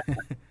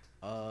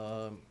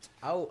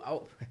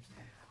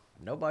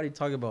nobody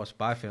talking about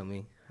Spy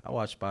Family. I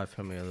watched Spy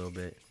Family a little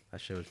bit. That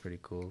shit was pretty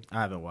cool.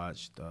 I haven't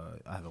watched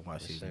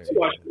season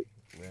 2.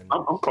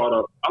 I'm caught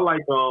up. I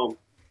like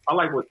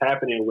what's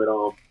happening with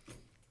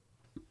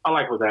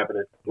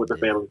the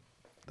family.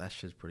 That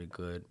shit's pretty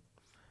good.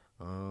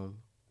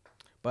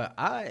 But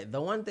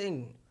the one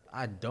thing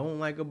I don't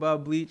like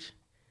about Bleach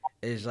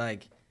is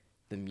like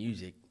the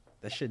music.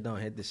 That shit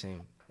don't hit the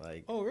same.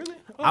 Like, oh really?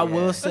 Oh, I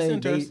will say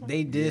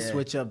they did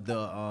switch up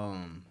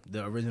the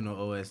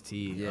original OST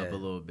up a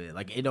little bit.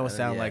 Like, it don't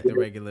sound like the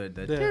regular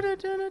that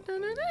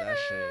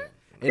shit.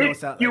 It don't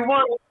sound.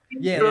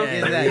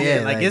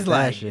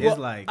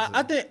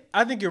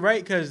 I think you're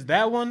right, because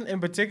that one in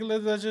particular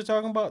that you're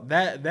talking about,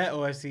 that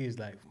OST is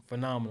like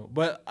phenomenal.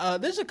 But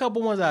there's a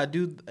couple ones I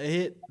do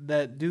hit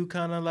that do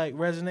kind of like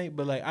resonate.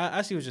 But like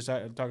I see what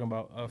you're talking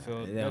about,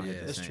 Phil. It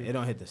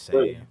don't hit the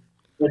same.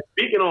 But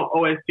speaking on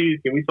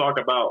OSTs, can we talk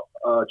about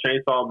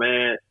Chainsaw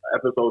Man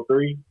episode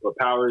 3 with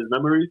Powers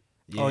Memories?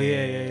 Oh,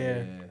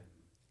 yeah.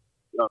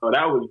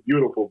 That was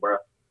beautiful, bro.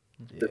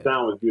 The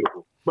sound was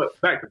beautiful. But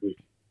back to Bleach.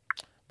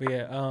 But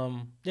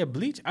yeah,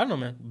 Bleach. I don't know,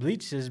 man.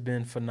 Bleach has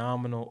been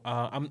phenomenal.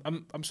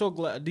 I'm so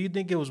glad. Do you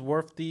think it was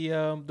worth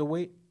the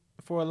wait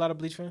for a lot of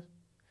Bleach fans?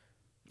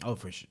 Oh,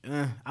 for sure.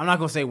 I'm not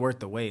gonna say worth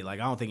the wait. Like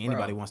I don't think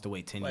anybody wants to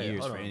wait 10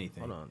 years for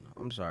anything. Hold on,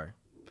 I'm sorry.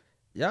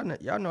 Y'all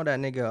know that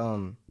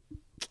nigga.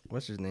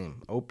 What's his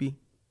name? Opie.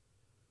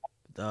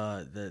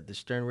 The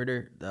Stern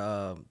Ritter.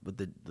 With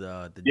the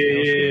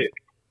jail shit.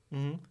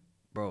 Mm-hmm.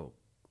 Bro,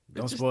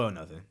 Don't spoil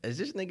nothing. is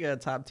this nigga a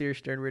top tier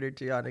Stern Ritter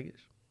to y'all niggas?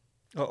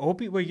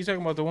 Opie? Wait, you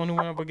talking about the one who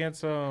went up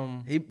against The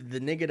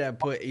nigga that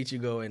put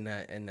Ichigo in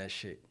that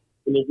shit.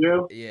 In the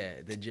jail?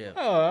 Yeah, the jail.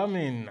 Oh, I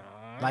mean, nah.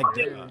 Like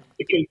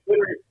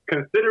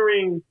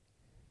Considering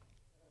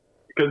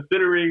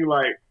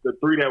like the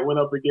 3 that went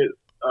up against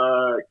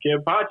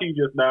Kenpachi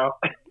just now.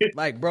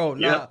 Like, bro,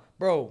 Yeah.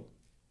 bro,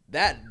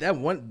 that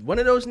one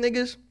of those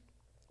niggas.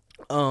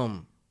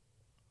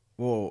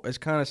 Well, it's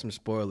kind of some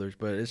spoilers,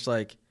 but it's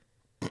like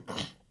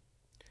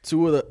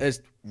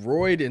it's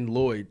Royd and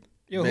Lloyd.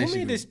 Yo, basically. who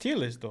made this tier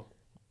list though?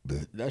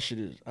 That shit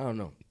is, I don't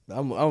know.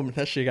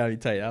 That shit got me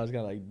tight. I was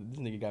kind of like, this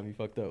nigga got me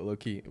fucked up, low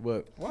key.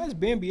 But Why is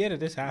Bambi at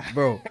this high?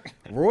 bro,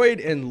 Royd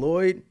and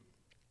Lloyd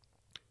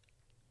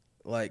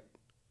like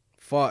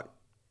fought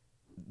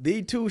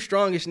the 2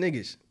 strongest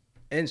niggas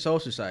in Soul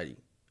Society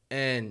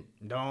and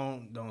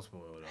Don't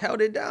spoil it.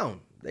 held it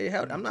down.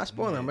 I'm not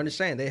spoiling. I'm just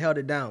saying they held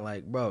it down.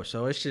 Like, bro,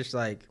 so it's just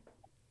like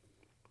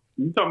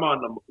You talking about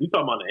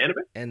the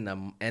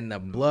anime? and the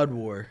blood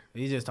war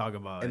He's just talking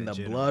about and in the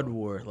general. blood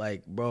war.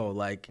 Like, bro,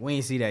 like, We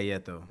ain't see that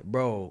yet though.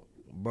 bro,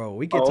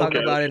 we can talk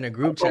about it in a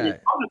group chat. I'm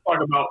just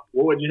talking about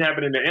what just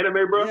happened in the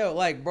anime, bro. Yeah,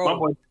 like, My bro,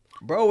 boy-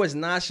 bro was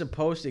not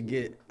supposed to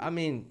get. I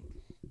mean,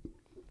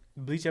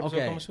 Bleach episode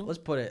okay, coming soon? let's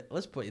put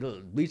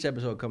Bleach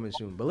episode coming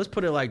soon. But let's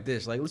put it like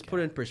this. Like, let's put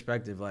it in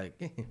perspective. Like,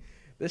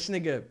 this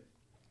nigga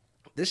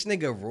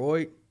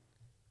Roy,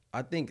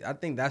 I think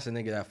that's a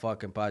nigga that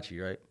fought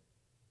Kenpachi, right?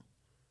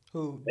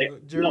 Who? Hey,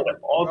 you know,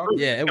 all 3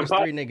 Yeah, it was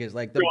 3 niggas.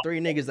 Like the 3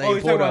 niggas that Oh, he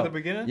you talking pulled about up. the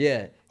beginning?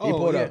 Yeah, he Oh,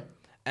 pulled yeah. up.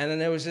 And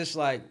then it was just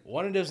like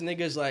one of those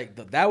niggas like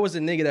that was a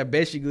nigga that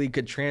basically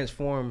could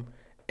transform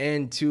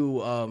into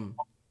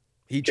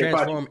he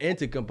transformed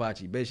into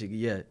Kenpachi, basically,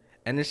 yeah.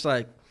 And it's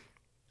like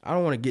I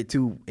don't want to get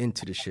too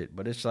into the shit,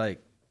 but it's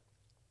like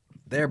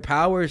their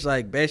powers,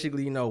 like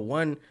basically,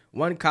 one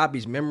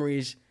copies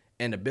memories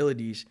and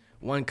abilities,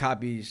 one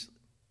copies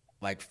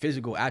like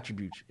physical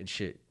attributes and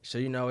shit. So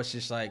it's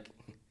just like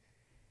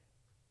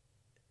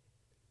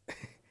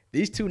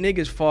these 2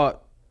 niggas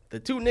fought. The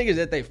 2 niggas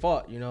that they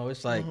fought,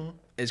 it's like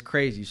it's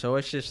crazy. So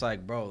it's just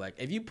like, bro, like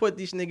if you put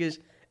these niggas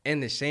in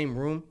the same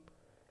room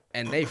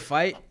and they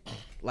fight,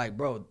 like,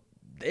 bro,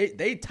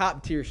 they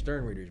top tier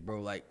Stern Raiders,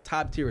 bro. Like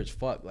top tier as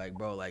fuck, like,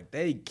 bro, like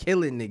they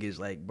killing niggas,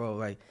 like, bro,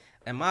 like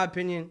in my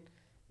opinion,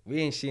 we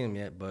ain't seen them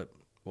yet, but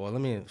well,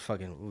 let me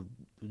we'll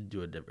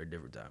do a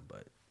different time,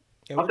 but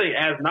I think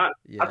as not.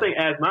 Yeah. I think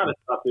as not is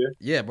up there.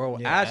 yeah, bro,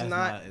 Yeah,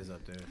 Asnot, is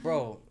up there.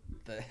 bro,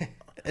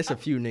 it's a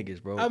few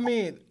niggas, bro. I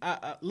mean,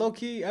 low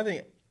key, I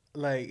think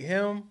like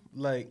him,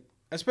 like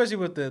especially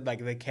with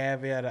the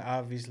caveat of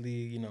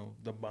obviously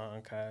the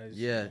Bankais.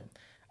 Yeah.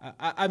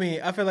 I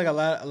mean, I feel like a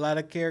lot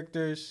of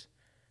characters,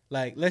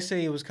 like let's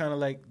say it was kind of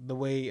like the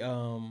way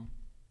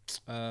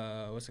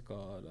what's it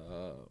called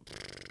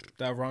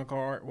that Ronka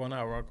arc, well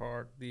not Ronka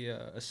arc, the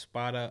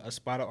Espada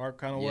arc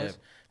kind of Yeah. was.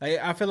 Like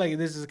I feel like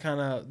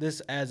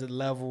this adds a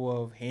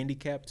level of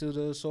handicap to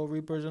the Soul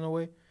Reapers in a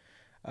way.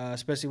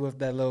 Especially with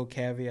that little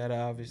caveat,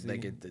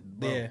 obviously.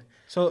 Yeah.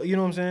 So you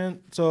know what I'm saying.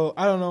 So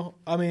I don't know.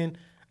 I mean,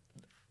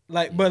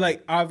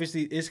 but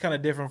obviously it's kind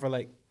of different for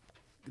like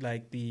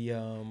the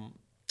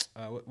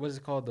what is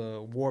it called,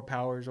 the war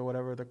powers or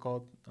whatever they're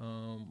called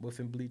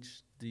within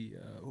Bleach. The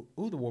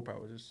who the war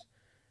powers is?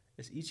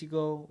 It's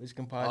Ichigo. It's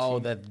Kenpachi. Oh,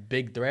 that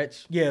big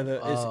threats. Yeah,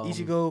 it's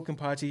Ichigo,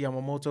 Kenpachi,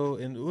 Yamamoto,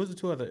 and who's the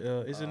 2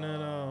 other? Isn't it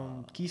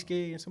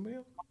Kisuke and somebody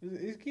else?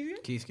 Is it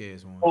Kisuke? Kisuke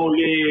is one. Oh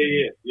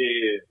yeah.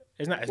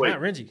 It's not. It's Wait. not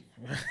Renji.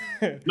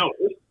 No,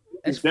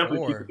 It's definitely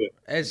 4. Kisuke.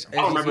 It's I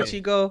don't remember.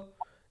 Ichigo,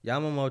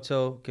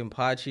 Yamamoto,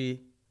 Kenpachi.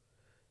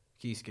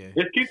 Kisuke.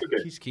 It's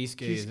Kisuke.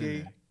 Kisuke is in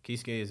there.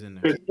 Kisuke is in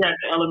there. Because he had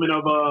the element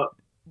of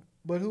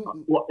But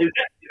who? Well,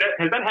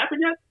 has that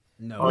happened yet?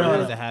 No, Oh, it no.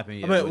 hasn't happened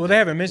yet. I mean, well, they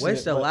haven't mentioned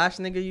What's it. the but- last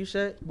nigga you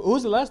said? but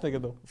who's the last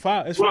nigga though?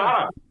 5. It's Well, 5.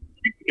 hold on.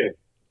 Kisuke.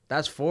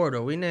 That's 4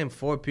 though. We named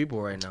 4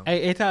 people right now.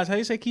 Hey, Taz, how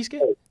you say Kisuke?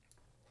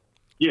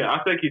 Yeah, I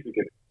said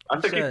Kisuke.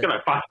 I said said- Kisuke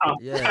like 5 times.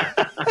 Yeah.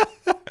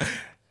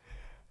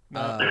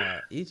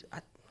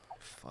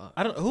 Fuck.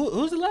 I don't.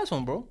 Who's the last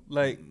one, bro?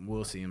 Like,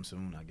 We'll see him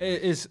soon, I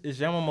guess. it's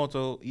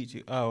Yamamoto,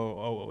 Ichi.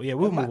 Oh, yeah,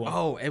 we'll move on.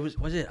 Oh, it was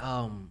it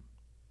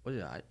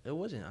it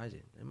wasn't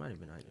Isaac. It might have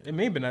been Isaac. It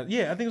may have been.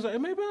 Yeah, I think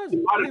it may have been Isaac.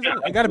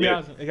 It gotta be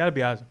Isaac. It gotta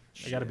be Isaac.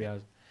 It gotta be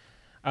Isaac.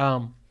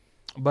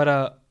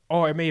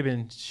 Or it may have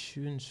been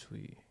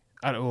Shunsui.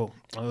 I don't know.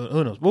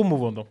 Who knows? We'll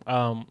move on though.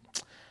 All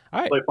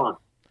right. Play fun.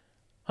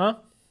 Huh?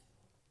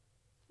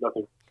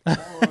 Nothing.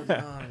 Oh,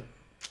 nah.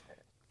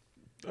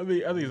 I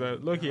think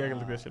it's low key. I can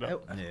look that shit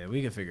up. Yeah,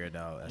 we can figure it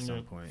out at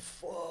some point.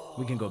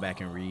 We can go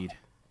back and read.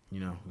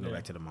 Go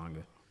back to the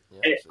manga.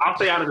 Hey, I'll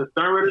say out of the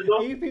Stern Raiders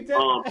though. You peeped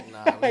that?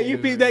 Nah, You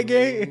peeped that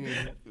game?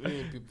 We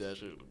didn't peep that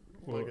shit.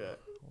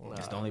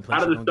 It's the only place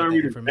Out of you the don't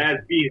Stern get that Raiders, Baz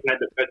information. B had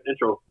the best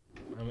intro.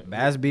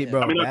 Baz B,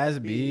 bro. I mean, look, Baz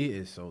B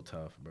is so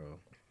tough, bro.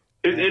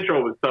 His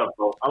intro was tough,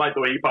 bro. I like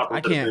the way he popped.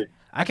 I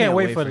can't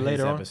wait for the his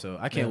later on. episode.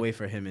 I can't wait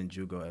for him and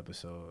Jugo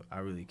episode. I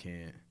really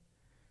can't.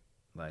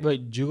 Like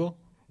Wait, Jugo?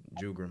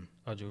 Jugrim.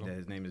 Oh, Jugo. Yeah,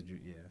 his name is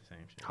yeah, same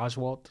shit.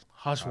 Hoshwalt.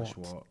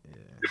 Hoshwalt, yeah.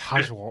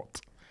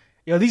 Hoshwalt.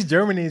 Yo, these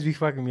German names be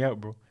fucking me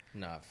up, bro.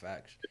 Nah,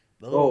 facts.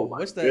 Oh, my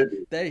what's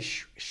goodness. that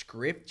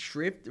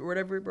script or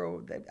whatever,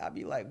 bro? I'd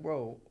be like,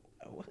 bro,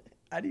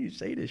 how do you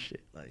say this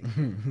shit? Like,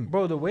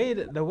 Bro, the way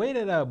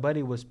that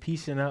Buddy was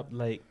piecing up,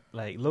 like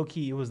low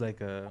key, it was like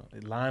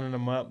lining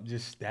them up,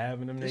 just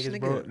stabbing them This niggas,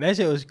 bro. nigga- That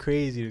shit was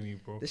crazy to me,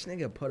 bro. this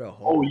nigga put a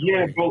whole. Oh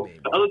yeah, story bro. in me,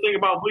 The other thing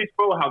about Bleach,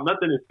 bro, how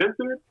nothing is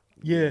censored.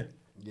 Yeah,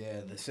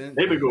 Yeah,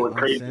 They've been going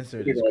crazy.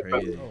 Uncensored is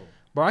crazy.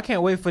 bro. I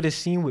can't wait for this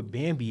scene with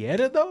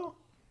Bambietta though.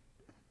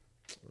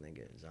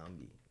 Nigga,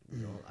 zombie.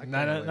 You know, I No,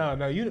 can't no, wait.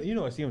 no. You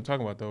know what scene I'm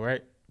talking about though,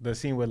 right? The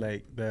scene with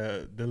like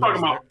the You talking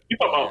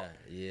about?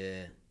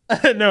 Yeah.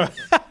 no,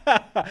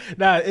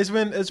 nah. It's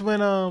when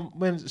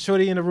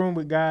Shorty in the room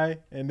with Guy,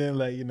 and then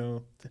like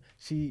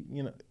she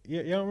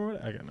yeah, y'all remember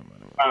that? I got no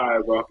money. All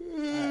right,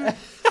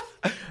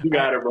 bro. You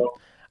got it, bro. All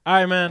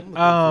right, man.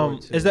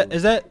 Is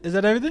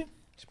that everything?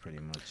 It's pretty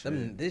much.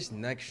 This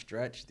next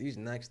stretch, these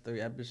next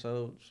 3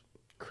 episodes,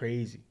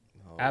 Crazy,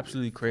 holy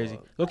absolutely crazy.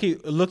 fuck.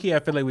 Looky, I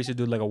feel like we should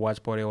do like a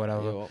watch party or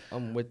whatever. Yo,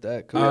 I'm with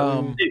that. Hey, I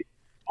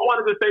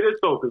wanted to say this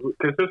though,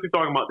 because since we're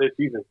talking about this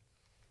season,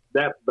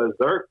 that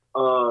Berserk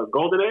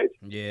Golden Age,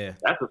 Yeah.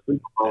 that's a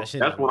sleeper, bro. That shit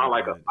That's is one I really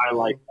like. good. I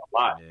like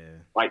a lot. Yeah.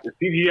 Like the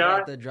You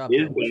have CGI to drop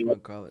is that big.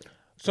 whatchamacallit.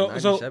 So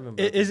 97 about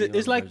to is be it?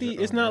 It's on like the.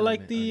 Berserk- It's not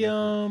like the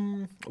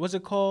Netflix. What's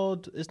it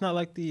called? It's not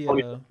like the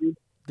not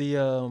the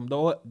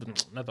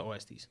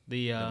OSTs.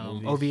 The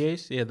movies?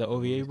 OVAs. Yeah, the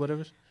OVA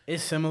whatever.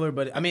 It's similar,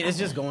 but I mean, it's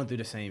just going through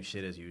the same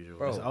shit as usual.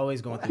 Bro, It's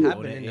always going what through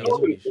happened Golden in Age, the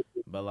movies?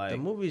 but like The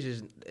movies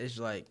is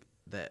like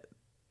that.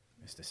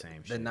 it's the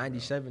same. The shit, bro.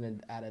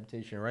 97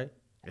 adaptation, right?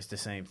 It's the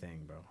same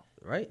thing, bro.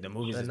 Right. The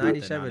movies The is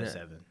 97. not the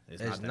 97.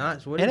 It's It's not. not.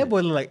 The What And is that it?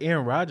 boy look like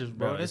Aaron Rodgers,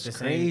 bro. bro, That's it's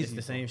the crazy. same. It's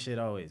the same shit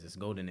always. It's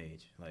Golden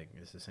Age. Like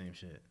it's the same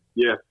shit.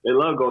 Yeah, they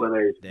love Golden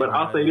Age. They But are,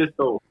 I'll say man. this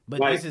though, But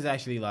like, this is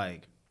actually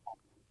like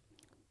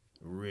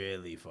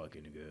really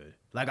fucking good.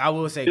 Like I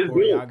will say, It's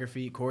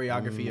good.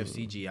 choreography of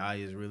CGI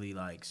is really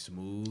like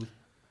smooth.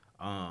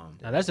 Now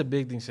that's a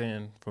big thing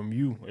saying from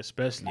you,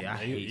 especially. Yeah, I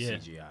Like, hate yeah.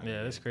 CGI. Yeah,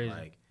 man. that's crazy.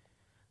 Like,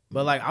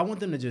 but like, I want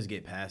them to just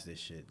get past this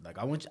shit. Like,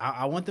 I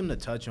want them to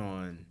touch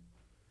on.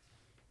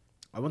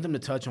 I want them to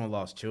touch on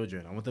Lost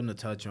Children. I want them to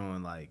touch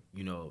on like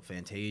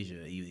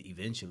Fantasia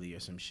eventually or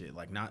some shit.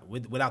 Like not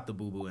without the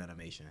boo boo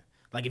animation.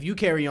 Like if you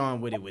carry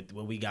on with it with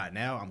what we got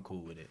now, I'm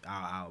cool with it.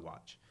 I'll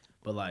watch.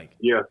 But like,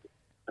 yeah.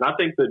 And I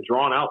think the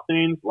drawn out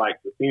scenes, like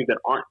the scenes that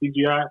aren't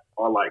CGI,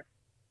 are like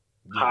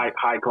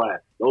high class.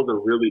 They're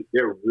really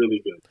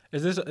good.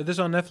 Is this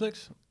on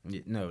Netflix?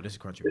 no, this is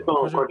It's Crunchyroll.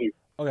 on Crunchy.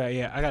 Okay,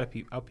 yeah, I gotta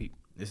peep. I'll peep.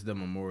 This is the Yeah,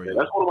 Memorial.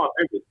 that's one of my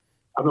favorites.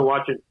 I've been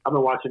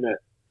watching that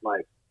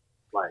like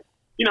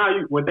you know how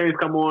when things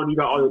come on, you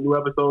got all the new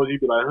episodes. You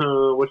be like,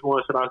 which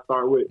one should I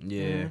start with?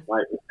 Yeah.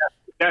 Like if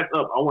that's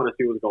up, I want to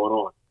see what's going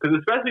on. Because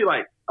especially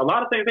like a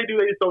lot of things they do,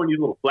 they just throw in these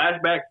little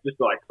flashbacks just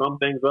to like sum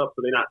things up,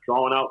 so they're not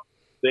drawing out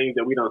things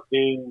that we done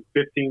seen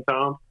 15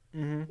 times,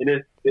 Mm-hmm. and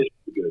it's pretty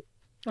good.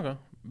 Okay,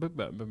 big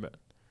bet.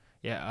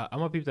 Yeah, I'm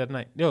gonna peep that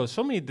tonight. Yo,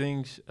 so many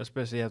things,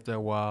 especially after a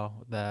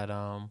while, that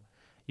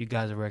you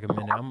guys have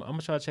recommended. I'm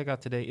gonna try to check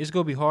out today. It's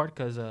gonna be hard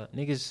because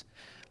niggas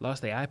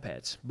lost their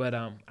iPads, but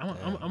I'm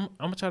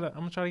gonna try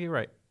to get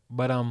right.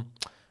 But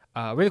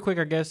really quick,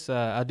 I guess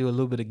I'll do a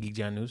little bit of Geek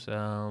John news.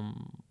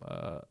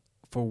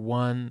 For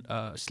one,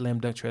 Slam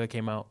Dunk trailer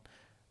came out.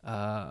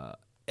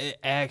 It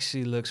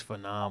actually looks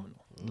phenomenal.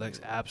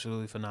 Looks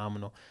absolutely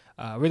phenomenal.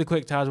 Really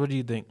quick, Taj, what do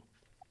you think?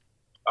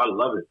 I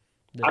love it.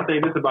 I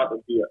think this is about to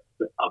be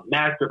a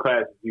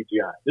masterclass of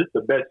CGI. This is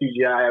the best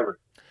CGI ever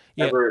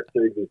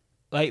to exist.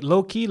 Like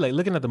low key, like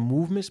looking at the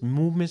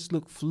movements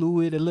look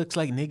fluid. It looks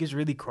like niggas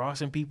really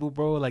crossing people,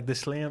 bro. Like the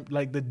slam,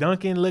 like the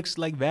dunking looks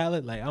like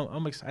valid. Like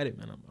I'm excited,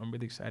 man. I'm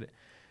really excited.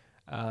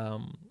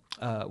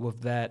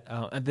 With that,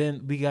 and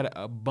then we got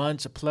a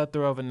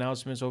plethora of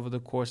announcements over the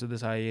course of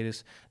this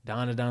hiatus.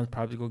 Don's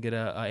probably gonna get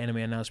a anime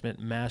announcement.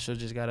 Masher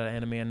just got an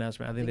anime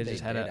announcement. I think they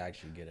just had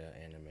actually get an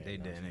anime. They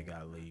did, and it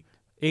got leaked.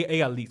 It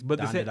got leaked, but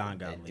Don the got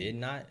It leaked. did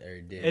not, or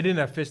it did. it didn't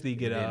officially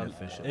get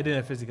It didn't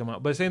officially come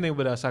out. But same thing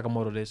with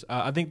Sakamoto this.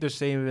 I think they're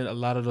saving a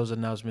lot of those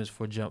announcements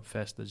for Jump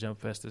Fest. The Jump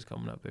Fest is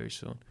coming up very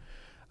soon.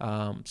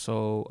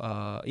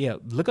 Yeah,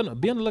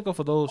 be on the lookout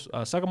for those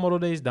Sakamoto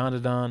Days, Don to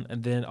Don,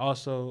 and then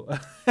also,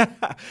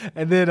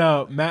 and then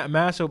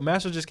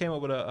Masso just came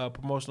up with a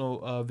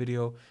promotional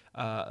video.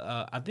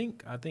 I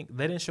think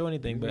they didn't show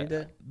anything, You read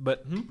that?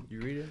 but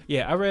You read it?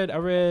 yeah, I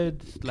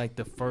read like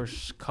the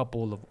first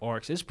couple of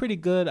arcs. It's pretty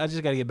good. I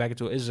just gotta get back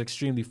into it. It's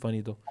extremely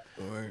funny though.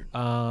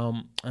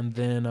 And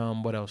then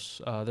what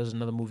else? There's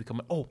another movie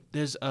coming. Oh,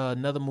 there's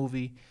another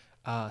movie.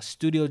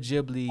 Studio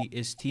Ghibli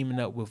is teaming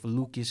up with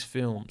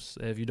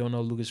Lucasfilms. If you don't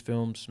know,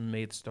 Lucasfilms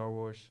made Star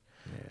Wars,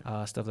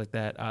 stuff like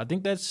that. I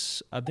think they're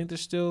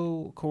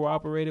still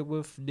cooperated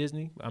with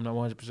Disney. I'm not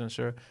 100%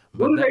 sure.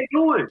 What are they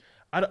doing?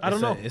 I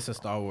don't know. It's a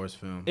Star Wars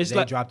film. It's They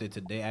like- dropped it.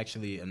 They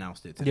actually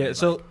announced it today. Yeah.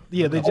 So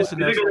yeah, they just Is it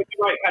announced. gonna be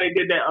like how they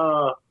did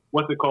that?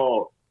 What's it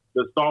called?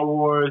 The Star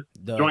Wars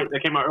The- joint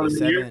that came out the earlier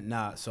this year. 7.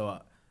 Nah. So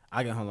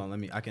I can hold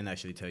on. I can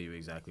actually tell you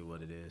exactly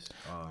what it is.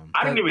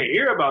 I didn't even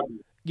hear about this.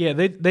 Yeah,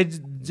 they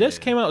just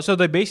came out. So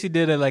they basically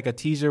did a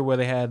teaser where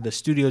they had the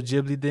Studio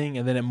Ghibli thing,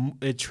 and then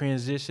it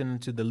transitioned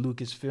into the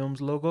Lucasfilms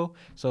logo.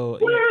 So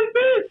Where is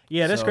this?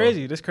 yeah, that's So-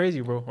 crazy. That's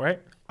crazy, bro. Right?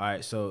 All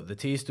right, so the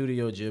T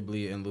Studio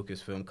Ghibli and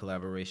Lucasfilm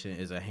collaboration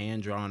is a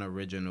hand-drawn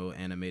original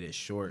animated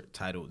short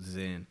titled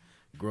Zen,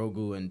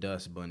 Grogu and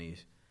Dust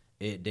Bunnies.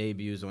 It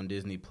debuts on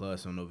Disney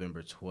Plus on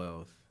November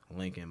 12th.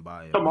 Link in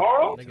bio.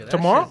 Tomorrow? Nigga, that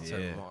Tomorrow? shit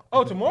Yeah. tomorrow.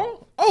 Oh,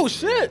 tomorrow? Oh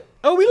shit!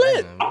 Oh, we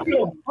lit. I'm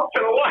gonna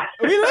watch.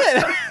 We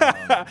lit.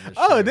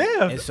 Oh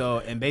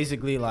damn. And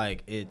basically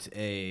like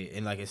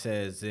and like it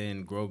says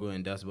Zen, Grogu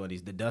and Dust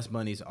Bunnies. The Dust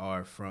Bunnies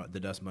are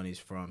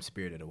from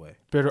Spirited Away.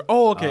 Better.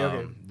 Oh, okay,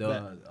 okay.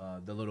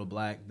 The little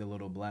black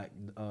Little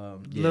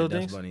Dust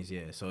things? Bunnies,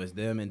 yeah. So it's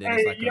them and then Hey,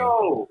 it's like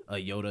yo. a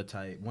Yoda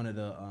type, one of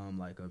the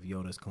like of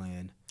Yoda's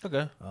clan.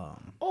 Okay.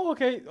 Um, Oh,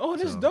 okay. Oh,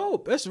 that's So-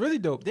 dope. That's really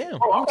dope. Damn.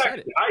 Bro, I'm I'm excited.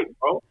 actually hyped,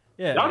 bro.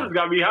 Yeah. Y'all just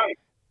got me hyped.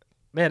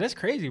 Man, that's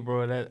crazy,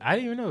 bro. That I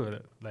didn't even know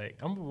that. Like,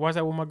 I'm gonna watch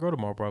that with my girl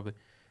tomorrow, probably.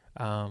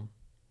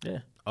 Yeah.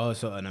 Oh,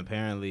 so and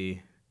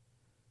apparently,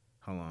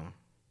 hold on.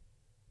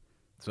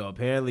 So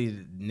apparently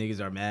niggas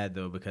are mad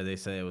though because they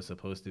said it was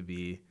supposed to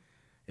be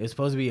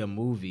a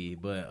movie,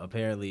 but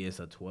apparently it's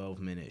a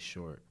 12-minute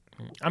short.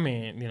 I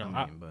mean, you know,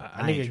 I mean, but I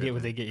I ain't nigga get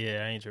what tripping. they get.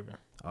 Yeah, I ain't tripping.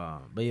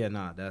 But yeah,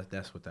 nah,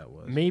 that's what that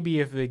was. Maybe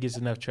if it gets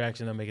enough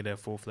traction, they'll make it a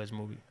full-fledged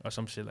movie or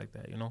some shit like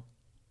that, you know?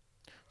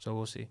 So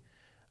we'll see.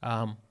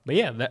 But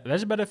yeah,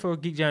 that's about it for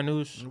Geek Giant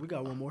News. We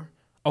got one more.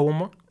 Oh, one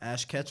more?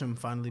 Ash Ketchum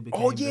finally became.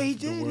 Oh, yeah, the he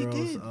did, he world's,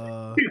 did.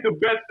 He's the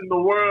best in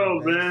the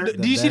world, man.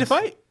 Did you see the best-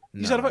 fight?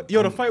 You saw the Nah, fight?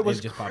 Yo, the I'm- fight it was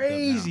just popped up now.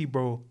 crazy,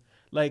 bro.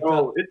 Like,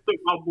 Bro, it took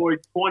my boy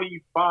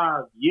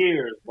 25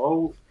 years,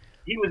 bro.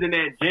 He was in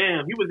that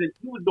jam. He was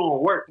doing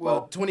work, bro.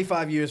 Well,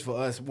 25 years for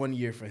us, 1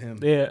 year for him.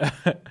 yeah.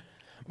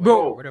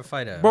 Bro, Where the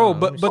fight at? Bro, Hold on,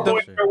 but- let me but see the-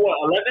 that shit. What,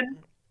 11?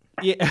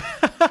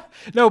 yeah.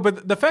 No,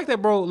 but the fact that,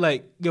 bro,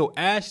 like, yo,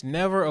 Ash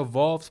never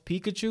evolved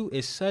Pikachu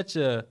is such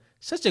a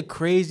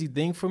crazy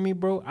thing for me,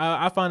 bro.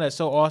 I find that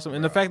so awesome.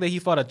 And the fact that he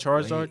fought a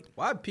Charizard.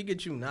 Why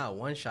Pikachu not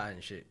one shot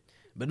and shit?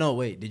 But no,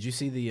 wait, did you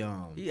see the He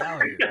out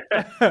here.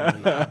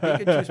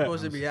 Pikachu's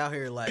supposed to be out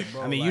here like,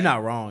 bro. I mean, like, you're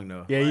not wrong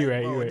though. Yeah, you're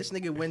right. bro, You're right. This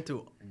nigga went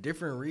to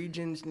different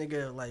regions,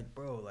 nigga. Like,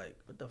 bro, like,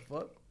 what the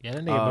fuck? Yeah,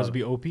 that nigga supposed to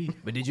be OP.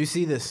 But did you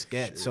see the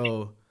sketch?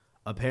 So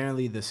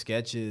apparently the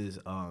sketches,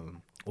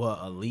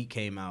 a leak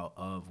came out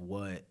of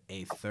what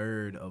a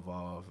third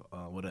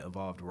what an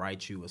evolved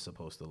Raichu was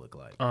supposed to look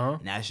like. Uh-huh.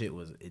 And that shit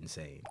was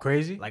insane.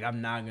 Crazy. Like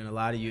I'm not gonna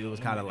lie to you, it was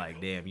kind of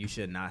like, damn, you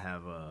should not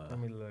have Let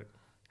me look.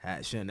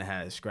 shouldn't have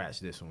had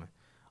scratched this one.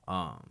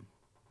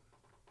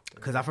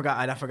 Cause I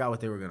forgot what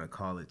they were gonna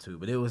call it too,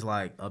 but it was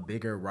like a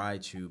bigger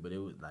Raichu, but it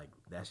was like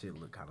that shit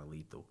looked kind of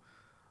lethal.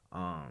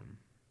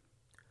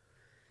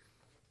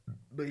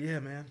 But yeah,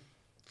 man.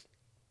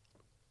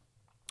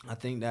 I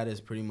think that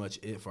is pretty much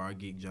it for our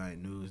Geek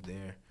Giant News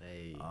there.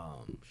 Hey,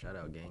 shout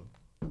out, gang.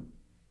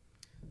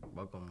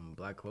 Welcome,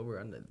 Black Clover.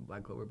 I know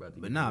Black Clover about to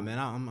But nah, man,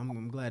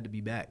 I'm glad to be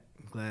back.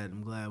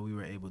 I'm glad we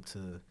were able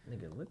to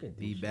Nigga, look at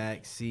be these.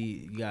 back.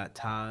 See, you got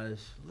Taj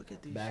Look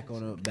at these. back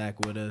shits. back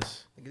with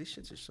us. Nigga, these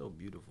shits are so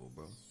beautiful,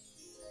 bro.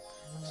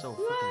 So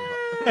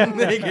fucking.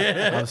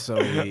 Nigga. I'm so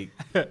weak.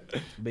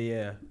 But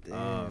yeah,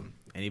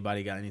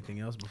 anybody got anything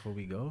else before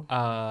we go?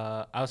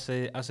 I'll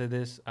say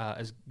this.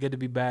 It's good to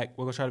be back.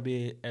 We're gonna try to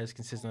be as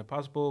consistent as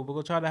possible. We're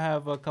gonna try to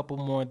have a couple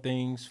more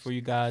things for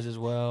you guys as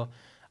well.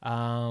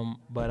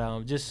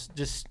 But just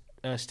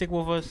stick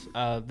with us.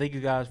 Thank you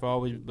guys for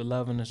always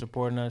loving and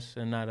supporting us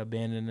and not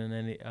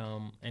abandoning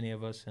any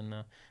of us. And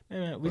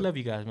man, we love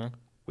you guys, man.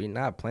 We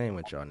not playing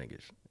with y'all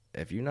niggas.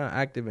 If you're not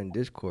active in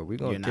Discord, we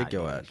gonna kick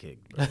your ass.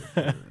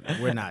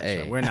 We're not.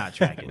 Hey. We're not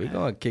tracking. We that.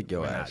 gonna kick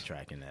your We're ass. not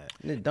tracking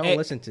that. Don't Hey,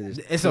 listen to this.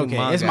 It's okay.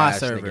 It's manga my ass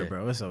server, nigga.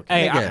 bro. It's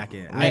okay. Hey, I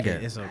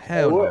can. It's okay.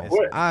 Hell no.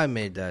 What? I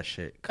made that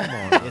shit. Come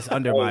on. It's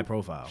under my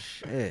profile.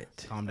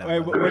 Shit. Calm down.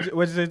 Wait, brother.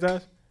 what'd you say,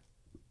 Josh?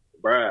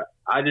 Bruh,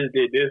 I just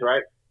did this,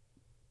 right?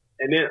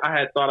 And then I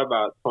had thought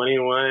about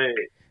 21.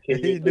 Can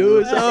He you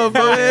do so,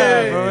 bro.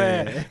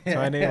 Hey,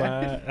 21.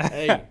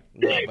 Hey,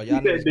 nah, but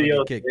y'all You said niggas do gonna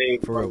your get thing,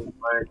 kicked for real. bro.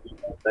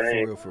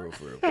 saying? For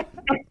real.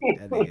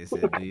 That nigga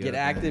said, do your Get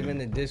active thing. in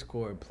the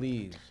Discord,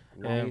 please.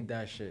 Read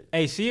that shit.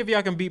 Hey, see if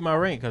y'all can beat my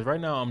rank, because right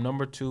now I'm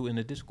number 2 in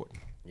the Discord.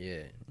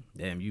 Yeah.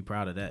 Damn, you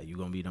proud of that? You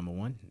gonna be number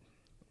 1?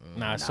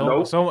 Nah,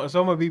 Nope.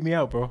 Soma beat me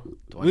out, bro.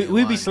 We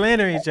 21. be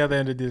slandering each other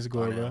in the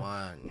Discord, bro.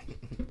 21.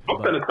 I'm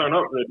finna turn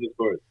up in the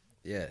Discord.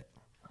 Yeah.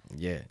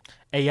 Yeah.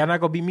 Hey, y'all not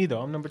gonna beat me though.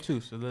 I'm number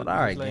 2, so But all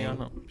right, let y'all gang.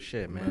 know.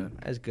 Shit, man.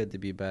 It's good to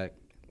be back.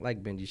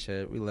 Like Benji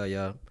said, we love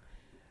y'all.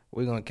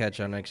 We're gonna catch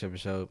y'all next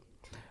episode.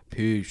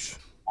 Peace.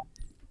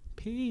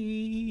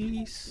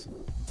 Peace.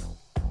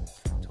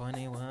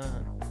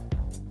 21.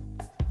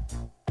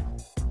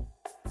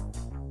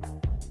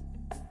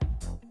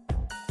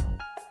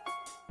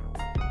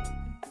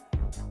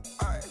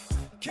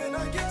 Can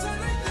I get to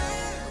the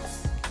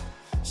yams?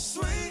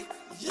 Sweet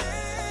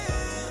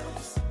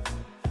yams.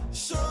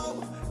 Show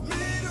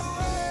me the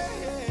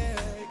way,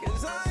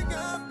 'cause I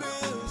got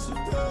bills to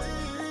pay.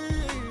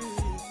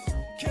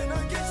 Can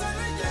I get to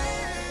the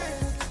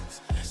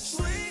yams?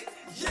 Sweet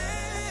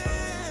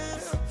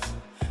yams.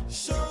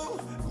 Show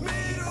me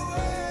the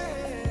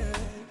way,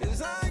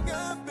 'cause I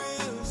got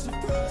bills to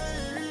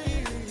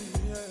pay.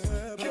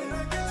 Can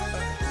I get to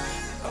the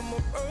yams? I'm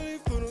up early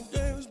for them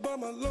games, but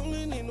my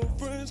lonely need no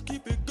friends.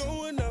 Keep it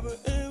going, never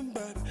end,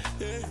 baby.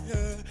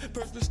 Yeah.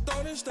 Press the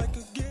start and stack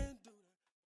again.